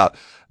worried about.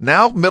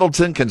 Now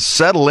Middleton can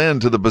settle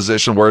into the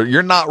position where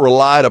you're not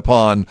relied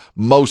upon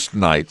most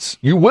nights.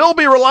 You will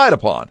be relied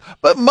upon,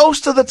 but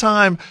most of the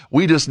time,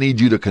 we just need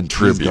you to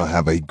contribute. He's going to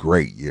have a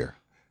great year.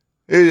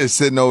 They're just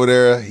sitting over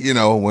there,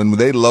 when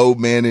they load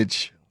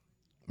manage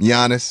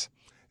Giannis,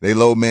 they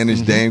low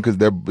manage Dame because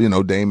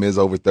Dame is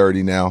over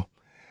 30 now,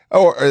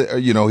 or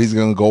he's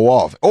going to go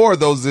off, or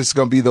this is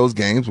going to be those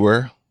games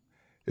where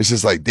it's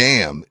just like,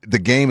 damn, the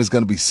game is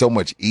going to be so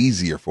much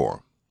easier for him.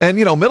 And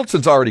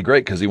Middleton's already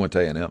great because he went to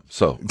A&M.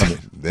 So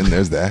then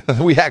there's that.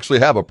 We actually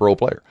have a pro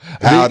player.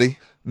 Howdy.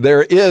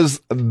 There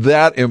is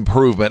that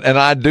improvement, and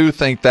I do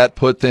think that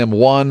put them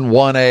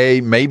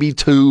 1A, maybe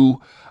 2.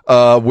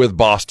 With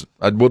Boston.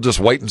 We'll just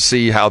wait and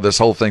see how this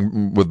whole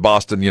thing with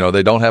Boston,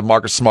 they don't have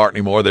Marcus Smart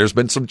anymore. There's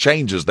been some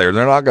changes there.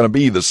 They're not going to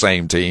be the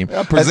same team.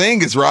 Yeah,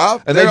 Porzingis,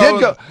 Rob. And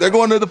they're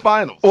going to the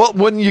finals. Well,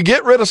 when you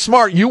get rid of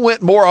Smart, you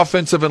went more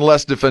offensive and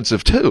less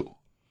defensive too.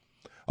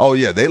 Oh,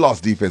 yeah, they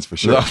lost defense for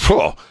sure.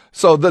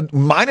 So the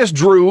minus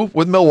Drew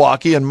with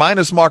Milwaukee and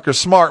minus Marcus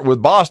Smart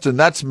with Boston,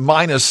 that's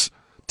minus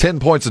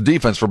 10 points of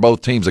defense for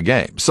both teams a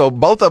game. So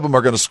both of them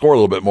are going to score a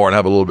little bit more and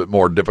have a little bit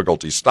more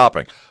difficulty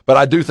stopping. But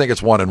I do think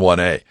it's 1 and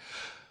 1A.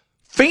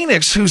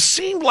 Phoenix, who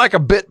seemed like a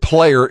bit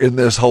player in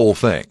this whole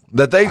thing,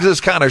 that they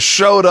just kind of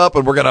showed up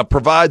and we're going to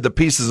provide the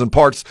pieces and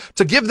parts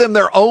to give them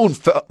their own,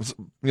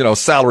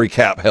 salary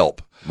cap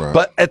help. Right.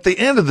 But at the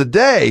end of the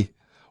day,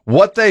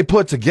 what they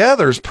put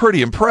together is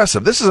pretty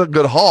impressive. This is a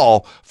good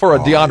haul for a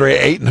DeAndre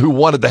Ayton who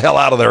wanted the hell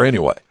out of there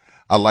anyway.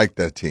 I like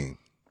that team.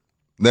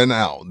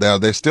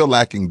 They're still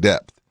lacking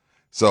depth.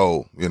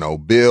 So,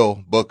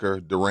 Bill, Booker,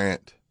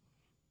 Durant.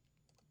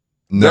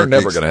 They're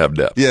never going to have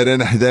depth. Yeah,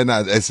 they're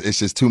not. It's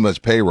just too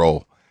much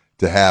payroll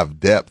to have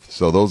depth.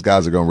 So those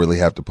guys are going to really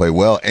have to play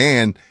well,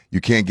 and you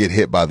can't get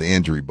hit by the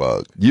injury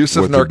bug.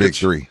 Yusuf with your Nurkic. big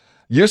three.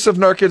 Yusuf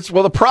Nurkic.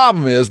 Well, the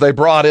problem is they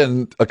brought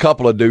in a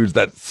couple of dudes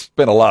that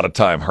spent a lot of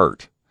time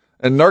hurt,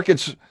 and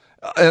Nurkic,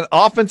 an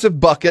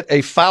offensive bucket,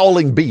 a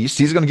fouling beast.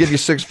 He's going to give you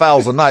 6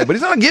 fouls a night, but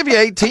he's going to give you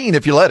 18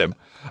 if you let him.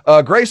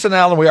 Grayson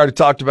Allen, we already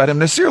talked about him.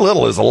 Nasir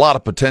Little is a lot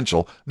of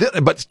potential,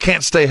 but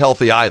can't stay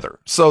healthy either.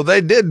 So they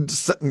did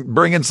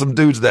bring in some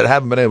dudes that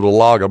haven't been able to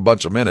log a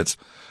bunch of minutes,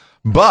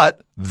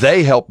 but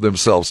they helped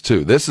themselves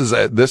too. This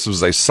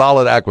was a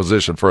solid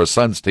acquisition for a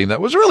Suns team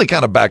that was really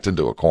kind of backed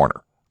into a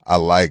corner. I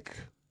like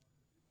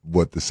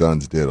what the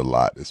Suns did a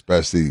lot,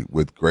 especially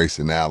with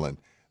Grayson Allen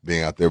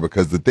being out there,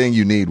 because the thing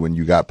you need when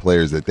you got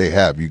players that they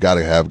have, you got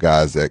to have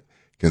guys that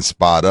can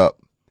spot up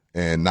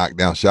and knock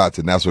down shots,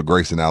 and that's what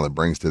Grayson Allen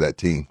brings to that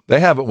team.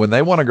 They have it when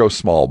they want to go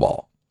small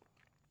ball,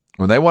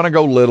 when they want to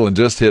go little and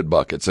just hit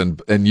buckets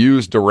and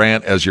use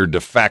Durant as your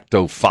de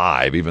facto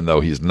 5, even though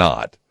he's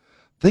not.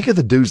 Think of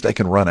the dudes they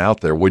can run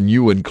out there when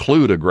you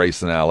include a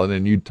Grayson Allen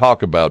and you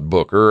talk about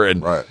Booker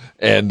and right.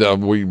 and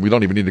we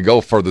don't even need to go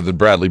further than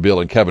Bradley Beal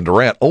and Kevin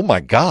Durant. Oh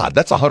my God,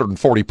 that's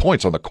 140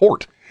 points on the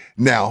court.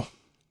 Now,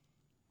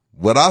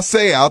 what I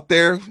say out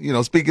there,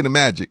 speaking of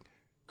Magic,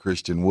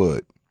 Christian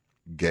Wood,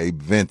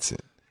 Gabe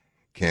Vincent,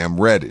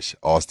 Cam Reddish,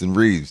 Austin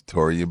Reeves,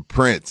 Taurean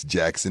Prince,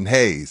 Jackson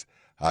Hayes,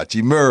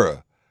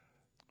 Hachimura.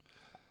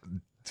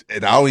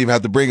 And I don't even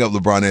have to bring up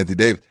LeBron Anthony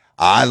Davis.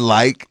 I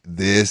like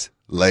this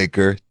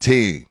Laker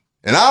team.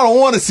 And I don't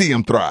want to see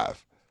them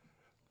thrive.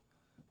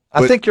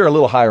 I think you're a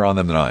little higher on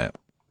them than I am.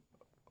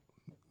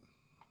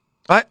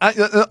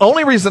 The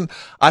only reason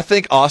I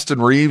think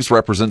Austin Reeves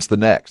represents the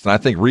next, and I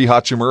think Rui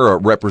Hachimura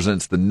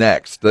represents the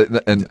next.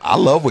 And I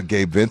love what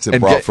Gabe Vincent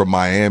brought from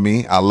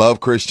Miami. I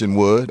love Christian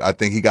Wood. I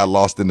think he got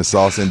lost in the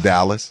sauce in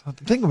Dallas.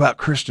 The thing about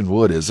Christian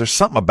Wood is there's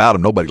something about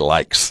him nobody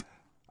likes.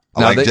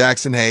 I like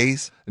Jackson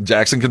Hayes.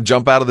 Jackson can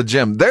jump out of the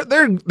gym. They're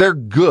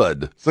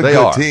good. It's a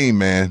good team,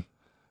 man.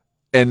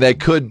 And they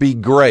could be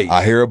great.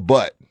 I hear a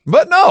but.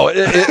 But no,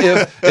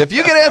 if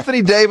you get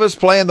Anthony Davis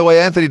playing the way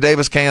Anthony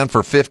Davis can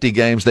for 50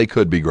 games, they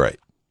could be great.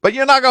 But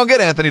you're not going to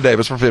get Anthony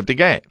Davis for 50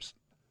 games.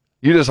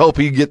 You just hope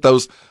he get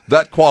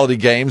that quality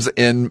games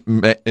in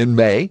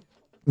May.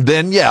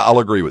 Then yeah, I'll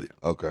agree with you.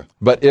 Okay.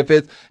 But if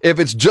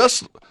it's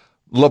just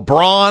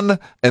LeBron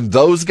and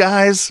those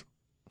guys,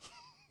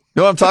 you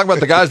know what I'm talking about?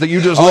 The guys that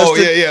you just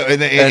listed? Oh, yeah.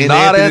 And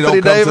not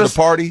Anthony Davis? Come to the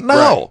party? No.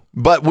 Right.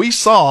 But we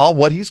saw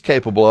what he's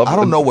capable of. I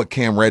don't know what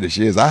Cam Reddish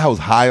is. I was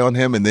high on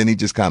him, and then he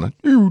just kind of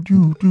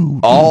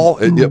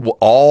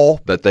all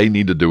that they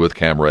need to do with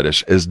Cam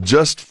Reddish is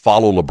just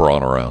follow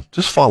LeBron around.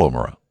 Just follow him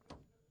around.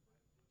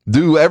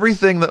 Do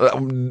everything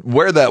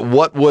wear that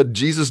what would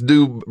Jesus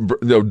do,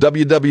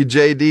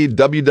 WWJD,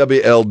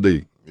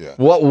 WWLD. Yeah.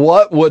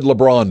 What would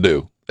LeBron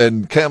do?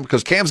 And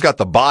because Cam's got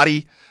the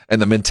body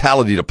and the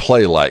mentality to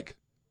play like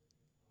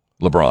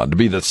LeBron, to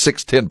be the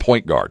 6'10"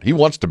 point guard. He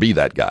wants to be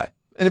that guy.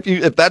 And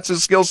if that's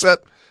his skill set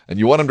and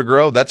you want him to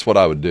grow, that's what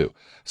I would do.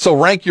 So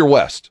rank your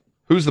West.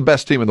 Who's the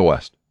best team in the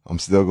West? I'm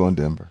still going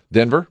Denver.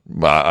 Denver?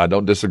 I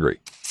don't disagree.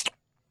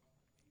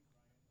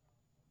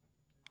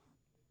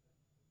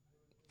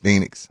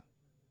 Phoenix.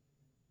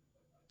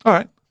 All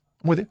right.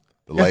 I'm with you.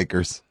 The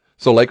Lakers.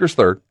 So Lakers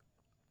third.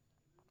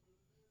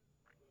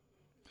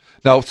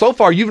 Now, so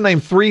far, you've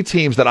named 3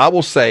 teams that I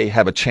will say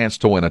have a chance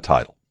to win a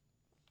title.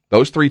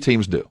 Those 3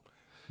 teams do.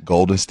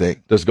 Golden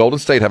State. Does Golden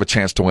State have a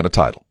chance to win a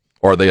title?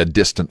 Or are they a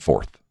distant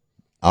fourth?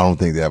 I don't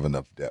think they have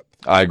enough depth.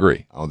 I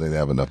agree. I don't think they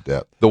have enough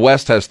depth. The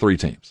West has 3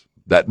 teams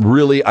that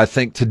really, I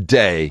think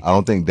today. I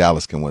don't think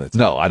Dallas can win a title.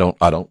 No, I don't.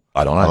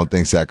 I don't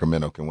think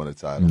Sacramento can win a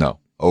title. No.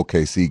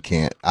 OKC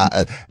can't.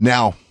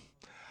 Now,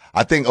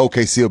 I think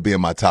OKC will be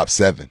in my top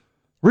 7.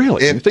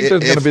 Really? You think they're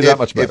going to be that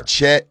much better? If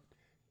Chet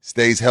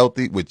stays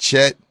healthy with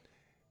Chet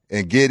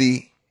and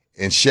Giddey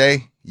and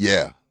Shea,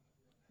 yeah.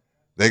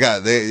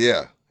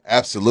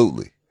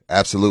 Absolutely.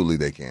 Absolutely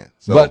they can.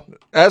 So. But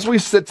as we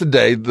sit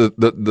today,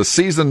 the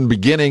season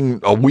beginning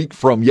a week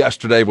from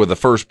yesterday with the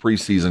first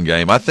preseason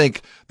game, I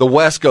think the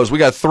West goes, we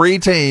got 3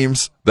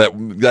 teams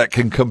that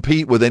can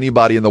compete with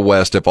anybody in the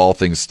West if all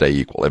things stay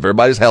equal. If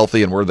everybody's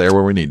healthy and we're there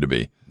where we need to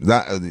be.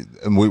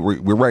 And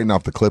we're writing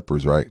off the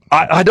Clippers, right?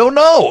 I don't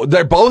know.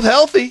 They're both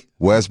healthy.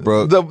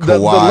 Westbrook, the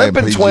Kawhi,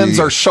 Limpin twins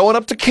are showing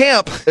up to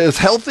camp as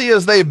healthy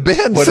as they've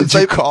been since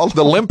they called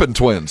the Limpin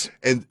twins.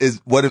 And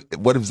what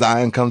if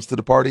Zion comes to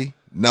the party?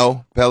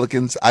 No.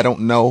 Pelicans, I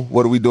don't know.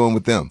 What are we doing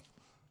with them?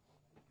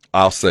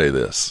 I'll say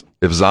this.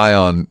 if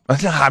Zion,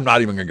 I'm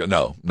not even going to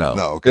go. No.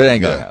 Okay. It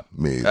ain't going to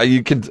happen. Me.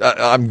 You can.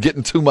 I'm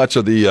getting too much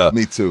of the.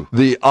 Me too.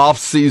 The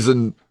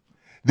off-season.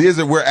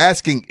 We're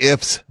asking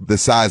ifs the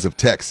size of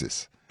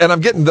Texas. And I'm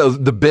getting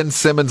the Ben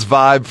Simmons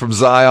vibe from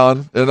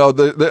Zion. You know,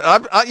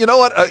 you know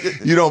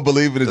what? You don't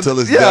believe it until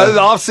it's done. Yeah, in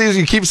the offseason,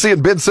 you keep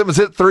seeing Ben Simmons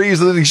hit threes,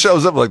 and then he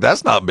shows up like,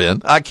 that's not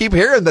Ben. I keep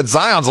hearing that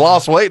Zion's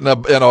lost weight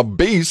and a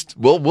beast.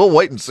 We'll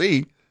wait and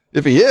see.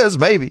 If he is,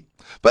 maybe.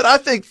 But I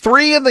think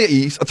 3 in the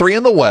East, 3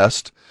 in the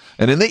West,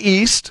 and in the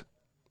East.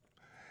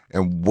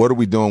 And what are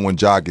we doing when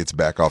Ja gets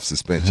back off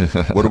suspension?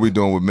 What are we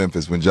doing with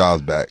Memphis when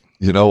Ja's back?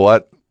 You know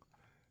what?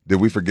 Did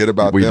we forget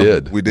about them?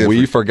 We did.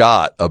 We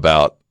forgot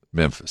about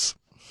Memphis.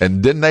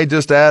 And didn't they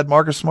just add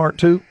Marcus Smart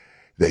too?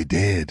 They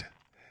did.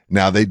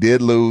 Now they did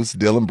lose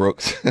Dylan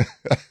Brooks.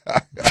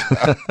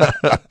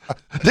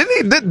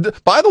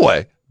 By the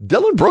way,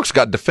 Dylan Brooks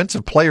got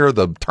Defensive Player of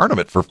the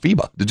Tournament for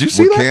FIBA. Did you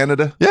see that?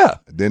 Canada? Yeah.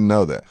 I didn't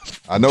know that.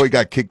 I know he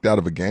got kicked out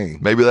of a game.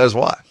 Maybe that's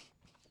why.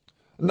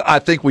 I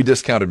think we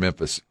discounted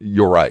Memphis.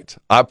 You're right.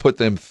 I put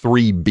them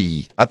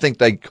 3B. I think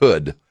they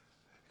could.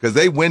 Because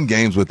they win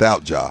games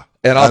without Ja.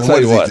 And I'll tell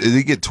you what. Did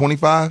he get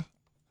 25?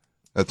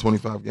 At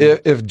 25 games?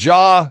 If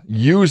Ja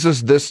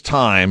uses this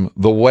time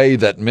the way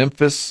that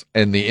Memphis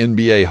and the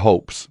NBA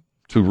hopes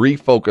to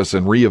refocus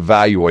and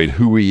reevaluate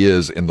who he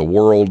is in the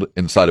world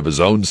inside of his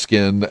own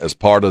skin as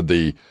part of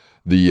the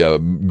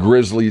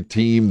Grizzly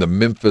team, the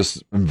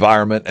Memphis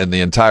environment, and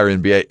the entire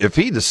NBA, if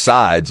he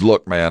decides,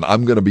 look, man,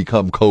 I'm going to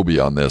become Kobe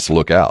on this,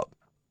 look out.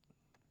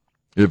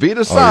 If he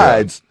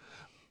decides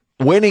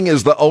winning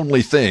is the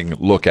only thing,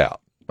 look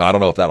out. I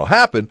don't know if that'll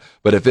happen,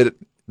 but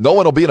no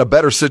one will be in a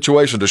better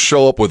situation to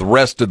show up with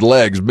rested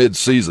legs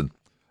mid-season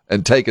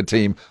and take a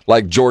team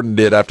like Jordan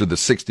did after the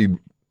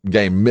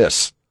 60-game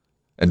miss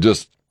and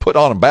just put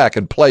on them back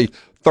and play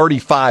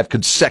 35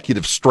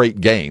 consecutive straight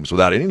games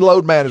without any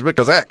load management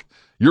because, heck,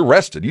 you're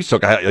rested. You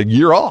took a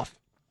year off.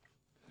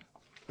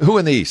 Who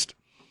in the East?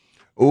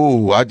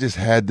 Ooh, I just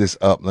had this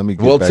up. Let me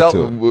get back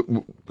to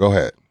it. Go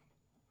ahead.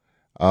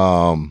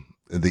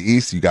 In the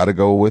East, you got to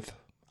go with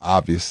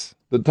obvious.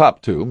 The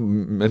top 2,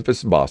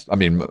 Memphis and Boston. I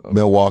mean,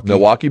 Milwaukee.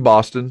 Milwaukee,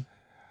 Boston.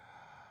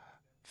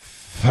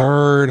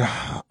 Third,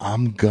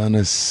 I'm going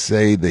to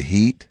say the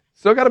Heat.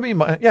 Still got to be,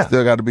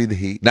 Still got to be the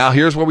Heat. Now,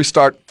 here's where we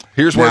start.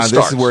 Here's where it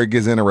starts. This is where it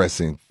gets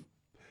interesting.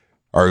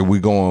 Are we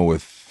going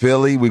with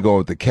Philly? We going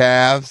with the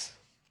Cavs?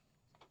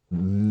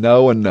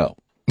 No and no.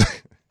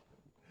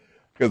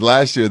 Because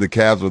last year the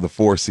Cavs were the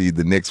 4 seed,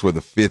 the Knicks were the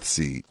 5th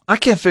seed. I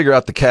can't figure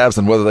out the Cavs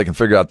and whether they can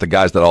figure out the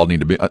guys that all need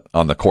to be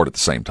on the court at the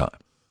same time.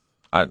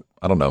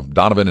 I don't know.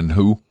 Donovan and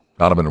who?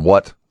 Donovan and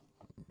what?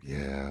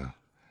 Yeah.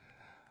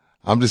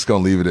 I'm just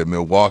going to leave it at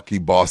Milwaukee,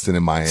 Boston,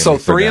 and Miami. So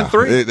 3 and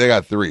 3? They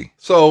got 3.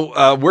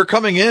 So we're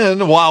coming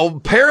in while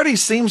parity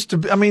seems to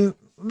be, I mean,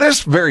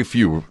 there's very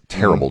few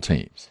terrible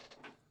teams.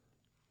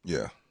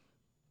 Yeah.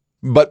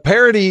 But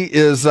parity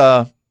is,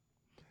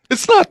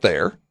 it's not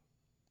there.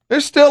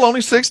 There's still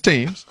only 6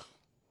 teams.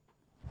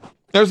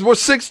 There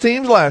was 6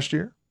 teams last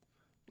year.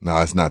 No,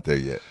 it's not there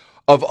yet.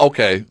 It's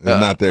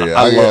not there yet.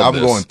 I'm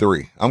going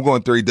 3. I'm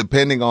going 3,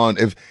 depending on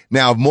if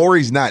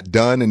Morey's not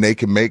done and they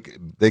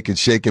can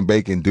shake and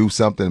bake and do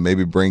something and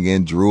maybe bring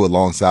in Drew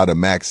alongside of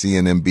Maxey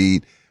and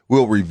Embiid.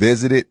 We'll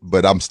revisit it,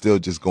 but I'm still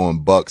just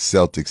going Bucks,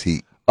 Celtics,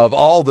 Heat. Of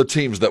all the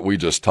teams that we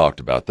just talked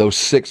about, those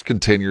 6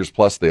 contenders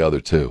plus the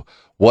other 2,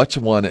 which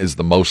one is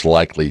the most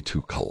likely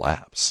to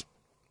collapse?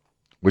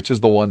 Which is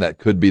the one that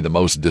could be the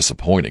most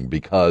disappointing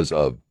because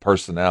of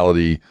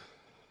personality,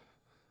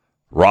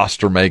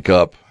 roster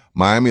makeup?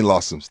 Miami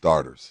lost some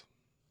starters.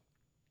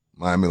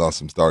 I'll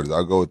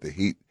go with the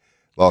Heat.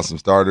 Lost some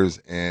starters.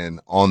 And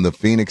on the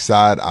Phoenix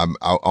side, on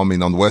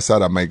the West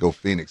side, I might go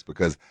Phoenix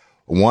because,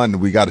 1,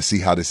 we got to see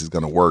how this is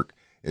going to work.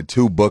 And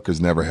 2,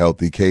 Booker's never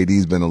healthy.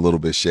 KD's been a little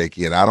bit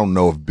shaky. And I don't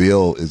know if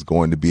Bill is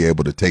going to be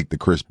able to take the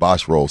Chris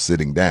Bosh role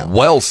sitting down.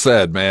 Well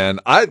said, man.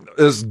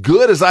 As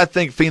good as I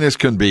think Phoenix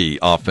can be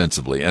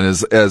offensively, and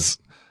as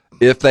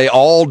if they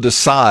all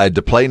decide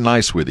to play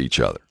nice with each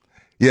other.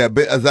 Yeah,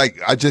 but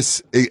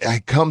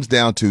it comes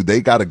down to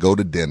they got to go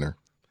to dinner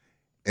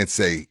and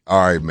say,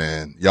 all right,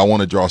 man, y'all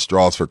want to draw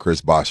straws for Chris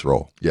Bosh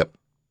role. Yep.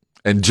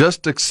 And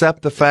just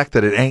accept the fact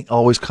that it ain't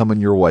always coming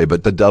your way,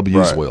 but the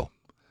W's will.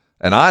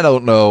 And I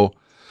don't know.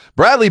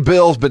 Bradley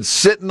Beal's been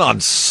sitting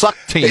on suck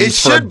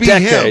teams for a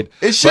decade.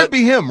 It should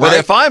be him, right? But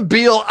if I'm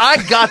Beal,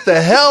 I got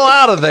the hell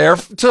out of there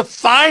to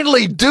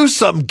finally do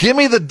something. Give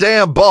me the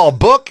damn ball.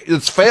 Book,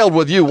 it's failed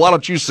with you. Why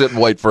don't you sit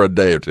and wait for a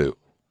day or two?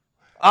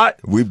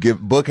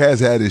 Book has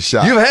had his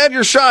shot. You've had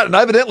your shot, and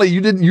evidently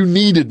you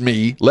needed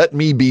me. Let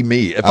me be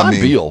me. If I'm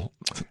Beal.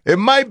 It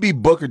might be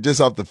Booker just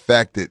off the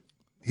fact that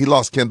he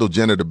lost Kendall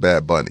Jenner to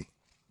Bad Bunny.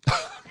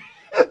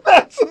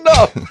 That's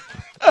enough.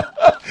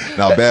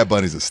 Now, Bad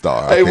Bunny's a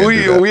star. Hey,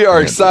 we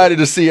are excited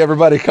to see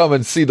everybody come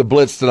and see the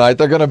Blitz tonight.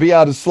 They're going to be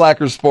out at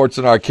Slackers Sports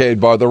and Arcade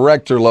Bar, the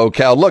Rector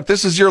locale. Look,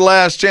 this is your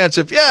last chance.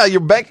 If,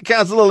 your bank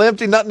account's a little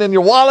empty, nothing in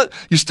your wallet,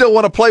 you still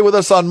want to play with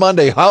us on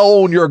Monday,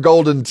 hone your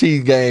Golden Tee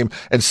game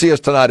and see us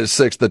tonight at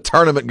 6. The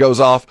tournament goes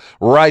off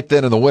right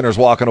then, and the winner's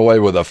walking away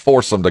with a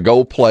foursome to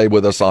go play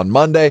with us on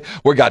Monday.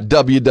 We got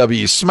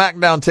WWE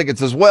SmackDown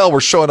tickets as well.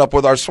 We're showing up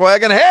with our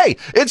swag, and hey,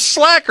 it's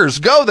Slackers.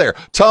 Go there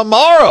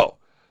tomorrow.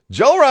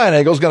 Joe Ryan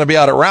Eagle's going to be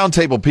out at Round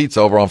Table Pizza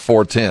over on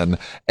 410,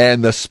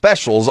 and the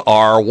specials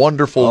are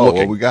wonderful looking.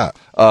 What we got?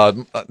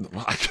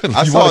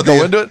 I saw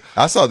go into it.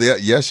 I saw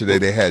yesterday.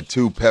 They had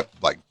two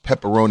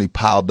pepperoni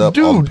piled up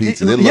on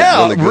pizza. They look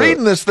really good.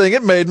 Reading this thing,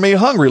 it made me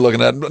hungry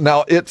looking at it.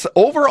 Now it's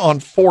over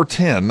on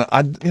 410.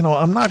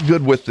 I'm not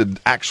good with the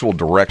actual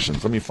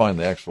directions. Let me find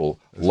the actual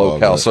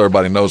locale so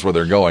everybody knows where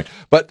they're going.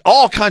 But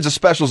all kinds of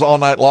specials all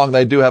night long.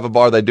 They do have a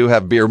bar. They do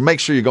have beer. Make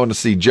sure you're going to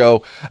see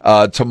Joe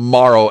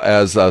tomorrow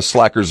as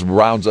Slackers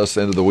rounds us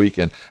into the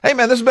weekend. Hey,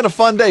 man, this has been a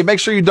fun day. Make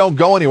sure you don't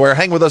go anywhere.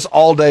 Hang with us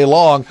all day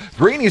long.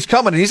 Greeny's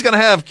coming, and he's going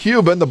to have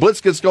Cuban. The Blitz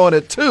gets going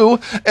at 2,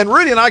 and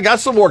Rudy and I got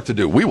some work to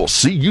do. We will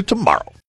see you tomorrow.